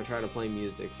was. I'm gonna try to play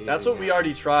music. That's what we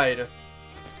already tried.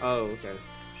 Oh, okay.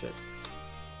 Shit.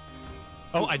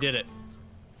 Oh, I did it.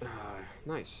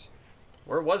 Nice.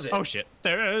 Where was it? Oh shit!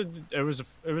 There, it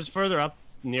was further up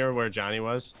near where Johnny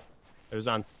was. It was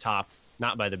on top,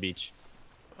 not by the beach.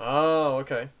 Oh,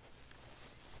 okay.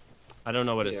 I don't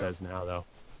know what it says now though.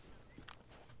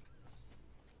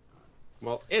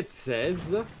 Well, it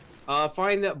says,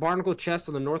 find the barnacle chest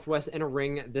on the northwest inner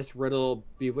ring. This riddle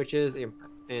bewitches,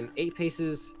 and 8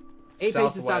 paces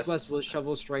southwest will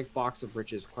shovel strike box of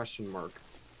riches? Question mark.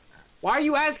 Why are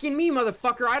you asking me,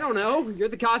 motherfucker? I don't know. You're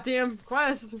the goddamn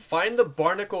quest. Find the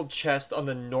barnacle chest on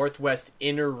the northwest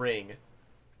inner ring.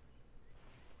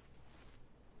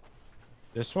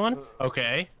 This one?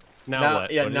 Okay. Now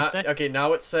what? Yeah, what okay,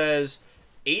 now it says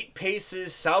 8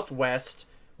 paces southwest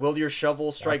will your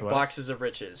shovel strike Southwest. boxes of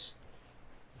riches.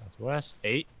 Southwest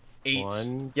 8. 8.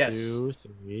 1, Yes. 2,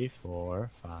 3, 4,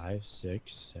 5,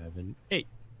 6, 7, 8.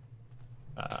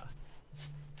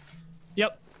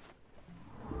 Yep.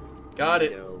 Got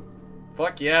it. Yo.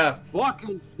 Fuck yeah.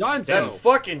 Fucking done That so.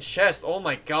 fucking chest. Oh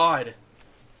my god.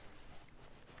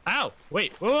 Ow!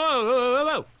 Wait. Whoa, whoa, whoa,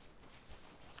 whoa,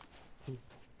 whoa.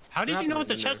 How did you know what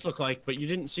the happening in chest looked like, but you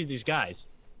didn't see these guys?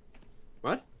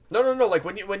 What? No, no, no. Like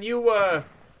when you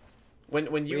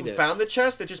Read it. found the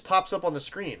chest, it just pops up on the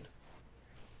screen.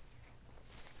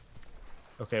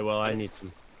 Okay, well, I need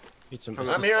some.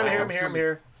 I'm here. I'm here. I'm here. I'm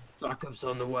here. Stockup's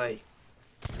on the way.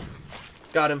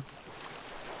 Got him.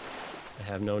 I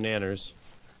have no nanners.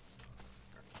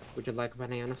 Would you like a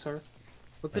banana, sir?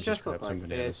 What's the I just chest look grabbed some like?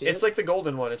 Did I bananas. see It's it? like the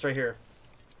golden one. It's right here.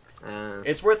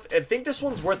 It's worth. I think this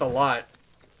one's worth a lot.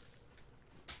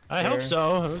 I hope There.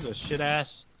 so. It was a shit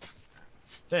ass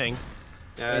thing.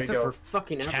 Yeah, There it you took go. for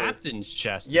fucking ever. Captain's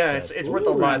chest. it Yeah, said. it's worth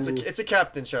a lot. Ooh. It's a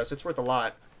captain chest. It's worth a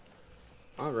lot.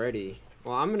 Alrighty.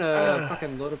 Well, I'm gonna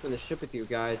fucking load up in the ship with you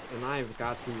guys, and I've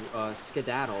got to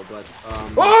skedaddle, but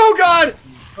Oh god!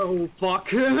 oh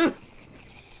fuck!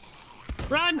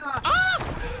 Run!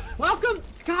 Welcome!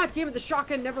 God damn it, the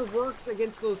shotgun never works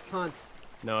against those cunts.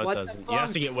 No, it What the doesn't. You have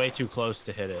fuck? to get way too close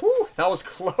to hit it. Whew, that was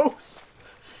close.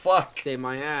 Fuck. Save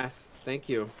my ass. Thank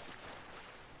you.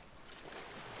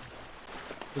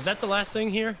 Was that the last thing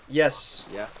here? Yes.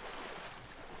 Yeah.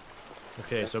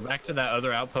 Okay, so back to that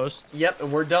other outpost. Yep,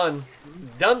 and we're done.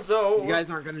 Donezo. You guys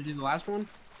aren't gonna do the last one?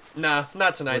 Nah,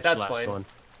 not tonight. Which That's last fine. one?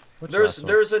 Which There's last one?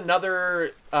 there's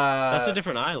another. That's a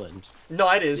different island.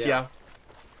 No, it is. Yeah.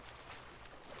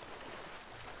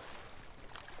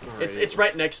 Alrighty. It's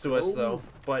right next to us Oh. though.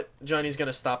 But Johnny's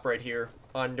gonna stop right here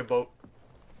on the boat.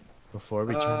 Before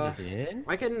we turn it in?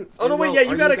 I can. Oh no, wait, well, yeah,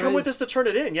 you are gotta come with guys- us to turn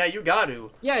it in. Yeah, you got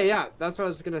to. Yeah, yeah, that's what I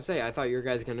was gonna say. I thought you were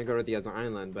guys gonna go to the other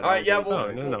island, but. Alright, yeah, I was well-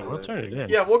 Oh, no, no, we'll turn it in.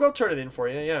 Yeah, we'll go turn it in for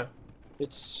you. Yeah.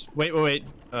 It's... Wait.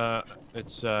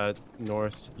 It's,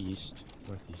 northeast.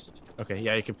 Northeast. Okay,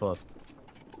 yeah, you can pull up.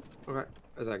 Okay,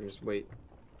 as I can just wait.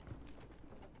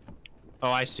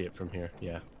 Oh, I see it from here,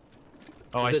 yeah.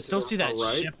 Oh, I Is it still to see that our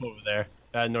right? ship over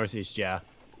there. Northeast, yeah.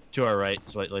 To our right,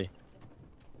 slightly.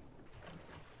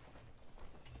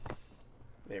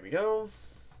 There we go.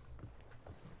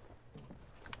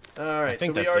 All I right, so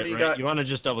think we that's already it, right? got. You want to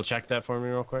just double check that for me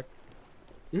real quick?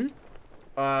 Which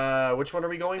one are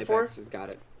we going for? Apex has got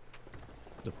it.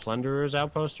 The Plunderer's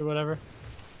Outpost or whatever?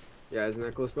 Yeah, isn't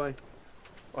that close by?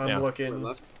 I'm Yeah. Or looking.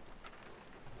 left.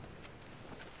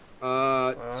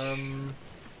 Oh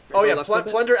go yeah, left a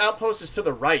bit? Plunder Outpost is to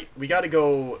the right. We gotta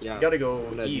go. Yeah, We gotta go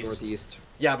I'm gonna east. northeast.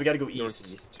 Yeah, we gotta go east.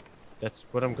 Northeast. That's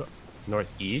what I'm going...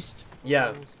 Northeast?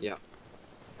 Yeah, Yeah.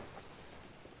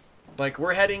 like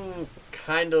we're heading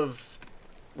kind of.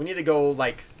 We need to go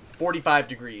like 45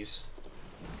 degrees.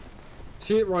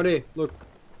 See it, Roddy. Look.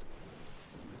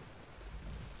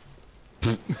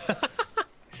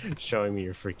 Showing me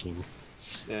your freaking...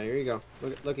 Yeah, here you go.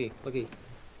 Looky.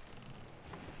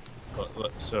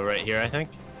 So right here, I think?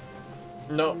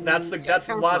 No, that's Yeah, that's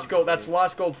kinda Lost far. Gold. That's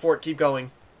Lost Gold Fort. Keep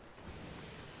going.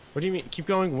 What do you mean? Keep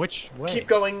going which way? Keep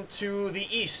going to the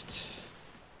east.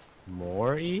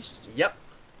 More east? Yep.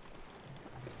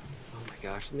 Oh my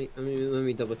gosh, let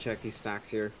me double check these facts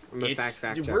here. I'm a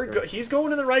fact Dude, checker. he's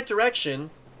going in the right direction.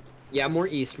 Yeah, more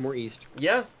east.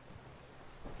 Yeah.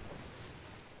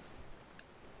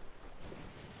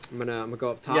 I'm gonna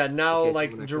go up top. Yeah. Now, in case I'm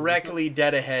like gonna kill directly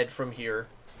dead ahead from here.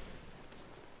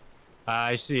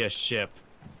 I see a ship.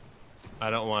 I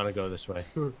don't want to go this way.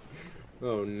 myself.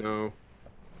 Oh no.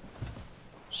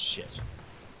 Shit.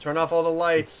 Turn off all the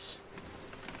lights.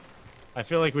 I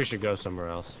feel like we should go somewhere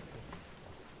else.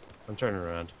 I'm turning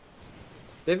around.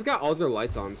 They've got all their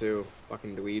lights on too.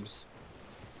 Fucking dweebs.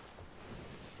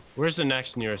 Where's the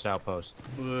next nearest outpost?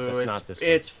 Ooh, That's it's, not this one.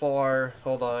 it's far.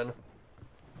 Hold on.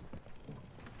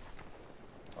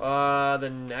 The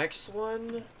next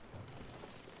one.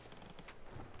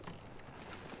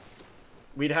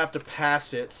 We'd have to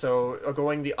pass it, so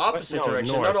going the opposite No,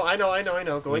 direction. north. No, I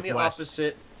know. Going Like the west.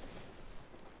 opposite.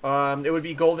 It would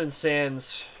be Golden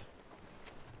Sands,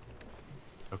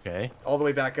 Okay. all the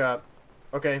way back up.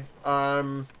 Okay.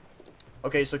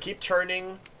 Okay, so keep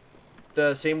turning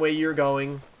the same way you're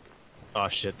going. Oh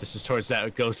shit, this is towards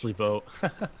that ghostly boat.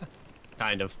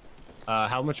 Kind of.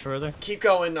 How much further? Keep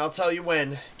going. I'll tell you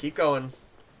when. Keep going.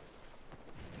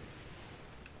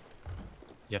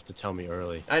 You have to tell me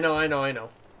early. I know.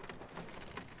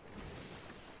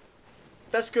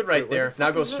 That's good right Wait, what there. the Now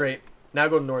fuck go is it? straight. Now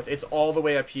go north. It's all the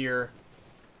way up here.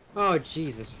 Oh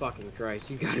Jesus fucking Christ!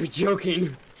 You gotta be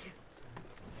joking.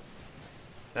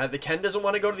 The Ken doesn't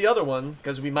want to go to the other one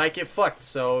because we might get fucked.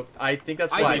 So I think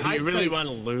that's why. Do you really want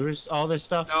to lose all this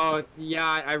stuff? Oh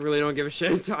yeah, I really don't give a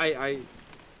shit.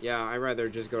 Yeah, I'd rather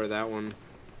just go to that one.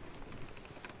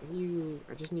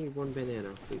 I just need one banana,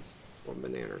 please. One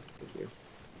banana, thank you.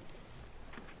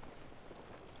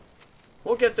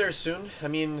 We'll get there soon. I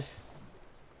mean,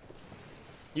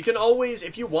 you can always,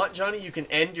 if you want, Johnny, you can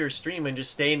end your stream and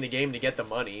just stay in the game to get the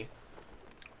money.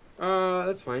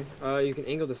 That's fine. You can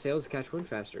angle the sails to catch wind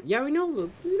faster. Yeah, we know a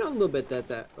little bit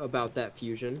about that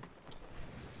fusion.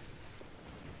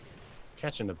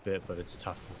 Catching a bit, but it's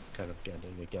tough kind of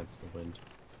getting against the wind.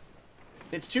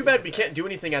 It's too bad we can't do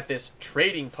anything at this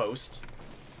trading post.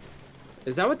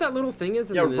 Is that what that little thing is?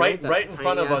 Yeah, right in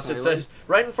front of us. It says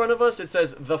right in front of us. It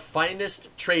says the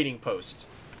finest trading post.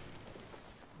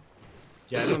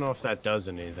 Yeah, I don't know if that does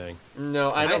anything.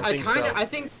 No, I don't think so.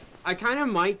 I kind of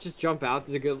might just jump out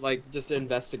to go, like, just to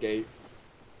investigate.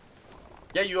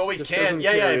 Yeah, you always can.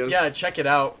 Yeah. Check it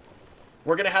out.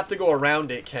 We're gonna have to go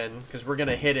around it, Ken, because we're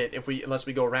gonna hit it unless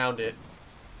we go around it.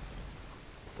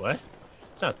 What?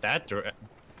 It's not that direct.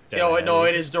 No,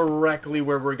 it is directly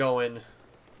where we're going.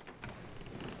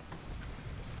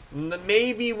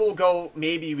 Maybe we'll go.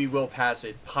 Maybe we will pass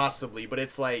it, possibly, but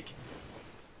it's like,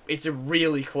 it's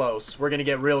really close. We're gonna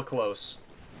get real close.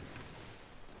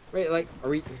 Wait, like, are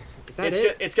we? Is that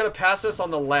it? It's gonna pass us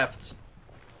on the left.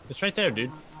 It's right there,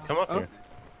 dude. Come up here.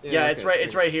 Yeah, okay,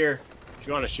 it's right here. If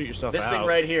you want to shoot yourself this out. thing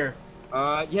right here.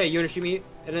 Yeah, you wanna shoot me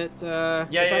in it?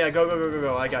 Yeah.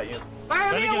 Go. I got you.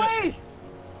 Fire me away!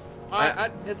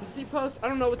 It's a sea post. I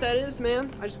don't know what that is,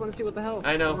 man. I just want to see what the hell.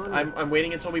 I know. I'm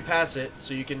waiting until we pass it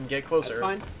so you can get closer. That's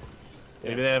fine.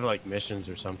 Maybe they have like missions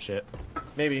or some shit.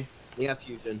 Maybe. Yeah,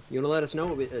 fusion. You wanna let us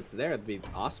know it's there? That'd be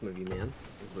awesome of you, man.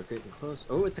 We're getting close.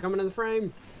 Oh, it's coming to the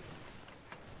frame.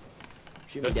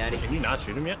 Shoot me, daddy. Can you not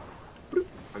shoot him yet?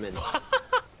 I'm in.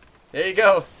 There you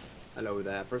go. Hello,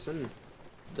 that person.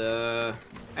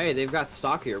 Hey, they've got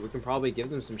stock here. We can probably give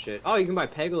them some shit. Oh, you can buy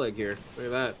peg leg here. Look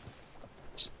at that.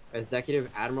 Executive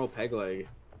Admiral peg leg.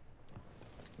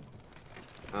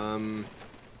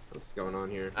 What's going on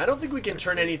here? I don't think we can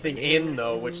turn anything in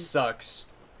though, which sucks.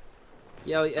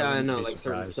 Yeah, I know. Like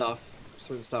certain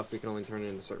stuff we can only turn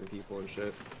into certain people and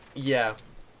shit. Yeah.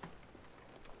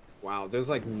 Wow, there's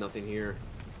like nothing here.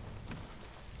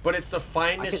 But it's the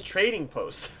finest trading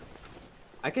post.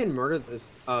 I can murder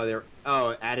this.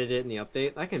 Added it in the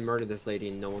update. I can murder this lady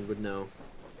and no one would know.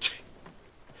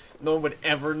 No one would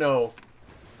ever know.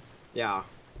 Yeah.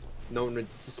 No one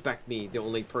would suspect me, the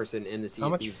only person in the Sea How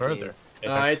of much Thieves further?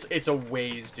 game. It's a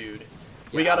ways, dude. Yeah,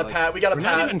 we gotta pass. We're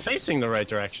not even facing the right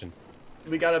direction.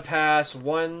 We gotta pass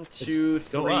 1, 2,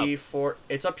 3, 4.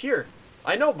 It's up here.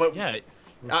 I know, but yeah,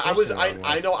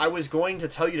 I know. I was going to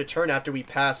tell you to turn after we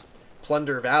passed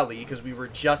Plunder Valley because we were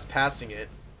just passing it.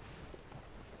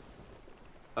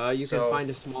 You can find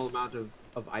a small amount of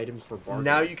items for bargain.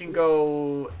 Now you can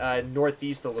go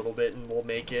northeast a little bit and we'll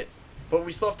make it. But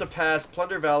we still have to pass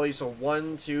Plunder Valley, so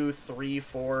 1, 2, 3,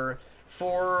 4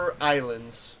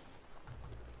 islands.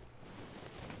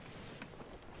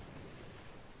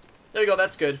 There you go,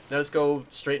 that's good. Now let's go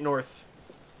straight north.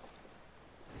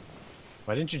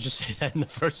 Why didn't you just say that in the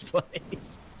first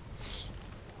place?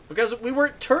 Because we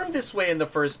weren't turned this way in the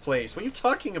first place. What are you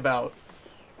talking about?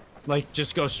 Like,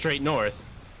 just go straight north.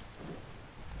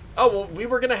 Oh, well, we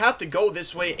were going to have to go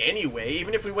this way anyway.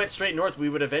 Even if we went straight north, we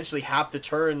would eventually have to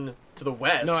turn to the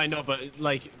west. No, I know, but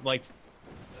like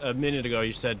a minute ago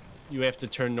you said you have to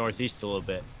turn northeast a little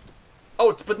bit.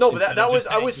 Oh, but no, but that was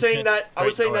I was saying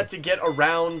that to get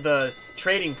around the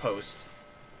trading post.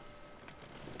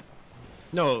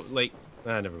 No, like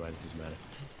never mind, it doesn't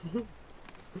matter.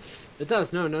 It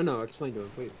does. No. Explain to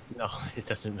him, please. No, it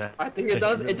doesn't matter. I think it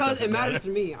does. Really It does. It matters matter. to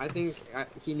me. I think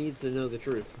he needs to know the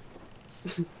truth.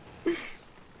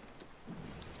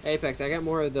 Apex, I got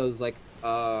more of those like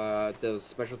those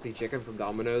specialty chicken from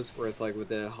Domino's where it's like with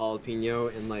the jalapeno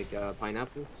and like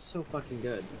pineapple. It's so fucking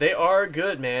good. They are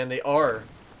good, man. They are.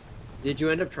 Did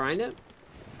you end up trying it?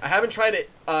 I haven't tried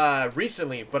it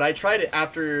recently, but I tried it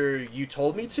after you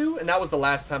told me to, and that was the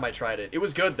last time I tried it. It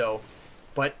was good though,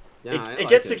 but Yeah, it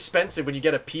gets expensive when you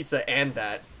get a pizza and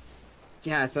that.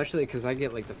 Yeah, especially because I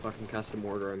get like the fucking custom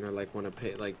order and they're like want to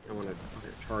pay like I want to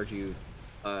fucking charge you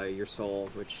your soul,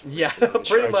 which Yeah, is pretty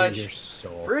Charging much. your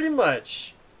soul. Pretty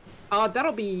much.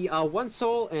 that'll be 1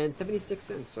 soul and 76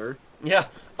 cents, sir. Yeah.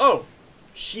 Oh,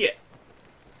 shit.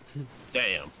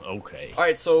 Damn. Okay. All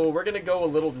right, so we're gonna go a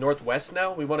little northwest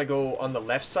now. We want to go on the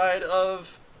left side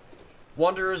of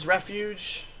Wanderer's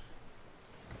Refuge.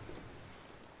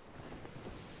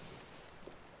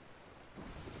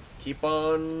 Keep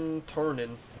on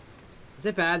turning. Is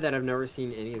it bad that I've never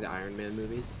seen any of the Iron Man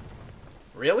movies?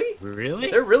 Really? Really?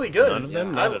 They're really good. None of them?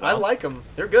 Yeah. Not at I all? like them.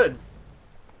 They're good.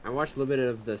 I watched a little bit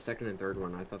of the second and third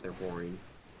one. I thought they're boring.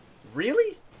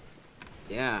 Really?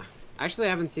 Yeah. Actually, I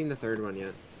haven't seen the third one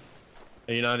yet.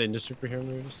 Are you not into superhero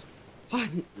movies? What?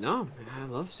 No, I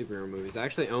love superhero movies. I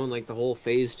actually own like the whole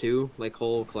Phase 2, like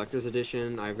whole collector's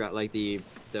edition. I've got like the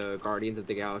Guardians of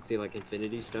the Galaxy, like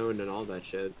Infinity Stone and all that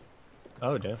shit.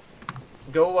 Oh, damn.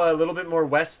 Go a little bit more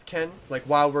west, Ken. Like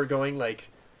while we're going, like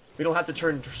we don't have to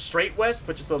turn straight west,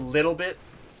 but just a little bit.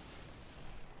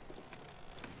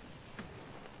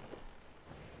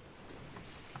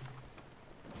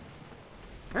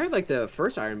 I heard like the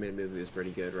first Iron Man movie was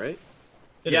pretty good, right?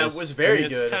 Yeah, it was very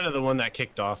good. It's kind of the one that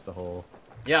kicked off the whole.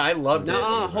 Yeah, I loved it.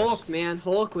 No, Hulk, man,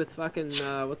 Hulk with fucking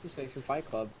what's his face from Fight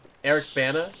Club? Eric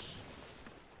Bana.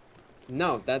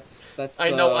 No, that's.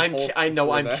 I know. the I'm. Hulk I know.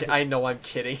 before I'm. that. I know. I'm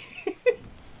kidding.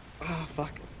 Oh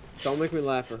fuck! Don't make me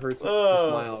laugh. It hurts to Oh.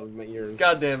 smile in my ears.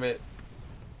 God damn it.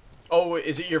 Oh,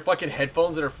 is it your fucking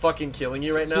headphones that are fucking killing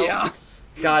you right now? Yeah.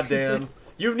 God damn.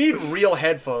 You need real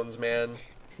headphones, man.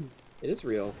 It is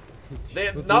real.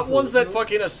 Not ones that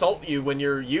fucking assault you when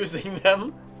you're using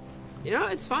them. You know,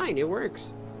 it's fine. It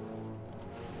works.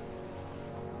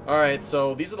 Alright,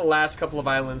 so these are the last couple of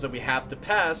islands that we have to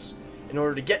pass in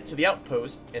order to get to the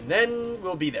outpost, and then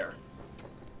we'll be there.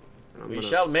 I'm We gonna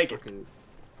shall make it. fucking-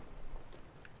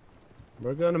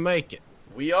 We're gonna make it.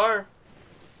 We are.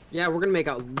 Yeah, we're gonna make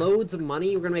out loads of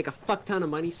money. We're gonna make a fuck ton of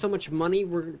money. So much money.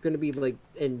 We're gonna be like,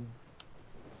 in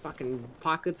fucking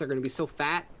pockets are gonna be so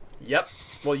fat. Yep.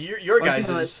 Well, your Well, guys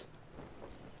you know, is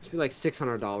It's be like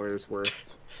 $600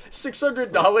 worth.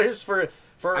 $600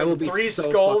 for I will be 3 so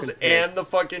skulls fucking pissed. and the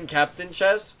fucking captain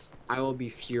chest. I will be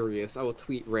furious. I will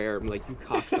tweet Rare. I'm like, you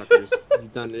cocksuckers,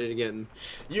 you've done it again.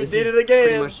 You This did is it pretty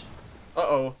again. much-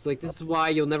 Uh-oh. It's like, this is why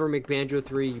you'll never make Banjo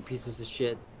 3, you pieces of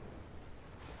shit.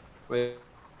 Wait,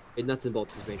 Nuts and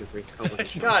Bolts is Banjo 3. Oh,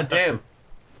 okay. God damn.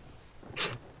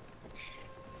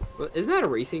 Well, isn't that a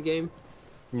racing game?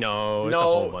 No, it's a No,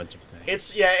 whole bunch of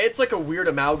things. It's like a weird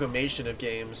amalgamation of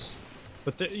games.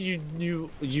 But you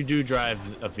do drive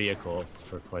a vehicle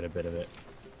for quite a bit of it.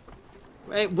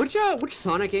 Wait, which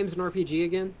Sonic game's an RPG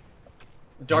again?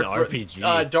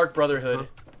 RPG. Dark Brotherhood. Huh?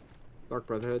 Dark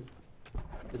Brotherhood.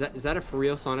 Is that a for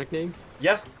real Sonic name?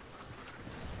 Yeah.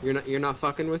 You're not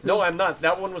fucking with me? No, I'm not.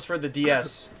 That one was for the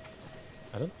DS.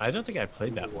 I don't think I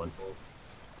played that one.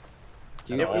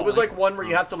 Do It was like one where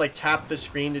you have to like tap the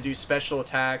screen to do special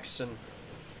attacks, and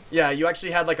yeah, you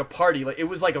actually had like a party. Like it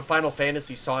was like a Final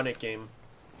Fantasy Sonic game.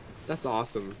 That's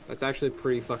awesome. That's actually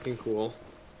pretty fucking cool.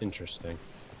 Interesting.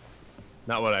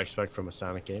 Not what I expect from a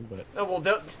Sonic game, but Oh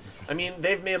well, I mean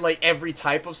they've made like every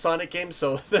type of Sonic game,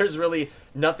 so there's really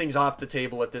nothing's off the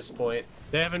table at this point.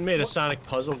 they haven't made a Sonic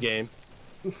puzzle game.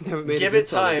 Haven't made a Give good it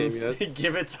Sonic time. game yet.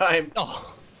 Give it time.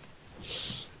 Oh,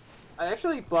 I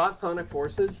actually bought Sonic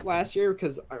Forces last year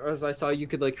because as I saw you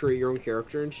could like create your own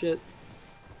character and shit.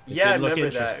 Yeah, I did look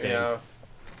remember that. interesting. Yeah.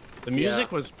 the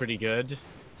music was pretty good.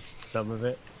 Some of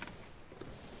it.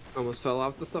 Almost fell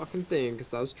off the fucking thing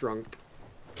because I was drunk.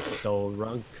 So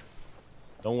runk.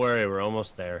 Don't worry, we're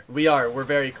almost there. We are. We're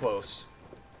very close.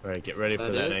 All right, get ready Is for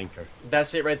that that it? anchor.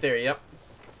 That's it right there. Yep.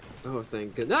 Oh,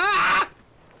 thank goodness. Ah!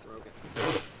 Broke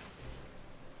it.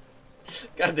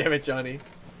 God damn it, Johnny.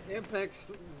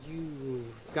 Apex, you've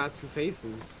got two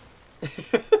faces.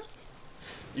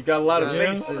 You got a lot of Yeah.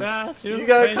 faces. Yeah, You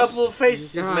got a couple of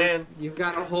faces, You've got- man. You've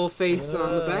got a whole face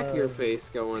on the back of your face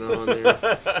going on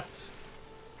there.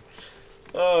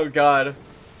 Oh God.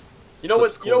 You know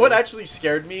Looks what? You know what cool. actually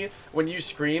scared me when you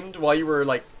screamed while you were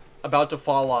like about to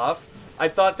fall off? I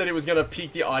thought that it was gonna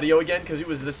peak the audio again because it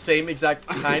was the same exact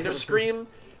kind of scream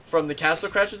from the Castle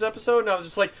Crashers episode, and I was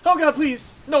just like, "Oh God,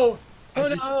 please, no!"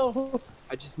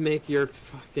 I just make your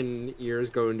fucking ears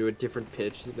go into a different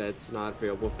pitch that's not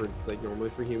available for like normally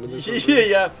for humans. Or something.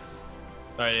 Yeah.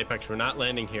 All right, Apex, we're not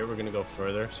landing here. We're gonna go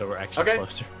further, so we're actually Okay.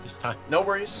 closer this time. No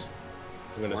worries.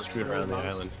 We're gonna Mark scoot zero around the box.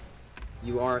 island.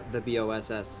 You are the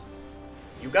BOSS.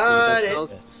 You got Anything it.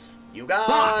 else? Yes. You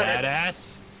got it.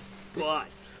 Badass.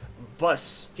 Boss.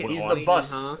 Bus. Get He's me the waiting,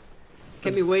 bus. Huh?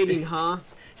 Get me waiting, huh?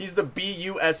 He's the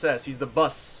BUSS. He's the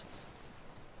bus.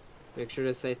 Make sure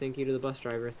to say thank you to the bus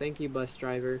driver. Thank you, bus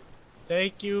driver.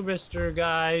 Thank you, Mr.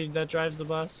 Guy that drives the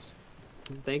bus.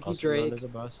 Thank you, Also known Drake. as a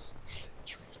bus.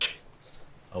 Drake.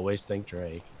 Always think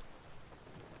Drake.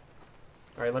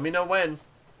 All right, let me know when.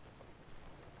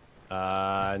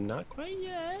 Not quite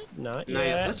yet. Not No, yet.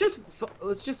 yeah.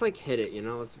 Let's just like hit it, you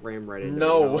know. Let's ram right into it.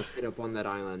 No. You know? Let's get up on that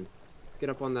island. Let's get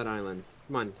up on that island.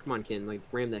 Come on, Ken. Like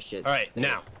ram that shit. All right, Hit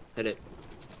now. Hit it.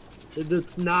 Do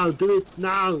it now. Do it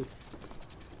now.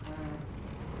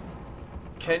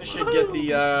 Ken should get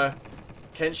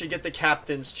the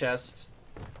captain's chest.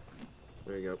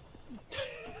 There you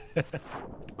go.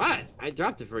 What? I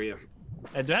dropped it for you.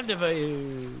 I dropped it for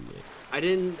you. I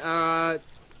didn't, I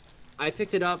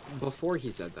picked it up before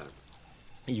he said that.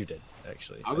 You did,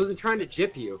 actually. I wasn't trying to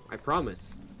jip you, I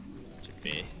promise.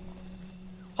 Jippy.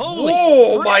 Holy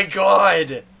Whoa, frick! my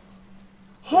god!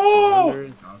 Oh!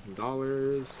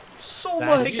 $1,000. So I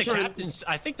much!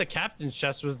 think the captain's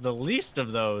chest was the least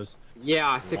of those.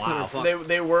 Yeah, 600 bucks.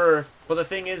 They were, but the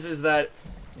thing is that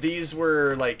these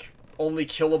were like only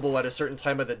killable at a certain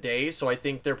time of the day, so I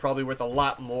think they're probably worth a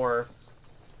lot more.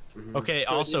 Okay,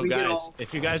 So also we get guys, all-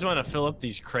 if you guys want to fill up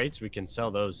these crates, we can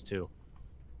sell those too.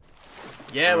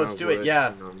 Yeah, let's do it. wood,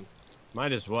 Yeah.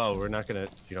 Might as well. We're not gonna,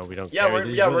 we don't. Yeah, carry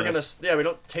these with us. we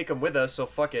don't take them with us, so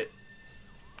fuck it.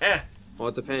 Well,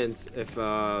 it depends if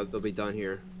they'll be done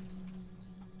here.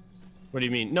 What do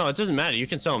you mean? No, it doesn't matter. You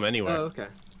can sell them anywhere. Oh, okay.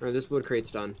 Alright, this wood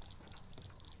crate's done.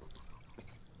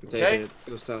 I'm Okay. taking it.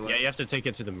 Go sell it. Yeah, you have to take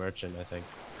it to the merchant, I think.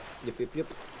 Yep.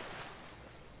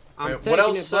 I'm Wait, what taking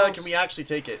else it, boss. can we actually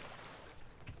take it?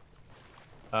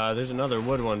 There's another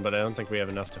wood one, but I don't think we have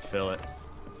enough to fill it.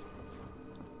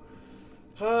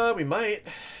 We might.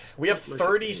 We have Merchant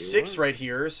 36 anyone? right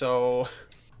here, so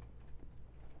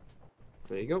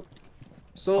There you go.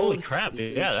 Sold. Holy crap,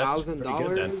 dude. Yeah, that's pretty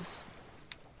good then. $1,000.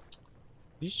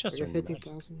 These chests are nice.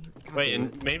 50,000. Wait,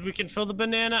 and maybe we can fill the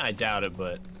banana? I doubt it,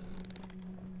 but...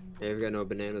 Yeah, I've got no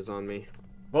bananas on me.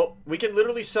 well, we can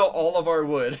literally sell all of our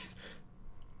wood.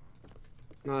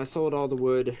 No, I sold all the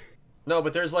wood. No,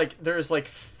 but there's like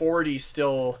 40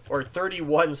 still, or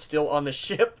 31 still on the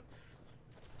ship.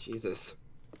 Jesus.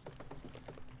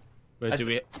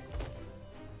 Wait,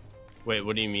 Wait,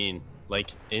 what do you mean? Like,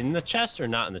 in the chest or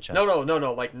not in the chest? No,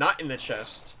 like not in the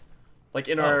chest. Like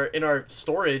in our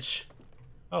storage.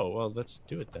 Oh, well, let's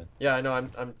do it then. Yeah, I know,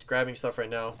 I'm grabbing stuff right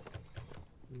now.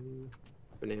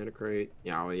 Banana crate.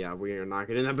 Yeah, well, yeah, we are not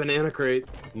getting a banana crate.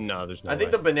 No, there's no I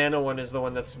think way. the banana one is the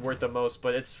one that's worth the most,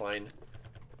 but it's fine.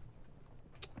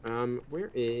 Where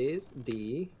is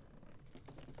the...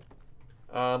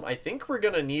 I think we're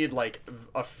gonna need like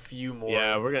a few more.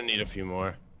 Yeah, we're gonna need a few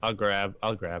more. I'll grab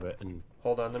it and...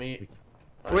 Hold on, let me...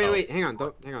 Wait, hang on,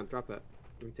 drop that.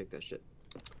 Let me take that shit.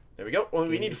 There we go. Well,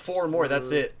 we need 4 more,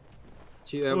 that's it.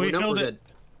 We filled it. Good.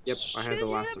 Yep, I have the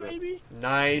last of it. Baby.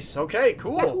 Nice, okay,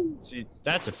 cool. See,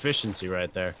 that's efficiency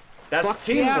right there. That's Fuck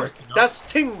teamwork. yeah. That's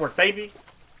teamwork, baby.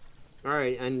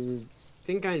 Alright, and I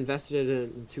think I invested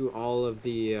it into all of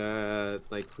the,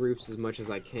 like, groups as much as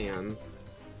I can.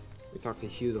 We talked to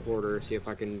Hugh the Hoarder, see if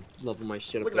I can level my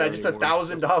shit up. Look at that, there just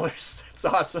anymore. $1,000. That's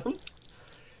awesome.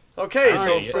 Okay,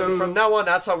 Alright, so from now on,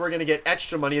 that's how we're gonna get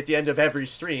extra money at the end of every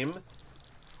stream.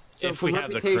 So If for we have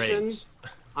the reputation, crates.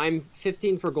 I'm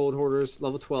 15 for Gold Hoarders,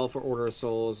 level 12 for Order of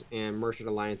Souls, and Merchant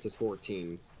Alliance is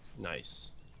 14.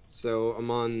 Nice. So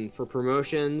I'm on, for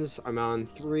promotions, I'm on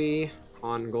 3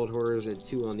 on Gold Hoarders and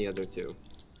 2 on the other 2.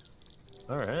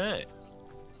 Alright.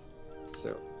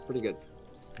 So, pretty good.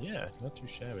 Yeah, not too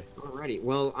shabby. Alrighty,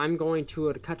 well, I'm going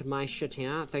to cut my shit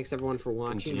out. Thanks everyone for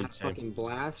watching. Indeed, Have a same. fucking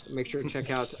blast. Make sure to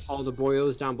check out all the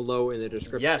boyos down below in the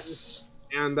description. Yes.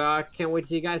 And can't wait to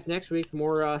see you guys next week.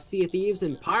 More Sea of Thieves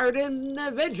and Pirating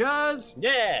Adventures.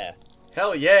 Yeah!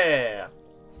 Hell yeah.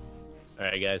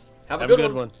 Alright, guys. Have a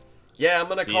good one. Yeah, I'm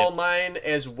gonna See call ya. mine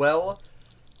as well.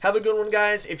 Have a good one,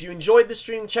 guys. If you enjoyed the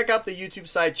stream, check out the YouTube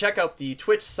side, check out the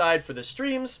Twitch side for the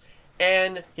streams,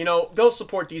 and you know, go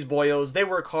support these boyos. They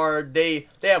work hard, they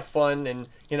have fun, and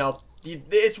you know,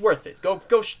 it's worth it. Go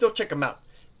check them out.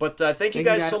 But thank you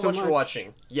guys so much for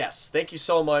watching. Yes, thank you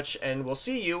so much, and we'll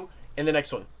see you in the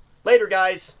next one. Later,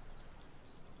 guys.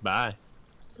 Bye.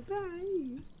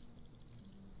 Bye.